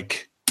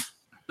 Like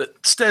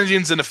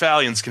Stengians and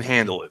Aphalians can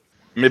handle it.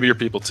 Maybe your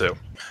people too.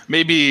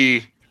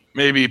 Maybe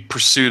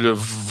pursuit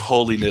of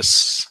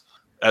holiness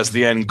as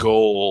the end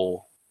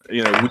goal,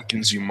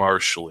 weakens you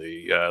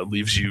martially,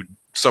 leaves you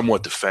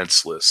somewhat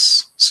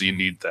defenseless. So you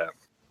need that.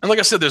 And like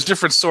I said, there's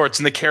different sorts,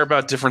 and they care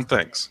about different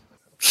things.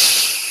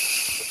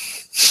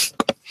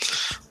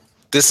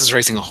 This is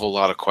raising a whole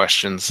lot of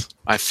questions.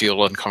 I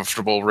feel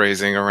uncomfortable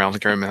raising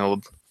around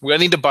Grimhild. I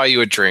need to buy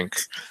you a drink.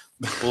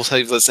 We'll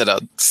save this at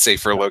a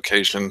safer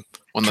location,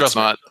 one that's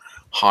not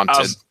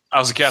haunted. I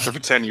was a Catholic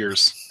for 10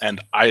 years,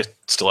 and I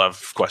still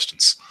have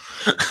questions.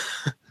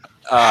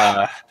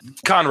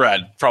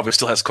 Conrad probably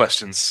still has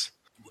questions.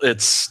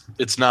 It's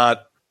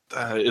not.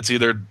 It's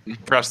either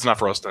perhaps it's not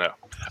for us to know.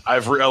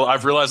 I've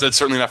realized that it's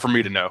certainly not for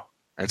me to know,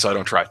 and so I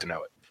don't try to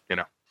know it.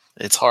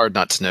 It's hard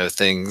not to know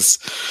things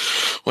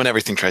when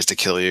everything tries to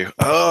kill you.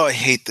 Oh, I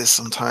hate this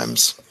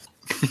sometimes.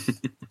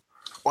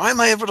 Why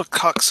am I able to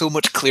talk so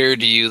much clearer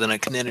to you than I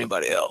can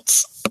anybody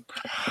else?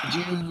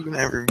 You and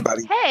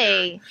everybody.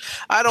 Hey.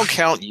 I don't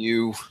count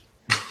you.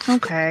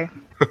 Okay.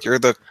 You're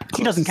the...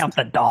 He doesn't count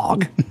the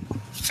dog.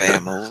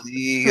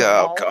 Family.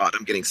 Oh, God,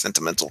 I'm getting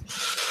sentimental.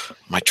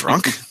 Am I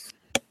drunk?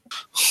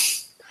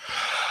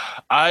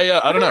 I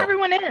don't know.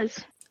 Everyone is.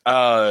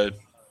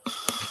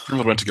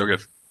 Everyone went to go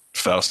get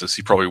Faustus.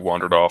 He probably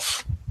wandered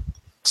off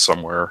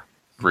somewhere,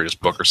 read his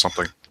book or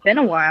something. Been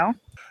a while.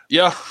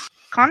 Yeah.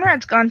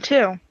 Conrad's gone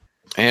too.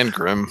 And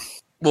Grim.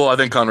 Well, I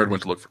think Conrad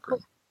went to look for Grim.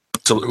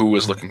 So who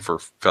was looking for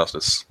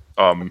Faustus?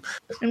 And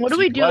what do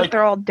we do if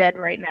they're all dead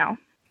right now?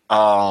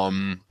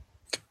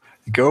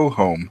 Go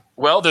home.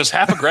 Well, there's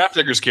half a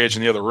Grafdigger's cage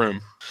in the other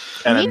room,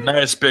 and a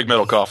nice big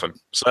metal coffin.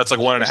 So that's like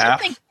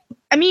 1.5.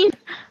 I mean,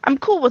 I'm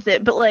cool with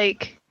it, but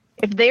like,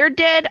 if they're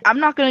dead, I'm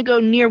not going to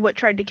go near what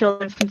tried to kill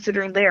them,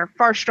 considering they are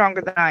far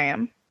stronger than I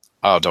am.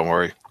 Oh, don't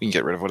worry. We can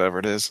get rid of whatever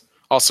it is.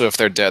 Also, if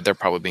they're dead, they're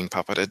probably being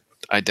puppeted.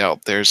 I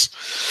doubt there's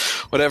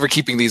whatever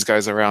keeping these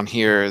guys around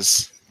here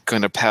is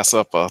going to pass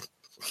up a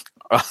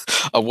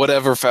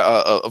whatever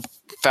a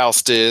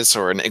Faustus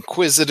or an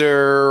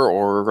Inquisitor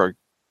or a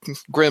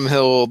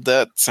Grimhild.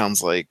 That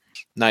sounds like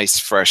nice,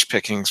 fresh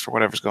pickings for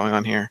whatever's going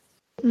on here.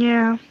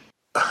 Yeah.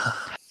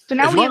 So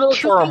now we have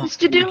 2 things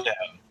to do.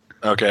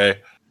 Okay.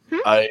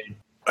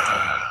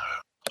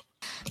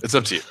 It's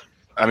up to you.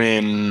 I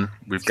mean,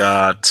 we've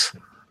got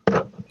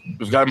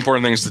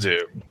important things to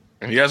do.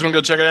 If you guys want to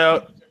go check it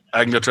out,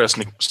 I can go try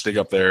to sneak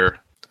up there,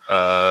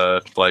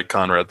 like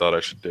Conrad thought I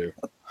should do.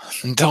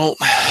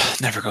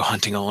 Never go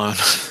hunting alone.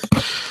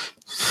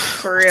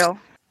 For real.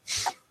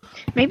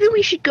 Maybe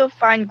we should go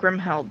find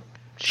Grimhild.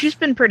 She's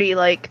been pretty,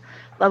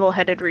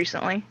 level-headed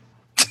recently.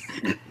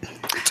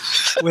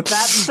 With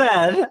that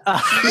said, I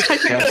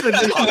think that's a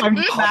good time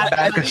at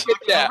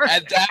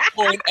that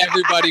point,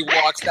 everybody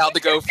walks out to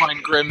go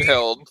find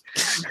Grimhild.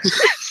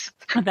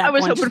 I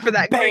was hoping for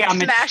that great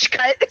smash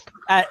cut.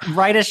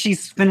 Right as she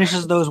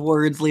finishes those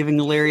words, leaving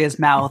Illyria's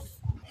mouth,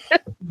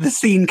 the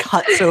scene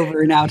cuts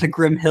over now to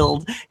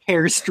Grimhild,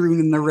 hair strewn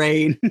in the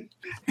rain.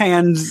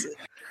 Hands.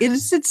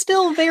 Is it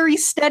still very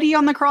steady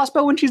on the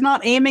crossbow when she's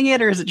not aiming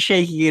it, or is it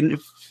shaky in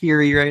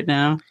fury right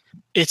now?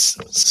 It's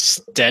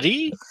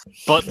steady,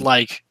 but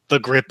the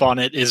grip on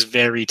it is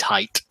very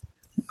tight.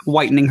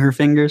 Whitening her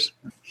fingers.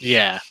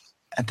 Yeah.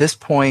 At this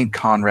point,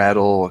 Conrad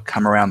will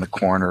come around the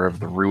corner of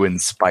the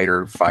ruined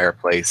spider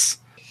fireplace.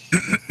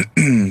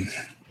 He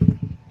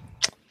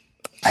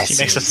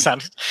makes a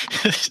sound.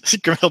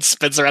 Grimhild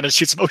spins around and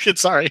shoots him. Oh shit,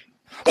 sorry.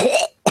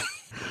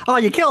 Oh,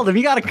 you killed him.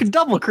 You got a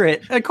double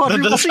crit. A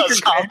quadruple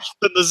secret crit.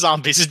 Then the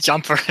zombies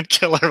jump her and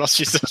kill her while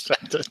she's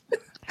infected.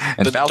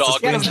 And the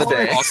dog wins the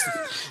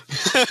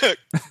day.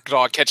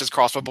 Dog catches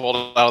crossbow bolt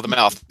out of the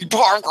mouth.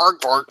 Bark, bark,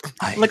 bark.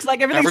 Looks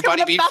like everything's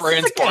Everybody be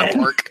friends. Bark,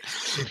 bark.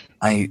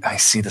 I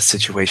see the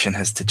situation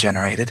has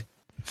degenerated.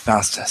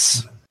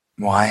 Faustus,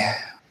 why?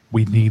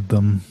 We need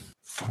them.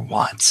 For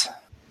what?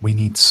 We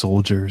need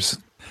soldiers.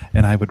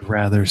 And I would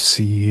rather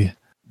see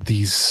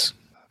these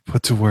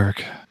put to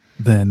work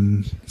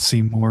than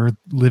see more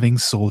living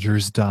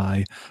soldiers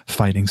die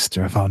fighting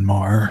Stefan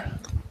Mar.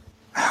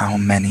 How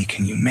many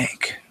can you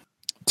make?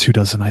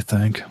 24, I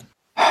think.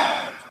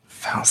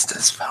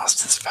 Faustus.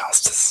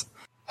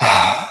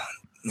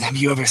 Have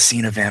you ever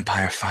seen a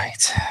vampire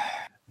fight?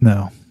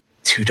 No.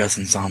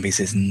 24 zombies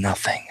is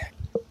nothing.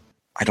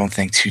 I don't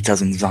think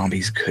 24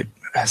 zombies could...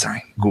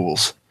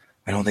 ghouls.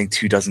 I don't think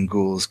 24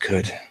 ghouls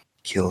could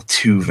kill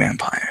 2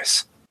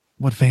 vampires.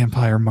 What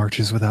vampire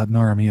marches without an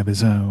army of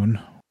his own?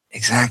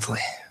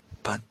 Exactly.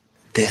 But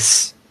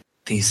these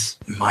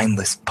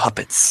mindless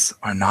puppets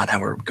are not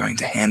how we're going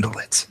to handle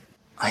it.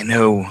 I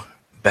know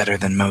better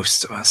than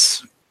most of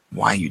us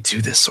why you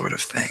do this sort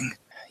of thing.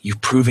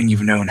 You've proven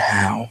you've known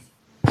how.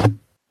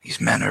 These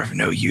men are of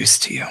no use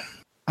to you.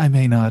 I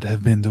may not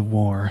have been to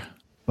war,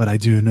 but I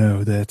do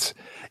know that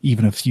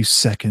even a few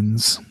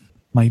seconds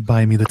might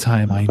buy me the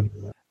time.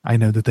 I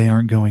know that they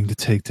aren't going to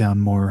take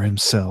down Moore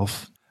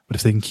himself, but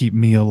if they can keep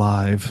me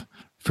alive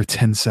for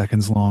 10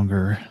 seconds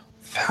longer...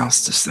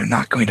 Faustus, they're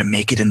not going to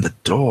make it in the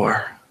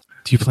door.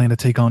 Do you plan to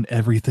take on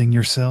everything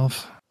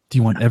yourself? Do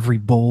you want every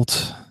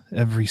bolt,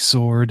 every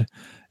sword,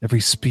 every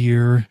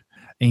spear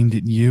aimed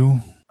at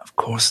you? Of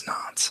course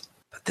not.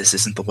 But this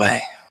isn't the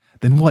way.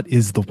 Then what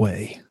is the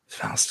way?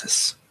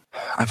 Faustus,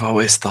 I've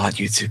always thought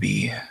you to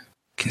be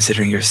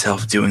considering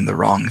yourself doing the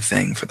wrong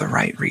thing for the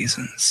right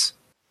reasons.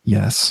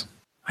 Yes.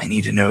 I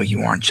need to know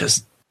you aren't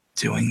just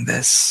doing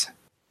this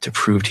to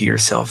prove to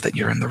yourself that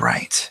you're in the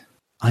right.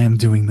 I am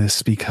doing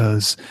this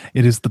because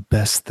it is the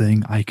best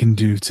thing I can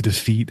do to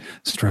defeat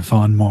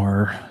Strefan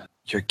Mar.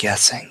 You're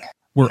guessing.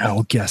 We're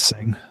all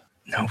guessing.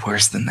 No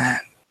worse than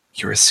that.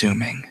 You're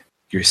assuming.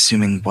 You're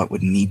assuming what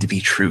would need to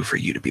be true for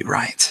you to be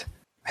right.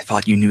 I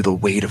thought you knew the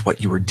weight of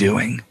what you were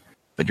doing,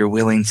 but you're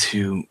willing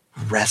to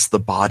wrest the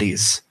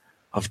bodies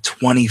of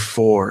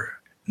 24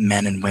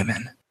 men and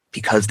women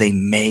because they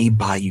may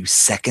buy you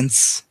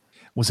seconds.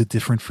 Was it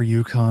different for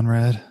you,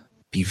 Conrad?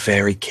 Be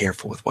very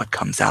careful with what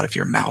comes out of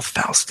your mouth,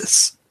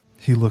 Faustus.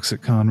 He looks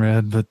at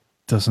Conrad, but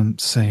doesn't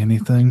say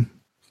anything.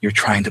 You're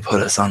trying to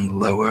put us on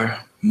lower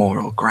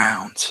moral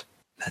ground.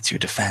 That's your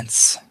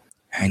defense.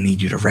 I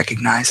need you to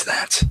recognize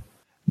that.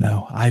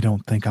 No, I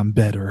don't think I'm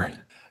better.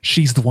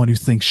 She's the one who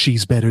thinks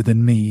she's better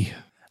than me.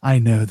 I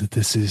know that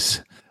this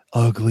is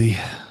ugly,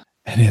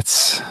 and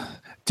it's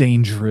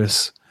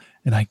dangerous,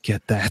 and I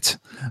get that.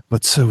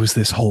 But so is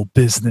this whole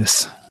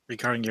business.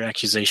 Regarding your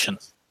accusation,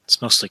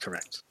 it's mostly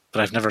correct.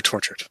 But I've never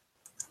tortured.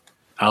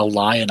 I'll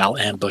lie and I'll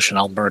ambush and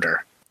I'll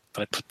murder.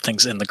 But I put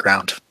things in the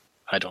ground.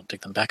 I don't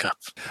dig them back up.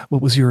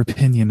 What was your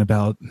opinion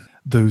about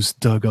those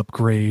dug-up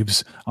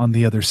graves on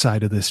the other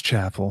side of this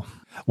chapel?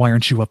 Why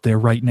aren't you up there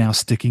right now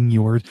sticking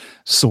your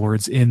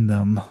swords in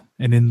them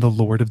and in the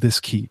Lord of this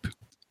keep?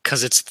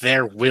 Because it's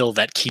their will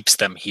that keeps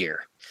them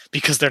here.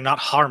 Because they're not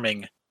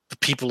harming the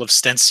people of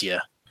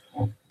Stencia.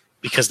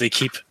 Because they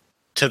keep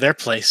to their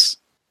place,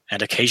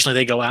 and occasionally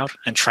they go out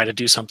and try to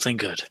do something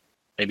good.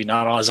 Maybe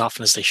not as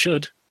often as they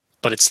should,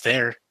 but it's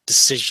their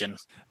decision.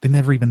 They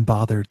never even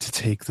bothered to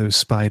take those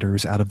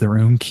spiders out of their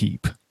own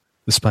keep.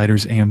 The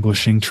spiders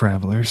ambushing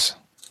travelers.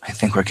 I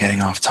think we're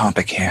getting off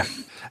topic here.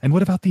 And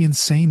what about the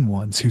insane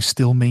ones who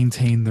still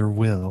maintain their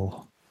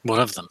will? What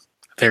of them?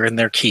 They're in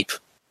their keep.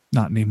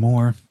 Not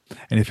anymore.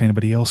 And if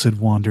anybody else had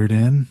wandered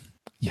in,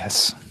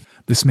 yes,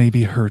 this may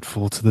be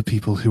hurtful to the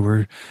people who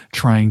are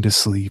trying to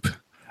sleep,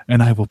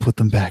 and I will put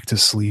them back to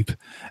sleep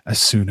as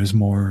soon as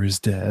Morer is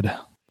dead.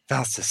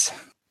 Faustus,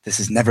 this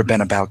has never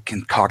been about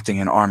concocting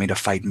an army to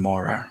fight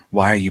Morer.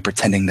 Why are you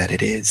pretending that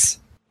it is?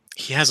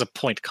 He has a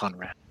point,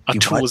 Conrad. A You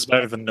tool what? is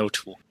better than no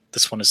tool.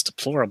 This one is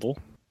deplorable,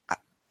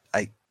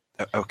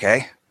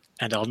 Okay.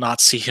 and I'll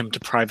not see him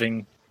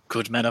depriving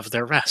good men of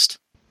their rest.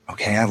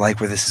 Okay, I like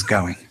where this is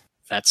going.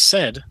 That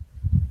said,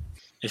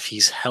 if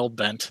he's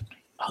hell-bent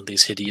on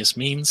these hideous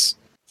means,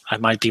 I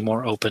might be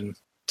more open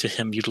to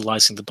him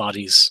utilizing the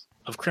bodies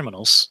of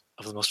criminals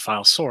of the most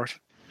vile sort,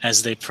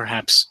 as they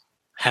perhaps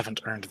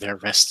haven't earned their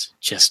rest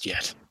just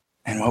yet.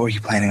 And what were you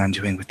planning on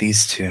doing with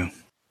these two?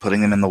 Putting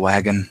them in the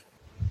wagon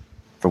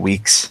for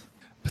weeks?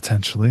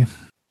 Potentially.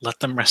 Let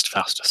them rest,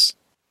 Faustus,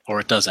 or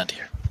it does end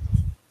here.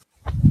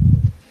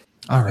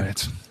 All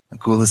right. A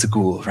ghoul is a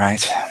ghoul,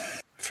 right?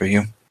 For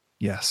you?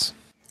 Yes.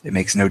 It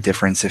makes no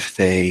difference if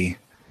they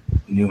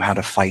knew how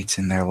to fight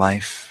in their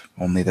life,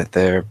 only that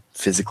they're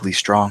physically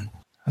strong.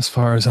 As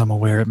far as I'm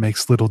aware, it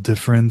makes little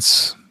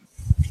difference.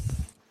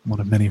 One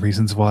of many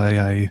reasons why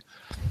I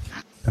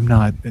am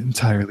not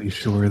entirely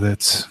sure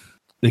that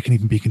they can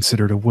even be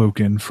considered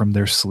awoken from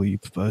their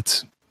sleep,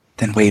 but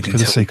Then wait for the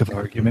until sake of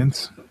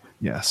argument,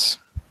 yes.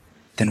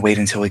 Then wait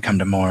until we come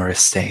to Morer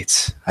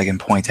Estates. I can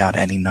point out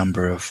any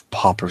number of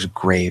paupers'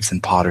 graves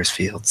and potters'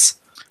 fields.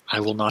 I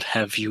will not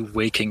have you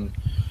waking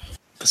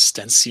the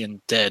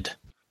Stencian dead.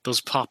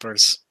 Those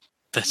paupers,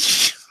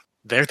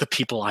 they're the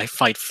people I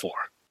fight for.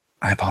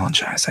 I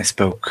apologize. I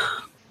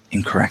spoke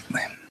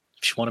incorrectly.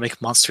 If you want to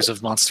make monsters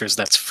of monsters,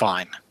 that's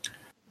fine.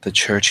 The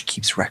church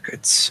keeps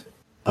records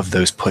of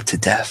those put to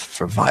death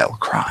for vile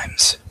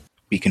crimes.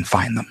 We can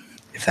find them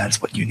if that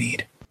is what you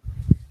need.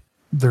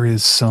 There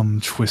is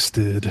some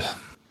twisted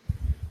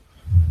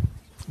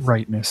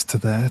rightness to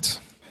that.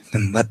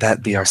 Then let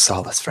that be our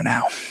solace for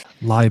now.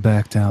 Lie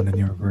back down in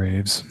your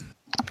graves.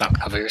 Now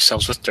cover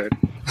yourselves with dirt.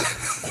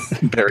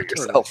 Bury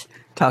yourself.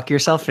 Tuck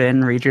yourself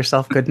in, read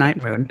yourself Good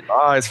Night Moon.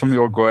 Rise from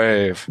your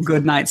grave.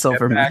 Good night,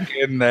 Silver Moon. Back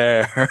in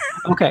there.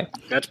 Okay,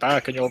 Get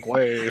back in your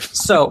grave.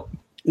 so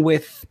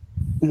with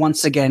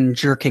once again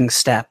jerking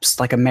steps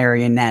like a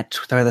marionette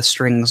where the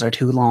strings are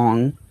too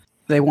long,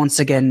 they once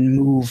again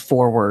move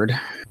forward,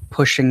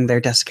 pushing their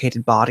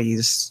desiccated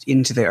bodies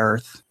into the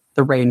earth,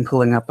 the rain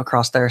pooling up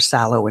across their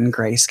sallow and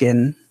gray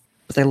skin.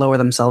 But they lower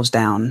themselves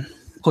down,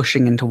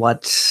 pushing into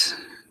what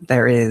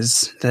there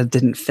is that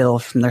didn't fill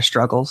from their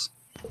struggles.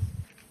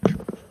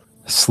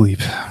 Sleep.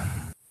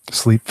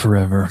 Sleep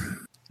forever.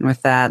 And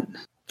with that,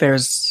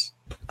 there's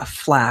a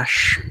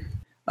flash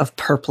of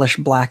purplish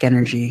black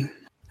energy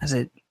as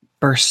it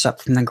bursts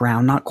up from the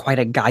ground, not quite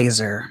a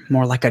geyser,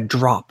 more like a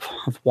drop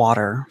of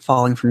water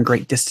falling from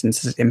great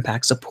distance as it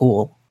impacts a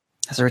pool.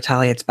 As it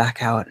retaliates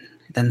back out,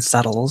 it then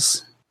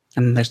settles,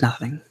 and there's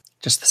nothing,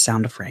 just the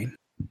sound of rain.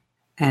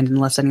 And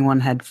unless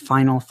anyone had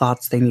final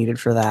thoughts they needed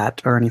for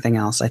that or anything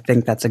else, I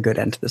think that's a good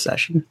end to the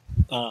session.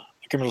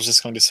 Grimhild was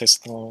just going to say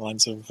something along the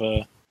lines of,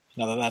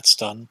 now that that's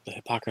done, the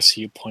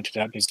hypocrisy you pointed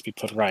out needs to be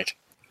put right.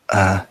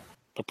 But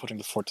putting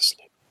the fort to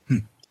sleep.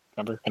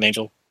 Remember? An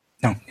angel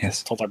No,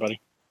 yes. told our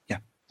buddy. Yeah.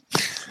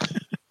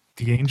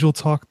 The angel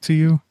talked to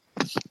you?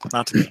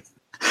 Not to me.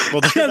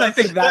 Well, And I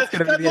think that's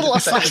going to be the end of the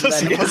aside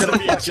session. is going to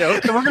be a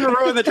joke. We're going to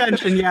ruin the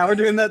tension. Yeah, we're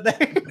doing that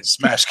there.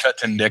 Smash cut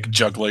to Nick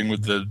juggling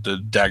with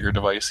the dagger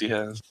device he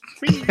has.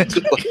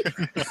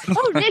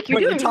 Oh, Nick, you're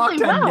doing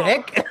really well.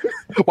 Nick.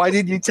 Why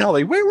didn't you tell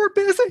me? We were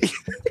busy.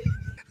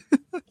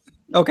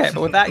 Okay,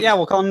 but with that, yeah,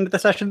 we'll call into the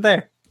session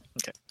there.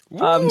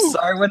 Okay.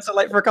 Sorry, went so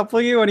late for a couple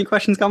of you. Any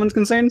questions, comments,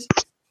 concerns?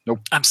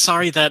 I'm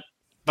sorry that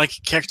my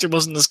character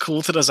wasn't as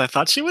cool as I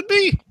thought she would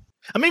be.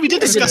 I mean, we did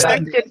discuss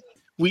that.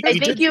 I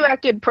think you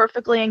acted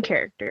perfectly in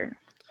character.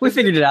 We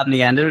figured it out in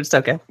the end. It's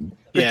okay.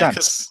 Yeah,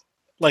 because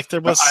like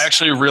there was. I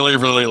actually really,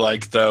 really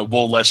like the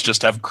let's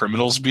just have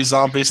criminals be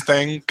zombies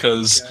thing,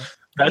 because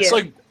that's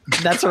like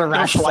that's sort of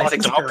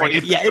rationalizing.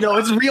 Yeah,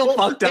 it's real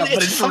fucked up,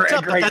 but it's fucked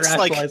up. great That's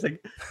rationalizing.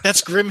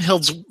 That's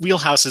Grimhild's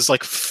wheelhouse is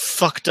like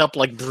fucked up,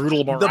 like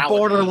brutal morality. The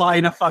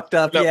borderline of fucked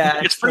up. Yeah,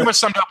 it's pretty much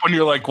summed up when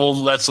you're like, well,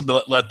 let's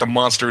let the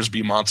monsters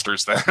be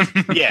monsters then.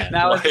 Yeah.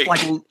 Now it's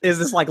like, is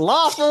this like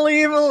lawful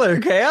evil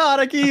or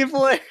chaotic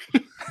evil? I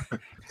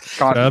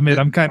admit,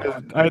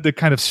 I had to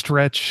kind of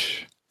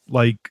stretch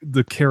like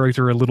the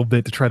character a little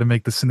bit to try to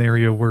make the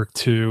scenario work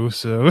too.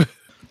 So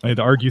I had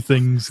to argue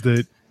things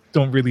that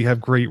don't really have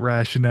great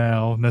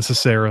rationale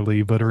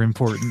necessarily, but are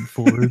important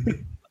for.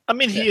 I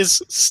mean, he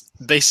is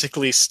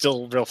basically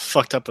still real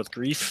fucked up with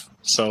grief.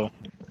 So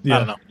Yeah. I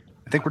don't know.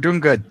 I think we're doing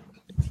good.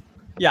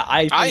 Yeah,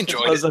 I think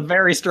enjoyed it was a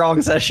very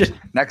strong session.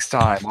 Next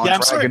time on Yeah,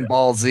 I'm sorry. Dragon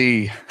Ball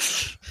Z.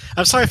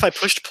 I'm sorry if I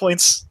pushed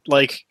points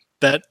like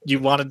that you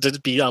wanted to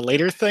be a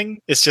later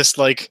thing. It's just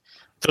like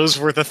those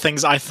were the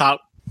things I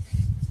thought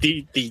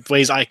the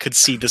ways I could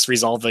see this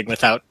resolving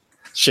without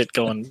shit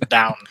going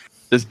down.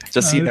 Just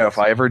so you know, if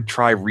I ever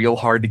try real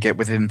hard to get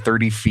within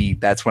 30 feet,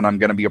 that's when I'm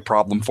going to be a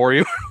problem for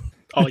you.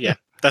 Oh yeah,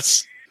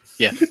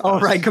 yeah. All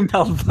right,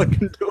 compel the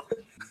fucking door.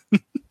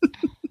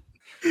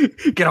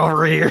 Get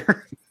over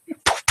here.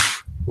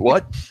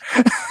 What?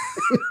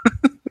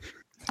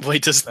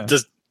 Wait,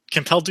 does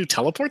compel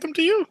teleport them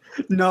to you?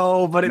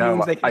 No, but it No,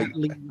 means they can't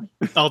leave.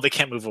 Oh, they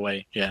can't move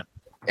away. Yeah.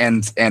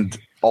 And And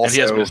he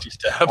has also, Misty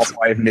Step. also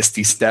I have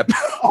Misty Step.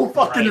 Oh,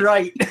 fucking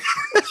right.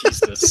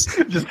 Jesus.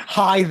 Just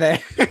hi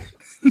there.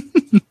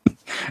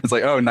 It's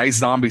like, oh, nice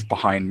zombies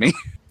behind me.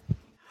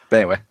 But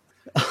anyway.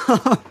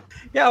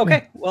 Yeah,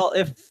 okay. Well,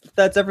 if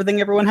that's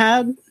everything everyone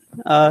had,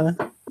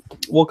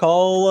 we'll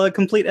call a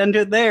complete end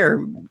to it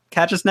there.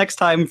 Catch us next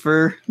time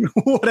for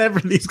whatever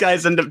these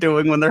guys end up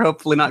doing when they're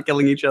hopefully not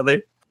killing each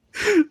other.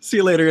 See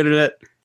you later, Internet.